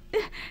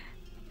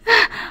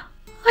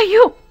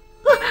 അയ്യോ,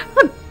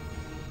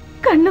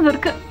 കണ്ണു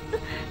തുറക്ക്.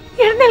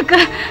 എഴുന്നേൽക്ക്.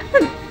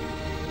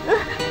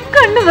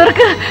 കണ്ണു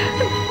തുറക്ക്.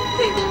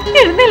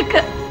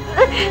 എഴുന്നേൽക്ക്.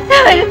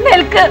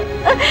 എഴുന്നേൽക്ക്.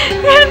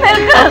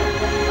 എഴുന്നേൽക്ക്.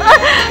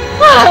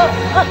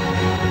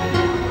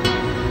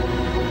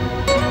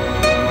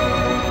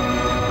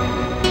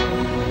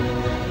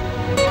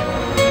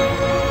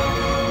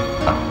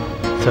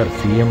 സർ,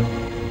 CM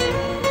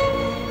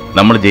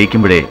നമ്മൾ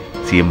ജയിക്കുമ്പോഴേ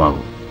CM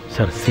ആകും.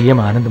 സർ, CM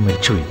ആനന്ദ്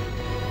മരിച്ചുപോയി.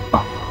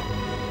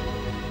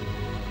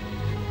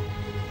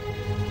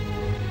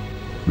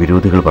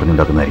 വിരോധികൾ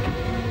പറഞ്ഞുണ്ടാക്കുന്നതായിരിക്കും.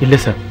 ഇല്ല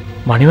സർ,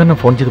 മണിവർണ്ണം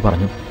ഫോൺ ചെയ്ത്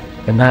പറഞ്ഞു.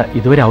 എന്നാൽ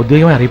ഇതുവരെ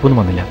ഔദ്യോഗികമായ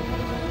അറിയിപ്പൊന്നും വന്നില്ല.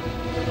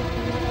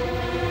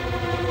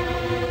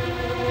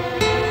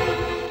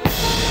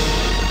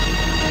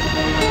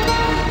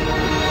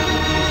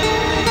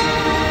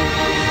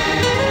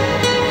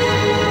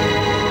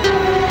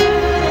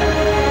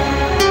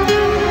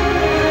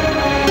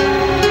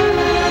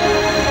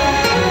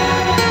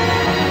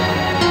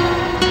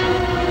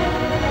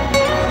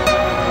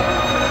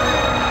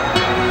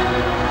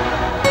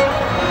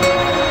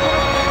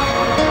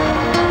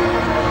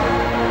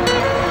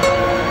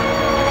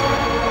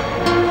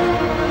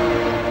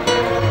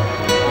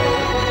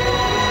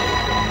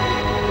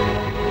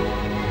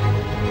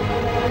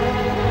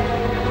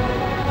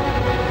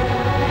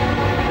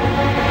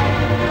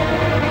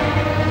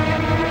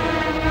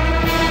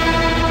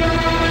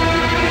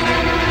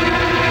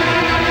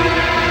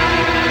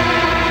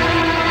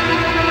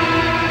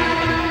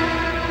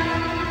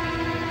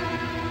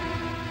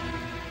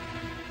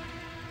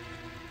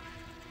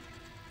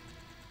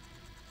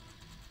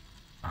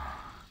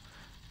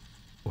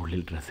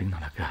 ഉള്ളിൽ ഡ്രസ്സിങ്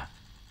നടക്കുക.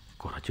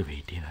 കുറച്ച്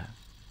വെയിറ്റ് ചെയ്ത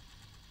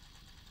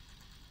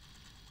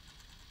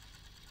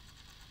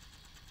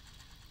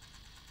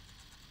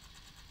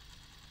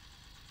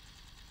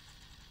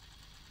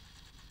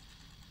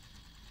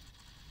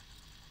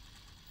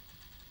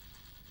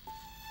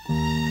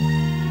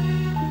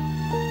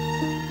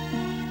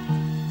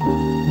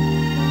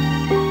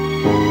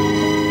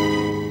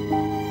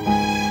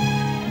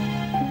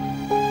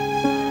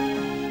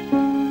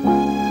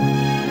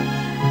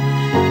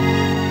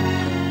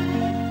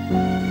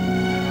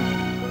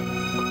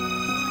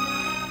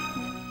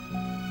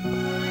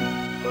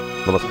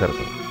നമസ്കാരം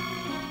സാർ.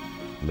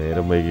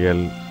 നേരം വൈകിയാൽ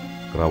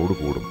ക്രൗഡ്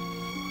കൂടും,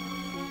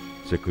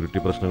 സെക്യൂരിറ്റി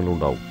പ്രശ്നങ്ങളും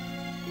ഉണ്ടാവും.